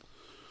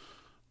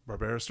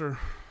Barbaroster,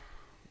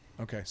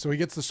 Okay, so he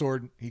gets the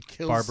sword. He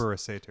kills Barbara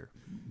Satyr.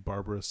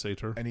 Barbara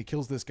Satyr. and he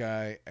kills this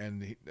guy,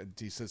 and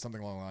he says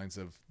something along the lines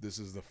of, "This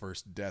is the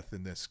first death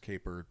in this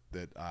caper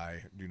that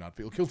I do not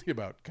feel guilty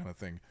about," kind of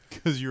thing.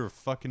 Because you're a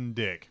fucking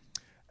dick.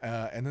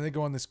 And then they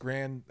go on this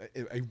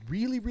a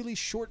really, really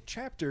short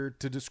chapter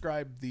to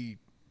describe the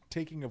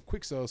taking of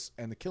Quixos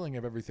and the killing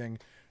of everything,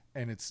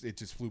 and it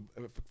just flew.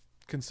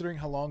 Considering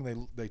how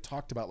long they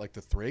talked about like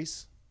the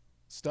Thrace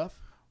stuff.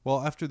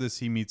 Well, after this,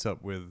 he meets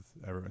up with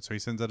everyone. So he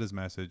sends out his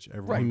message.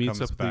 Everyone He meets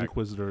comes up with back. the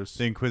Inquisitors.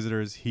 The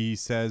Inquisitors. He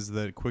says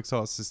that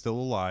Quixos is still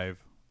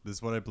alive. This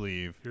is what I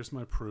believe. Here's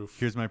my proof.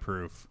 Here's my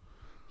proof.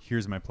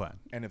 Here's my plan.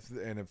 And if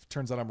it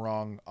turns out I'm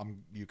wrong,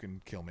 you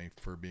can kill me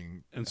for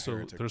being And a so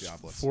heretic there's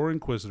jobless. 4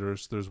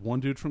 Inquisitors. There's one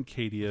dude from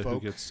Cadia who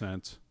Voke. gets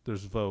sent.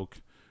 There's Voke.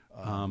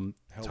 Haldane.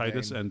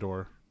 Titus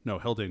Endor. No,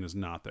 Haldane is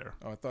not there.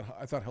 Oh,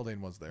 I thought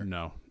Haldane was there.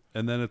 No.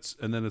 And then it's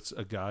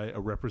a guy, a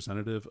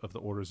representative of the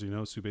Order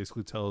Xenos, who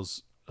basically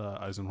tells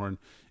Eisenhorn,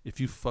 if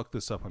you fuck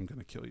this up, I'm going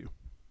to kill you.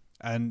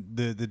 And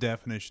the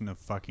definition of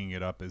fucking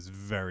it up is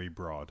very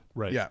broad.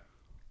 Right. Yeah.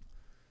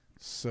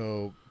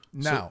 So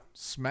now,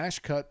 smash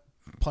cut,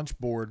 punch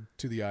board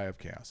to the Eye of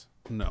Chaos.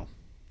 No.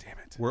 Damn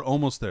it. We're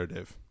almost there,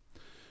 Dave.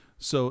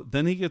 So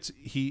then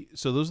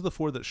so those are the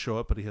 4 that show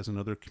up, but he has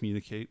another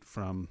communicate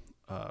from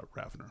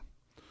Ravner.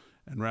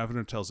 And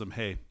Ravner tells him,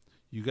 hey,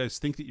 you guys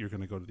think that you're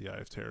going to go to the Eye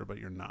of Terror, but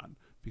you're not,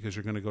 because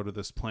you're going to go to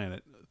this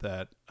planet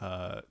that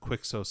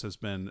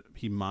Quixos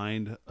he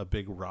mined a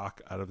big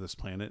rock out of this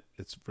planet.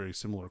 It's very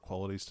similar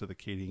qualities to the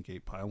Cadian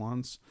Gate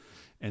pylons.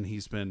 And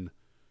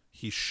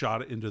he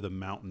shot it into the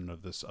mountain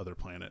of this other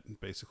planet and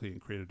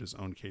created his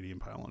own Cadian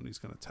pylon. He's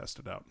going to test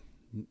it out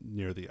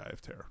near the Eye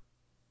of Terror.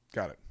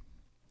 Got it.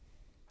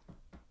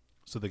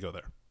 So they go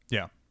there.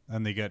 Yeah.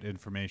 And they get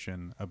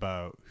information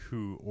about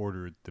who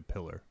ordered the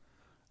pillar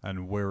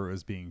and where it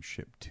was being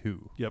shipped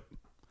to. Yep.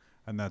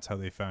 And that's how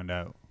they found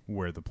out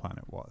where the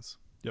planet was.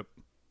 Yep.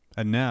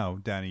 And now,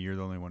 Danny, you're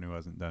the only one who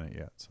hasn't done it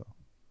yet. So,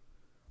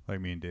 like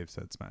me and Dave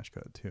said, smash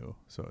cut too.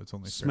 So it's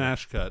only fair.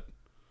 Smash cut.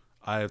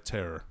 Eye of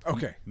Terror.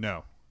 Okay.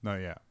 No, not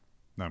yet.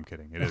 No, I'm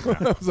kidding. It is now.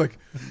 I was like,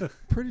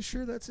 pretty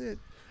sure that's it.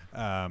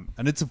 And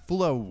it's a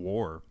full-out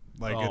war.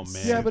 Like, Oh, it's,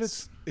 man. Yeah, but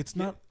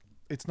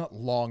it's not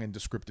long in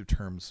descriptive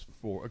terms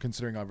for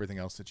considering everything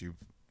else that you've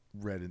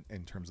read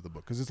in terms of the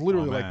book, because it's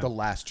literally Oh, like man. the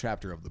last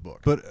chapter of the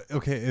book. But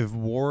okay, if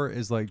war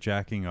is like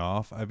jacking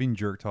off, I've been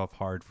jerked off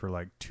hard for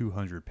like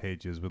 200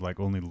 pages with like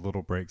only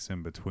little breaks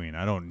in between.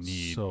 I don't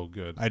need So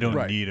good. I don't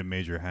Right. need a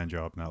major hand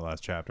job in that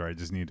last chapter. I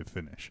just need to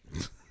finish.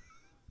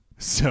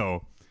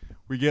 So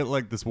we get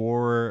like this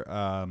war,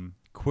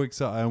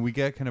 Quixos, and we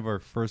get kind of our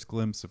first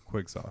glimpse of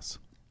Quixos,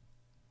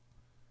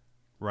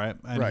 right?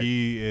 And Right.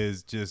 he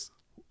is just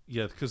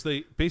Yeah, because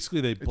they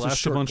blast a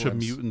short bunch of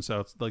glimpse. mutants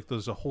out. Like,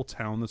 there's a whole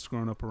town that's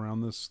grown up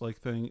around this like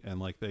thing, and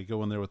like they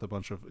go in there with a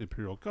bunch of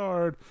Imperial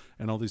Guard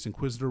and all these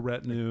Inquisitor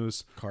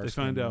retinues. They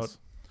find out,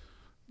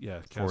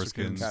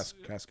 Foreskins.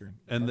 Casker.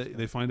 and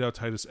they find out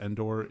Titus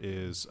Endor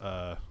is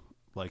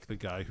like the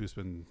guy who's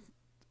been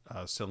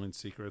selling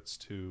secrets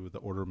to the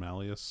Order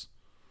Malleus.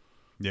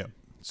 yeah.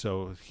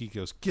 So he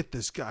goes, "Get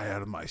this guy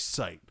out of my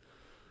sight,"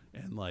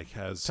 and like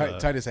has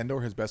Titus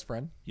Endor, his best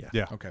friend.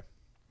 Yeah. Okay.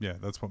 Yeah,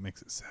 that's what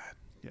makes it sad.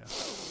 Yeah.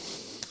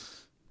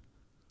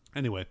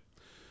 Anyway,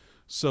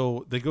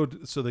 so they go.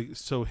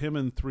 So him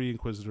and 3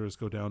 Inquisitors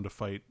go down to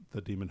fight the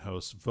demon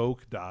host.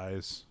 Voke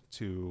dies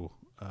to.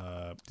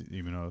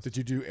 Even though Did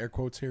you do air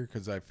quotes here?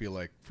 Because I feel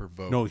like for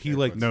Vogue. No, he air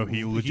like quotes- no,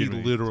 he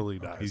literally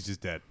dies. he's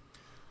just dead.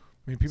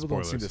 I mean, people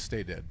don't seem to Spoilers.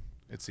 stay dead.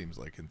 It seems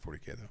like in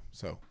 40K though.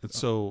 So And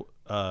so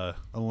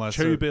Unless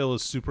Cherry they're- Bale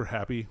is super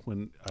happy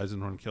when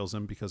Eisenhorn kills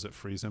him because it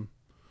frees him.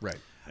 right.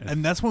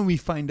 And that's when we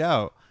find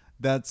out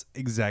that's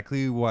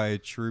exactly why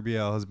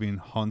Cherubiel has been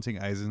haunting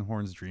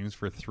Eisenhorn's dreams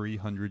for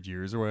 300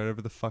 years or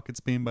whatever the fuck it's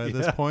been by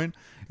this point,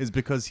 is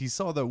because he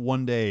saw that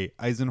one day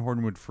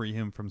Eisenhorn would free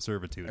him from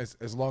servitude.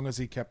 As long as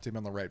he kept him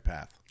on the right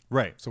path.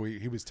 Right. So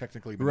he was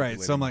technically Right.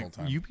 So I'm manipulating the like, whole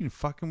time. you've been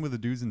fucking with a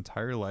dude's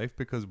entire life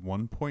because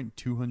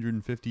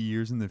 1.250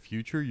 years in the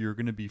future, you're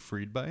going to be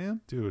freed by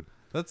him? Dude,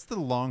 That's the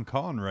long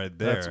con right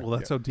there.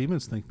 that's how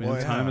demons think, man.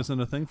 Well, Time yeah. isn't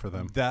a thing for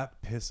them.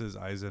 That pisses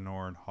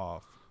Eisenhorn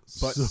off.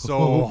 But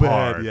so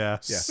bad, hard. yeah.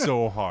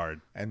 So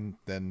hard. And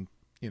then,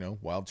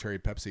 Wild Cherry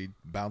Pepsi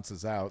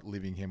bounces out,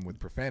 leaving him with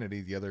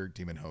Profanity, the other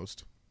demon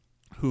host.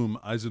 Whom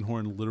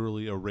Eisenhorn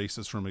literally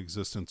erases from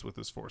existence with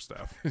his Force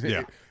Staff.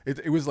 Yeah.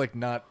 It was like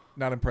not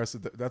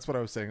impressive. That's what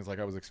I was saying. Is like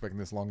I was expecting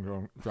this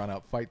long drawn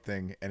out fight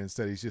thing, and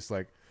instead he's just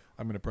like,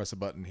 I'm going to press a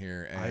button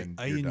here, and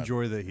I you're done.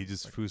 enjoy that he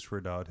just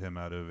Fusrada'd him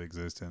out of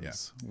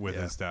existence with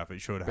his staff.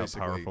 It showed how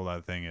Basically- powerful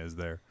that thing is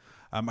there.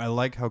 I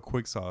like how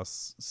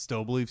Quixos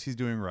still believes he's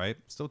doing right.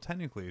 Still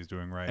technically he's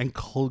doing right. And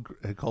called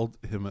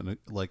him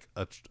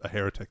a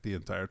heretic the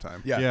entire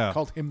time. Yeah,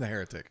 called him the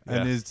heretic.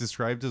 And Yeah. is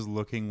described as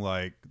looking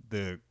like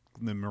the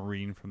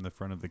Marine from the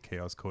front of the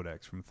Chaos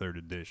Codex from 3rd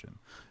edition.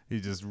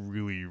 He's just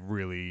really,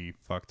 really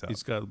fucked up.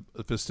 He's got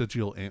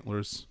vestigial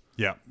antlers.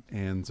 Yeah.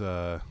 And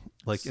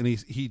and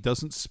he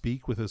doesn't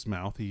speak with his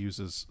mouth. He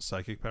uses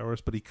psychic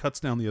powers, but he cuts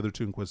down the other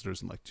 2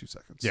 Inquisitors in like 2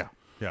 seconds. Yeah.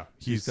 Yeah,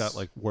 He's got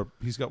like warp.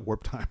 He's got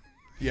warp time.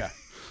 Yeah.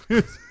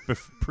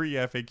 pre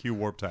FAQ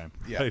warp time.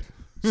 Yeah. Right.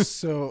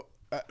 So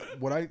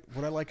what I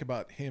like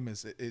about him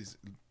is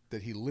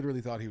that he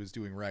literally thought he was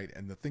doing right,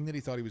 and the thing that he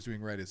thought he was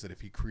doing right is that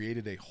if he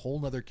created a whole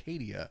nother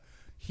Cadia,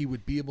 he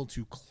would be able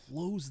to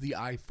close the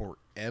eye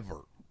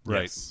forever.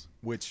 Right. Yes.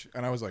 Which,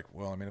 and I was like,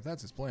 well, I mean, if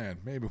that's his plan,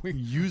 maybe we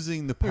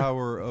Using the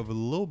power of a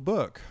little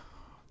book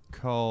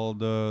called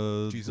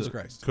Jesus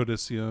Christ,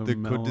 Codicium. the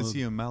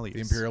Codicium Malleus. the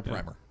Imperial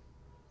Primer.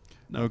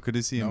 No,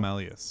 Codicium No.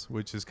 Malleus,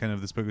 which is kind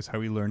of this book is how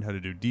he learned how to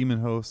do demon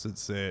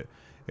hosts.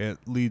 It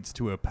leads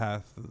to a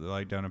path,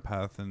 like down a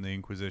path, and the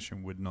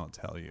Inquisition would not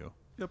tell you.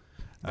 Yep.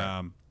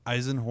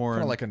 Eisenhorn,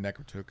 Kind of like a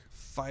Necrotook.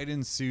 fight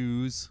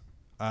ensues.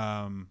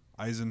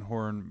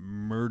 Eisenhorn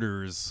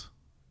murders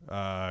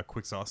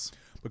Quicksauce.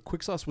 But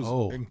Quicksauce was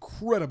Oh.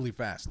 incredibly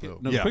fast, though.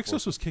 No, Yeah.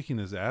 Quicksauce was kicking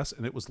his ass,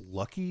 and it was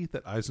lucky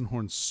that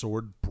Eisenhorn's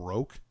sword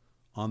broke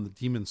on the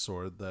demon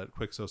sword that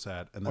Quicksauce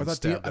had, and then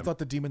stabbed I him. thought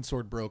the demon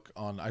sword broke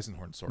on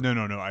Eisenhorn's sword. No.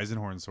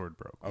 Eisenhorn's sword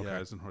broke. Okay. Yeah,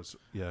 Eisenhorn's.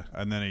 Yeah.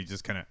 And then he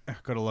just kind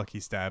of got a lucky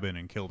stab in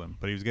and killed him.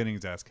 But he was getting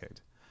his ass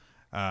kicked.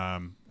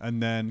 And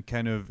then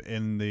kind of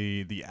in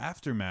the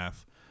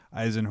aftermath,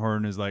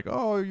 Eisenhorn is like,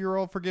 oh, you're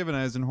all forgiven,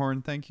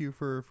 Eisenhorn. Thank you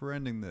for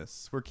ending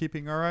this. We're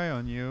keeping our eye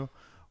on you.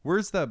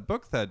 Where's that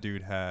book that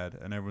dude had?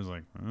 And everyone's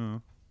like,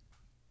 oh,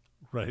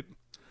 Right.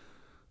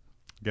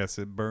 guess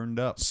it burned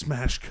up.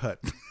 Smash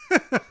cut.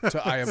 To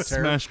Eye of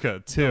Terror. Smash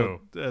cut, too.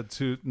 Back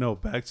to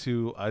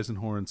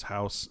Eisenhorn's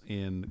house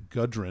in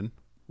Gudrun,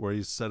 where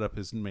he's set up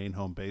his main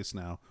home base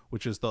now,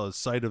 which is the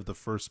site of the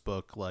first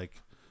book,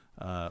 like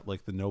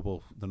the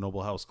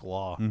noble house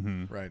Glaw,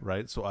 Right.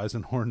 right? So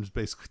Eisenhorn's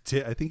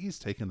basically, I think he's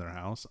taken their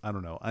house. I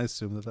don't know. I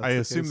assume that. That's I the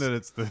assume case. that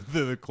it's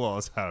the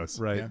Claw's house.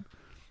 right, Yeah.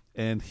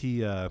 and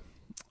he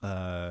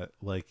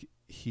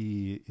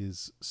he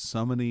is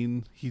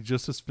summoning. He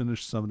just has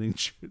finished summoning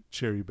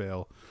Cherry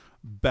Bale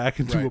back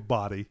into a Right.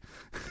 body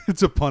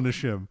to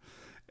punish him,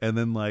 and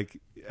then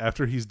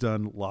after he's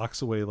done,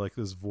 locks away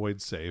this void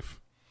safe,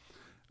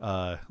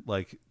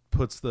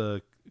 puts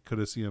the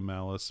Codicium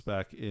Malleus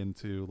back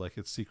into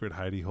its secret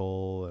hidey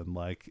hole,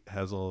 and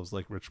has all his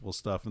ritual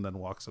stuff, and then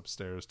walks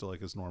upstairs to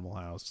his normal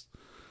house.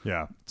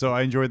 Yeah. So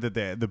I enjoyed that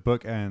the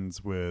book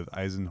ends with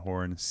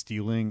Eisenhorn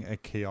stealing a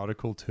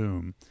chaotical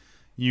tomb,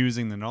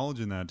 using the knowledge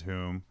in that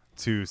tomb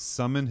to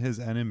summon his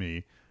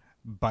enemy,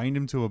 bind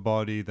him to a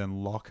body,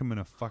 then lock him in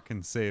a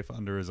fucking safe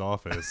under his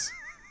office,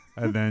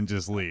 and then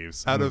just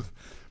leaves. Out of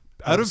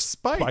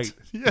spite.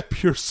 Yeah,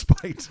 pure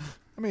spite.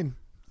 I mean,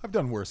 I've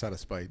done worse out of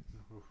spite.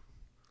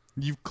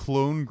 You've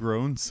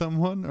grown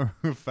someone or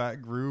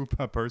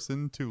a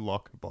person to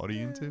lock a body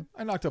into?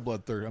 I knocked a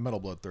metal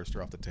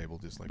bloodthirster off the table,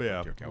 just like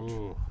Yeah. your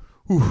couch.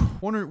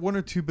 One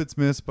or two bits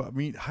missed, but I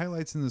mean,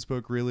 highlights in this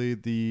book really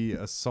the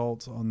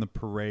assault on the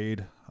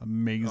parade,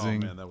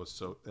 amazing. Oh man, that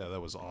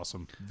was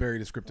awesome. Very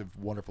descriptive,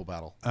 wonderful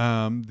battle.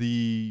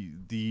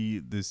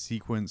 The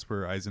sequence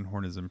where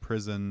Eisenhorn is in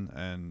prison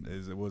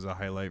it was a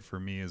highlight for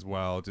me as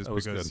well, just That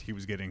was because good. he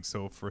was getting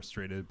so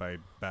frustrated by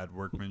bad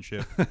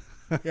workmanship.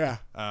 Yeah.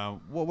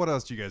 What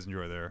else do you guys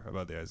enjoy there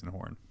about the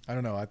Eisenhorn? I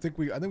don't know. I think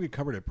we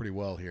covered it pretty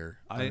well here.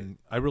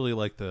 I really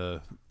like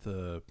the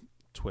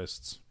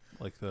twists,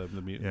 the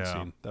mutant Yeah.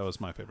 scene. That was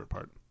my favorite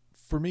part.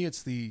 For me,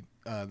 it's the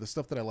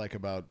stuff that I like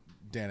about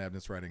Dan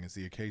Abnett's writing is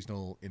the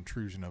occasional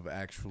intrusion of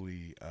actual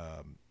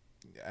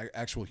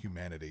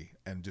humanity,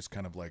 and just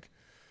kind of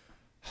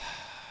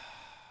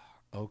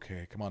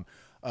okay, come on.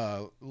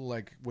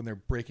 When they're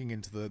breaking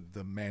into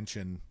the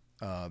mansion,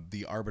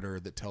 the arbiter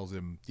that tells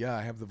him, yeah,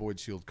 I have the Void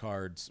Shield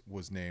cards,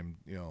 was named,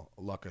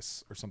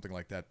 Luckus or something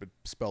like that, but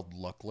spelled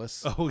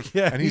luckless. Oh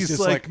yeah, And he's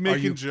just making "Are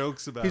you-"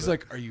 jokes about He's it.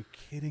 like, are you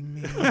kidding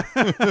me?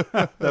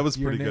 That was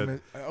Your pretty name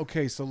good. is-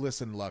 okay, so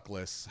listen,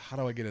 luckless, how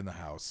do I get in the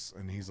house?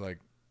 And he's like,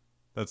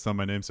 That's not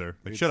my name, sir.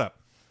 It's- Shut up.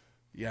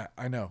 yeah,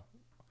 I know.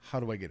 How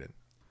do I get in?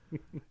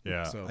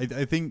 Yeah, So-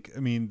 I think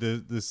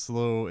the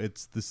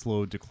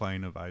slow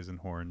decline of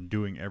Eisenhorn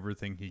doing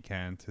everything he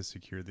can to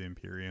secure the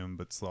Imperium,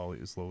 but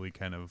slowly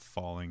kind of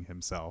falling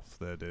himself.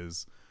 That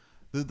is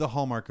the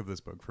hallmark of this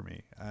book for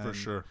me, For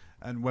sure.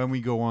 And when we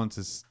go on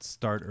to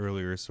start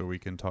earlier, so we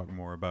can talk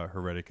more about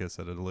Hereticus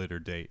at a later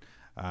date,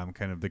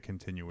 kind of the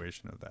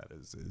continuation of that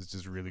is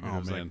just really good. Oh It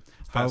was man,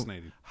 how-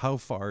 fascinating. How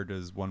far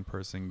does one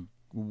person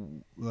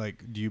do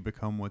you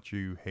become what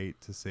you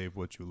hate to save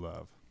what you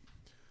love?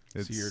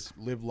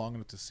 Live long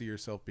enough to see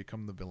yourself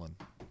become the villain.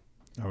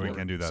 Oh, we Or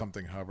can do that.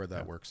 Something, however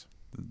that works.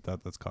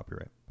 That's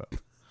copyright, but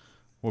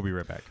we'll be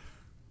right back.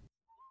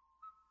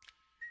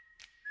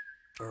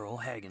 Earl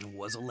Hagen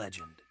was a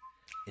legend.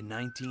 In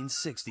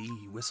 1960,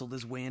 he whistled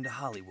his way into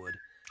Hollywood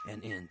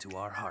and into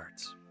our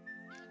hearts.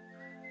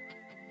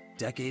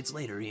 Decades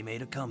later, he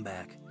made a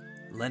comeback,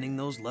 lending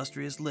those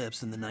lustrous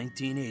lips in the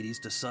 1980s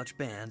to such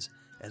bands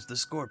as the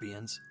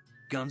Scorpions,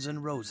 Guns N'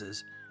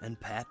 Roses, and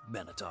Pat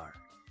Benatar.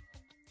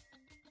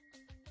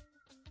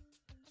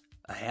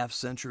 A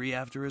half-century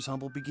after his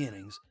humble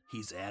beginnings,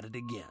 he's at it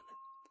again.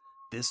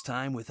 This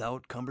time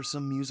without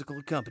cumbersome musical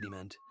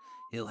accompaniment,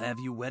 he'll have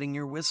you wetting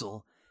your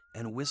whistle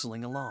and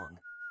whistling along.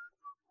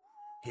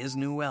 His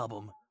new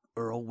album,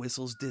 Earl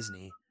Whistles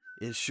Disney,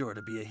 is sure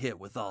to be a hit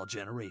with all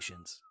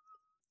generations.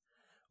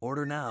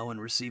 Order now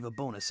and receive a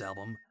bonus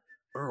album,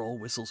 Earl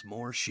Whistles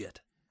More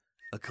Shit,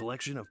 a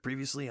collection of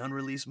previously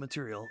unreleased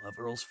material of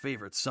Earl's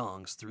favorite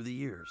songs through the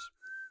years.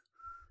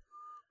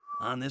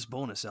 On this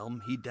bonus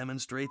album, he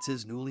demonstrates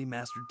his newly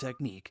mastered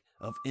technique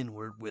of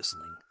inward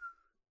whistling.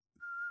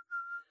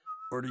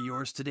 Order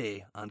yours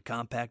today on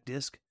compact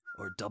disc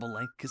or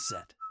double-length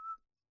cassette.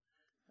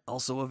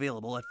 Also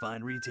available at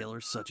fine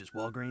retailers such as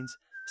Walgreens,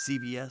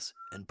 CVS,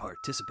 and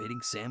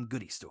participating Sam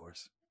Goody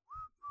stores.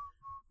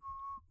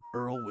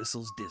 Earl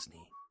Whistles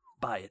Disney.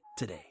 Buy it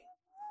today.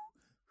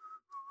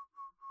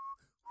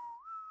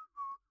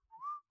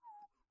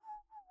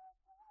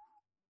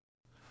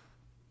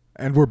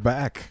 And we're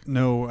back.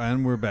 No,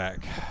 and we're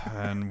back.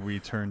 And we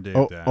turn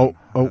Dave down,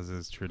 as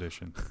is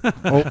tradition.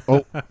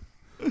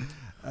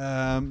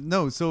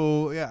 No,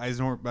 so yeah,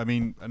 Eisenhorn, I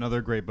mean,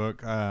 another great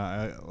book.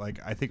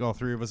 I think all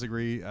three of us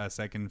agree,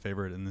 second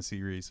favorite in the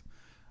series.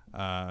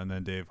 And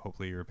then Dave,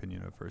 hopefully your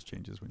opinion of first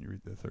changes when you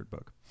read the third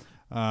book.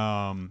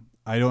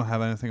 I don't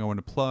have anything I want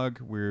to plug.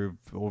 We're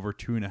over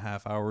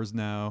 2.5 hours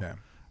now.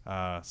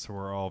 Yeah. So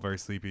we're all very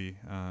sleepy,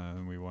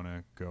 and we want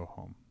to go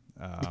home.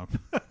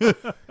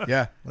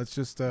 Yeah, let's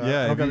just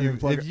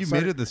if you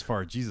made it this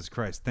far, Jesus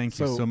Christ, thank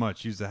you so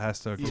much. Use the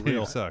hashtag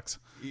Dave sucks.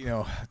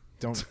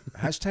 Don't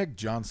hashtag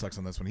John sucks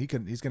on this one.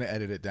 He's gonna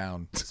edit it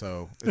down,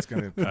 so it's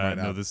gonna come right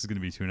no, out. this is gonna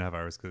be 2.5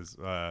 hours because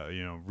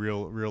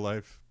real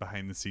life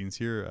behind the scenes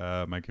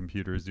here. My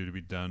computer is due to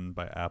be done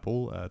by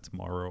Apple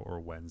tomorrow or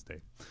Wednesday,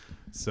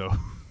 so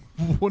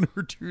 1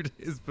 or 2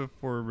 days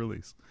before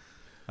release.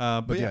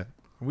 But yeah.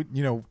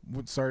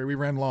 Sorry we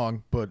ran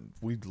long, but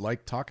we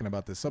like talking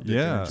about this subject.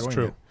 Yeah, it's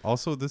true. It.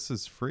 Also, this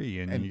is free,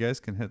 and you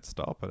guys can hit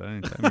stop at any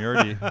time.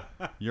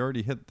 You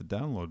already hit the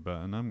download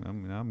button.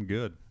 I'm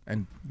good.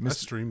 And I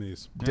stream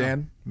these.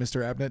 Dan,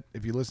 Mr. Abnett,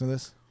 if you listen to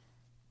this,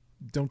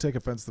 don't take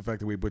offense to the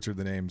fact that we butchered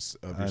the names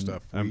of your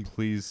stuff. And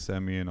please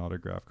send me an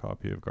autographed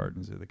copy of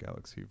Guardians of the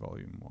Galaxy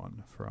Volume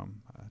 1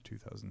 from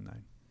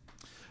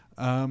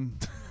 2009.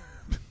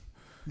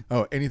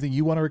 Anything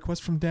you want to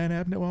request from Dan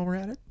Abnett while we're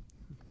at it?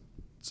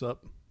 What's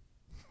up?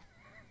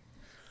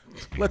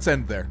 Let's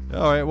end there.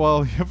 All right.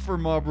 Well, for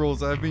Mob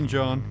Rules, I've been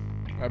John.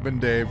 I've been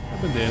Dave.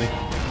 I've been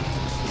Danny.